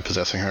the guy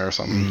possessing her or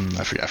something.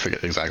 I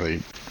forget exactly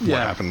what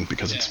happened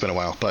because it's been a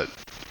while, but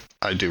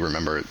I do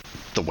remember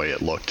the way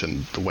it looked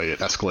and the way it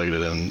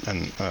escalated,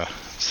 and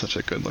it's such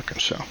a good looking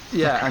show.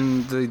 Yeah,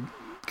 and it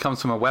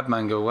comes from a web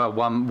manga. Well,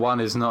 one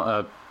is not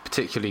a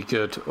particularly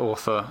good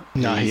author.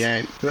 No, he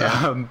ain't.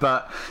 Yeah.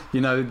 But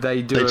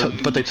they do.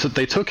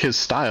 They took his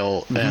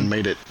style and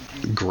made it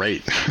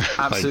great.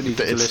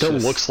 Absolutely, it still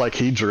looks like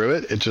he drew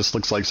it. It just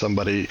looks like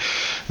somebody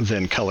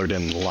then colored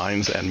in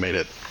lines and made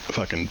it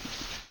fucking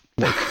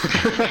work.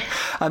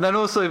 And then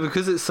also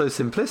because it's so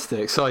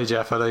simplistic. Sorry,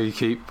 Jeff, I know you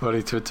keep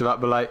wanting to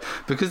interrupt, but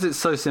because it's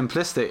so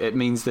simplistic, it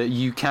means that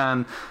you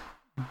can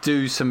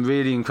do some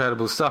really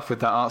incredible stuff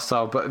with that art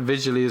style, but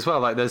visually as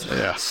well. There's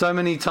so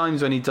many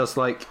times when he does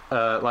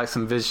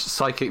some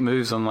psychic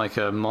moves on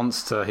a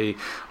monster. He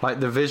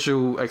the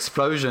visual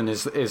explosion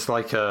is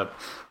like a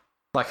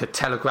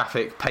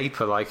telegraphic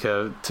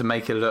paper, to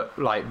make it look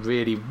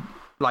really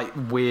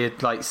weird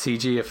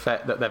CG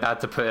effect that they've had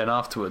to put in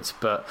afterwards.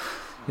 But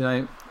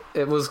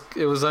it was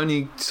only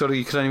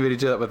you could only really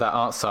do that with that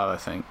art style, I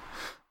think.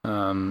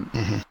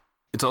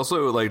 It's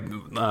also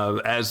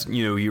as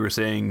you were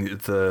saying,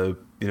 the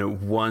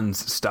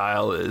one's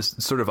style is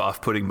sort of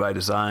off-putting by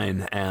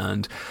design,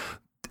 and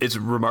it's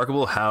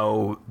remarkable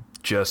how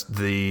just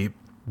the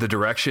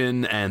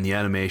direction and the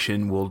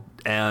animation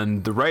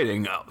and the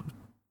writing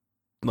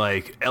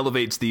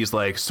elevates these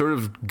sort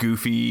of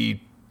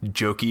goofy,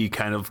 jokey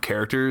kind of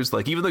characters.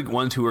 Even the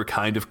ones who are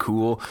kind of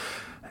cool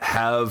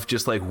have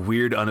just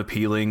weird,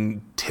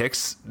 unappealing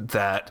tics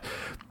that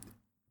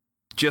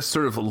just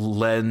sort of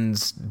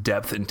lends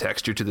depth and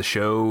texture to the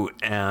show.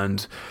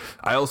 And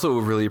I also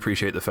really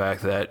appreciate the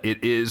fact that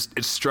it's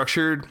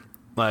structured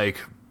like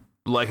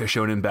a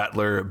shonen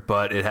battler,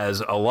 but it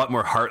has a lot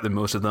more heart than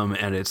most of them,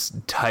 and it's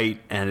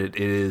tight, and it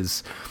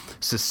is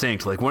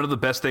succinct. One of the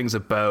best things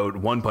about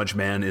One Punch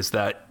Man is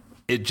that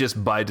it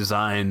just by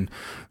design,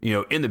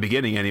 in the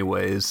beginning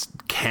anyways,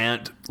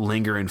 can't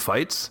linger in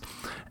fights.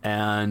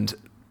 And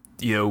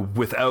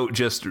without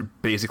just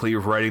basically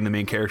writing the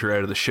main character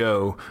out of the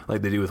show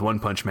like they do with One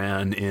Punch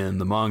Man in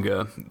the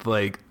manga,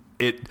 like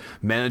it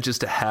manages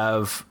to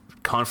have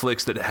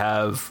conflicts that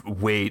have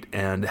weight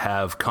and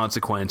have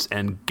consequence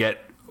and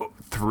get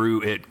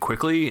through it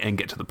quickly and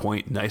get to the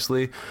point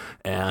nicely.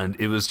 And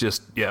it was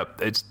just,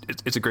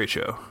 it's a great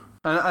show.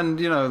 And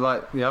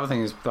like the other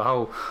thing is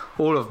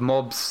all of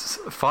Mob's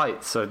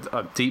fights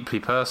are deeply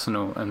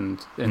personal,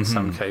 and in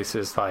some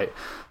cases, like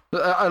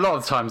a lot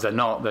of times they're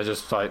not. They're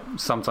just like,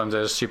 sometimes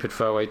they're just stupid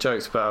throwaway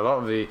jokes, but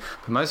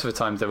most of the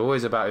times they're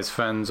always about his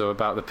friends or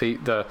about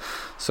the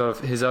sort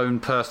of his own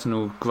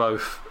personal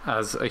growth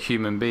as a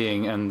human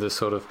being, and the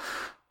sort of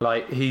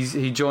like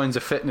he joins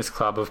a fitness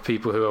club of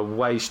people who are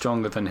way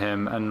stronger than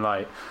him and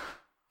like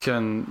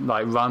can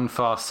like run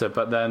faster,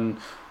 but then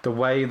the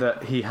way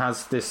that he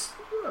has this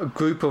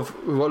group of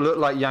what look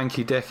like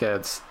Yankee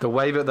dickheads, the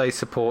way that they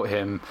support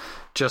him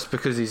just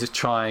because he's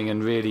trying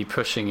and really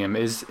pushing him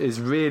is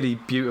really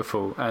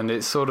beautiful. And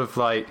it's sort of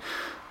like,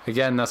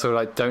 again, that's sort of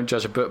like don't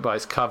judge a book by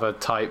its cover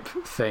type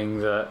thing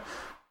that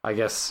I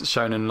guess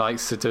shonen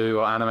likes to do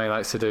or anime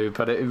likes to do,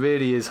 but it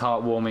really is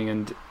heartwarming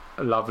and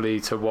lovely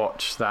to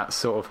watch that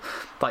sort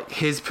of like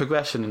his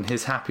progression and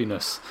his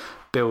happiness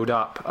build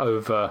up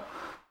over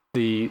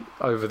the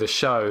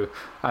show,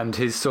 and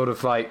his sort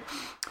of like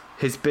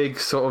his big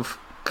sort of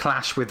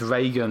clash with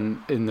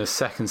Reagan in the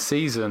second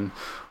season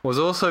was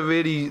also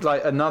really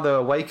like another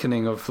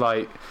awakening of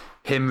like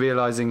him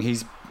realizing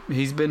he's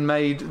been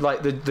made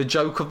like the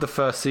joke of the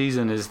first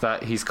season is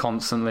that he's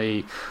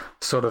constantly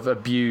sort of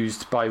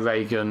abused by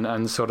Reagan,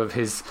 and sort of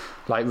his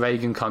like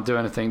Reagan can't do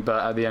anything,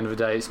 but at the end of the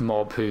day it's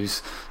Mob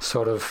who's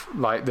sort of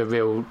like the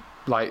real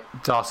like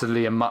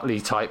Darcy and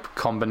Muttley type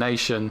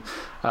combination,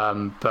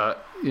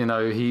 but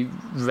he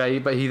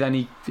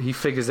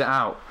figures it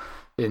out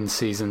in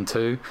season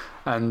 2,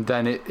 and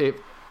then it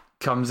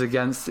comes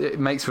against, it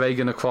makes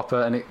Reagan a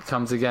cropper, and it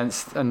comes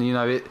against, and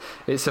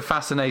it's a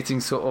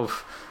fascinating sort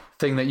of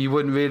thing that you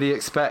wouldn't really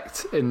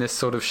expect in this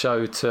sort of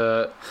show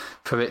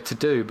for it to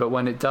do, but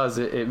when it does,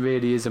 it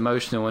really is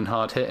emotional and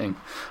hard hitting.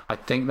 I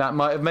think that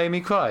might have made me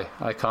cry,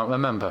 I can't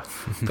remember,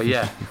 but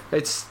yeah,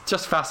 it's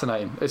just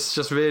fascinating. It's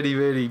just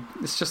really,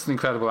 it's just an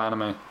incredible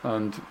anime,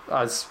 and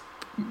as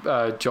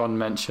John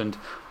mentioned,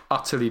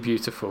 utterly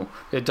beautiful.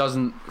 It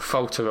doesn't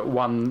falter at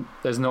one.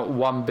 There's not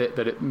one bit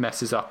that it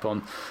messes up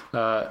on.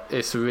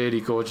 It's a really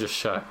gorgeous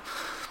show.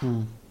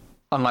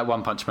 Unlike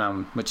One Punch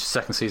Man, which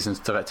second season is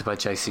directed by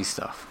JC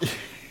Staff.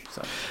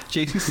 So.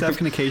 JC Staff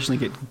can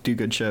occasionally do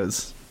good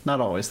shows.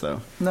 Not always, though.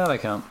 No, they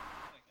can't.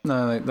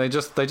 No, they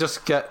just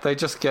get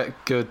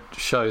good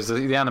shows.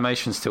 The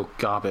animation's still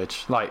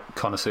garbage. Like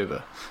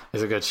Konosuba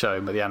is a good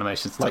show, but the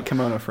animation's like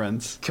Kemono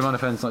Friends. Kemono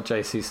Friends, not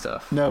JC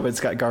Stuff. No, but it's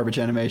got garbage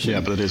animation.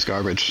 Yeah, but it is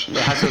garbage. It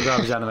has got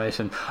garbage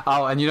animation.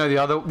 Oh, and the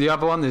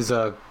other one is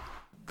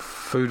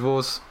Food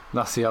Wars.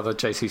 That's the other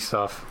JC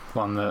Stuff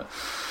one that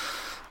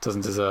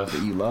doesn't deserve.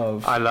 That you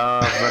love. I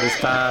love, but it's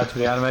bad.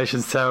 The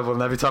animation's terrible,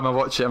 and every time I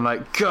watch it, I'm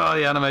like, God,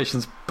 the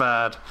animation's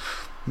bad.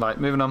 Right,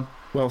 moving on.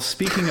 Well,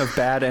 speaking of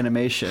bad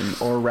animation,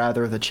 or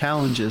rather the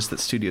challenges that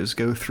studios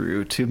go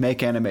through to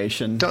make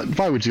animation...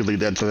 Why would you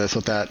lead into this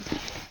with that?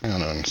 I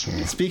don't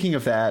understand. Speaking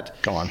of that...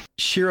 Go on.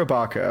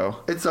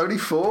 Shirobako. It's only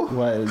 4?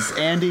 Was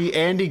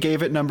Andy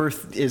gave it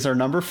is our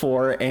number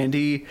 4.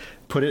 Andy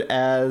put it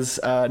as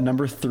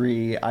number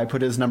 3. I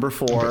put it as number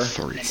 4. Number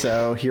 3.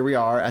 So here we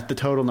are at the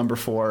total number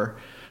 4.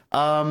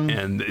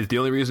 And the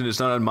only reason it's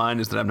not on mine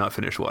is that I'm not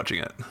finished watching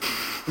it.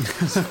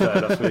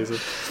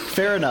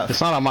 Fair enough. It's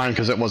not on mine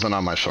because it wasn't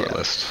on my short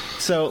list.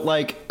 So,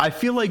 like, I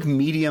feel like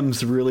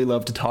mediums really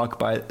love to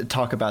talk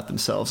about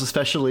themselves,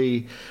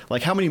 especially,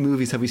 like, how many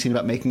movies have we seen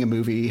about making a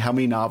movie? How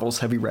many novels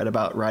have we read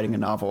about writing a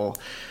novel?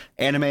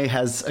 Anime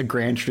has a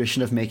grand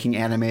tradition of making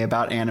anime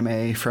about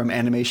anime, from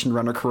Animation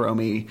Runner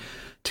Kuromi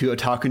to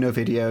Otaku no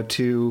Video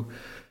to,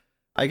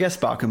 I guess,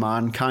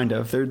 Bakuman, kind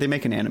of. They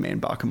make an anime in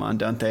Bakuman,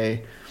 don't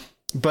they?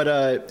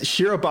 But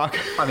Shirobako...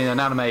 I mean, an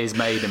anime is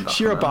made in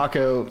Bakuman.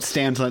 Shirobako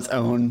stands on its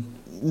own,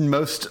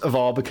 most of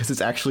all because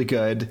it's actually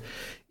good.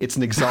 It's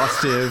an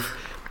exhaustive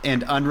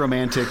and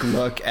unromantic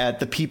look at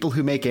the people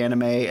who make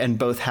anime and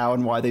both how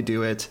and why they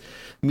do it.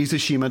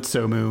 Mizushima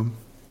Tsutomu,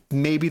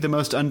 maybe the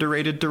most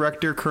underrated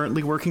director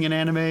currently working in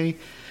anime,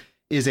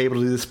 is able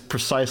to do this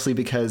precisely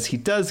because he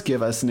does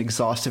give us an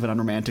exhaustive and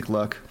unromantic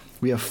look.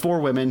 We have 4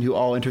 women who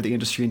all enter the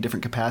industry in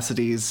different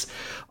capacities,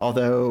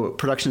 although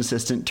production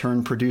assistant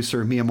turned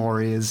producer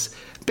Miyamori is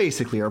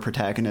basically our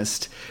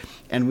protagonist.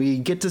 And we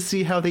get to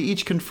see how they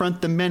each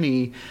confront the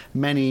many,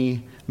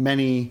 many,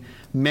 many,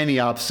 many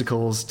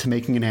obstacles to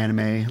making an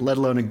anime, let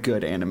alone a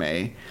good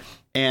anime.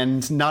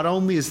 And not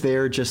only is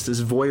there just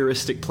this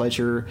voyeuristic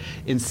pleasure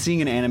in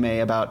seeing an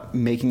anime about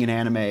making an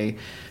anime,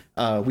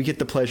 we get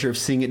the pleasure of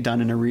seeing it done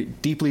in a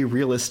deeply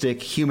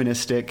realistic,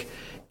 humanistic,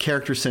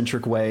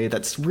 character-centric way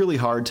that's really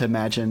hard to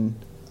imagine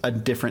a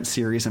different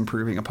series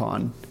improving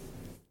upon.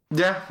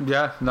 Yeah,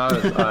 no,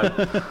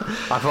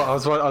 I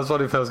was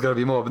wondering if there was going to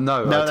be more, but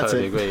no I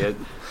totally agree.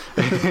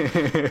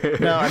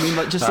 No, I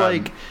mean, just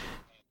like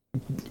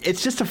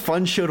it's just a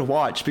fun show to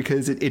watch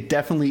because it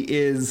definitely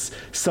is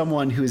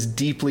someone who is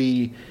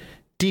deeply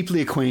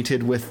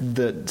acquainted with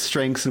the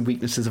strengths and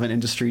weaknesses of an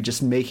industry,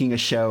 just making a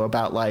show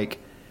about like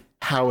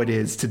how it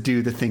is to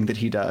do the thing that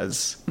he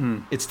does.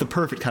 It's the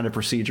perfect kind of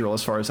procedural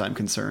as far as I'm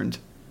concerned.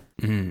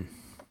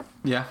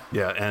 Yeah,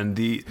 and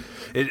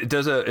it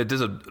does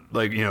a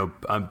like, you know,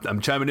 I'm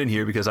chiming in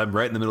here because I'm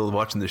right in the middle of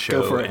watching the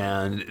show. Go for it.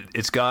 And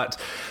it's got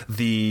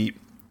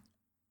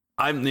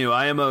I'm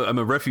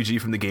a refugee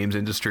from the games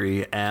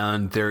industry,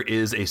 and there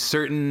is a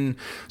certain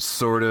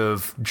sort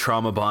of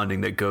trauma bonding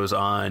that goes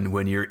on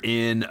when you're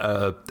in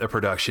a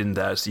production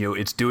that's, you know,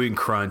 it's doing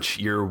crunch,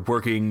 you're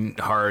working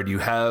hard, you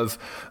have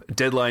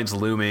deadlines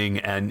looming,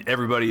 and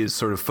everybody is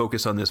sort of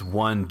focused on this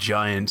one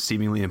giant,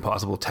 seemingly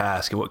impossible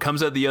task. And what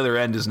comes out the other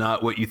end is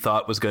not what you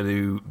thought was going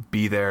to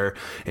be there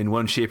in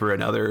one shape or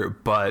another,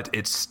 but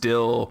it's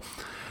still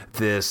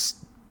this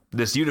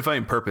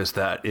unifying purpose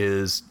that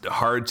is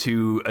hard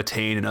to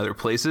attain in other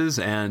places.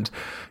 And,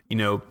 you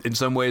know, in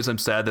some ways I'm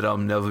sad that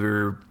I'm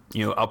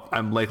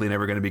likely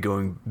never going to be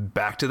going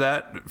back to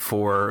that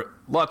for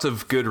lots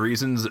of good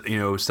reasons, you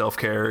know,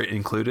 self-care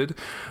included.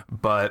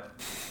 But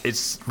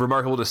it's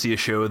remarkable to see a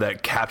show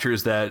that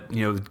captures that,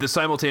 you know, the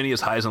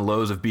simultaneous highs and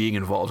lows of being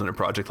involved in a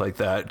project like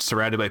that,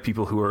 surrounded by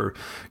people who are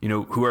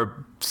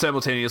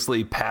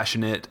simultaneously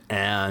passionate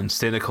and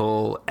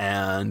cynical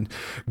and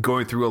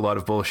going through a lot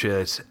of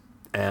bullshit,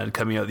 and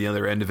coming out the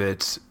other end of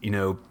it, you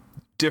know,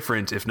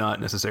 different, if not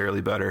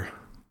necessarily better.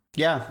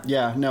 Yeah.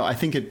 No, I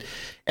think it,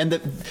 and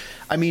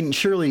I mean,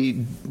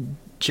 surely,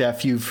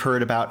 Jeff, you've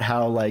heard about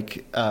how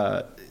like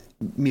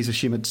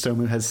Mizushima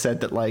Tsutomu has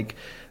said that like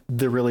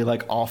the really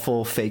like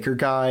awful faker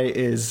guy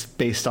is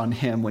based on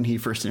him when he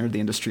first entered the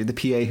industry, the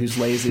PA who's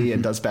lazy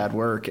and does bad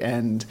work.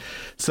 And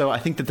so I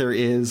think that there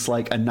is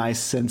like a nice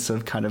sense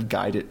of kind of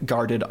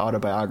guarded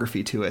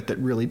autobiography to it that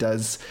really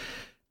does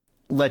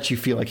let you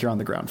feel like you're on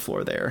the ground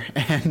floor there.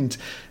 And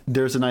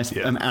there's a nice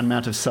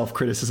amount of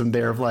self-criticism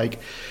there of like,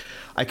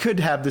 I could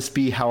have this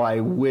be how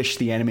I wish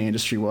the anime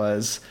industry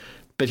was,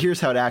 but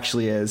here's how it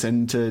actually is.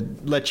 And to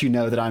let you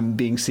know that I'm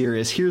being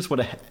serious, here's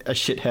what a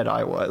shithead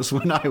I was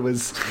when I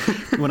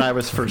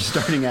was first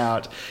starting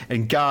out.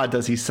 And God,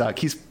 does he suck.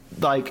 He's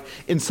like,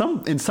 in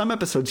some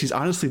episodes, he's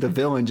honestly the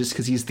villain just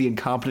because he's the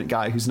incompetent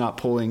guy who's not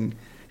pulling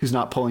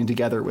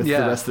together with the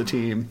rest of the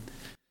team.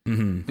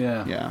 Mm-hmm.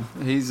 Yeah.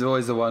 He's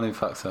always the one who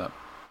fucks up.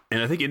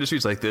 And I think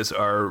industries like this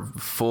are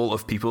full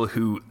of people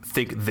who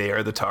think they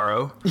are the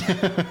Taro.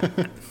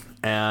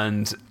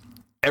 And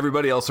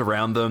everybody else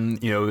around them,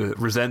 you know,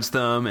 resents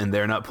them, and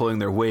they're not pulling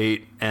their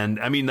weight. And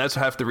I mean, that's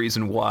half the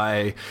reason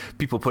why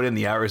people put in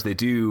the hours they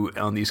do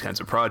on these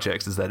kinds of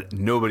projects, is that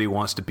nobody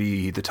wants to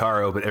be the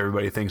Taro, but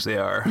everybody thinks they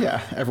are.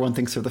 Yeah, everyone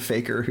thinks they're the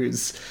faker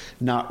who's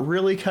not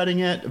really cutting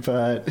it,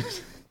 but...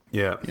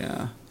 Yeah,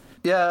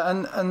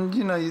 and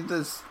you know,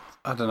 there's...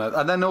 I don't know.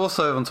 And then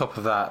also on top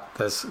of that,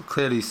 there's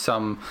clearly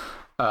some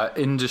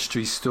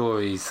industry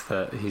stories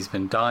that he's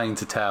been dying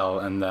to tell,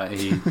 and that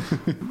he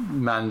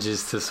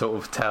manages to sort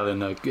of tell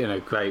in a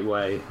great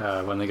way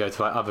when they go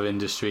to like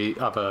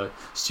other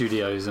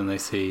studios, and they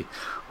see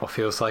what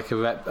feels like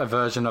a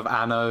version of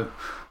Anno.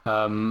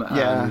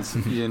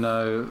 And you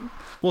know,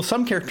 well,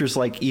 some characters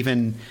like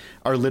even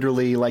are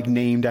literally like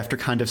named after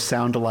kind of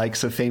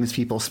sound-alikes of famous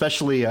people,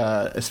 especially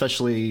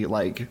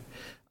like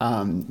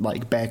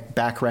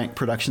back rank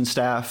production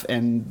staff,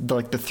 and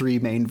the three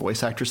main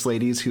voice actress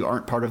ladies who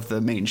aren't part of the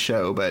main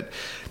show but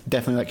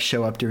definitely like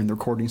show up during the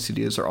recording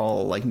studios are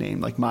all like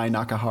named, like Mai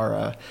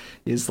Nakahara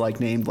is like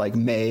named like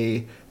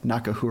Mei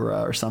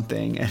Nakahura or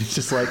something, and it's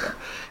just like,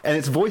 and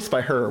it's voiced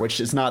by her,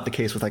 which is not the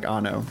case with like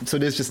Anno. So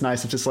it is just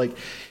nice. It's just like,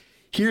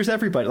 here's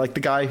everybody, like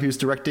the guy who's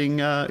directing,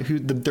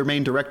 their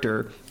main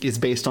director is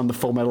based on the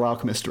Full Metal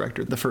Alchemist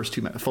director. The first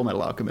two Full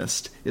Metal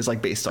Alchemist is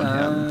like based on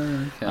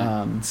him.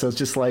 Okay. So it's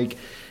just like,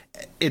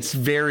 it's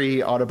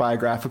very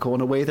autobiographical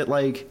in a way that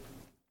like,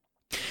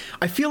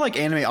 I feel like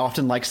anime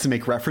often likes to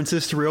make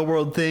references to real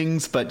world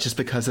things, but just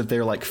because of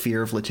their like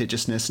fear of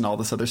litigiousness and all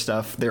this other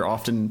stuff, they're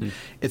often,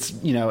 it's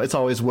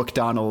always Wook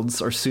Donalds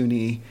or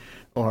Suni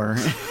or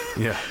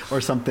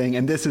or something.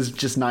 And this is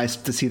just nice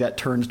to see that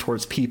turned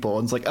towards people.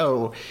 And it's like,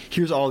 oh,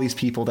 here's all these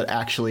people that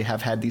actually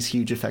have had these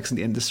huge effects in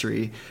the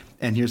industry,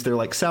 and here's their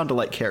like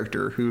sound-alike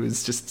character who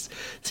is just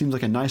seems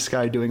like a nice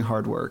guy doing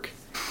hard work.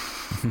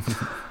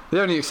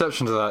 The only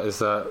exception to that is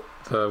that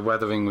the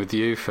Weathering with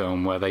You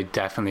film, where they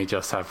definitely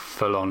just have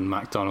full-on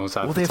McDonald's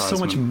advertisement. Well, they have so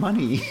much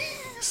money,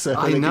 so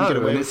I they know, can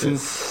get away and with it's it.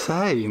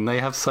 insane. They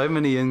have so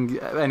many.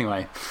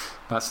 Anyway,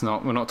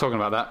 we're not talking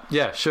about that.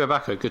 Yeah,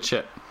 Shirobako, good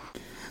shit.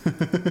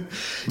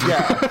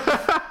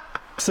 Yeah.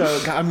 So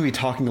I'm going to be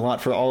talking a lot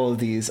for all of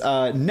these.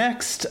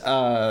 Next,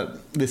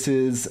 this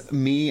is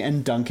me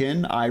and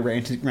Duncan. I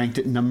ranked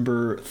it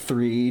number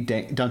 3.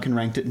 Duncan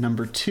ranked it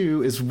number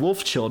 2. Is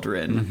Wolf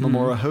Children,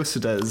 Mamoru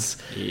Hosoda's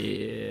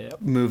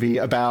movie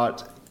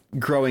about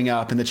growing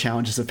up and the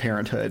challenges of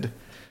parenthood.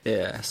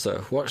 Yeah,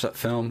 so watch that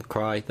film,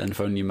 cry, then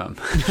phone your mum.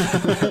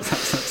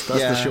 That's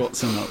the short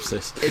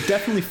synopsis. It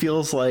definitely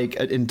feels like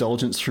an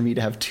indulgence for me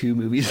to have 2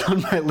 movies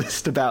on my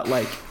list about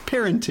like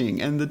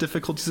parenting and the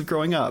difficulties of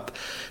growing up.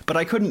 But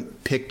I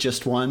couldn't pick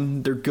just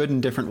one. They're good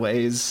in different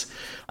ways.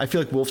 I feel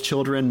like Wolf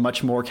Children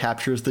much more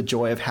captures the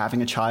joy of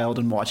having a child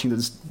and watching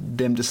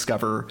them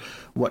discover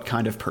what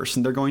kind of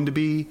person they're going to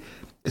be.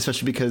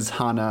 Especially because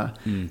Hana,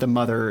 the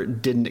mother,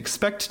 didn't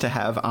expect to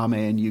have Ame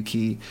and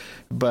Yuki,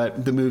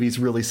 but the movie's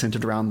really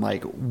centered around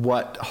like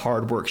what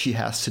hard work she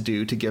has to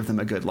do to give them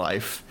a good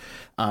life,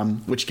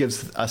 which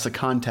gives us a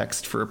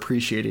context for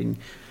appreciating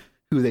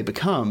who they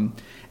become,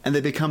 and they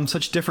become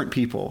such different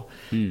people.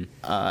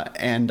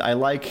 And I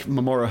like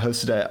Mamoru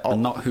Hosoda.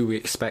 And not who we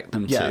expect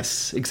them to.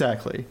 Yes,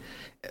 exactly.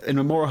 In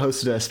Mamoru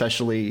Hosoda,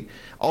 especially,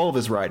 all of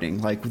his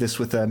writing, like this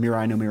with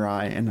Mirai no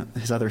Mirai and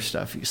his other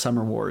stuff,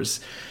 Summer Wars,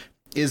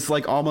 is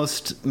like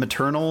almost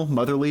maternal,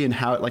 motherly, and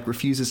how it like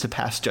refuses to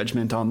pass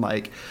judgment on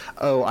like,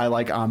 oh, I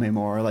like Ame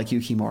more, I like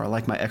Yuki more, I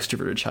like my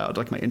extroverted child,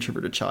 I like my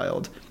introverted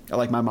child, I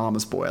like my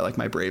mama's boy, I like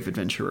my brave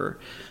adventurer.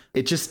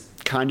 It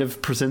just kind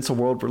of presents a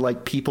world where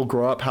like people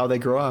grow up how they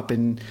grow up,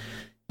 and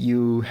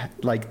you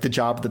like the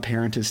job of the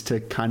parent is to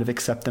kind of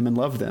accept them and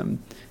love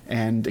them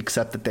and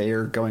accept that they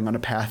are going on a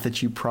path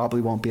that you probably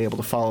won't be able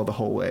to follow the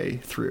whole way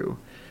through.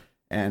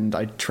 And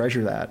I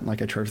treasure that,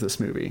 like I treasure this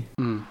movie.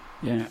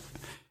 Yeah.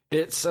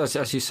 It's,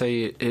 as you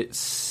say,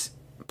 it's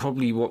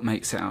probably what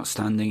makes it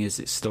outstanding is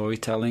its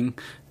storytelling,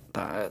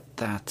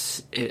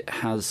 that it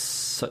has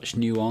such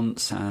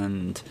nuance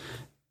and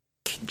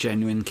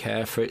genuine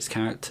care for its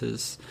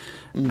characters.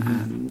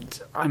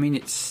 And I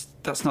mean,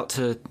 that's not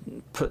to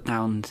put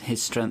down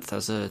his strength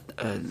as a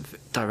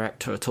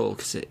director at all,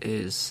 because it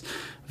is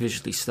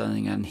visually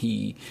stunning, and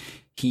he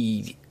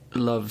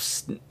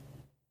loves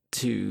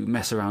to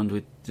mess around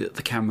with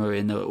the camera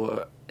in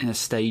a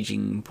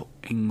staging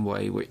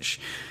way, which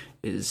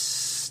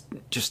is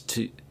just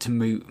to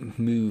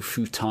move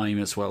through time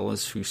as well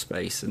as through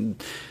space.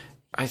 And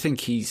I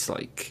think he's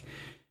like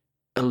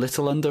a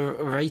little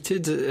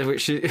underrated,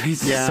 which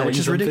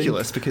is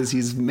ridiculous because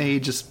he's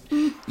made just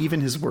even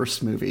his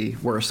worst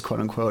quote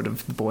unquote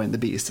of The Boy and the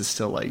Beast is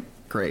still like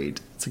great.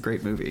 It's a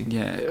great movie.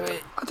 Yeah,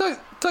 I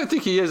don't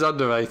think he is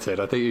underrated.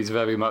 I think he's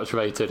very much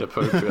rated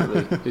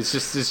appropriately. it's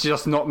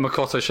just not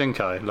Makoto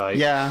Shinkai. Like,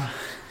 yeah,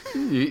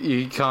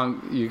 you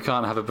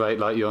can't have a break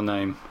like Your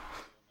Name.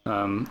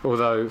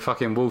 Although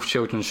fucking Wolf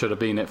Children should have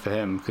been it for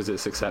him because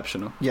it's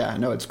exceptional. Yeah,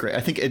 no, it's great.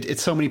 I think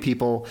it's so many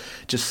people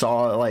just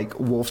saw like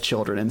Wolf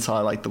Children and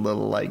saw like the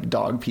little like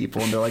dog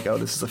people, and they're like, oh,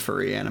 this is a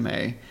furry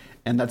anime.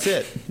 And that's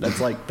it.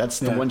 That's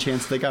the one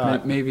chance they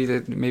got. Maybe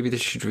they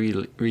should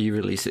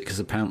re-release it, because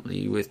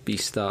apparently with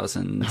Beastars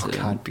and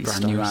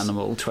Brand New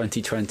Animal,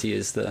 2020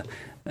 is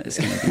it's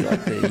going to be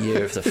like the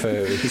year of the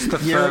furry. It's the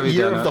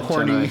year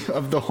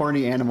of the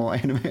horny animal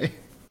anime.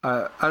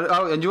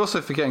 And you're also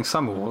forgetting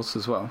Summer Wars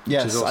as well,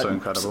 yes, which is also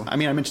incredible. I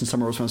mean, I mentioned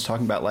Summer Wars when I was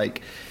talking about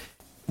like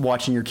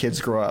watching your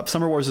kids grow up.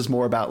 Summer Wars is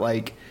more about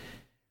like.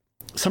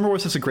 Summer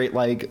Wars is a great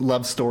like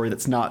love story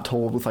that's not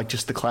told with like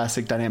just the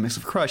classic dynamics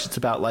of crush. It's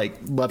about like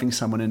loving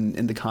someone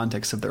in the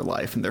context of their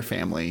life and their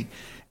family,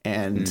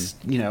 and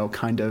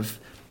kind of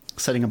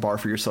setting a bar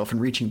for yourself and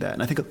reaching that.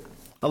 And I think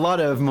a lot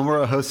of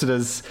Mamoru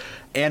Hosoda's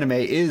anime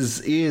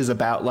is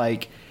about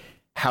like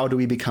how do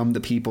we become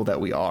the people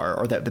that we are,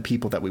 or that the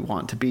people that we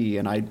want to be.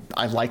 And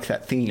I like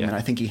that theme, and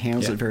I think he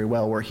handles it very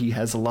well, where he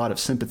has a lot of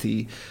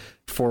sympathy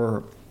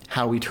for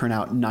how we turn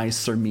out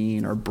nice or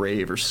mean or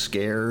brave or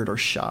scared or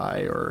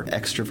shy or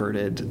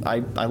extroverted.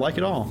 I like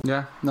it all.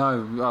 Yeah,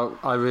 no,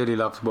 I really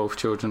loved Wolf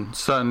Children.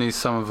 Certainly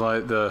some of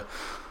like the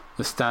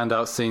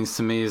standout scenes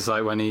to me is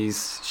like when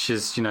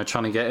she's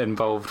trying to get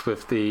involved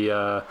with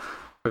the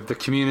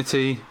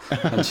community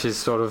and she's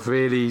sort of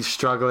really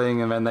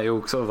struggling, and then they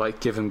all sort of like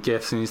give him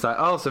gifts, and he's like,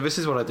 oh, so this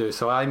is what I do.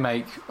 So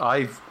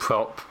I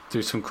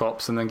do some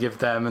crops and then give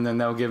them, and then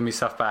they'll give me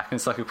stuff back, and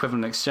it's like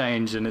equivalent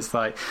exchange, and it's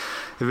like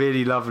a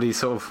really lovely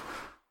sort of,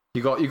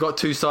 you got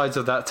two sides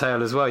of that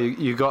tale as well.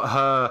 You got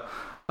her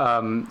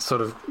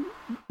sort of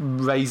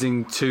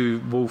raising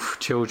two wolf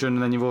children,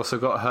 and then you've also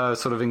got her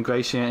sort of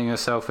ingratiating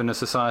herself in a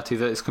society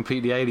that is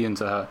completely alien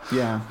to her.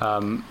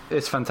 Yeah.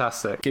 It's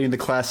fantastic. Getting the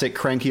classic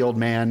cranky old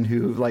man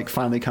who like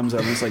finally comes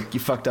over and is like,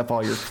 you fucked up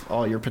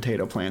all your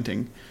potato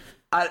planting.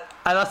 And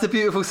that's a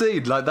beautiful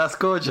scene. Like, that's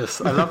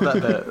gorgeous. I love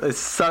that bit. It's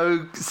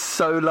so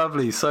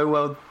lovely, so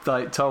well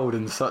like told,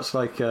 and such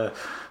like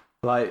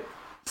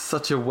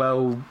such a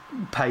well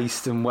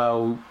paced and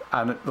well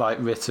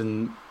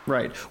written.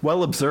 Right.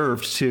 Well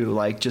observed too.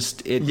 Like,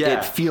 just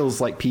it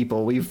feels like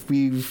people. We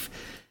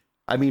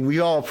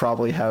all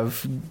probably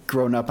have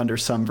grown up under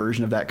some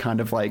version of that kind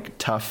of like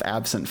tough,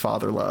 absent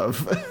father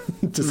love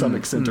to some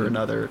extent or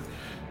another.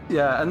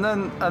 Yeah, and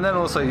then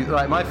also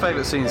like my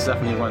favourite scene is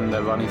definitely when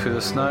they're running through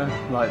the snow,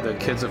 like the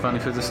kids are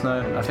running through the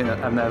snow. I think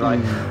and they're like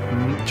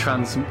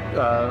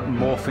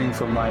morphing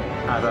from like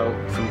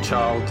adult, from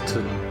child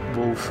to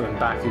wolf and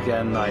back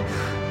again. Like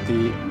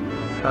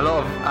A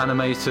lot of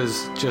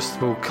animators just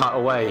will cut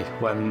away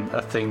when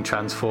a thing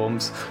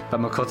transforms, but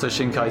Makoto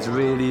Shinkai is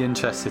really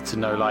interested to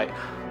know, like,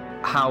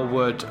 how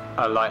would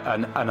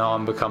an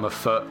arm become a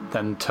foot,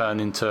 then turn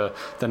into,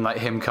 then like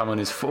him come on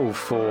his all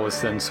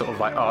fours, then sort of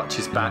like arch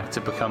his back to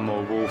become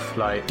more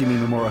wolf-like. Do you mean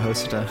Mamoru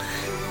Hosoda?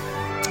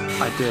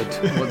 I did.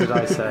 What did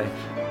I say?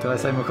 Did I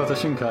say Makoto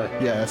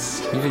Shinkai?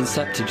 Yes. You've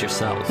incepted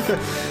yourself.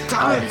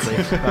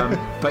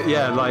 But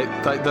yeah,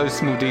 like those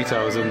small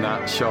details in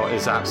that shot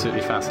is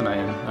absolutely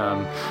fascinating.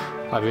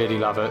 I really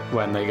love it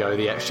when they go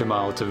the extra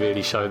mile to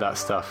really show that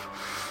stuff.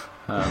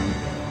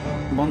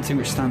 One thing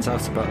which stands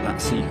out about that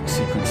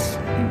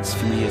sequence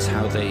for me is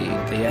how they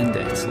end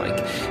it. Like,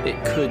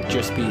 it could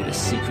just be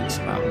this sequence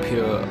about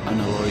pure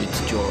unalloyed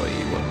joy,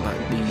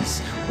 like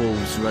these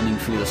wolves running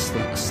through the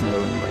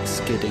snow and like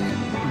skidding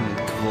and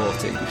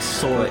cavorting.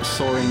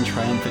 Soaring,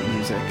 triumphant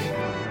music.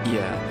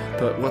 Yeah,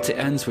 but what it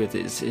ends with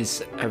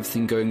is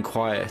everything going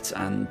quiet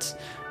and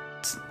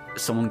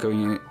someone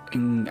going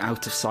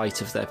out of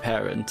sight of their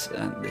parent,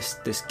 and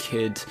this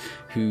kid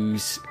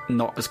who's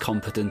not as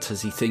competent as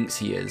he thinks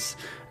he is,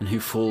 and who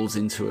falls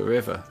into a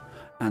river,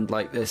 and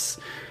like this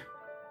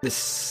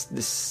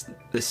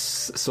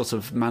sort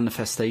of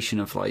manifestation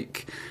of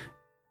like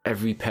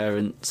every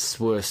parent's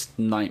worst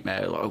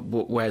nightmare. Like,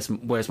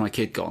 where's my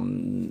kid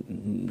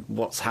gone?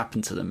 What's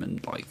happened to them?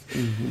 And like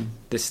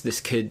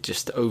this kid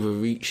just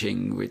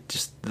overreaching with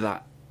just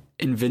that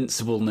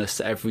invincibleness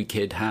that every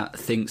kid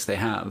thinks they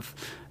have,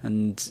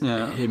 and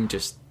him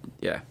just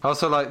I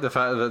also like the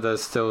fact that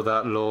there's still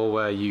that law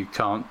where you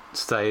can't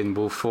stay in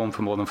wolf form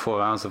for more than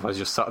 4 hours, otherwise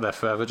you're stuck there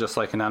forever, just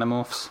like in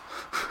Animorphs.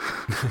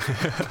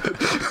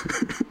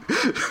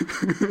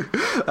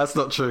 That's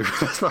not true.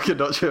 That's fucking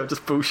not true. I'm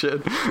just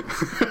bullshitting.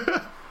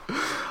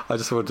 I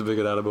just wanted to be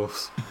good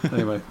Animorphs.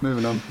 Anyway,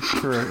 moving on.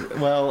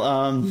 Well,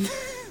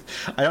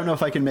 I don't know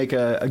if I can make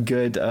a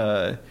good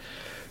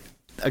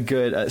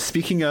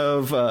speaking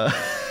of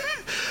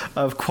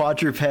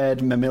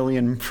quadruped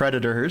mammalian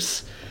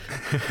predators,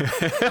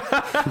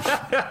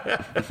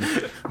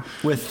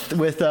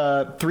 with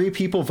 3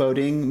 people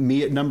voting,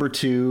 me at number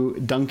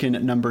 2, Duncan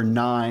at number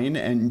 9,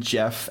 and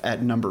Jeff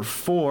at number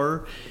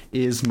 4,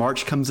 is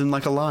March Comes In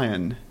Like a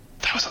Lion.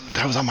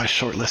 That was on my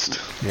short list.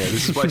 Yeah,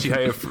 this is why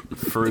Chihaya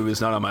Furu is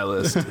not on my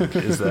list.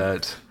 Is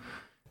that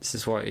this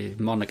is why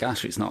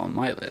Monogatari's not on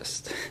my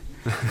list.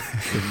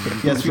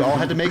 Yes, we all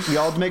had to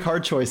make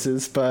hard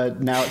choices,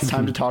 but now it's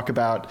time to talk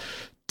about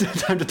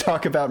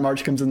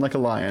March Comes In Like a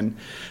Lion.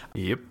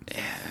 Yep.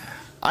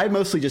 I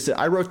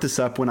wrote this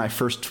up when I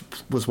first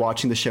was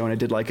watching the show, and I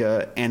did like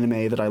a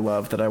anime that I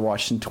love that I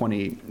watched in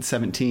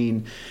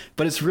 2017.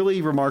 But it's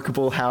really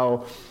remarkable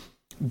how,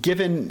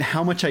 given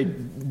how much I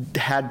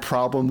had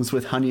problems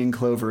with Honey and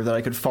Clover, that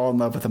I could fall in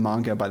love with a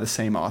manga by the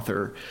same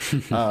author.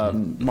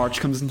 March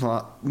Comes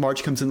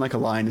In Like a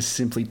Lion is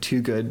simply too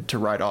good to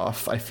write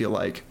off, I feel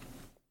like.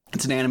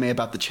 It's an anime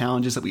about the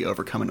challenges that we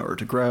overcome in order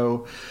to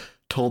grow,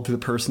 told through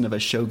the person of a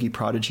shogi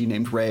prodigy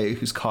named Rei,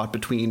 who's caught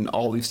between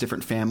all these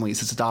different families,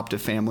 his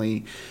adoptive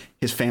family,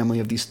 his family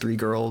of these 3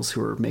 girls who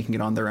are making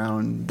it on their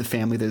own, the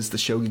family that is the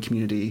shogi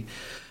community.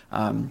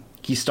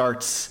 He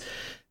starts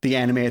the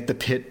anime at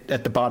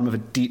the bottom of a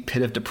deep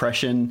pit of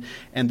depression,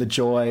 and the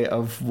joy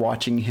of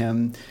watching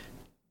him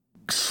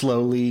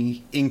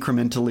slowly,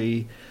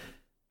 incrementally,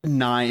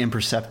 nigh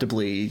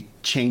imperceptibly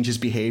change his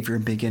behavior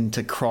and begin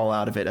to crawl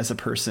out of it as a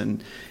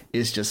person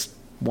is just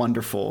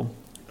wonderful.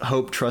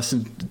 Hope, trust,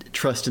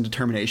 and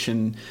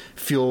determination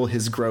fuel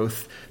his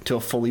growth to a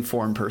fully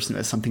formed person who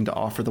has something to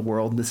offer the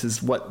world. This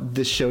is what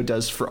this show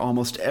does for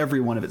almost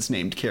every one of its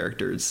named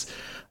characters.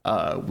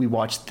 We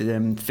watch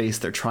them face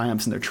their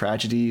triumphs and their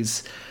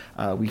tragedies.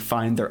 We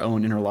find their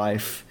own inner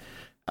life.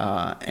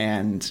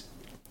 And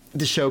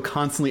the show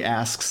constantly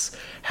asks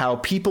how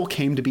people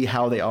came to be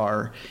how they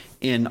are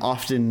in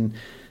often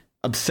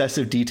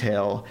obsessive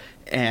detail,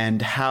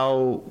 and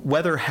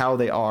whether how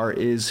they are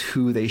is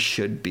who they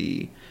should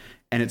be.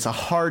 And it's a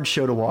hard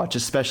show to watch,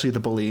 especially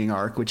the bullying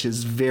arc, which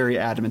is very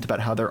adamant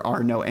about how there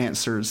are no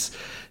answers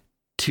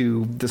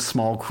to the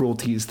small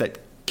cruelties that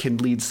can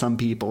lead some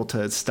people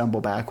to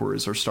stumble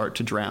backwards or start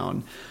to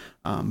drown.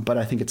 But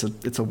I think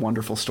it's a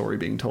wonderful story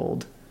being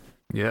told.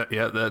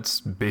 Yeah,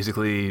 that's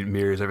basically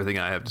mirrors everything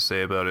I have to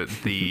say about it.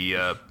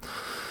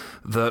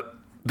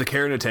 The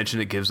care and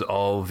attention it gives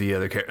all of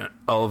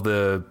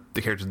the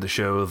characters in the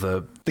show,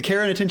 the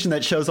care and attention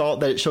that shows all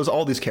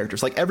these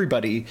characters, like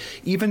everybody,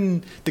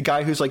 even the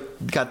guy who's like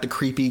got the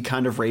creepy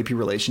kind of rapey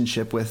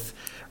relationship with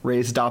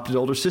Rei's adopted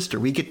older sister.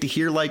 We get to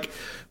hear like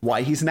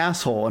why he's an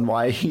asshole and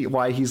why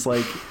he's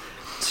like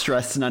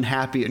stressed and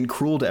unhappy and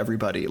cruel to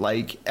everybody.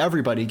 Like,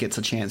 everybody gets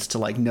a chance to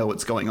like know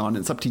what's going on.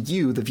 It's up to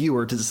you, the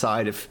viewer, to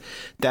decide if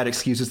that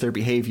excuses their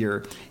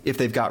behavior, if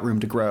they've got room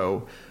to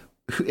grow,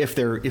 if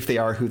they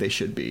are who they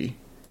should be.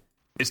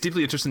 It's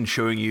deeply interested in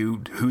showing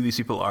you who these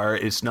people are.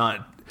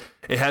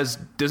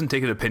 Doesn't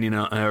take an opinion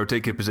on, or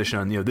take a position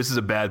on, this is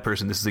a bad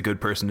person, this is a good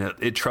person.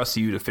 It trusts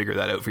you to figure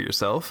that out for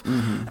yourself.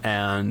 Mm-hmm.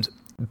 And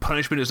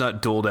punishment is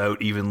not doled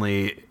out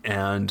evenly,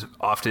 and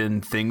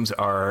often things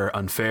are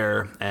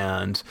unfair,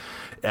 and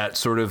that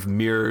sort of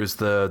mirrors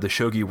the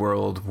shogi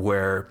world,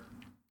 where,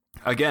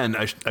 again,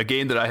 a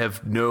game that I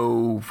have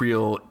no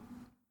real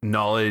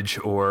knowledge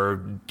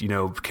or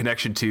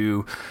connection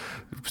to,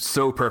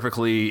 so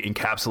perfectly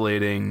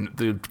encapsulating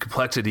the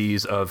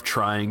complexities of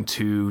trying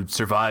to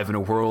survive in a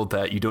world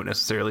that you don't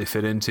necessarily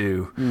fit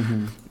into.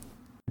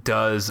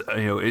 Does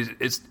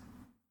it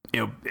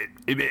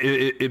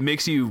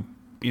makes you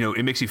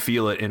it makes you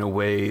feel it in a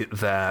way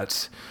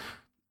that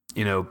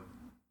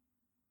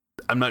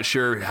I'm not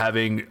sure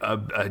having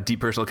a deep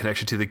personal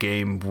connection to the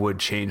game would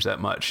change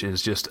that much.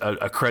 It's just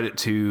a credit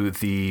to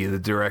the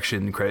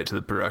direction, credit to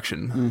the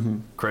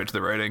production, credit to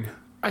the writing.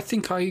 I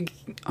think I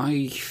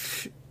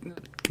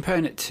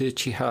comparing it to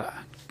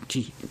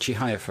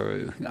Chihaya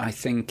Faru, I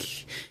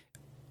think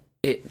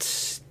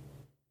it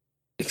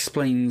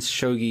explains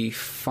shogi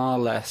far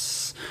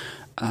less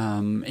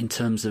in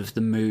terms of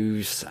the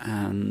moves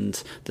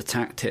and the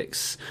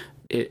tactics.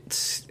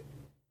 It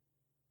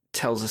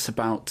tells us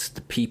about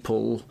the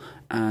people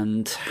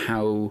and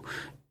how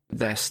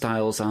their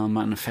styles are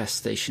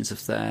manifestations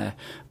of their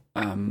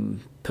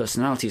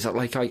personalities.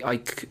 Like I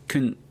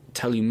couldn't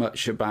tell you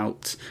much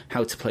about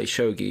how to play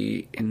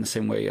shogi in the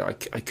same way I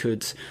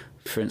could,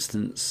 for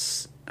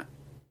instance,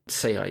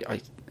 say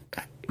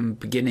I'm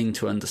beginning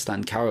to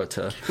understand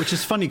Karate. Which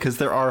is funny because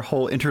there are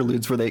whole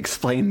interludes where they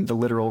explain the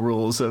literal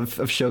rules of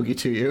shogi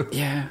to you.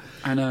 Yeah,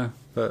 I know.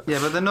 But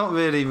they're not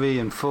really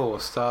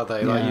reinforced, are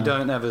they? Like, you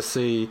don't ever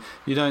see,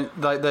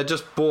 they're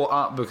just brought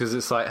up because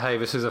it's like, hey,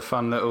 this is a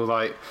fun little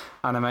like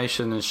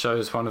animation and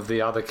shows one of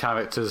the other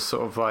characters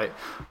sort of like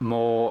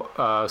more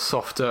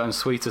softer and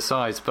sweeter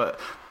sides. But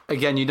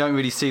again, you don't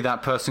really see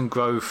that person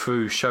grow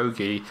through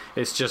shogi.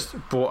 It's just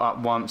brought up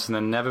once and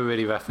then never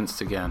really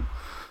referenced again.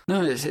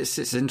 No,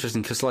 it's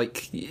interesting because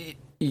like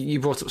you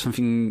brought up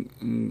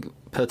something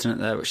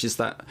pertinent there, which is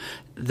that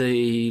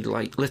the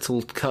like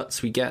little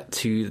cuts we get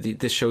to the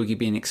shogi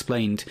being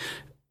explained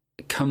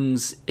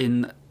comes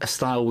in a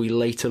style we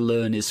later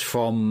learn is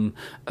from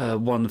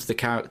one of the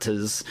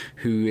characters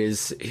who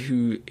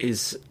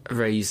is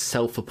Rei's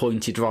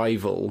self-appointed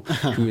rival,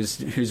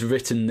 who's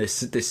written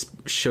this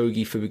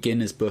shogi for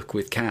beginners book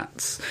with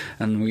cats,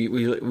 and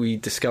we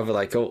discover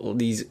like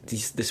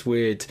this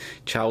weird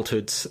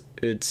childhood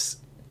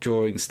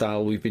drawing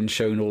style we've been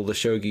shown all the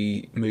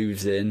shogi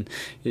moves in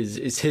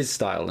is his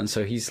style, and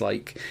so he's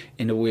like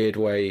in a weird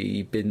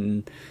way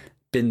been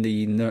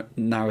the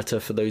narrator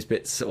for those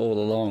bits all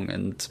along.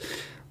 And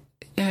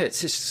yeah,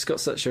 it's just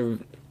got such a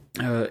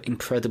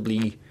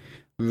incredibly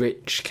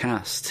rich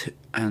cast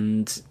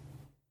and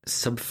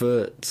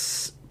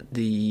subverts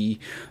the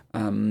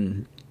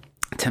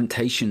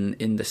temptation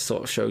in this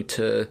sort of show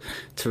to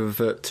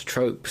revert to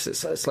tropes.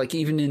 It's like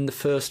even in the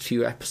first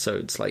few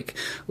episodes, like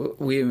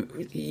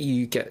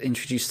you get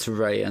introduced to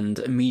Rei and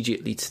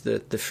immediately to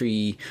the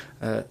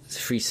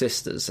three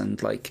sisters,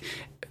 and like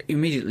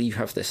immediately you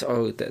have this,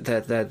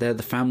 they're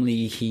the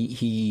family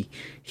he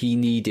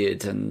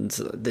needed, and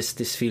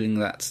this feeling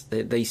that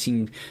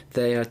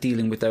they are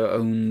dealing with their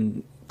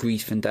own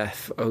grief and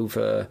death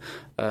over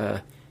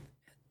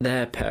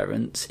their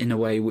parents in a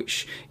way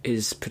which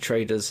is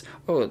portrayed as,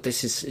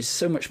 this is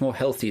so much more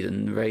healthy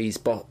than Rei's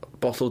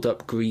bottled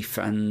up grief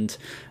and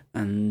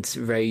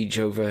rage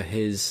over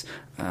his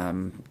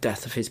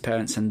death of his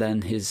parents, and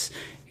then his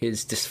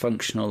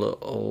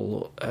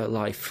dysfunctional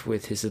life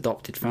with his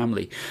adopted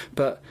family.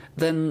 But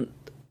then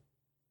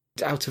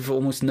out of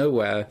almost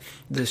nowhere,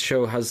 the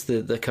show has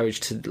the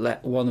courage to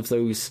let one of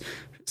those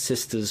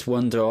sisters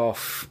wander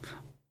off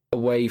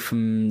away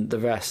from the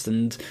rest,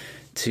 and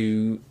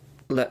to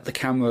let the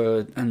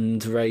camera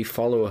and Rei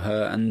follow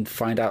her and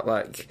find out,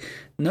 like,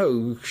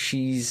 no,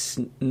 she's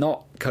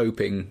not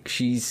coping.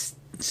 She's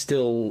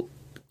still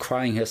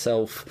crying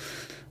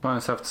herself. Crying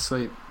herself to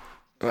sleep.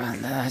 I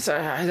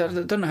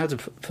don't know how to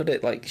put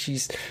it. Like, she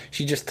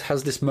just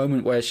has this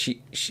moment where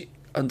she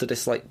under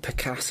this like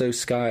Picasso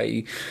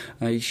sky,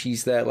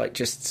 she's there like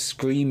just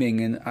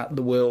screaming at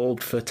the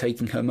world for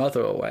taking her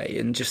mother away,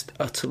 and just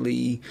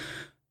utterly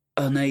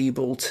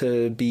unable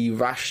to be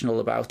rational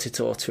about it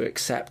or to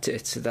accept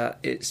it, that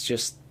it's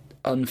just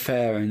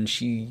unfair,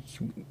 and you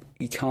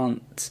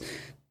can't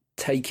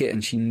take it,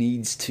 and she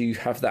needs to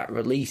have that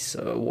release,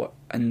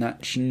 and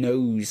that she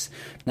knows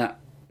that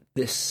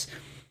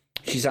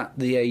she's at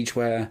the age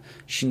where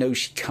she knows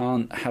she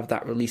can't have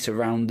that release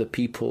around the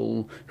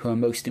people who are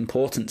most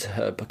important to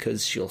her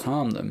because she'll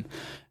harm them.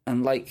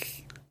 And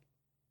like,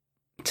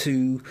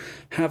 to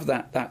have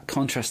that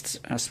contrast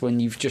as when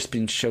you've just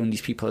been shown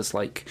these people as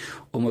like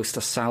almost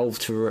a salve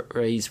to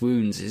Rei's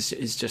wounds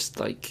is just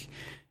like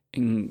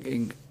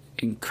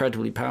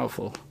incredibly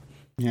powerful.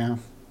 Yeah.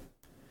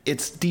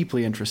 It's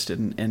deeply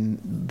interested in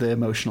the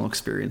emotional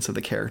experience of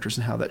the characters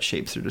and how that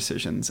shapes their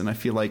decisions. And I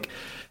feel like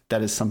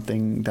that is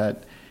something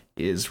that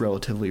is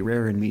relatively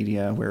rare in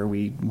media, where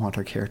we want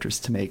our characters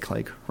to make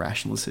like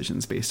rational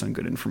decisions based on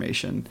good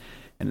information.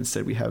 And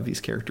instead we have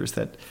these characters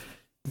that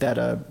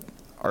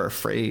are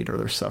afraid or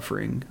they're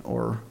suffering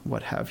or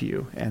what have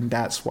you. And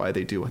that's why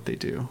they do what they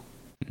do.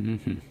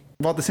 Mm-hmm.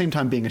 While at the same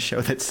time being a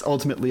show that's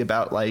ultimately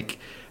about like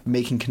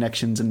making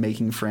connections and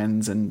making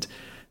friends and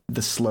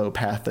the slow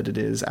path that it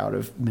is out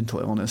of mental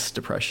illness,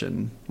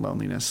 depression,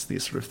 loneliness,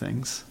 these sort of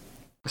things.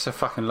 It's a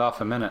fucking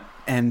laugh a minute.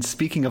 And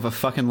speaking of a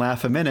fucking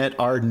laugh a minute,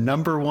 our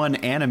number one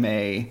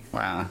anime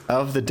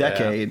of the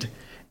decade. Yeah.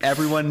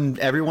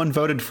 Everyone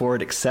voted for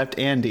it except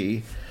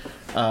Andy.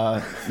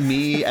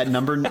 Me at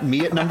number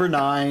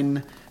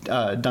 9,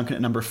 Duncan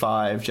at number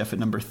 5, Jeff at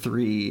number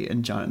 3,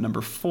 and John at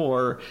number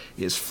 4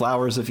 is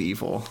Flowers of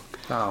Evil.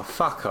 Oh,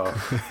 fuck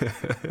off.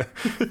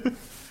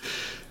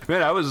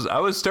 Man, I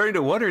was starting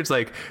to wonder. It's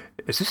like,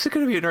 is this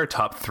going to be in our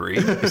top 3?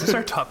 Is this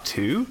our top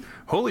 2?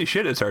 Holy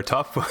shit! It's our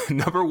top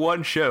number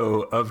 1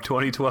 show of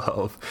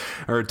 2012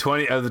 or the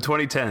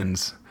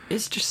 2010s.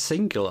 It's just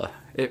singular.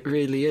 It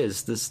really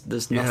is.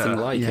 There's nothing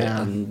like it,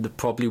 and there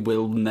probably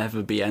will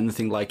never be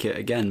anything like it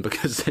again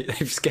because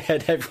they've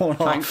scared everyone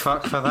off. Thank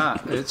fuck for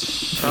that. It's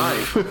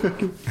shite.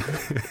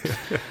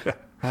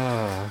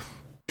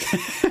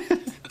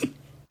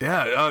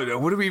 Yeah,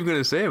 what are we even going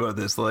to say about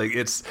this? Like,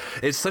 it's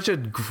such a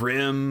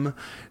grim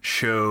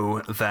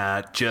show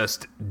that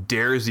just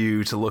dares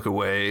you to look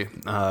away.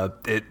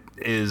 It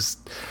is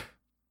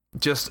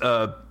just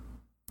a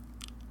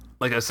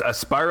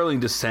spiraling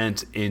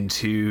descent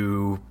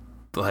into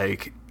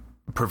like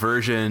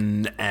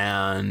perversion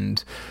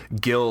and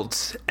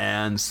guilt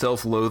and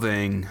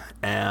self-loathing,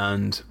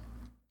 and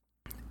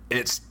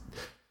it's,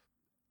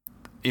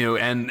 you know,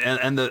 and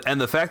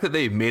the fact that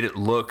they made it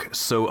look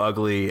so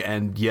ugly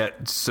and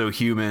yet so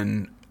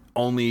human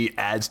only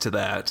adds to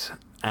that.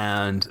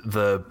 And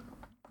the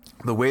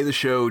way the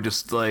show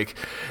just, like,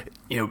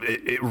 you know,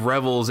 it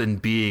revels in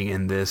being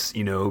in this,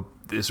 you know,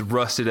 this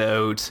rusted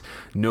out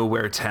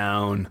nowhere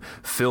town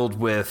filled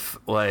with,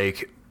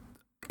 like,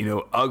 you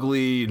know,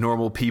 ugly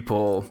normal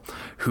people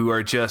who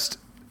are just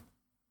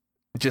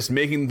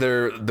making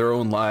their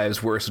own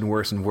lives worse and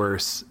worse and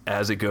worse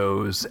as it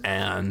goes.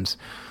 And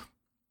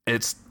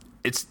it's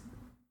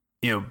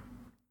you know,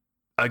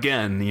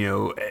 again, you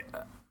know,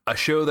 a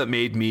show that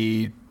made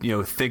me, you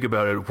know, think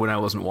about it when I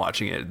wasn't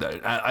watching it.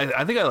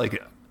 I think I like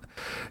it.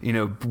 You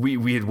know,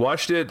 we had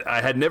watched it.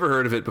 I had never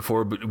heard of it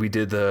before, but we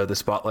did the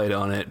spotlight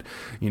on it,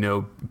 you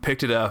know,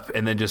 picked it up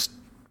and then just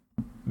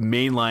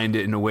mainlined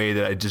it in a way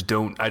that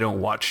I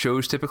don't watch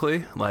shows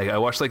typically. Like, I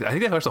watched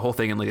the whole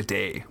thing in like a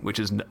day, which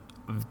is like,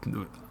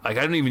 I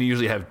don't even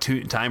usually have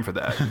time for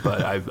that,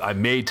 but I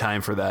made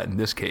time for that in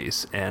this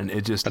case. And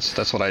it just,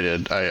 that's what I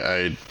did.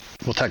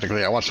 Well,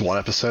 technically I watched 1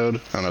 episode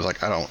and I was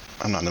like, I'm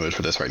not in the mood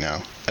for this right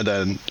now. And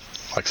then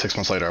like 6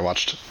 months later, I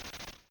watched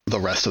the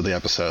rest of the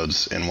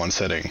episodes in one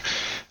sitting,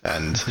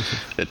 and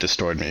it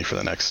destroyed me for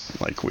the next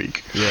like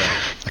week. Yeah,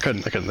 I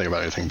couldn't think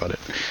about anything but it.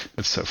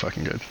 It's so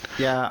fucking good.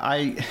 Yeah,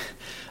 I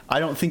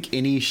don't think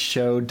any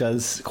show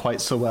does quite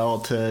so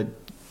well to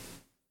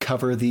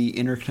cover the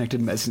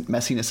interconnected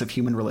messiness of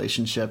human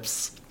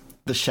relationships,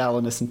 the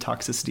shallowness and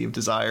toxicity of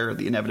desire,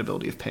 the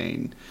inevitability of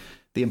pain,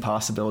 the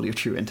impossibility of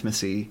true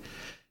intimacy,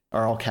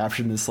 are all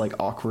captured in this like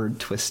awkward,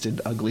 twisted,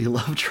 ugly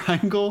love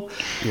triangle,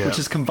 which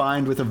is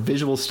combined with a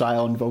visual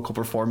style and vocal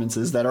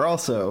performances that are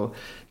also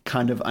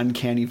kind of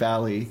uncanny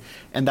valley.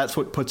 And that's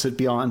what puts it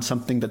beyond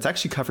something that's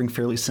actually covering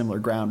fairly similar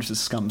ground, which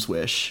is Scum's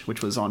Wish,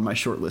 which was on my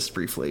short list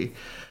briefly.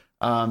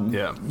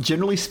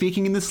 Generally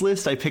speaking, in this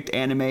list, I picked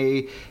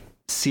anime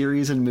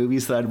series and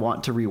movies that I'd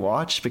want to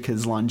rewatch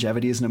because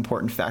longevity is an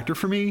important factor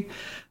for me,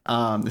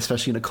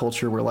 especially in a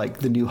culture where like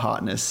the new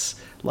hotness,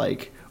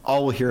 like,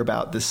 all we'll hear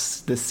about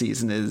this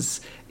season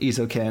is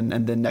Isoken,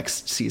 and then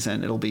next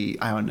season it'll be,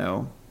 I don't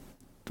know,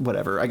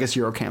 whatever. I guess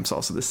Eurocamp's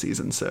also this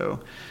season, so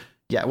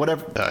yeah,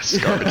 whatever. It's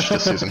garbage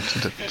this season.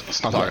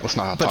 Let's not talk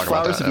about that. But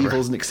Flowers of Evil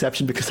is an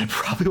exception because I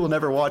probably will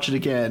never watch it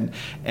again,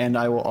 and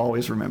I will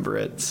always remember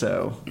it.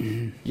 So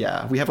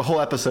yeah, we have a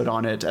whole episode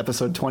on it,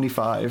 episode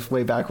 25,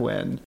 way back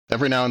when.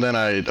 Every now and then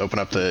I open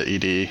up the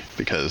ED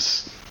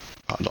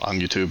on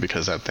YouTube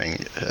because that thing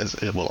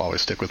it will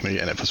always stick with me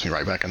and it puts me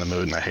right back in the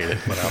mood, and I hate it,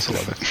 but I also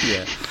love it.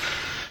 Yeah,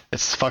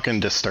 it's fucking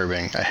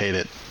disturbing. I hate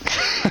it.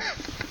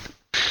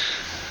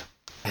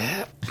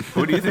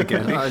 What do you think,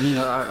 Andy? I mean,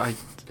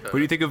 what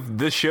do you think of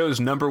this show's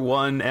number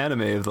 1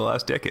 anime of the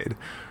last decade?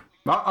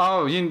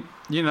 Oh, you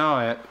know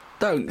it.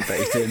 Don't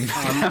bait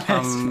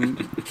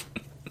him.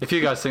 If you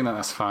guys think that,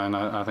 that's fine.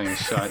 I think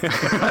it's shite.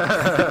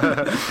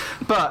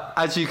 But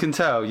as you can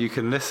tell, you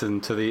can listen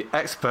to the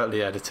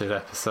expertly edited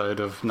episode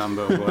of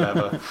number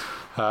whatever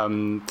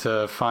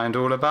to find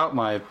all about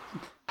my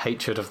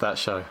hatred of that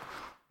show.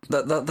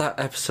 That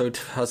episode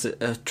has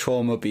a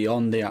trauma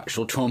beyond the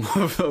actual trauma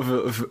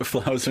of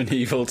Flowers of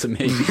Evil to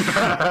me.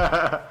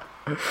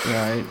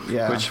 Right.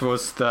 Yeah. Which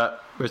was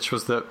that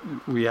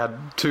we had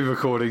 2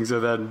 recordings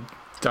and then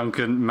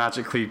Duncan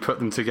magically put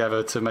them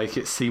together to make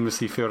it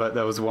seamlessly feel like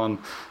there was one.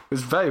 It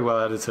was very well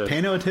edited. Pay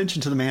no attention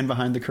to the man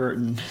behind the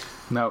curtain.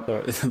 No,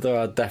 there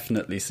are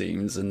definitely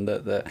scenes, and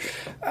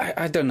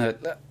I don't know.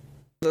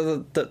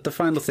 The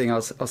final thing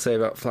I'll say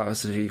about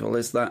Flowers of Evil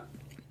is that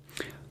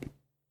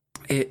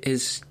it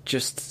is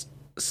just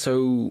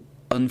so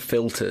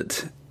unfiltered.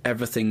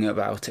 Everything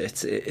about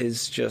it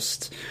is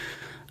just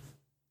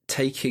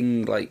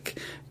taking like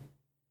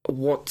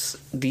what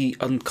the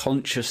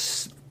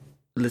unconscious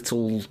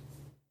little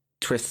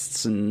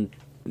twists and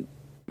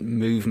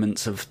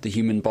movements of the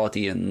human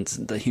body and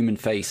the human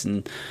face,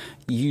 and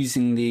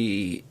using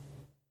the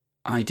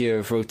idea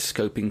of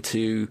rotoscoping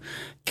to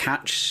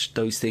catch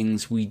those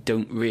things we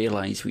don't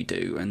realize we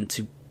do, and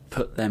to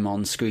put them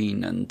on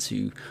screen and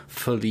to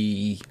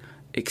fully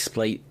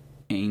explain,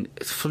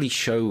 fully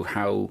show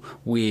how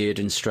weird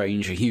and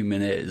strange a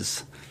human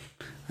is.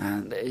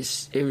 And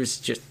it's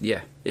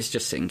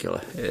just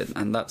singular,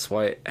 and that's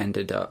why it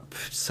ended up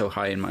so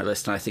high in my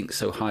list, and I think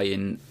so high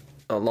in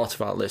a lot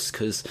of our lists,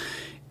 because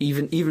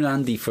even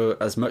Andy, for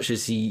as much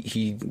as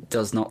he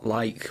does not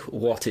like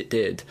what it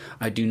did,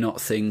 I do not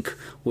think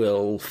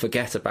will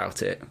forget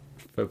about it,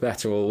 for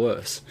better or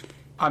worse.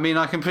 I mean,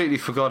 I completely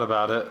forgot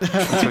about it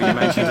until you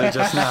mentioned it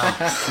just now.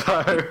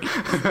 So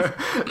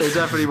it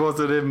definitely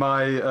wasn't in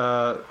my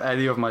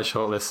any of my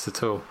shortlists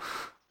at all.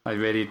 I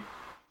really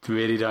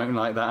don't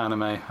like that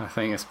anime. I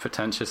think it's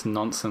pretentious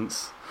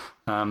nonsense.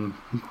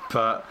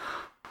 But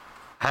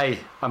hey,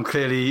 I'm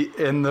clearly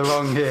in the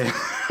wrong here.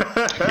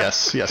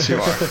 Yes, you are.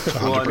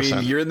 100%. Well, I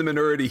mean, you're in the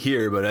minority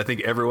here, but I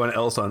think everyone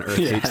else on Earth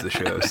hates the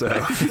show. So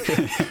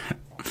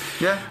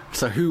yeah.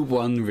 So who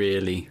won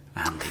really?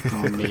 Andy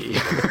or me?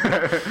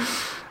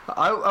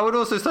 I would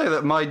also say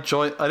that my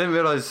joint. I didn't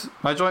realise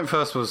my joint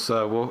first was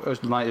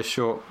Night is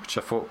Short, which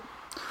I thought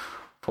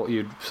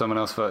someone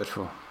else voted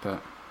for,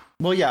 but.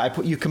 Well, yeah,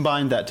 you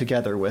combined that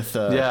together with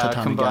Tatami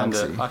I combined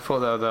Galaxy. it. I thought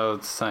they were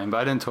the same, but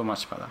I didn't talk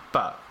much about that.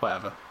 But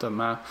whatever, doesn't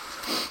matter.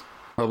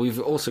 Well, we've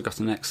also got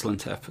an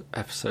excellent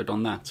episode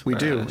on that. We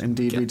do,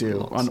 indeed we do.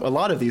 Lots. On a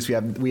lot of these,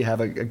 we have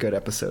a good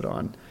episode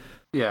on.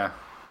 Yeah,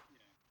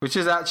 which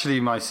is actually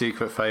my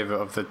secret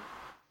favourite of the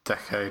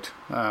decade.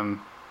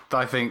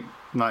 I think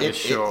Night is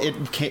Short.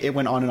 It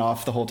went on and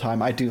off the whole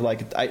time. I do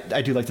like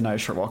the Night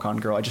is Short Walk On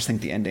Girl. I just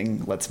think the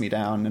ending lets me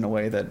down in a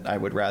way that I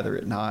would rather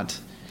it not.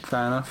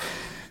 Fair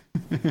enough.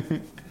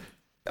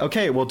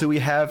 Okay, well, do we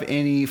have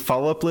any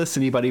follow-up lists?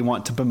 Anybody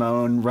want to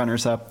bemoan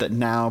runners-up that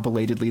now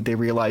belatedly they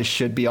realize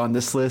should be on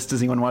this list?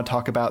 Does anyone want to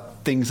talk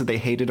about things that they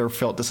hated or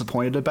felt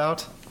disappointed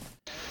about?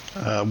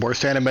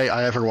 Worst anime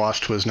I ever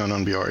watched was No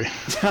Non Biyori.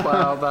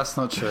 Well, that's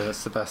not true.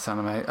 That's the best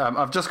anime.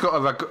 I've just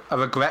got a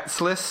regrets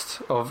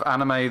list of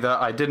anime that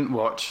I didn't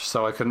watch,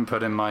 so I couldn't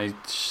put in my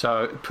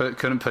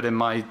couldn't put in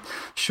my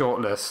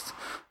short list.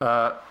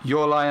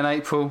 Your Lie in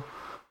April.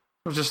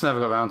 I've just never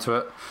got around to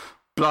it.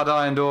 Blood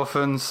Ironed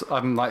Orphans.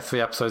 I'm like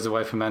 3 episodes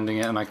away from ending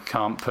it, and I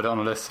can't put it on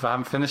a list if I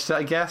haven't finished it,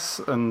 I guess.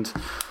 And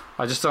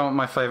I just don't want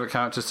my favourite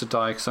characters to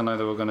die because I know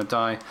they're all going to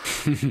die.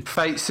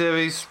 Fate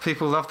series.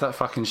 People love that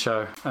fucking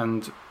show,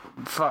 and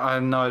I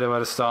have no idea where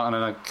to start,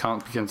 and I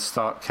can't begin to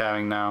start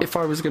caring now. If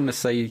I was going to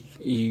say,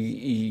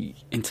 you,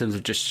 in terms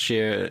of just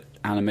sheer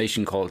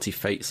animation quality,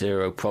 Fate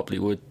Zero probably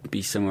would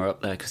be somewhere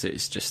up there because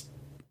it's just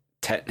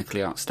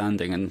technically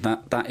outstanding, and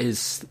that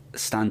is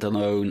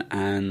standalone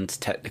and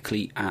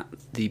technically at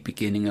the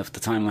beginning of the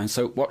timeline.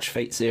 So watch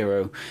Fate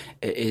Zero.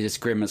 It is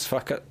grim as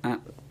fuck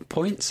at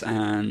points,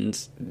 and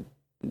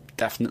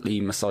definitely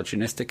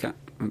misogynistic at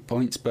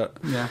points, but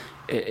yeah,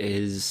 it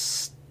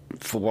is,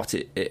 for what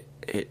it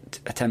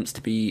attempts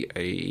to be,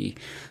 a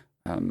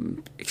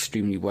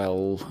extremely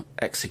well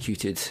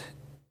executed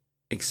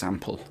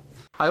example.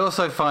 I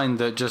also find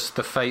that just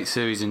the Fate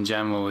series in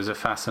general is a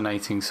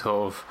fascinating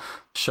sort of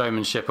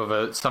showmanship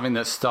of something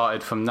that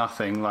started from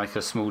nothing, like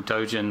a small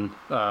doujin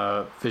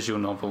visual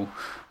novel,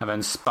 and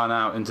then spun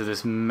out into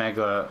this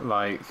mega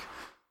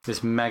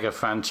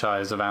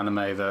franchise of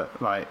anime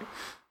that like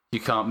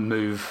you can't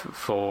move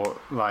for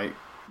like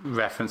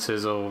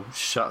references or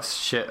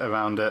shit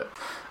around it.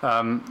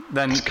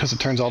 Then because it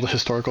turns all the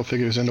historical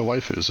figures into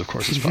waifus, of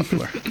course it's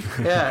popular.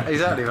 Yeah,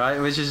 exactly, right,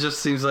 which just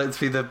seems like to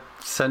be the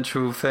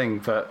central thing,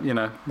 but you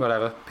know,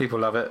 whatever, people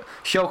love it.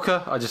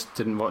 Shulker, I just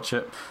didn't watch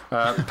it.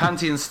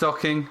 Panty and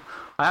Stocking,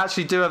 I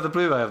actually do have the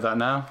Blu-ray of that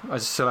now. I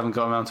just still haven't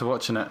got around to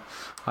watching it.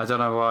 I don't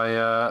know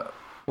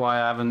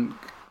why I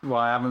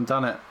haven't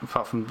done it,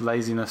 apart from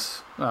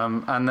laziness.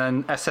 And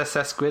then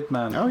SSS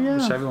Gridman, oh yeah,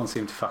 which everyone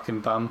seemed to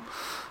fucking bum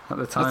at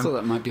the time. I thought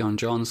that might be on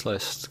John's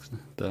list,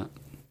 but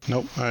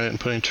nope, I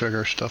didn't put any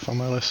Trigger stuff on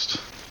my list.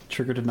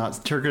 Trigger did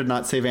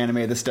not save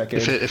anime this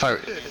decade. If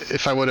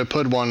I would have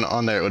put one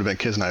on there, it would have been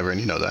Kisniver,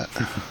 and you know that.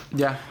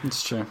 Yeah,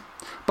 it's true.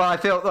 But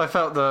I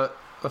felt that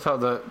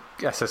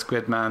SS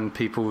Gridman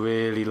people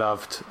really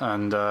loved,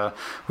 and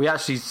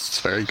it's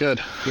very good.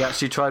 We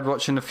actually tried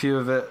watching a few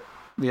of it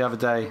the other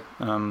day,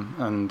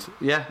 and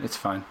yeah, it's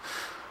fine.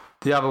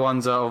 The other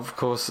ones are, of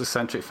course,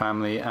 Eccentric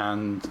Family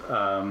and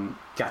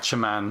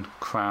Gatchaman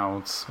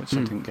Crowds, which I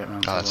didn't get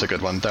around to. That's a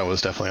good one. That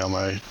was definitely on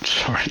my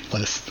short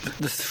list.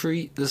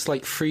 there's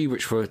like three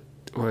which were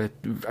were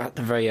at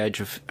the very edge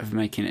of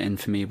making it in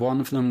for me. One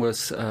of them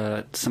was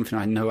something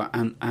I know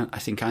and I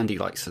think Andy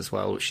likes as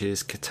well, which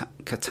is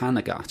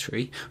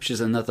Katanagatari, which is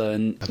another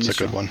That's a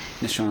good one.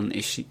 Nishon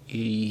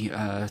Ishii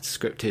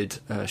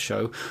scripted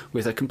show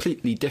with a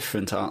completely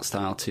different art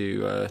style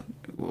to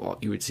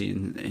what you would see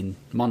in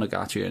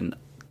Monogatari, and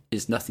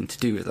is nothing to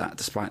do with that,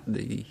 despite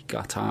the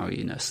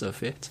Gatari-ness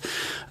of it.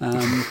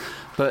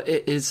 But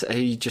it is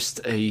just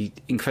a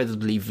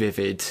incredibly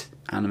vivid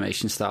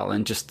animation style,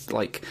 and just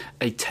like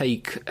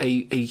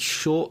a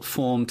short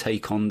form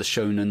take on the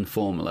shonen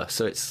formula.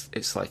 So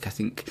it's like, I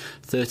think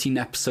 13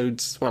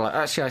 episodes. Well,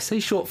 actually, I say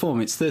short form.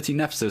 It's 13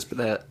 episodes,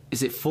 but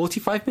is it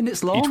 45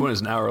 minutes long? Each one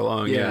is an hour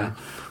long. Yeah.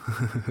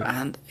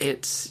 And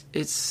it's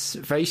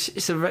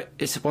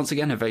once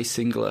again a very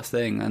singular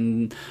thing.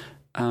 And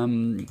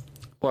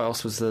what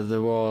else was there?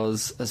 There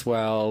was as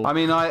well. I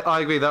mean,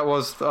 I agree. That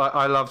was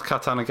I loved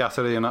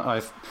Katanagatari, and I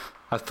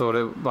thought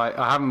it, like,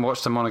 I haven't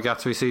watched the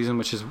Monogatari season,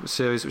 which is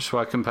series, which is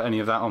why I couldn't put any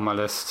of that on my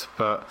list.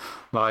 But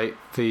like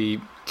the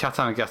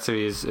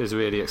Katanagatari is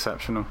really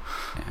exceptional.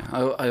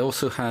 Yeah, I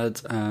also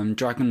had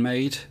Dragon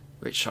Maid,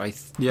 which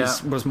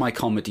was my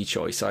comedy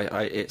choice.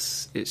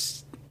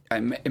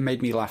 It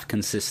made me laugh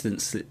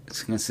consistently,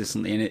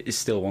 and it is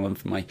still one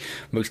of my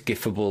most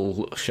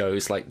gifable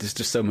shows. Like, there's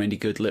just so many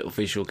good little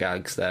visual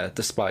gags there,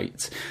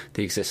 despite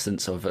the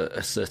existence of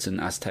a certain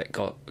Aztec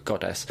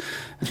goddess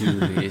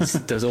who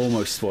does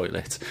almost spoil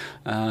it.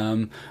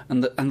 And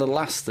the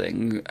last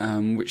thing,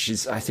 which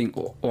is I think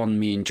one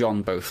me and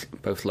John both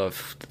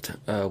loved,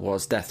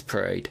 was Death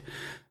Parade,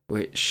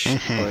 which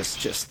was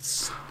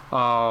just.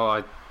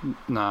 I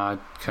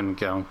couldn't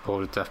get on board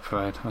with Death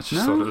Parade. I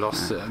just thought it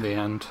lost it at the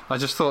end. I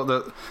just thought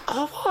that.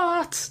 Oh,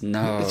 what?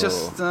 No. It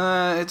just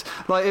it's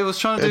like it was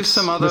trying to do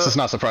some other. This is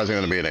not surprising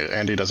to me.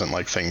 Andy doesn't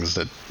like things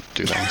that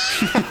do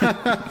things.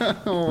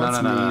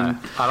 No.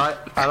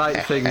 I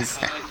like things.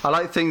 I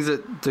like things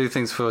that do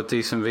things for a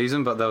decent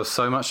reason. But there was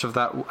so much of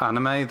that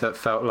anime that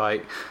felt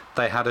like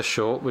they had a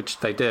short,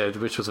 which they did,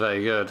 which was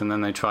very good, and then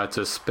they tried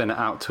to spin it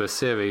out to a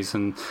series,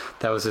 and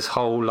there was this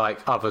whole like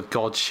other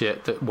god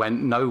shit that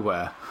went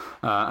nowhere.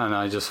 And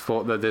I just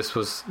thought that this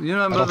was, I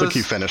don't think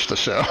you finished the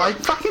show. I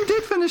fucking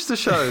did finish the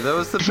show. There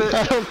was the bit.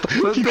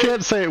 You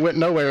can't say it went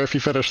nowhere if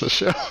you finished the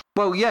show.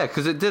 Well, yeah,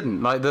 because it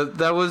didn't. Like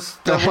there was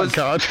the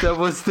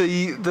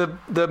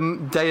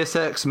Deus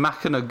Ex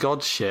Machina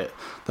god shit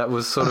that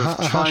was sort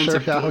of trying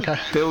to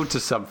build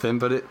to something,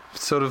 but it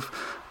sort of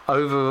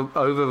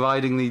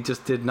overridingly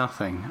just did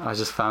nothing. I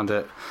just found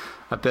it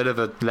a bit of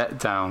a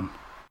letdown.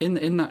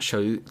 In that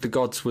show, the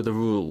gods were the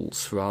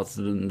rules rather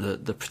than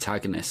the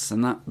protagonists,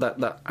 and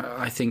that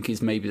I think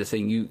is maybe the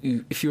thing.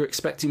 You if you were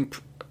expecting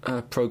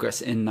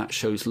progress in that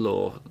show's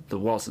lore, there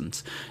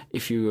wasn't.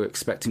 If you were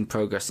expecting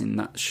progress in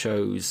that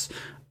show's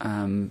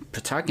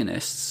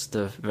protagonists,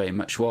 there very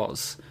much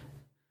was.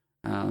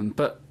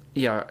 But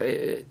yeah,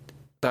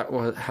 that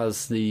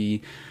was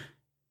an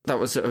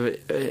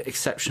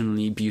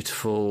exceptionally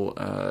beautiful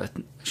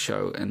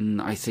show,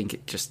 and I think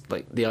it just,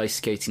 like, the ice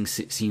skating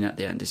scene at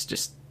the end is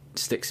just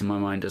sticks in my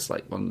mind as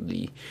like one of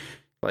the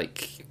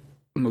like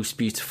most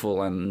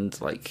beautiful and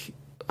like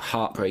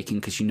heartbreaking,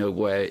 because you know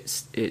where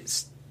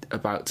it's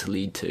about to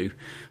lead to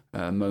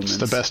moments. It's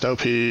the best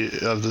OP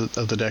of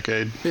the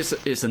decade.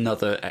 It's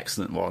another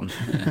excellent one.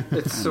 Yeah.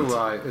 It's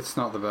alright. It's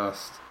not the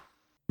best.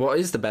 What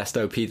is the best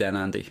OP then,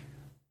 Andy?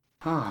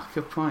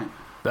 Good point.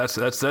 That's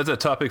a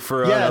topic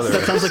for yes, another.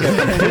 That sounds like a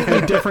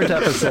completely different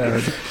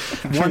episode.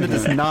 One that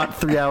is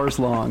not 3 hours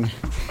long.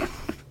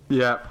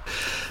 Yeah.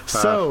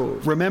 So,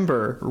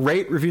 remember,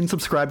 rate, review, and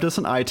subscribe to us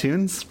on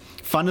iTunes.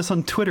 Find us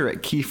on Twitter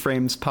at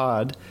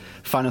KeyframesPod.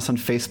 Find us on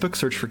Facebook,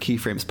 search for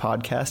Keyframes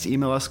Podcast.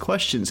 Email us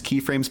questions,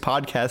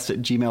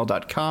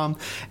 keyframespodcast@gmail.com.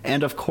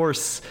 And, of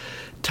course,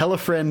 tell a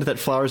friend that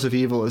Flowers of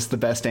Evil is the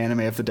best anime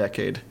of the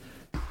decade.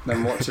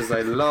 Then watch as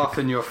they laugh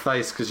in your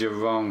face because you're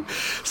wrong.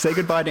 Say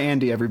goodbye to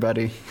Andy,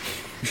 everybody.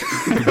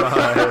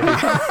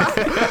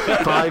 Bye.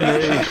 Bye,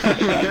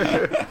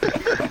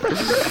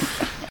 me.